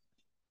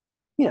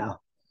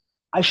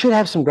should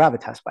have some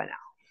gravitas by now.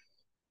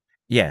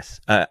 Yes,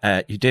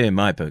 you do in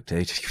my book,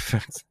 dude.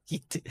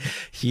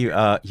 You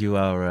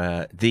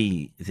are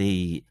the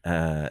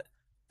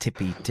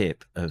tippy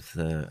tip of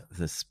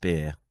the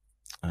spear.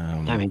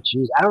 I mean,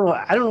 geez, I don't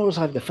know what else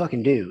I have to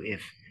fucking do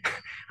if,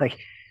 like,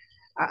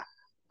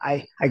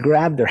 I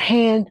grab their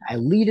hand, I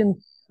lead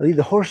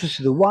the horses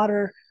to the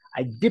water,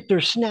 I dip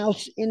their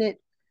snouts in it,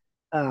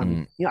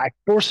 I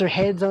force their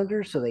heads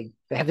under so they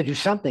have to do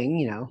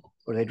something,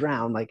 or they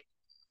drown. Like,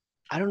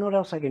 I don't know what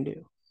else I can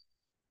do,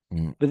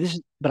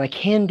 but I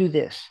can do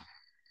this,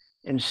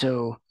 and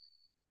so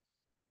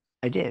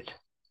I did,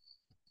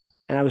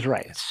 and I was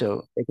right.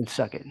 So they can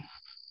suck it.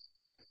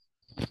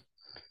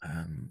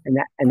 And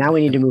now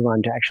we need to move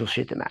on to actual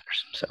shit that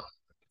matters. So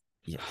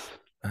yes.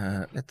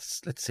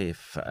 Let's see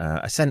if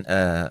I sent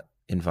a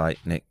invite,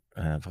 Nick,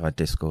 via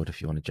Discord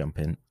if you want to jump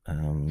in.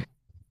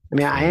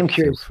 I am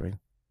curious.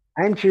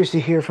 I am curious to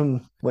hear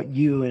from what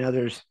you and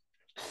others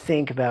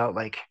think about,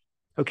 like,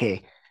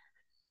 okay,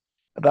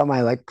 about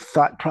my like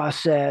thought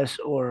process,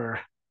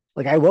 or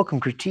like I welcome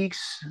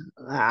critiques.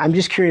 I'm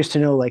just curious to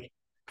know, like,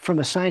 from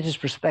a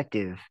scientist's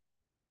perspective,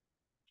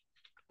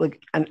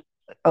 like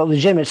a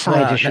legitimate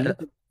scientist should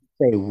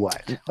say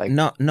what, like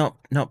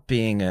not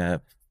being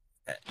a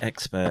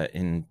expert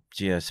in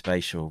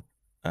geospatial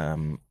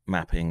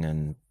mapping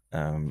and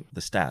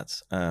the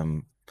stats.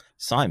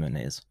 Simon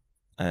is,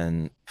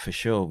 and for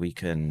sure we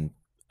can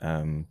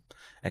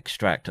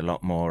extract a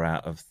lot more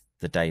out of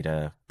the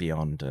data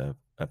beyond a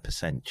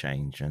percent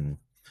change, and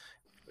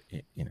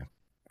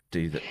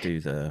do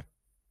the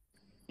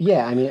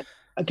yeah. I mean,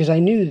 because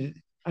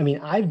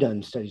I've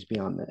done studies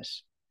beyond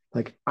this.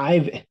 Like,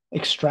 I've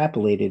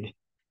extrapolated,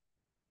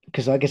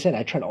 because like I said,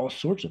 I tried all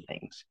sorts of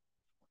things,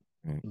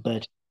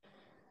 but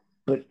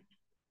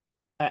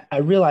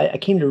I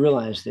came to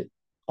realize that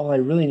all I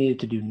really needed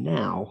to do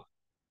now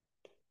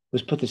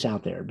was put this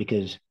out there,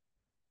 because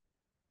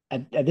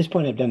at this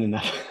point I've done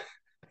enough.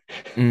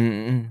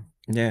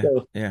 Yeah,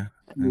 So, yeah.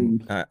 I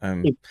mean,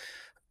 I'm if,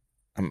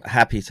 I'm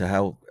happy to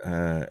help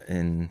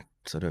in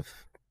sort of,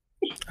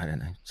 I don't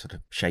know, sort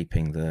of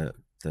shaping the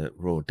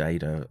raw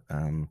data.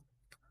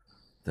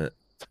 That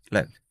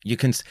look, you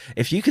can,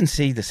 if you can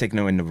see the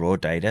signal in the raw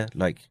data,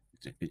 like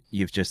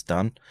you've just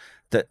done,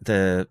 that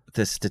the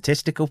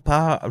statistical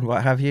part and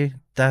what have you,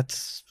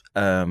 that's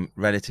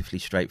relatively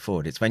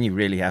straightforward. It's when you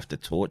really have to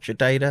torture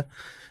data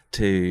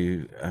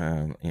to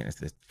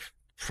the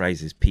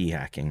phrase is p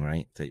hacking,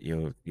 right? That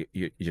you're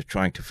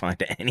trying to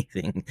find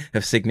anything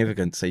of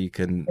significance so you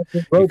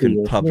Roby can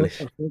or publish.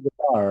 Gabar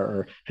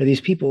or are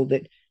these people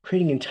that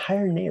creating an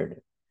entire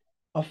narrative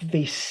off of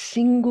a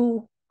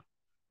single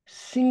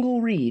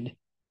read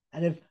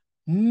out of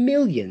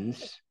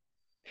millions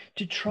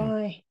to Mm,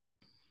 try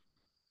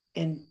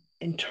and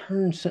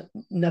turn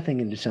nothing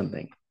into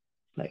something.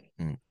 Like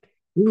mm,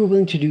 we were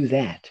willing to do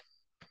that,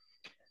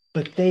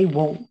 but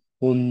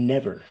will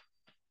never,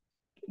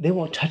 they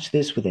won't touch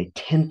this with a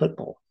 10-foot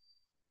pole,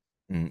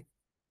 mm,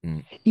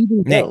 mm.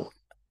 even Nick, though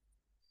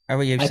how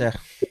are you, I sir?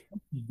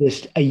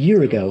 this a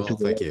year Doing ago. well,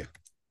 thank you.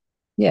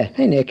 Yeah,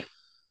 hey Nick.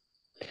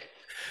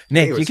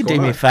 Hey, Nick, you what's could going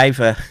do me a on?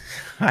 favor.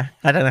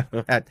 I don't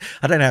know.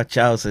 I don't know how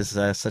Charles is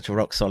such a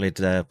rock solid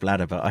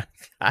bladder, but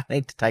I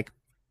need to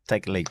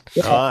take a leak.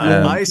 Yeah,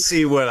 yeah. I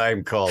see what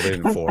I'm called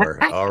in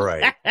for. All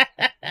right.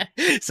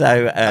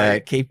 So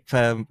I keep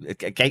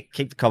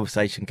the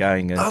conversation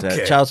going. And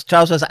okay. Charles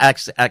was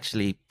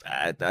actually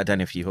I don't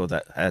know if you heard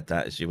that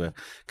as you were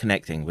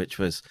connecting, which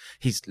was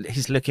he's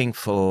looking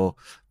for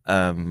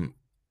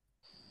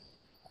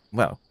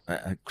Well,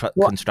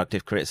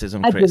 constructive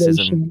criticism,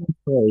 adulation,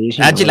 praise,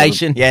 whatever.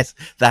 adulation. Yes,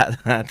 that's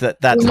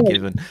a Well,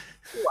 given.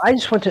 no, I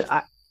just want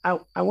to.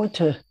 I want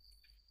to.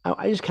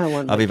 I just kind of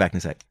want I'll be back in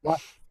a sec.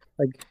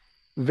 like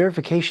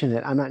verification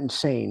that I'm not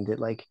insane. That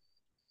like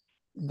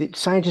that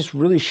scientists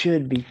really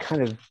should be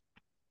kind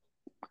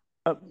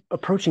of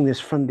approaching this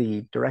from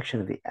the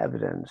direction of the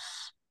evidence.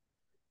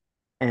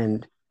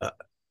 And Uh,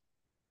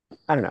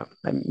 I don't know.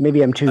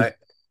 Maybe I'm too. I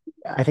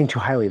I think too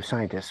highly of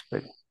scientists,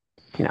 but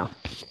you know,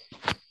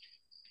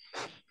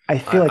 I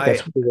feel like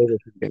that's I what the way they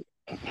should do.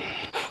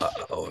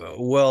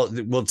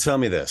 well, tell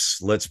me this.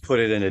 Let's put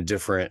it in a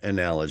different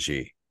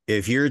analogy.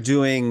 If you're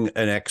doing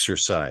an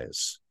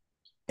exercise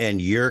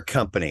and your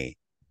company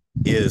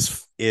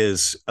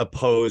is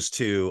opposed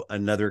to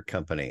another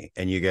company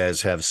and you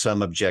guys have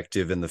some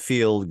objective in the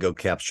field, go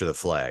capture the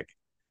flag.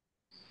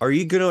 Are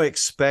you going to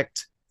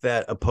expect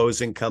that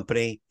opposing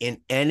company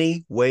in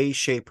any way,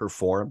 shape, or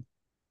form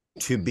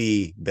to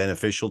be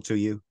beneficial to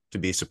you, to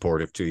be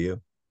supportive to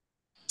you,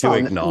 to Oh,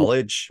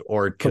 acknowledge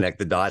or connect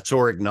the dots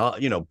or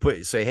acknowledge,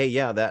 say, hey,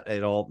 yeah, that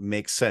it all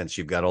makes sense.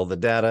 You've got all the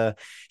data.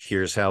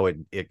 Here's how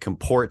it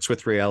comports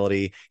with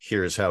reality.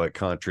 Here's how it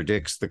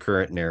contradicts the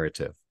current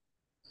narrative.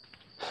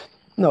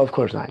 no, of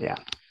course not. Yeah.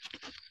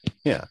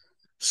 Yeah.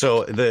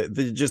 So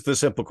the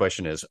simple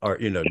question is,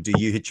 do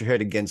you hit your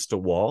head against a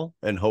wall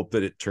and hope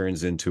that it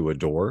turns into a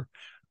door?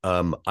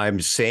 I'm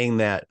saying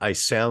that I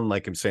sound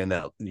like I'm saying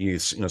that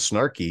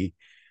snarky,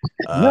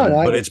 No,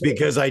 no. but it's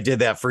because I did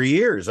that for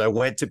years. I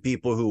went to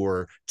people who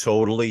were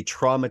totally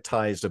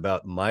traumatized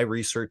about my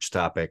research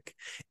topic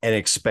and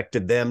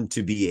expected them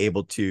to be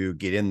able to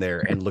get in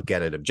there and look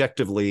at it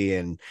objectively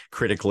and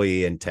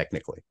critically and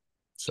technically.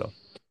 So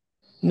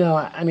No,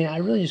 I mean, I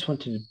really just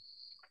want to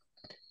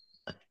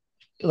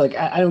like.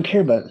 I don't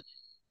care about.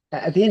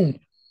 At the end,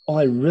 all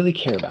I really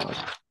care about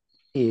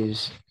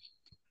is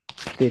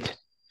that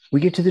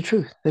we get to the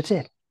truth. That's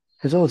it.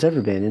 That's all it's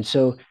ever been. And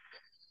so,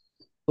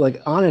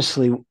 like,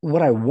 honestly,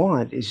 what I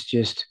want is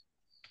just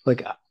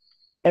like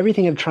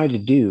everything I've tried to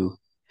do,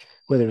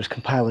 whether it's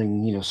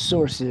compiling,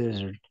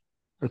 sources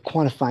or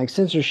quantifying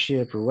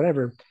censorship or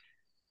whatever.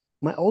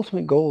 My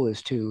ultimate goal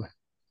is to,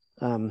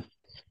 um,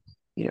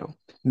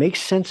 make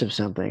sense of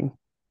something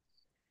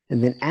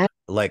and then add.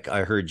 like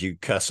I heard you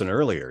cussing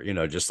earlier,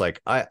 just like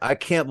I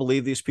can't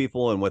believe these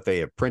people and what they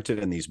have printed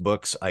in these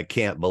books. I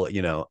can't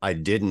believe, I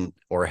didn't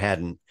or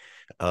hadn't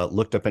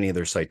looked up any of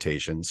their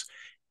citations.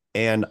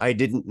 And I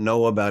didn't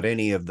know about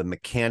any of the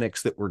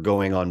mechanics that were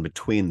going on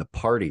between the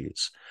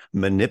parties,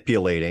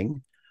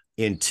 manipulating,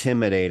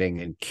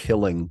 intimidating, and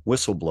killing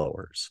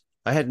whistleblowers.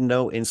 I had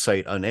no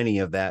insight on any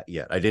of that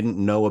yet. I didn't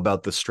know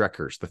about the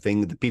Streckers,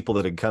 the people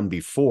that had come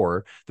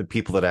before the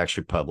people that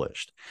actually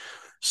published.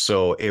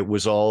 So it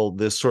was all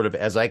this sort of,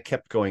 as I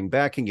kept going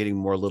back and getting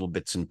more little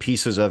bits and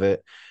pieces of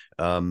it,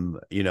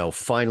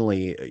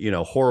 finally,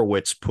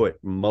 Horowitz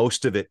put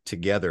most of it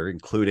together,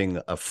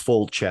 including a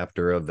full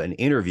chapter of an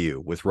interview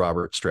with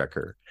Robert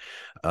Strecker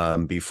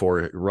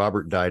before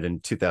Robert died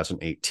in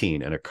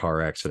 2018 in a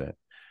car accident.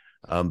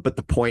 But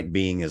the point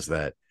being is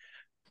that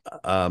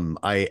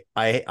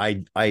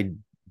I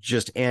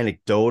just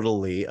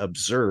anecdotally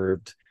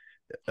observed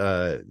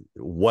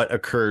what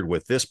occurred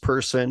with this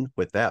person,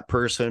 with that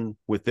person,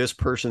 with this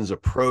person's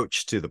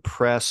approach to the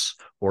press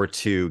or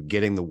to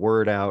getting the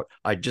word out.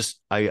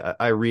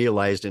 I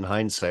realized in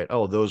hindsight,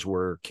 oh, those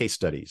were case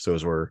studies.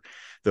 Those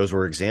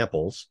were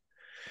examples.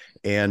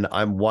 And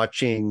I'm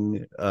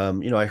watching,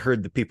 I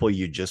heard the people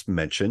you just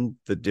mentioned,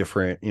 the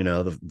different,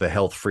 the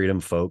health freedom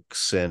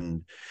folks,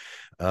 and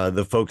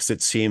the folks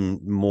that seem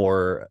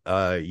more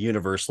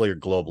universally or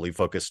globally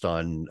focused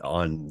on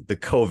the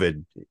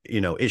COVID,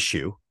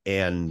 issue,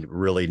 and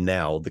really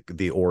now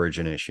the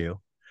origin issue.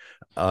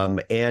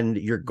 And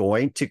you're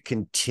going to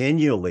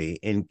continually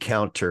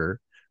encounter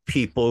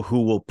people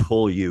who will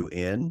pull you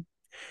in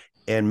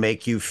and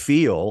make you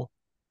feel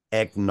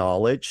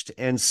acknowledged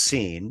and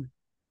seen,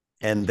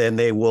 and then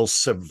they will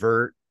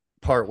subvert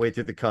partway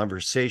through the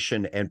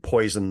conversation and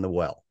poison the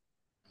well.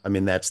 I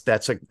mean, that's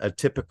a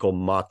typical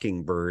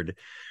mockingbird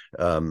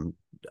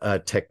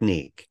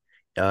technique.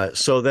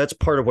 So that's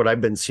part of what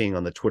I've been seeing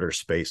on the Twitter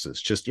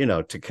Spaces. Just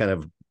to kind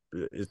of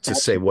to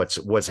say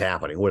what's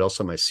happening. What else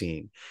am I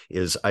seeing?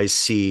 Is I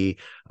see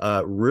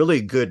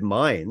really good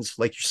minds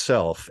like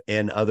yourself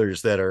and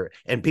others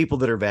and people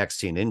that are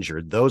vaccine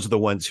injured. Those are the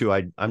ones who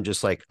I'm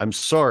just like, I'm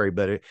sorry,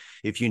 but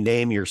if you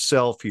name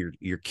yourself,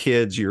 your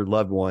kids, your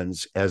loved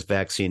ones as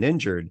vaccine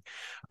injured,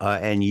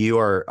 and you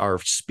are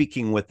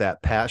speaking with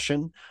that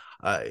passion,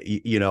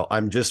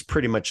 I'm just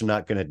pretty much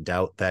not going to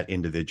doubt that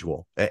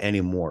individual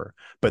anymore.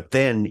 But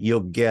then you'll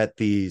get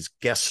these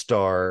guest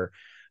star,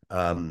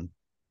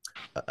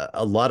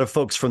 a lot of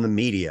folks from the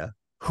media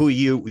who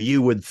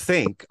you would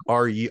think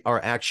are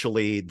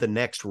actually the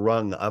next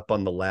rung up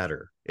on the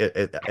ladder.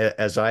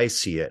 As I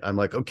see it, I'm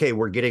like, okay,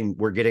 we're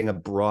getting a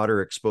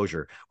broader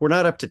exposure. We're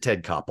not up to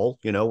Ted Koppel,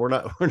 we're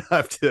not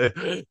up to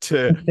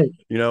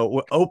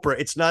Oprah.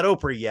 It's not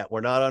Oprah yet.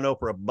 We're not on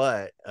Oprah,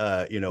 but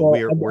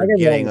we're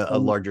getting a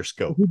larger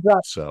scope.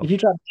 If you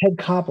drop Ted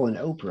Koppel and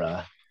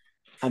Oprah,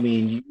 I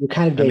mean, you're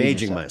kind of I'm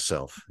aging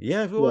myself.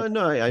 Yeah, well,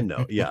 no, I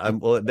know. Yeah,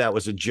 well, that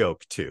was a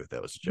joke too.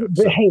 That was a joke.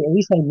 But hey, at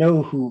least I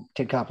know who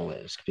Ted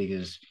Koppel is,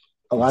 because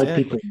a lot of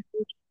people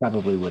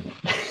probably wouldn't.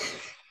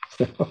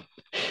 So.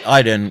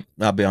 I didn't.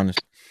 I'll be honest.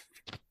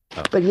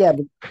 But yeah,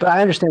 but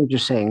I understand what you're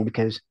saying,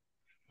 because,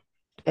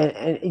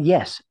 and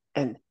yes,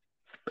 and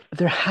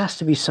there has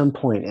to be some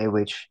point at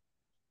which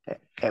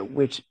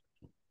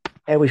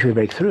we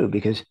break through,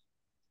 because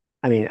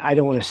I mean, I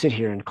don't want to sit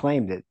here and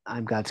claim that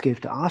I'm God's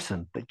gift to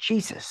awesome, but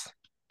Jesus,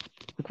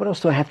 like, what else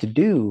do I have to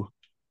do?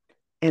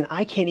 And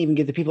I can't even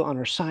get the people on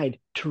our side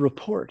to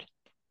report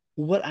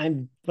what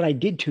I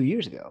did 2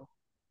 years ago.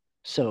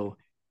 So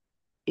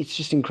it's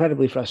just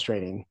incredibly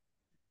frustrating.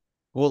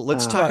 Well,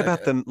 let's talk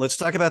about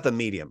the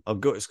medium. I'll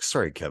go.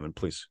 Sorry, Kevin,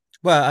 please.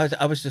 Well,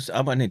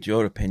 I wanted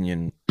your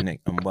opinion, Nick,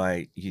 on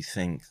why you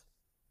think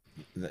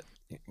that,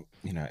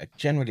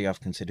 generally I've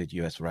considered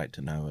US Right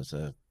to Know as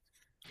a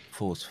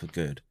force for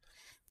good.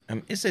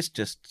 Is this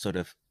just sort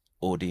of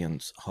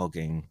audience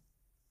hogging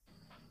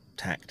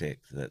tactic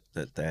that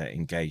they're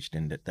engaged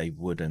in, that they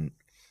wouldn't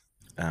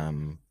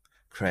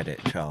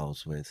credit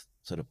Charles with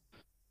sort of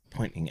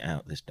pointing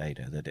out this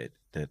data,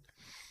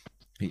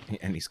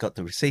 and he's got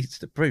the receipts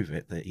to prove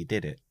it, that he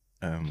did it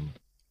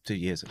 2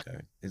 years ago?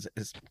 Is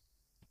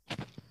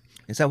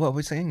that what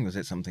we're saying? Was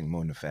it something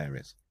more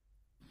nefarious?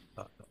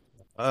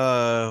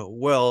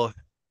 Well,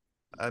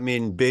 I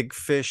mean, big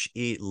fish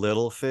eat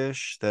little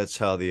fish. That's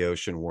how the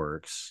ocean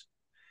works.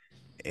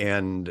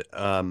 And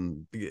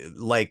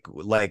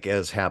like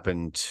as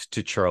happened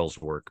to Charles'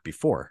 work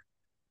before,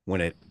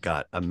 when it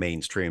got a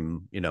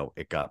mainstream,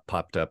 it got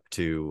popped up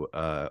to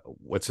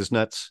what's his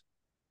nuts?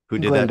 Who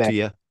did Glenn that Beck. to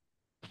you?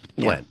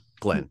 Yeah.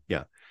 Glenn,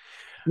 yeah.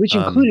 Which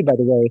included, by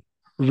the way,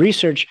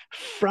 research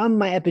from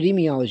my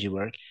epidemiology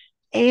work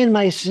and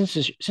my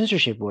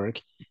censorship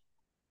work,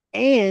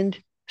 and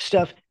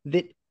stuff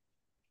that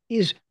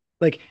is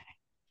like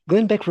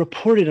Glenn Beck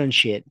reported on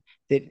shit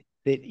that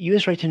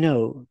US Right to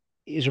Know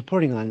is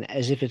reporting on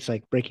as if it's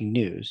like breaking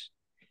news.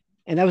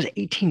 And that was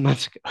 18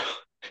 months ago.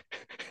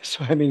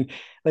 So, I mean,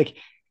 like,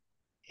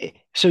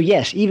 so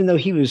yes, even though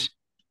he was,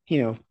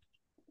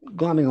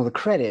 glomming all the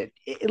credit,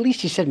 at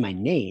least he said my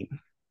name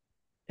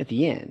at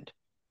the end.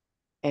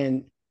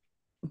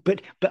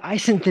 But I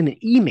sent them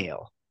an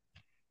email,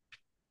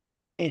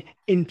 and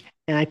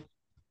I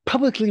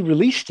publicly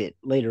released it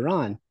later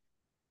on,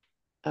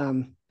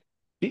 and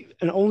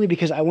only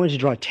because I wanted to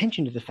draw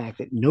attention to the fact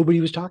that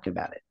nobody was talking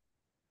about it.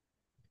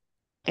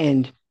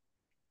 And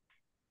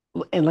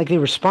like they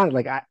responded,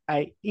 like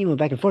I emailed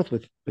back and forth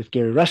with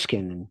Gary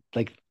Ruskin, and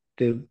like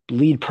the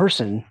lead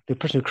person, the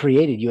person who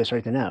created US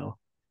Right to Know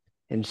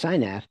and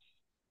SINAF,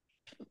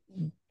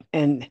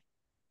 and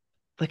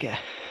like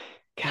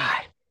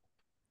God,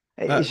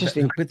 it's just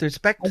with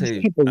respect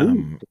to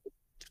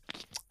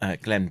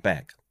Glenn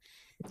Beck,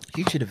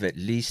 he should have at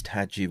least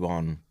had you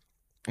on.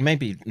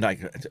 Maybe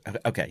like,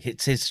 okay,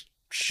 it's his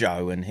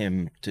show and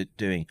him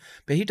doing,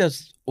 but he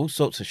does all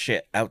sorts of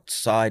shit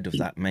outside of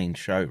that main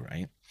show,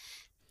 right?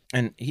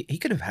 And he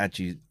could have had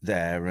you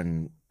there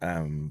and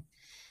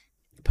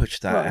push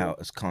that out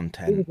as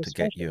content to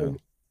get you.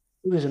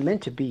 It was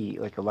meant to be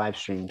like a live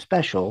stream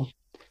special,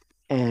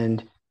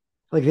 and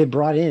like they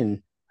brought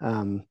in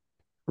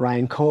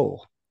Ryan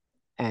Cole,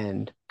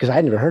 and because I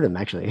had never heard him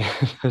actually,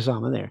 I saw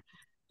him in there.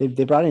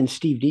 They brought in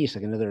Steve Deese,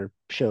 like another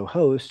show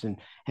host, and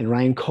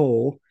Ryan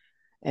Cole,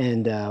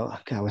 and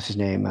God, what's his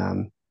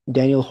name?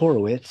 Daniel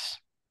Horowitz,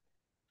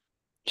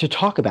 to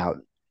talk about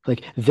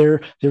like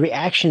their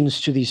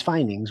reactions to these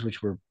findings,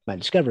 which were my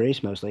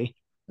discoveries mostly,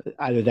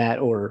 either that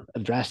or a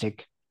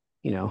drastic,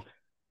 you know,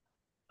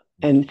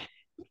 and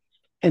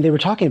and they were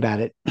talking about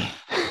it. And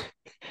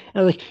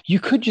I was like, you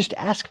could just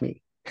ask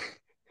me,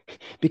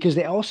 because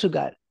they also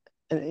got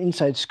an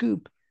inside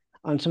scoop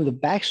on some of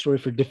the backstory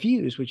for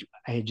Diffuse, which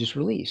I had just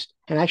released.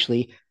 And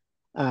actually,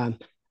 um,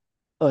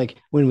 like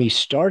when we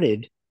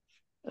started,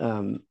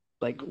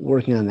 like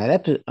working on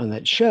on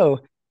that show,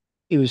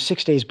 it was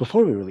 6 days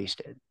before we released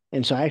it,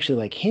 and so I actually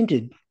like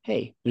hinted,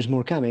 "Hey, there's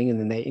more coming," and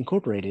then they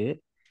incorporated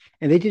it,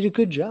 and they did a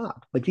good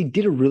job. Like they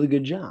did a really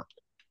good job.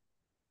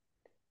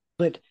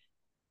 But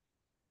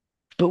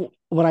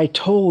what I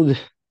told,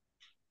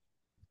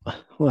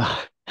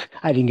 well,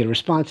 I didn't get a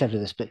response after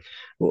this, but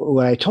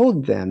what I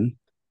told them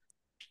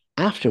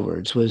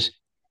afterwards was,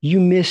 "You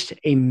missed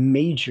a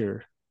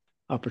major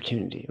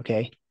opportunity."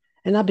 Okay,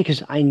 and not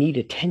because I need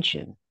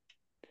attention,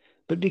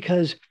 but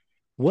because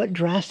what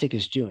Drastic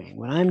is doing,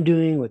 what I'm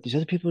doing, what these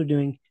other people are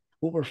doing,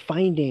 what we're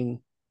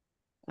finding,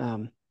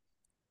 um,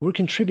 we're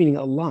contributing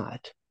a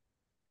lot.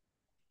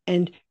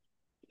 And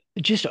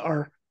just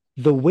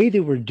the way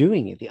that we're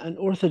doing it, the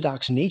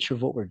unorthodox nature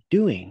of what we're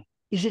doing,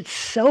 is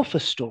itself a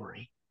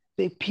story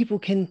that people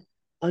can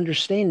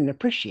understand and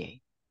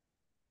appreciate.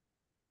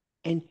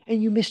 And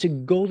you missed a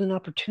golden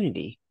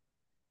opportunity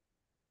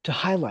to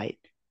highlight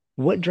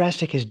what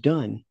Drastic has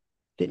done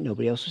that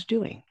nobody else was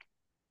doing.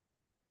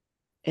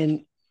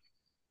 And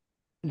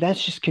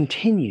that's just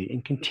continued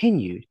and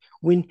continued,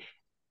 when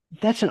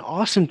that's an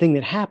awesome thing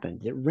that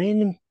happened, that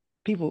random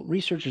people,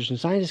 researchers and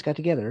scientists got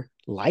together,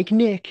 like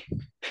Nick,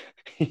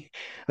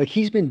 like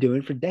he's been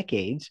doing for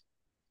decades.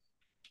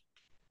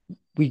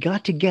 We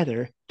got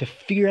together to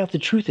figure out the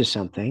truth of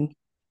something,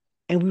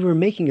 and we were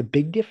making a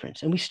big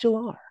difference, and we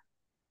still are.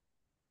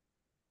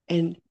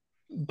 And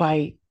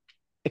by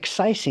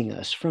excising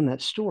us from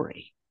that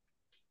story,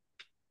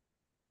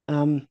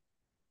 um,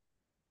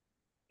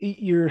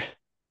 you're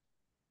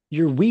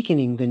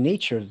weakening the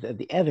nature of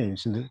the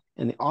evidence and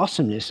the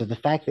awesomeness of the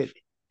fact that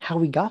how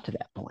we got to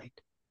that point.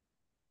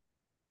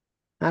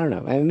 I don't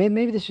know. I mean,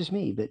 maybe this is just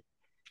me,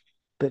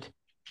 but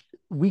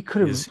we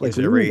could have like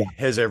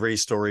has every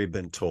story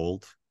been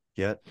told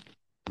yet?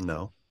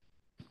 No.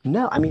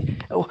 No, I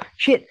mean, oh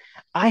shit,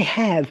 I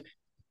have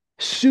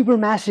super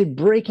massive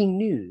breaking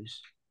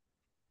news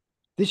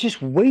that's just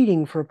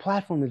waiting for a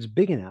platform that's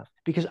big enough,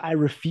 because I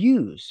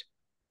refuse.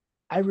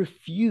 I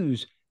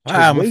refuse to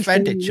Wow, I'm waste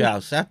offended, any.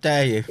 Charles. How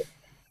dare you?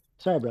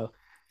 Sorry, bro.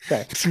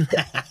 Sorry.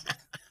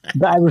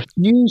 But I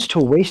refuse to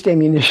waste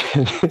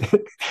ammunition.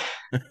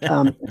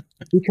 um,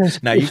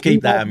 because No, you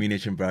keep that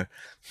ammunition, bro.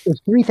 If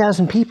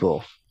 3,000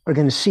 people are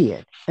going to see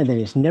it, and then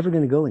it's never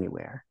going to go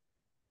anywhere,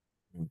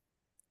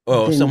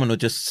 or someone will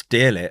just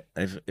steal it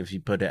if you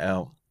put it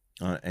out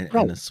in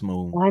a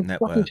small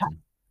network.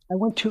 I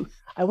want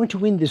to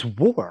win this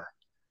war.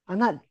 I'm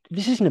not.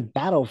 This isn't a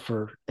battle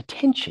for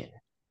attention.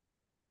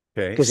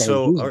 Okay,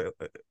 so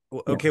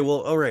okay, well,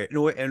 all right.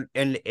 No,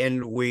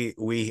 and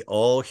we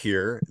all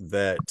hear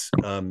that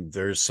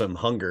there's some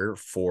hunger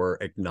for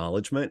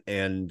acknowledgement,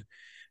 and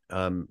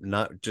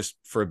not just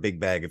for a big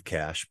bag of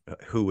cash.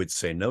 Who would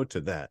say no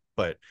to that?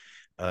 But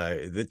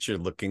that you're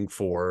looking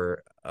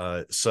for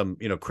some,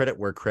 credit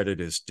where credit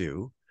is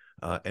due,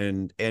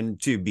 and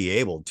to be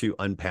able to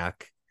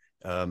unpack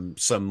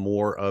some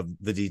more of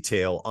the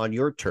detail on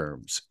your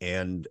terms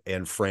and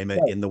frame it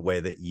in the way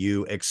that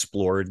you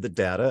explored the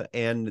data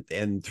and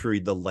through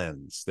the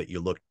lens that you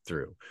looked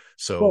through.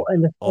 So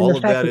all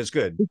of that is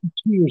good. This is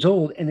 2 years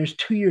old, and there's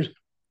 2 years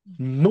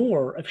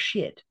more of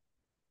shit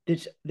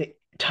that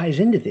ties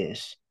into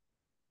this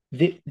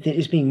that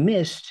is being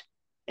missed,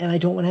 and I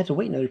don't want to have to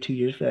wait another 2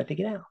 years for that to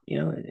get out.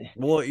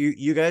 Well,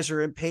 you guys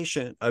are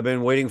impatient. I've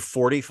been waiting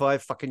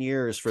 45 fucking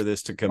years for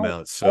this to come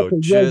out. So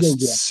just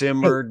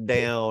simmer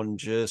down,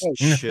 just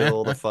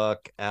chill the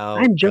fuck out.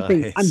 I'm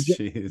jumping. I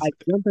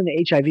jumped on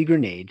the HIV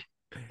grenade,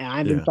 and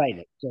I've been fighting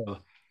it.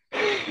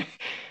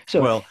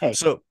 So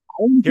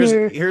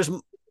here's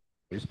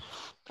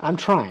I'm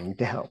trying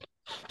to help.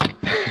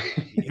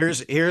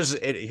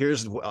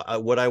 Here's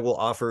what I will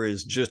offer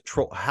is just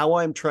how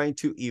I'm trying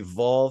to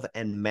evolve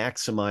and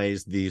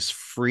maximize these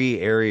free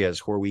areas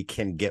where we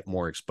can get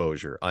more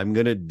exposure. I'm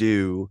gonna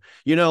do,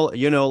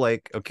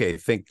 like, okay,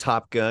 think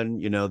Top Gun,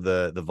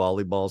 the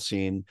volleyball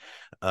scene,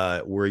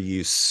 where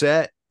you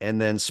set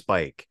and then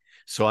spike.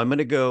 So I'm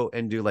gonna go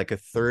and do like a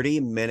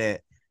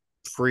 30-minute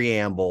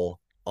preamble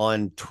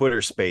on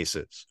Twitter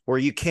Spaces, where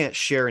you can't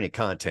share any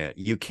content.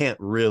 You can't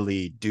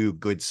really do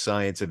good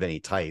science of any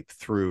type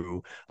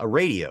through a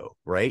radio,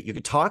 right? You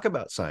can talk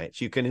about science.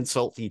 You can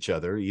insult each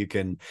other. You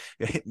can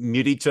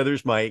mute each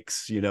other's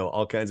mics,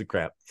 all kinds of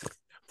crap.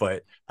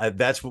 But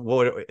that's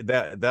what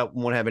that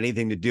won't have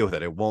anything to do with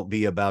it. It won't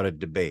be about a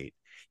debate.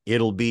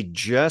 It'll be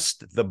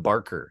just the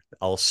barker.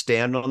 I'll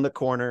stand on the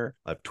corner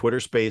of Twitter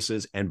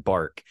Spaces and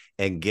bark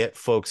and get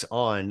folks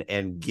on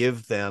and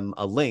give them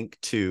a link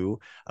to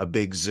a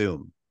big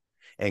Zoom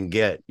and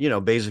get,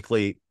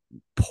 basically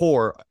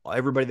pour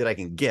everybody that I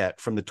can get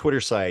from the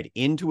Twitter side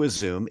into a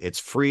Zoom. It's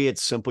free.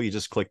 It's simple. You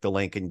just click the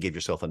link and give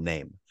yourself a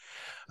name.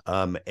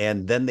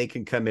 And then they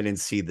can come in and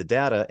see the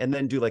data and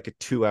then do like a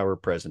 2-hour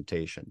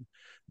presentation.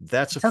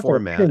 That's a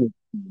format.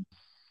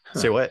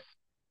 Say what?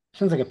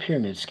 Sounds like a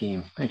pyramid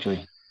scheme,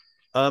 actually.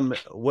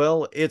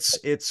 Well, it's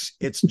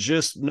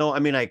just no. I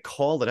mean, I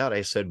called it out.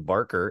 I said,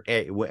 Barker,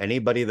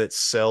 anybody that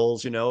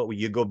sells,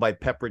 you go by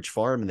Pepperidge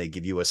Farm and they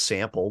give you a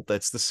sample.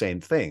 That's the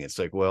same thing. It's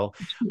like, well,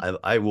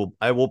 I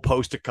will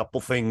post a couple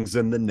things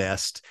in the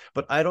nest,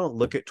 but I don't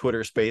look at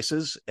Twitter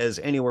Spaces as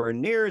anywhere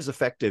near as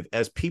effective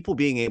as people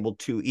being able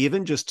to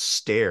even just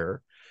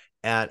stare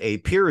at a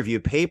peer review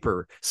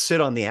paper,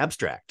 sit on the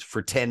abstract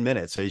for 10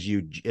 minutes as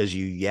you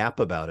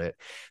yap about it.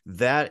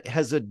 That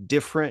has a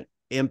different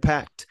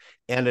impact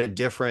and a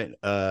different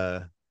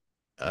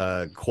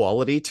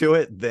quality to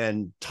it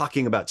than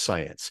talking about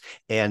science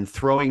and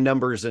throwing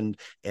numbers and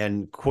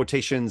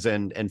quotations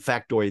and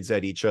factoids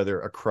at each other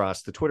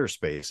across the Twitter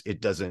space.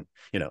 It doesn't,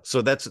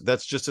 so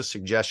that's just a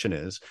suggestion,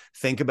 is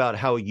think about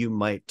how you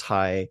might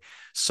tie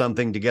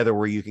something together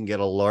where you can get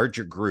a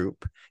larger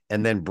group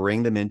and then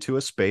bring them into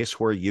a space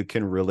where you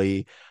can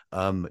really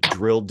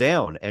drill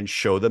down and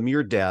show them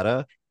your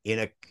data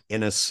in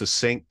a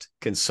succinct,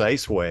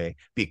 concise way,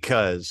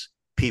 because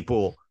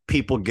people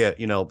get,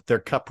 their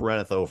cup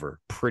runneth over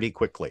pretty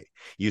quickly.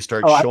 You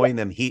start showing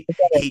them heat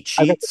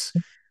sheets.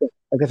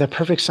 I've got the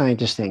perfect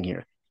scientist thing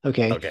here.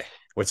 Okay.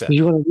 What's that?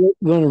 You want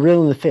to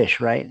reel in the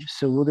fish, right?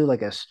 So we'll do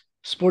like a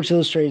Sports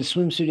Illustrated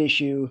swimsuit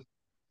issue.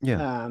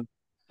 Yeah.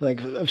 Like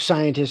of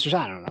scientists, or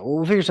I don't know.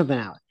 We'll figure something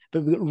out.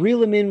 But we reel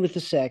them in with the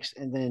sex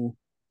and then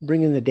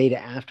bring in the data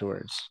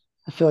afterwards.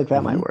 I feel like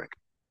that might work.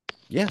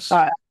 Yes.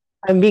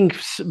 I'm being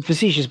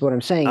facetious, but what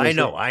I'm saying is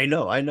I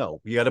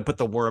know. You got to put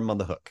the worm on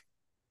the hook.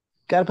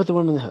 Got to put the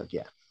worm on the hook,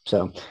 yeah.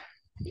 So,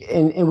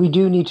 and we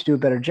do need to do a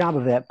better job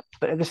of that.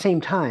 But at the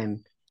same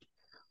time,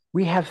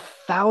 we have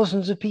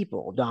thousands of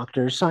people,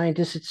 doctors,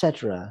 scientists,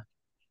 etc.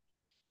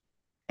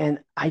 And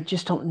I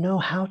just don't know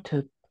how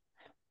to,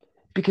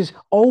 because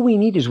all we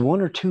need is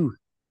one or two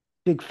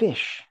big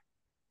fish.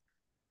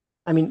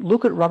 I mean,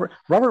 look at Robert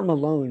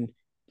Malone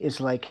is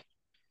like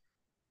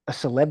a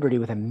celebrity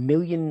with 1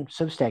 million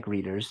Substack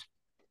readers,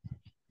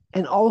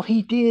 and all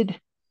he did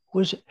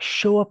was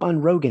show up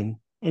on Rogan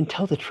and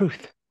tell the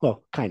truth.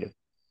 Well, kind of,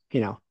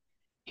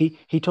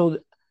 he told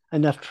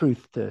enough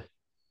truth to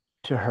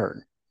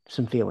hurt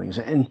some feelings,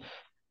 and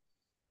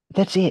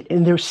that's it.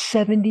 And there's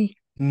 70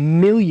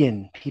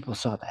 million people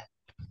saw that.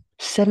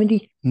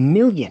 70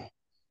 million.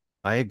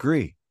 I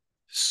agree.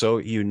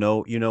 So,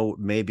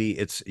 maybe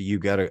it's, you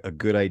got a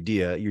good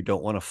idea. You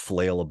don't want to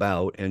flail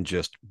about and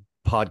just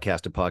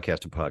podcast to podcast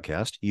to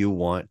podcast. You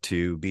want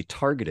to be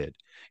targeted.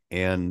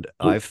 And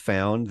I've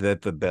found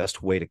that the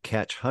best way to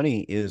catch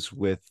honey is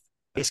with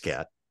Space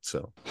Cat.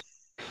 So,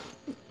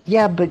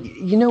 yeah, but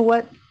you know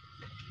what?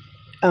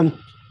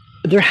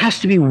 There has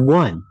to be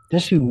one. There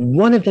has to be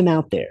one of them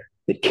out there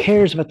that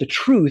cares about the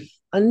truth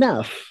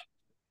enough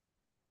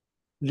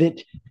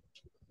that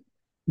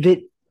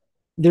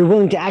they're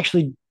willing to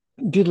actually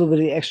do a little bit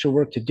of the extra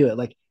work to do it.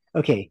 Like,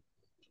 okay,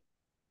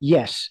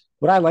 yes,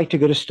 would I like to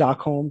go to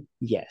Stockholm?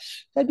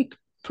 Yes, that'd be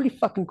pretty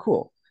fucking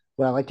cool.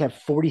 Would I like to have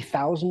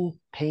 40,000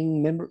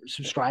 paying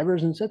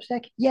subscribers in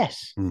Substack?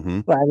 Yes.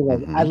 Mm-hmm. But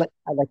I'd like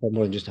to have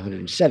more than just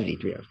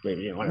 173.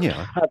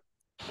 Yeah.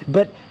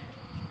 But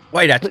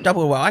wait, that's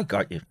double what I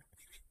got you.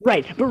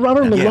 Right, but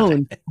Robert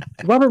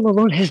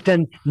Malone has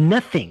done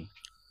nothing.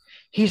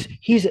 He's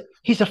a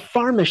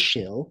pharma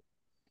shill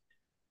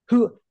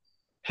who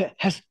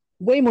has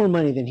way more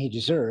money than he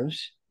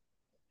deserves,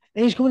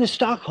 and he's going to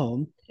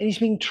Stockholm and he's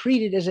being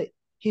treated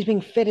he's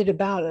being feted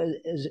about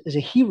as a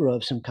hero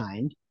of some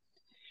kind,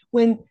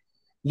 when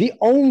the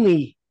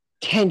only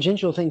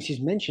tangential things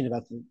he's mentioned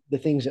about the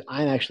things that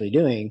I'm actually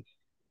doing,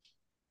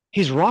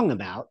 he's wrong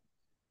about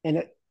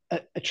and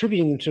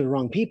attributing them to the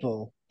wrong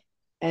people.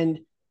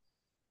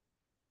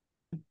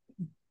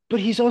 But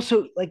he's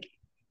also like,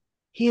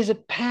 he has a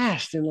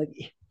past, and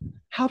like,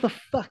 how the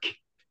fuck,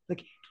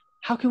 like,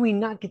 how can we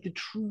not get the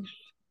truth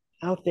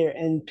out there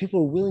and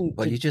people are willing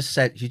Well, you just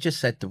said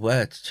the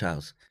words,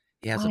 Charles.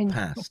 He has a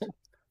past,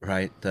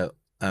 right, that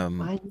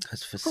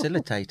has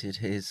facilitated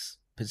his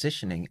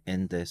positioning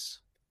in this.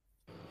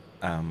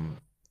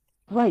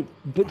 Right,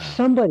 but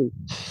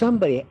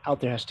somebody out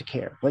there has to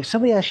care. Like,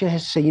 somebody actually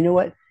has to say, you know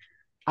what,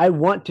 I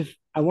want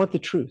the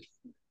truth,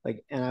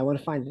 like, and I want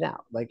to find it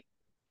out. Like,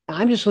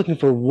 I'm just looking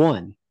for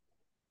one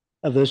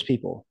of those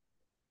people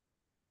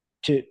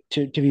to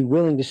be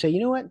willing to say,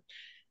 you know what,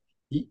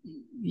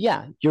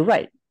 yeah, you're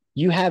right.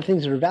 You have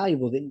things that are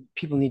valuable that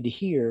people need to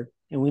hear,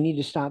 and we need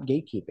to stop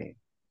gatekeeping.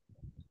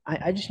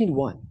 I just need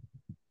one.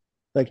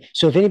 Like,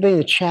 so if anybody in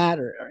the chat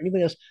or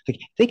anybody else, like,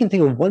 they can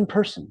think of one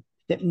person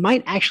that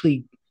might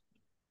actually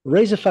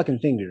raise a fucking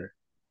finger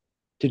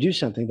to do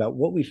something about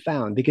what we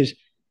found, because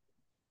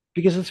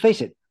let's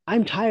face it,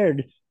 I'm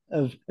tired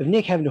of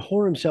Nick having to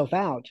whore himself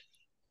out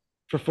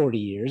for 40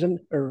 years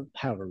or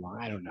however long.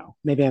 I don't know.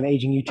 Maybe I'm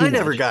aging you too I much.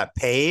 never got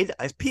paid.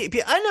 I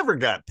never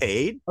got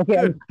paid. Okay,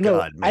 Good no,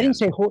 God, man. I didn't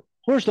say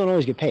horse don't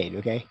always get paid.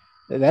 Okay,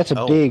 that's a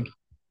Oh. big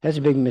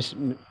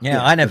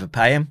Yeah, I never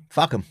pay him.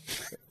 Fuck him.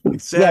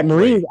 Exactly. Yeah,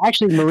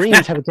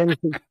 Marines have a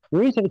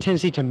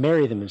tendency to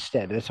marry them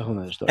instead. That's a whole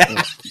nother story.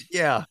 Anyway.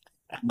 Yeah,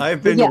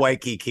 I've been to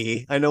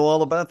Waikiki. I know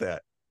all about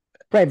that.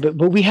 Right,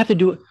 but we have to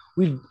do it.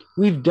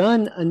 We've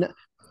done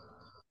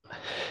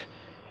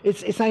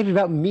it's not even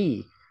about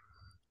me,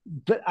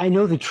 but I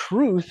know the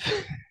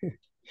truth,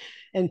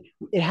 and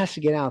it has to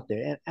get out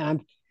there. And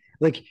I'm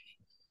like,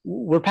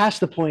 we're past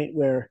the point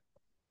where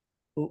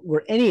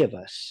any of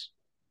us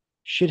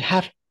should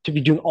have to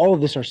be doing all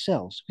of this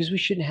ourselves because we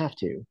shouldn't have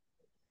to.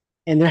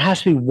 And there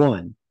has to be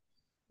one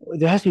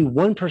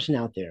person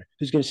out there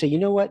who's going to say, you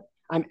know what?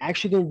 I'm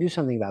actually going to do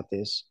something about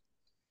this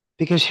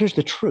because here's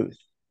the truth.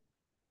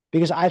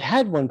 Because I've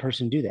had one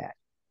person do that.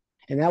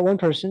 And that one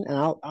person, and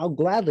I'll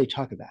gladly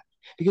talk about it,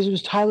 because it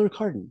was Tyler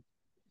Carden,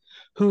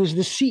 who is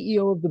the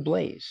CEO of The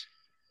Blaze,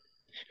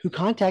 who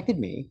contacted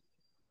me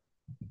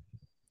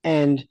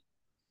and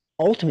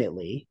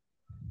ultimately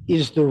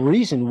is the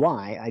reason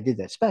why I did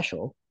that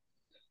special.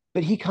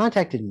 But he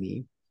contacted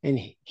me and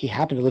he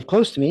happened to live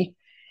close to me.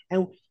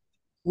 And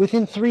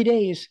within 3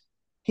 days,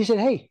 he said,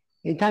 hey,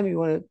 anytime you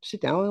want to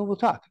sit down, we'll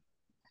talk.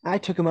 I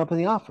took him up on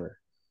the offer.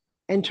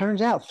 And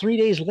turns out 3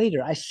 days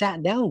later, I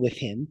sat down with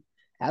him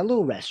at a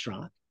little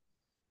restaurant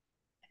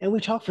and we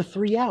talked for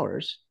 3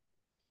 hours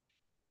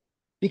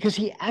because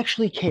he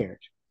actually cared.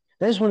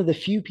 That is one of the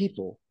few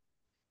people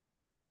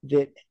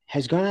that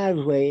has gone out of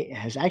his way,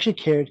 has actually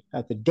cared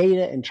about the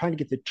data and trying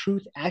to get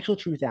the actual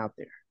truth out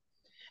there.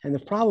 And the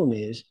problem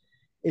is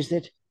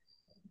that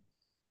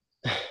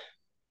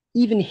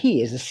even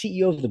he, as the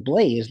CEO of The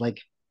Blaze, like,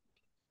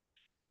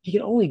 he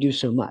can only do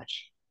so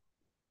much.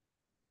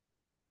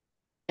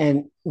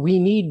 And we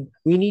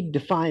need to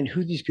find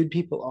who these good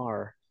people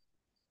are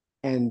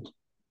and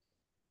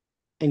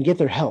get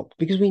their help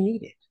because we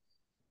need it.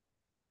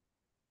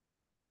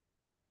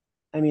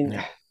 I mean,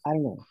 I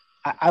don't know.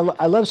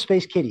 I love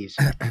Space Kitties,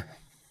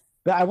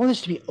 but I want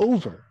this to be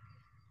over.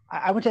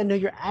 I want to know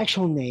your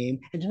actual name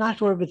and to not have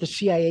to worry about the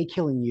CIA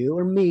killing you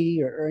or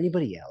me or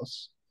anybody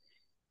else.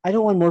 I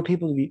don't want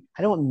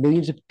I don't want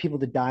millions of people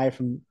to die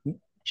from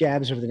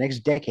jabs over the next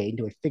decade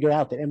until we figure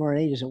out that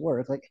mRNA doesn't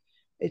work. Like,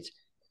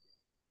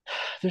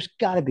 there's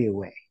got to be a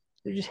way.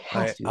 There just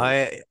has to be.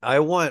 I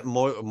want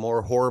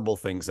more horrible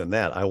things than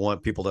that. I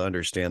want people to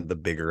understand the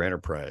bigger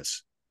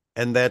enterprise.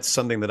 And that's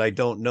something that I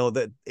don't know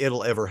that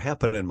it'll ever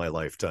happen in my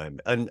lifetime.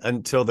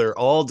 Until they're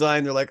all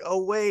dying, they're like,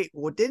 oh, wait,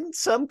 well, didn't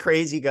some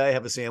crazy guy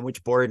have a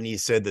sandwich board and he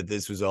said that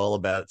this was all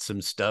about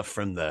some stuff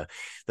from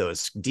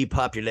those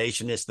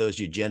depopulationists, those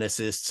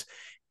eugenicists?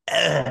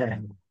 I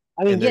mean,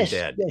 and they're yes,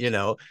 dead, yes. you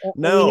know?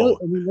 No.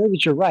 We know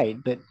that you're right,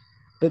 but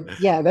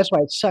yeah, that's why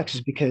it sucks,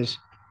 is because,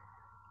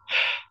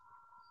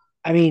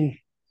 I mean,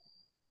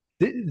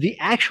 the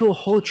actual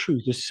whole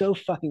truth is so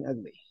fucking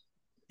ugly.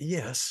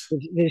 Yes.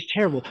 It's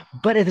terrible.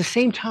 But at the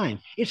same time,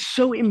 it's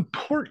so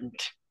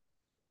important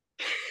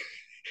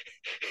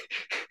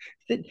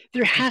that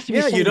there has to be.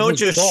 Yeah, you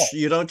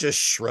don't just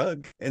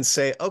shrug and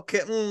say, okay,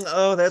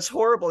 oh, that's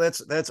horrible.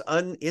 That's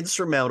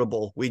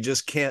insurmountable. We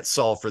just can't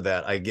solve for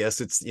that. I guess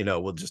it's,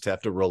 we'll just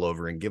have to roll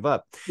over and give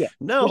up. Yeah.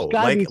 No,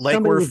 like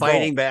we're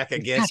fighting back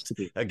against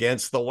the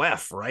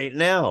WEF right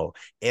now.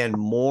 And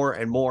more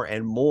and more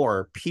and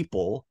more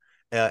people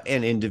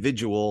and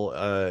individual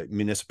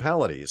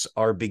municipalities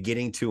are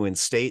beginning to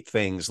instate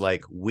things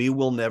like, we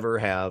will never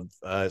have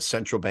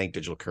central bank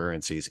digital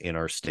currencies in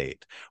our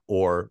state,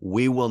 or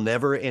we will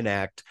never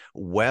enact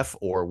WEF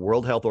or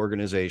World Health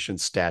Organization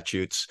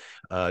statutes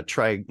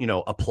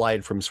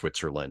applied from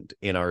Switzerland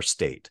in our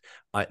state.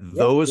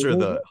 Those are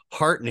the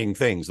heartening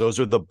things. Those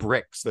are the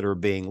bricks that are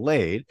being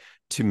laid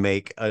to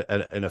make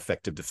an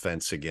effective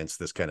defense against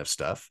this kind of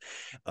stuff.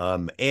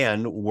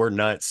 And we're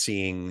not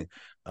seeing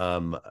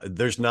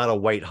there's not a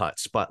white hot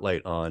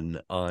spotlight on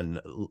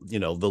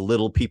the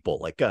little people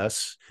like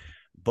us,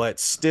 but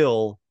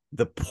still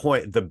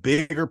the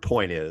bigger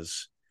point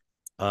is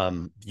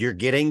you're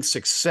getting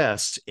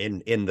success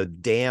in the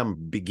dam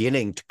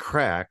beginning to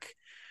crack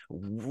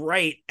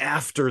right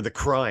after the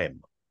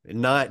crime,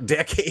 not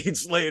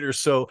decades later.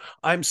 So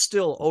I'm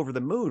still over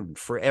the moon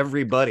for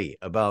everybody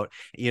about,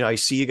 I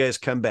see you guys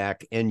come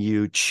back and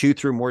you chew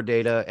through more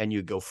data and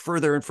you go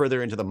further and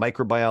further into the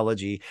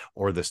microbiology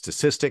or the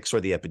statistics or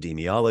the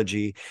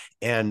epidemiology.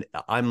 And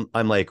I'm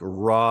like,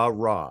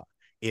 rah.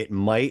 It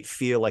might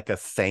feel like a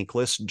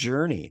thankless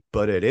journey,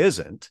 but it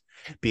isn't,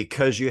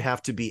 because you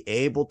have to be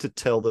able to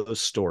tell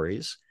those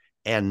stories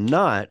and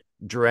not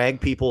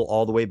drag people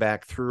all the way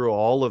back through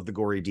all of the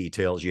gory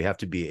details. You have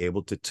to be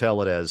able to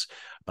tell it as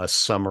a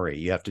summary.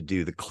 You have to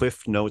do the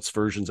Cliff Notes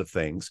versions of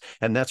things.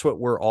 And that's what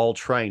we're all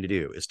trying to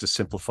do, is to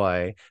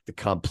simplify the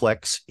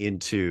complex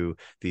into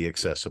the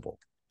accessible.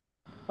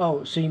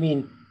 Oh, so you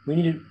mean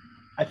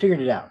I figured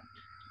it out.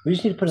 We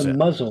just need to put a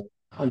muzzle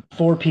on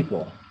 4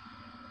 people.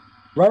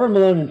 Robert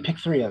Malone and pick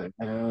 3 others.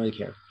 I don't really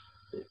care.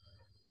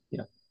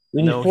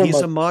 We need No, four he's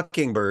a mothers.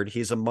 mockingbird.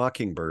 He's a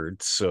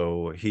mockingbird.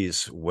 So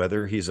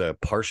whether he's a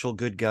partial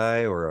good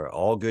guy or an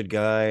all good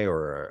guy,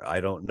 or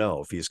I don't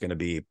know if he's going to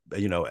be,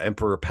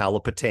 Emperor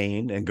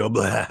Palpatine and go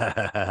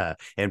blah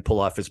and pull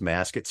off his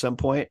mask at some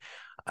point.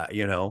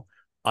 You know,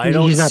 I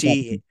don't He's not that.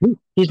 see.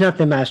 He's not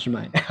the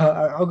mastermind.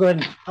 I'll go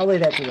ahead and I'll lay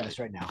that to rest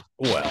right now.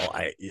 Well,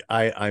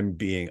 I'm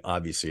being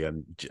obviously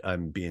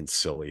I'm being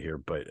silly here,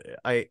 but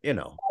I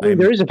mean,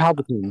 there is a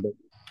Palpatine, but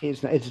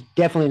it's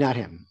definitely not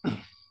him.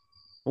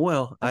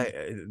 well,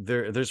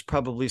 there's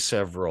probably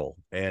several,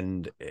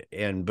 but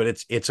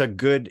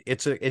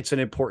it's an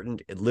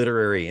important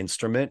literary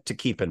instrument to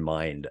keep in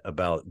mind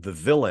about the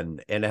villain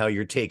and how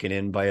you're taken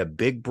in by a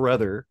big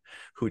brother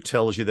who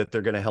tells you that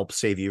they're going to help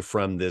save you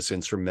from this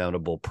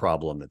insurmountable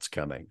problem that's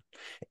coming.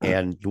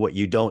 And what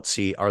you don't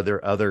see are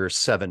there other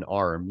seven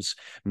arms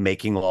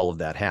making all of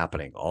that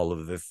happening, all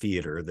of the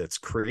theater that's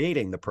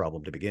creating the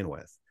problem to begin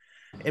with.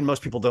 And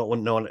most people don't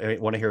want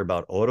to hear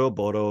about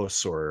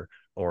Ouroboros or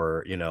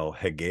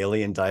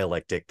Hegelian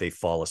dialectic. They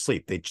fall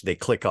asleep. They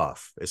click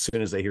off as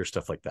soon as they hear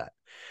stuff like that.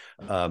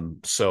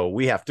 So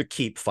we have to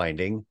keep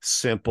finding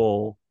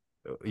simple,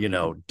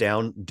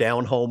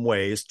 down home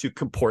ways to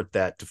comport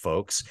that to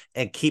folks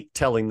and keep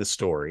telling the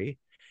story.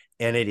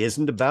 And it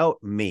isn't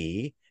about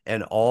me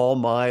and all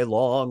my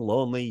long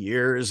lonely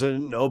years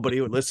and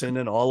nobody would listen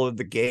and all of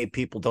the gay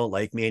people don't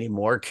like me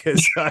anymore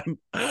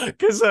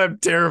because I'm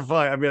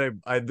terrified. I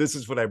mean, this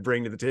is what I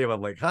bring to the table.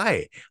 I'm like,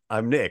 hi,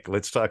 I'm Nick,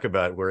 let's talk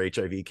about where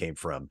HIV came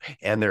from,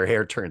 and their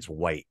hair turns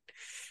white.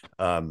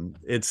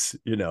 It's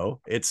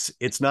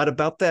not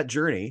about that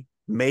journey.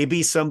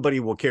 Maybe somebody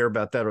will care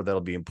about that or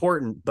that'll be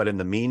important, but in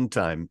the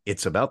meantime,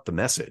 it's about the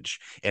message,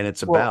 and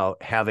it's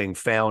about having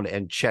found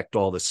and checked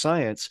all the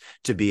science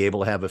to be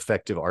able to have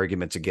effective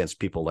arguments against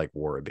people like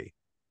Warraby.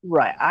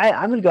 Right.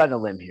 I'm going to go out on a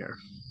limb here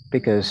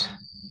because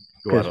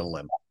Go out on a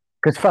limb.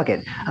 fuck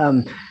it.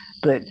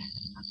 But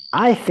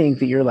I think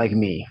that you're like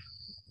me.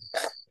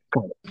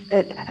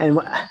 And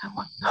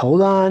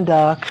hold on,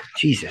 Doc.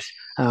 Jesus.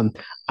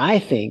 I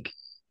think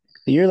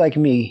that you're like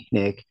me,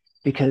 Nick,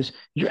 because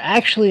you're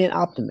actually an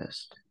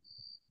optimist.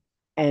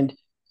 And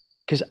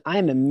because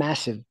I'm a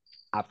massive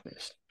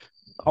optimist,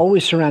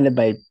 always surrounded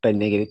by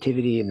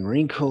negativity and the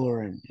Marine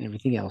Corps and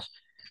everything else.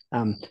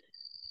 And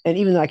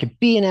even though I could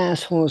be an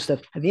asshole and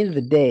stuff, at the end of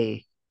the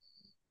day,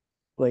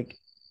 like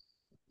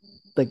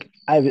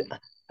I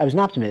was an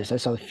optimist. I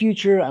saw the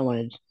future. I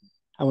wanted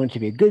it to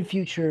be a good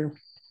future.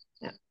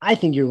 I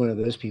think you're one of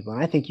those people,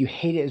 and I think you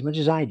hate it as much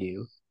as I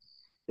do.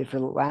 That for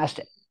the last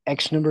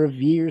X number of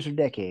years or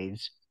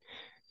decades,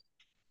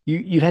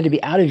 you've had to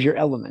be out of your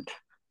element.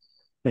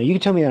 Now you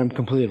can tell me that I'm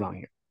completely wrong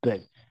here,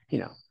 but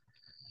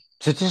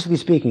statistically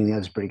speaking,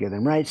 that's pretty good.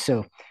 I'm right.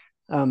 So,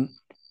 but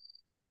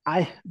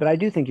I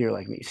do think you're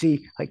like me.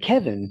 See, like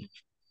Kevin,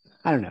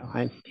 I don't know.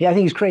 I think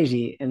he's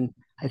crazy, and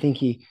I think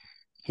he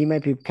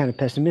might be kind of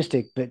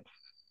pessimistic, but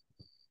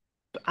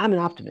I'm an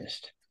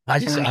optimist. I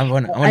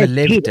want to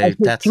live, dude.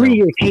 That's 3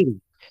 years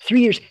hating,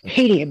 3 years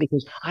hating it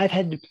because I've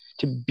had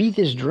to beat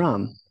this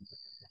drum,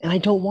 and I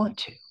don't want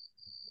to.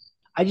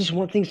 I just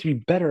want things to be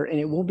better, and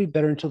it won't be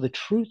better until the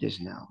truth is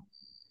known.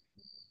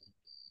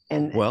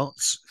 And well,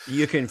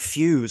 you can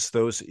fuse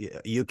those.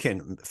 You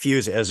can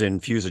fuse as in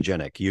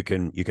fusogenic. You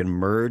can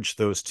merge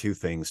those two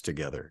things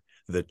together: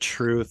 the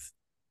truth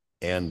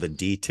and the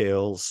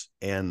details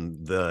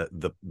and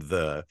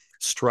the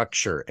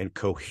structure and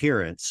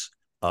coherence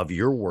of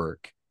your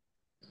work,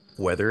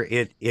 whether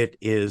it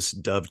is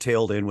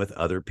dovetailed in with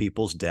other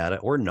people's data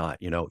or not.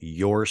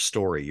 Your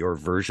story, your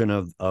version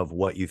of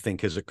what you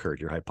think has occurred,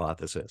 your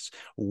hypothesis,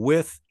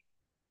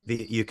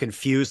 you can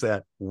fuse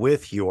that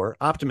with your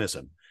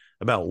optimism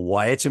about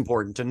why it's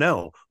important to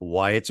know,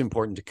 why it's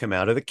important to come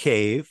out of the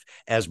cave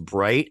as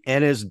bright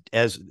and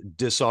as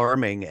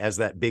disarming as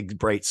that big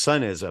bright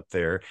sun is up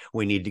there.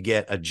 We need to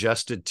get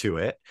adjusted to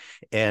it,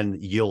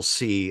 and you'll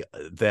see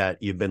that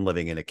you've been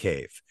living in a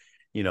cave.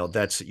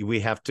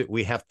 We have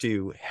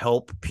to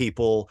help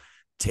people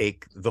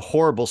take the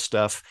horrible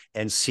stuff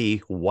and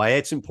see why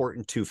it's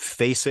important to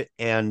face it,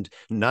 and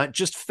not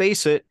just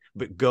face it,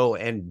 but go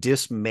and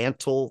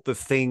dismantle the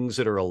things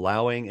that are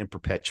allowing and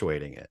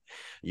perpetuating it.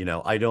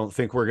 I don't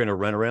think we're going to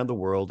run around the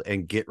world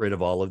and get rid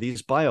of all of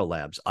these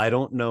biolabs. I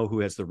don't know who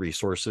has the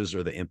resources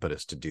or the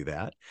impetus to do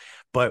that,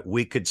 but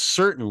we could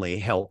certainly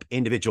help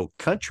individual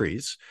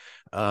countries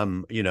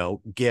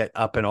get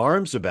up in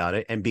arms about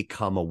it and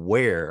become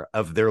aware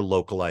of their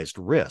localized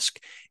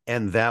risk.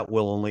 And that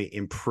will only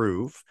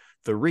improve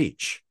the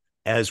reach,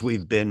 as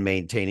we've been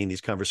maintaining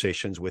these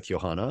conversations with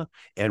Johanna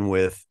and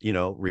with,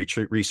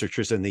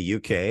 researchers in the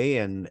UK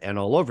and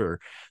all over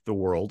the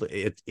world.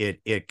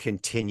 It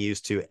continues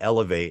to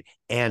elevate.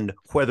 And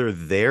whether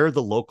they're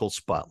the local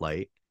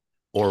spotlight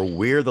or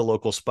we're the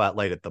local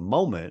spotlight at the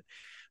moment,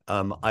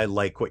 I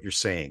like what you're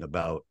saying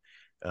about,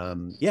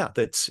 I'm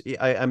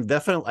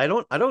definitely,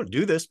 I don't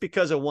do this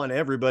because I want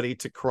everybody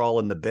to crawl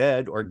in the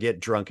bed or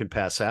get drunk and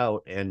pass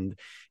out and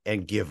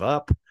give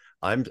up.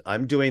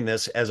 I'm doing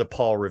this as a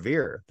Paul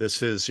Revere.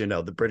 This is,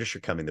 the British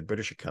are coming.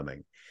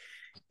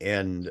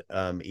 and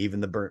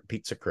even the burnt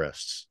pizza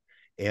crusts,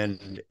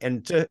 and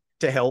to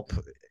help,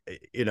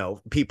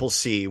 people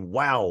see,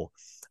 wow,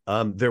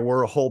 there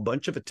were a whole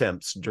bunch of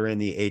attempts during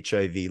the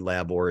HIV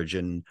lab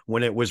origin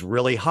when it was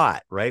really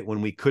hot, right?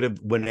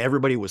 When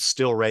everybody was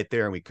still right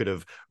there, and we could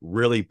have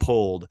really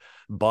pulled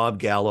Bob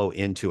Gallo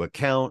into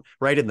account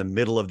right in the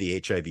middle of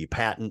the HIV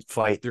patent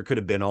fight. There could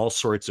have been all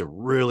sorts of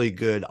really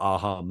good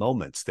aha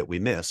moments that we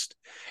missed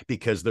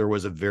because there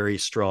was a very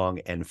strong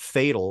and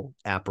fatal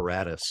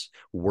apparatus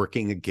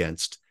working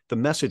against the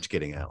message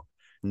getting out.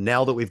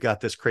 Now that we've got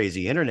this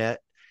crazy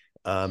internet,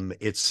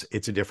 it's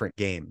a different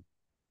game.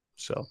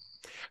 So,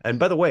 and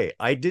by the way,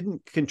 I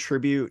didn't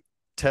contribute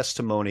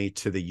testimony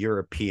to the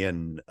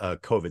European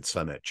COVID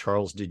summit.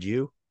 Charles, did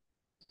you?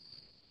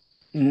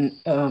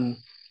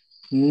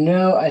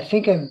 No, I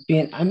think I'm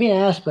being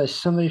asked by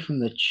somebody from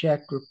the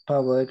Czech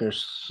Republic or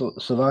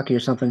Slovakia or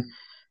something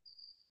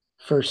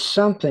for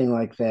something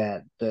like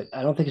that, but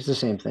I don't think it's the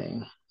same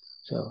thing.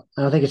 So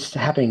I don't think it's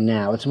happening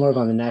now. It's more of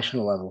on the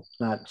national level,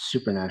 not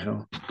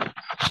supranational.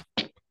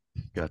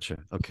 Gotcha.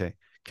 Okay.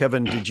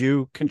 Kevin, did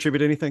you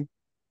contribute anything?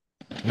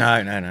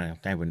 No.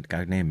 They wouldn't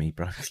go near me,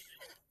 bro.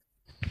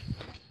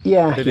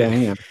 Yeah.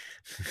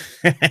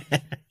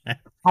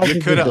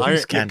 You could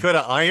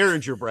have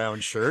ironed your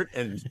brown shirt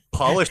and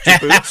polished your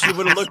boots. You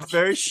would have looked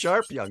very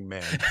sharp, young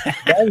man.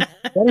 That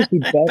is the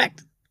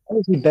best. That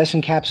is the best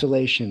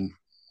encapsulation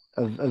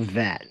of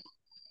that.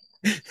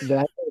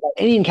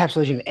 Any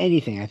encapsulation of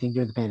anything, I think,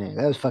 during the pandemic.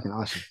 That was fucking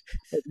awesome.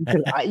 You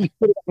could have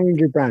ironed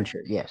your brown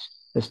shirt. Yes,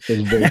 that's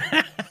very.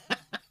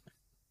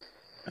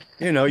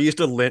 Used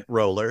a lint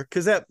roller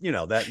because that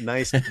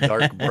nice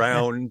dark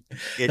brown.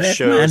 It Left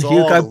shows man, all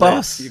Hugo the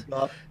Boss.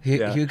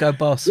 Yeah. Hugo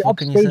Boss. You're What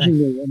can you say? upstaging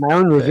me in my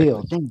own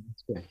reveal. Damn,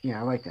 that's good.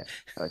 Yeah, I like that.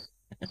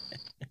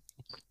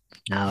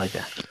 I like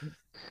that.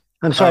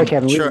 I'm sorry,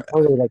 Kevin. We're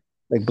totally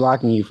like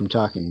blocking you from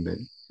talking, but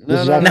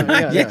No.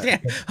 Yeah.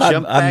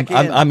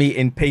 I'm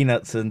eating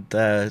peanuts and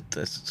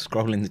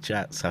scrolling the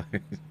chat. So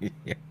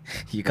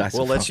you guys.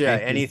 Well,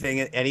 anything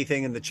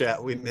in the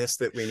chat we missed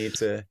that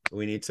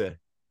we need to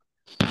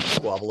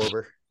squabble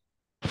over.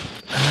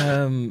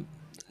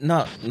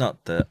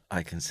 Not that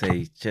I can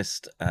see.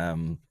 Just I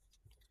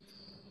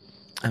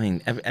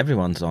mean,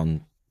 everyone's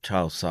on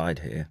Charles' side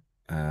here.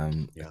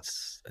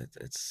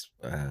 It's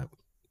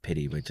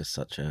pity we're just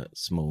such a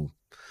small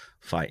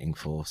fighting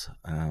force.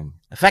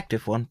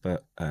 Effective one,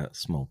 but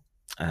small.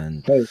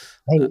 And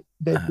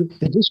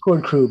the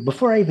Discord crew,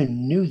 before I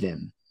even knew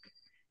them,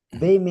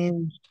 they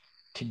managed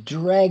to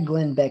drag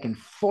Glenn Beck and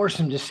force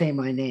him to say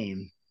my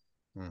name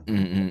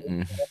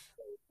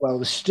while it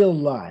was still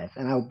live,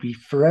 and I'll be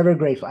forever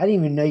grateful. I didn't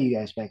even know you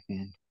guys back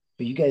then,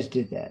 but you guys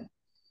did that,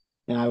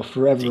 and I will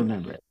forever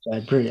remember it. So I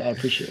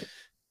appreciate it.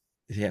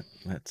 Yeah,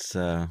 that's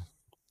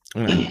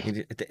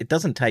it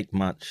doesn't take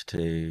much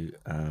to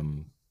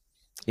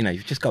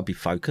you've just got to be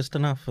focused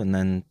enough, and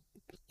then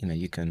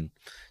you can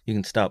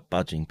start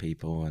budging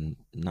people and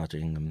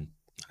nudging them.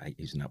 I hate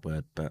using that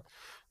word, but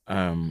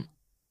a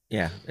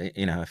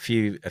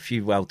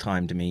few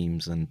well-timed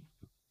memes and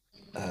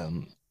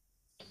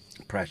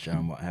pressure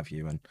and what have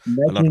you, and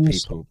a lot of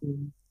people,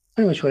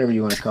 pretty much whatever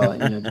you want to call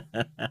it.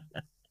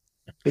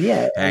 But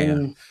yeah,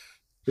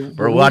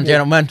 we're one,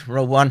 gentlemen.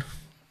 We're one.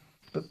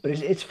 But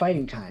it's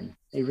fighting time.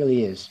 It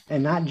really is,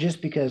 and not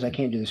just because I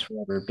can't do this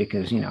forever,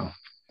 because I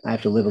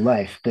have to live a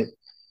life, but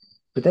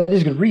that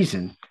is a good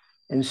reason.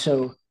 And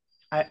so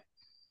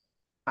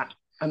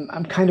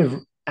I'm kind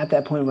of at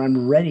that point where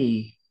I'm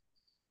ready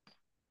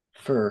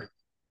for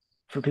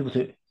people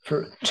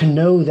to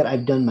know that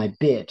I've done my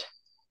bit.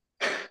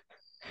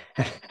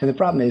 And the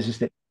problem is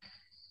that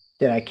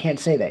I can't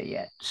say that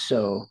yet.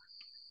 So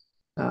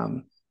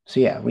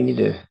yeah, we need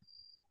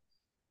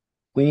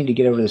to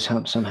get over this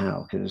hump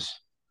somehow, because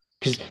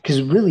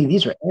really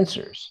these are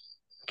answers.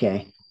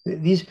 Okay,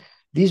 these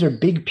are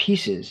big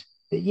pieces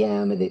that,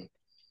 I mean,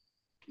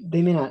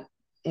 they may not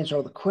answer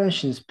all the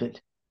questions, but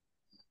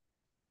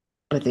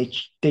they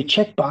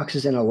check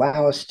boxes and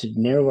allow us to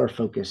narrow our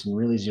focus and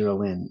really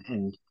zero in.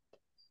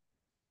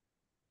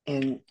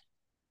 And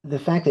the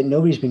fact that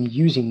nobody's been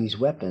using these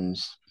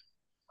weapons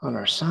on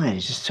our side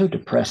is just so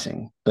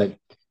depressing. But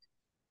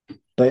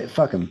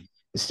fuck them.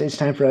 It's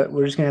time for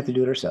we're just gonna have to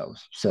do it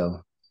ourselves.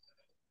 So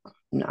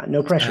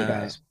no pressure,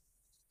 guys.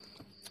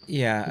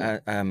 Yeah,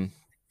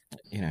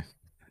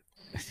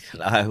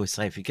 I always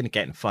say, if you're gonna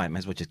get in a fight, might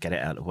as well just get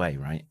it out of the way,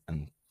 right?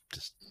 And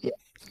just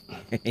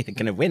you're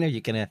gonna win, or you're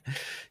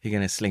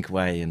gonna slink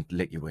away and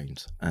lick your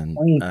wounds. And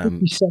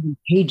 57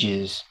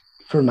 pages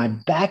for my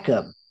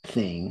backup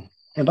thing.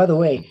 And by the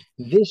way,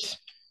 this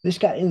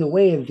got in the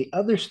way of the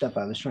other stuff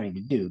I was trying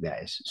to do,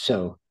 guys.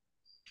 So,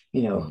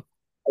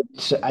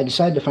 so I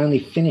decided to finally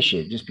finish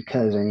it just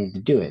because I needed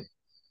to do it.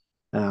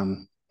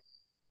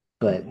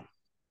 But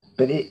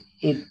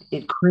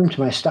it crimped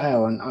my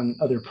style on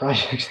other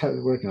projects I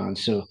was working on.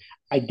 So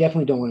I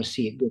definitely don't want to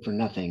see it go for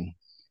nothing.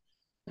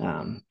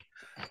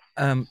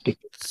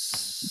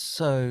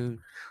 So,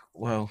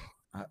 well,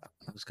 I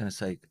was going to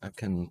say I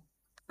can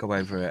go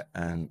over it,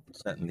 and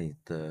certainly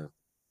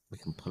we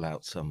can pull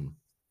out some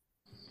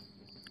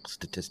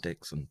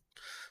statistics and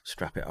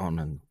strap it on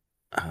and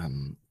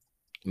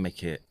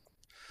make it.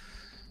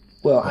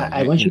 Well,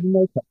 I want you to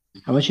know.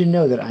 I want you to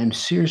know that I'm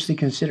seriously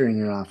considering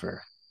your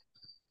offer.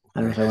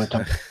 I don't know if I want to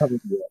talk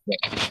publicly about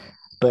that,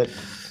 but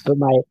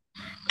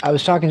I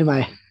was talking to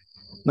my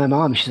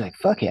mom. She's like,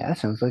 "Fuck yeah, that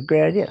sounds like a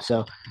great idea."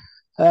 So,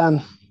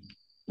 I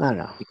don't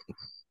know.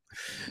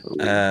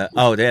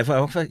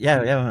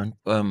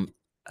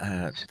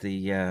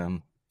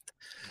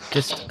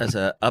 Just as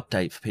an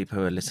update for people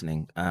who are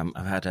listening,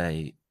 I've had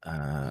a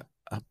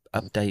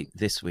update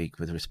this week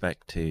with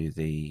respect to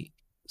the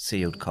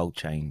sealed cold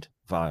chained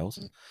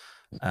vials.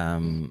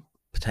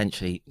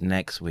 Potentially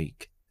next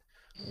week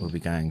we'll be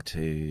going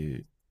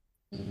to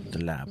the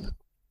lab.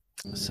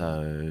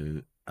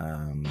 So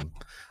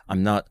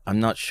I'm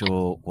not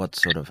sure what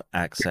sort of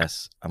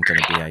access I'm going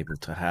to be able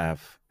to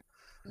have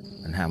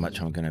and how much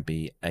I'm going to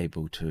be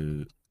able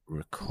to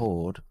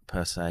record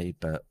per se,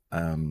 but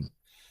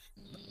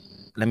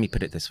let me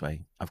put it this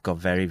way. I've got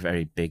very,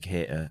 very big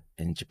hitter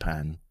in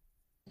Japan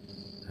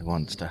who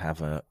wants to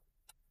have a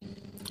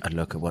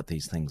look at what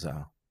these things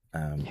are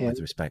with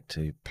respect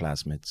to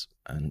plasmids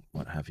and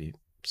what have you.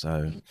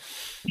 So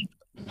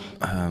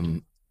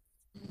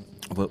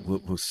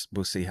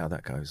we'll see how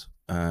that goes.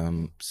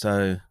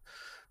 So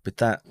with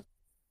that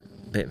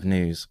bit of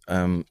news,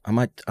 I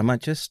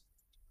might just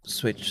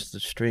switch the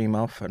stream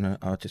off and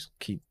I'll just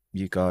keep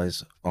you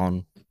guys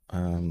on.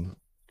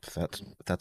 If that's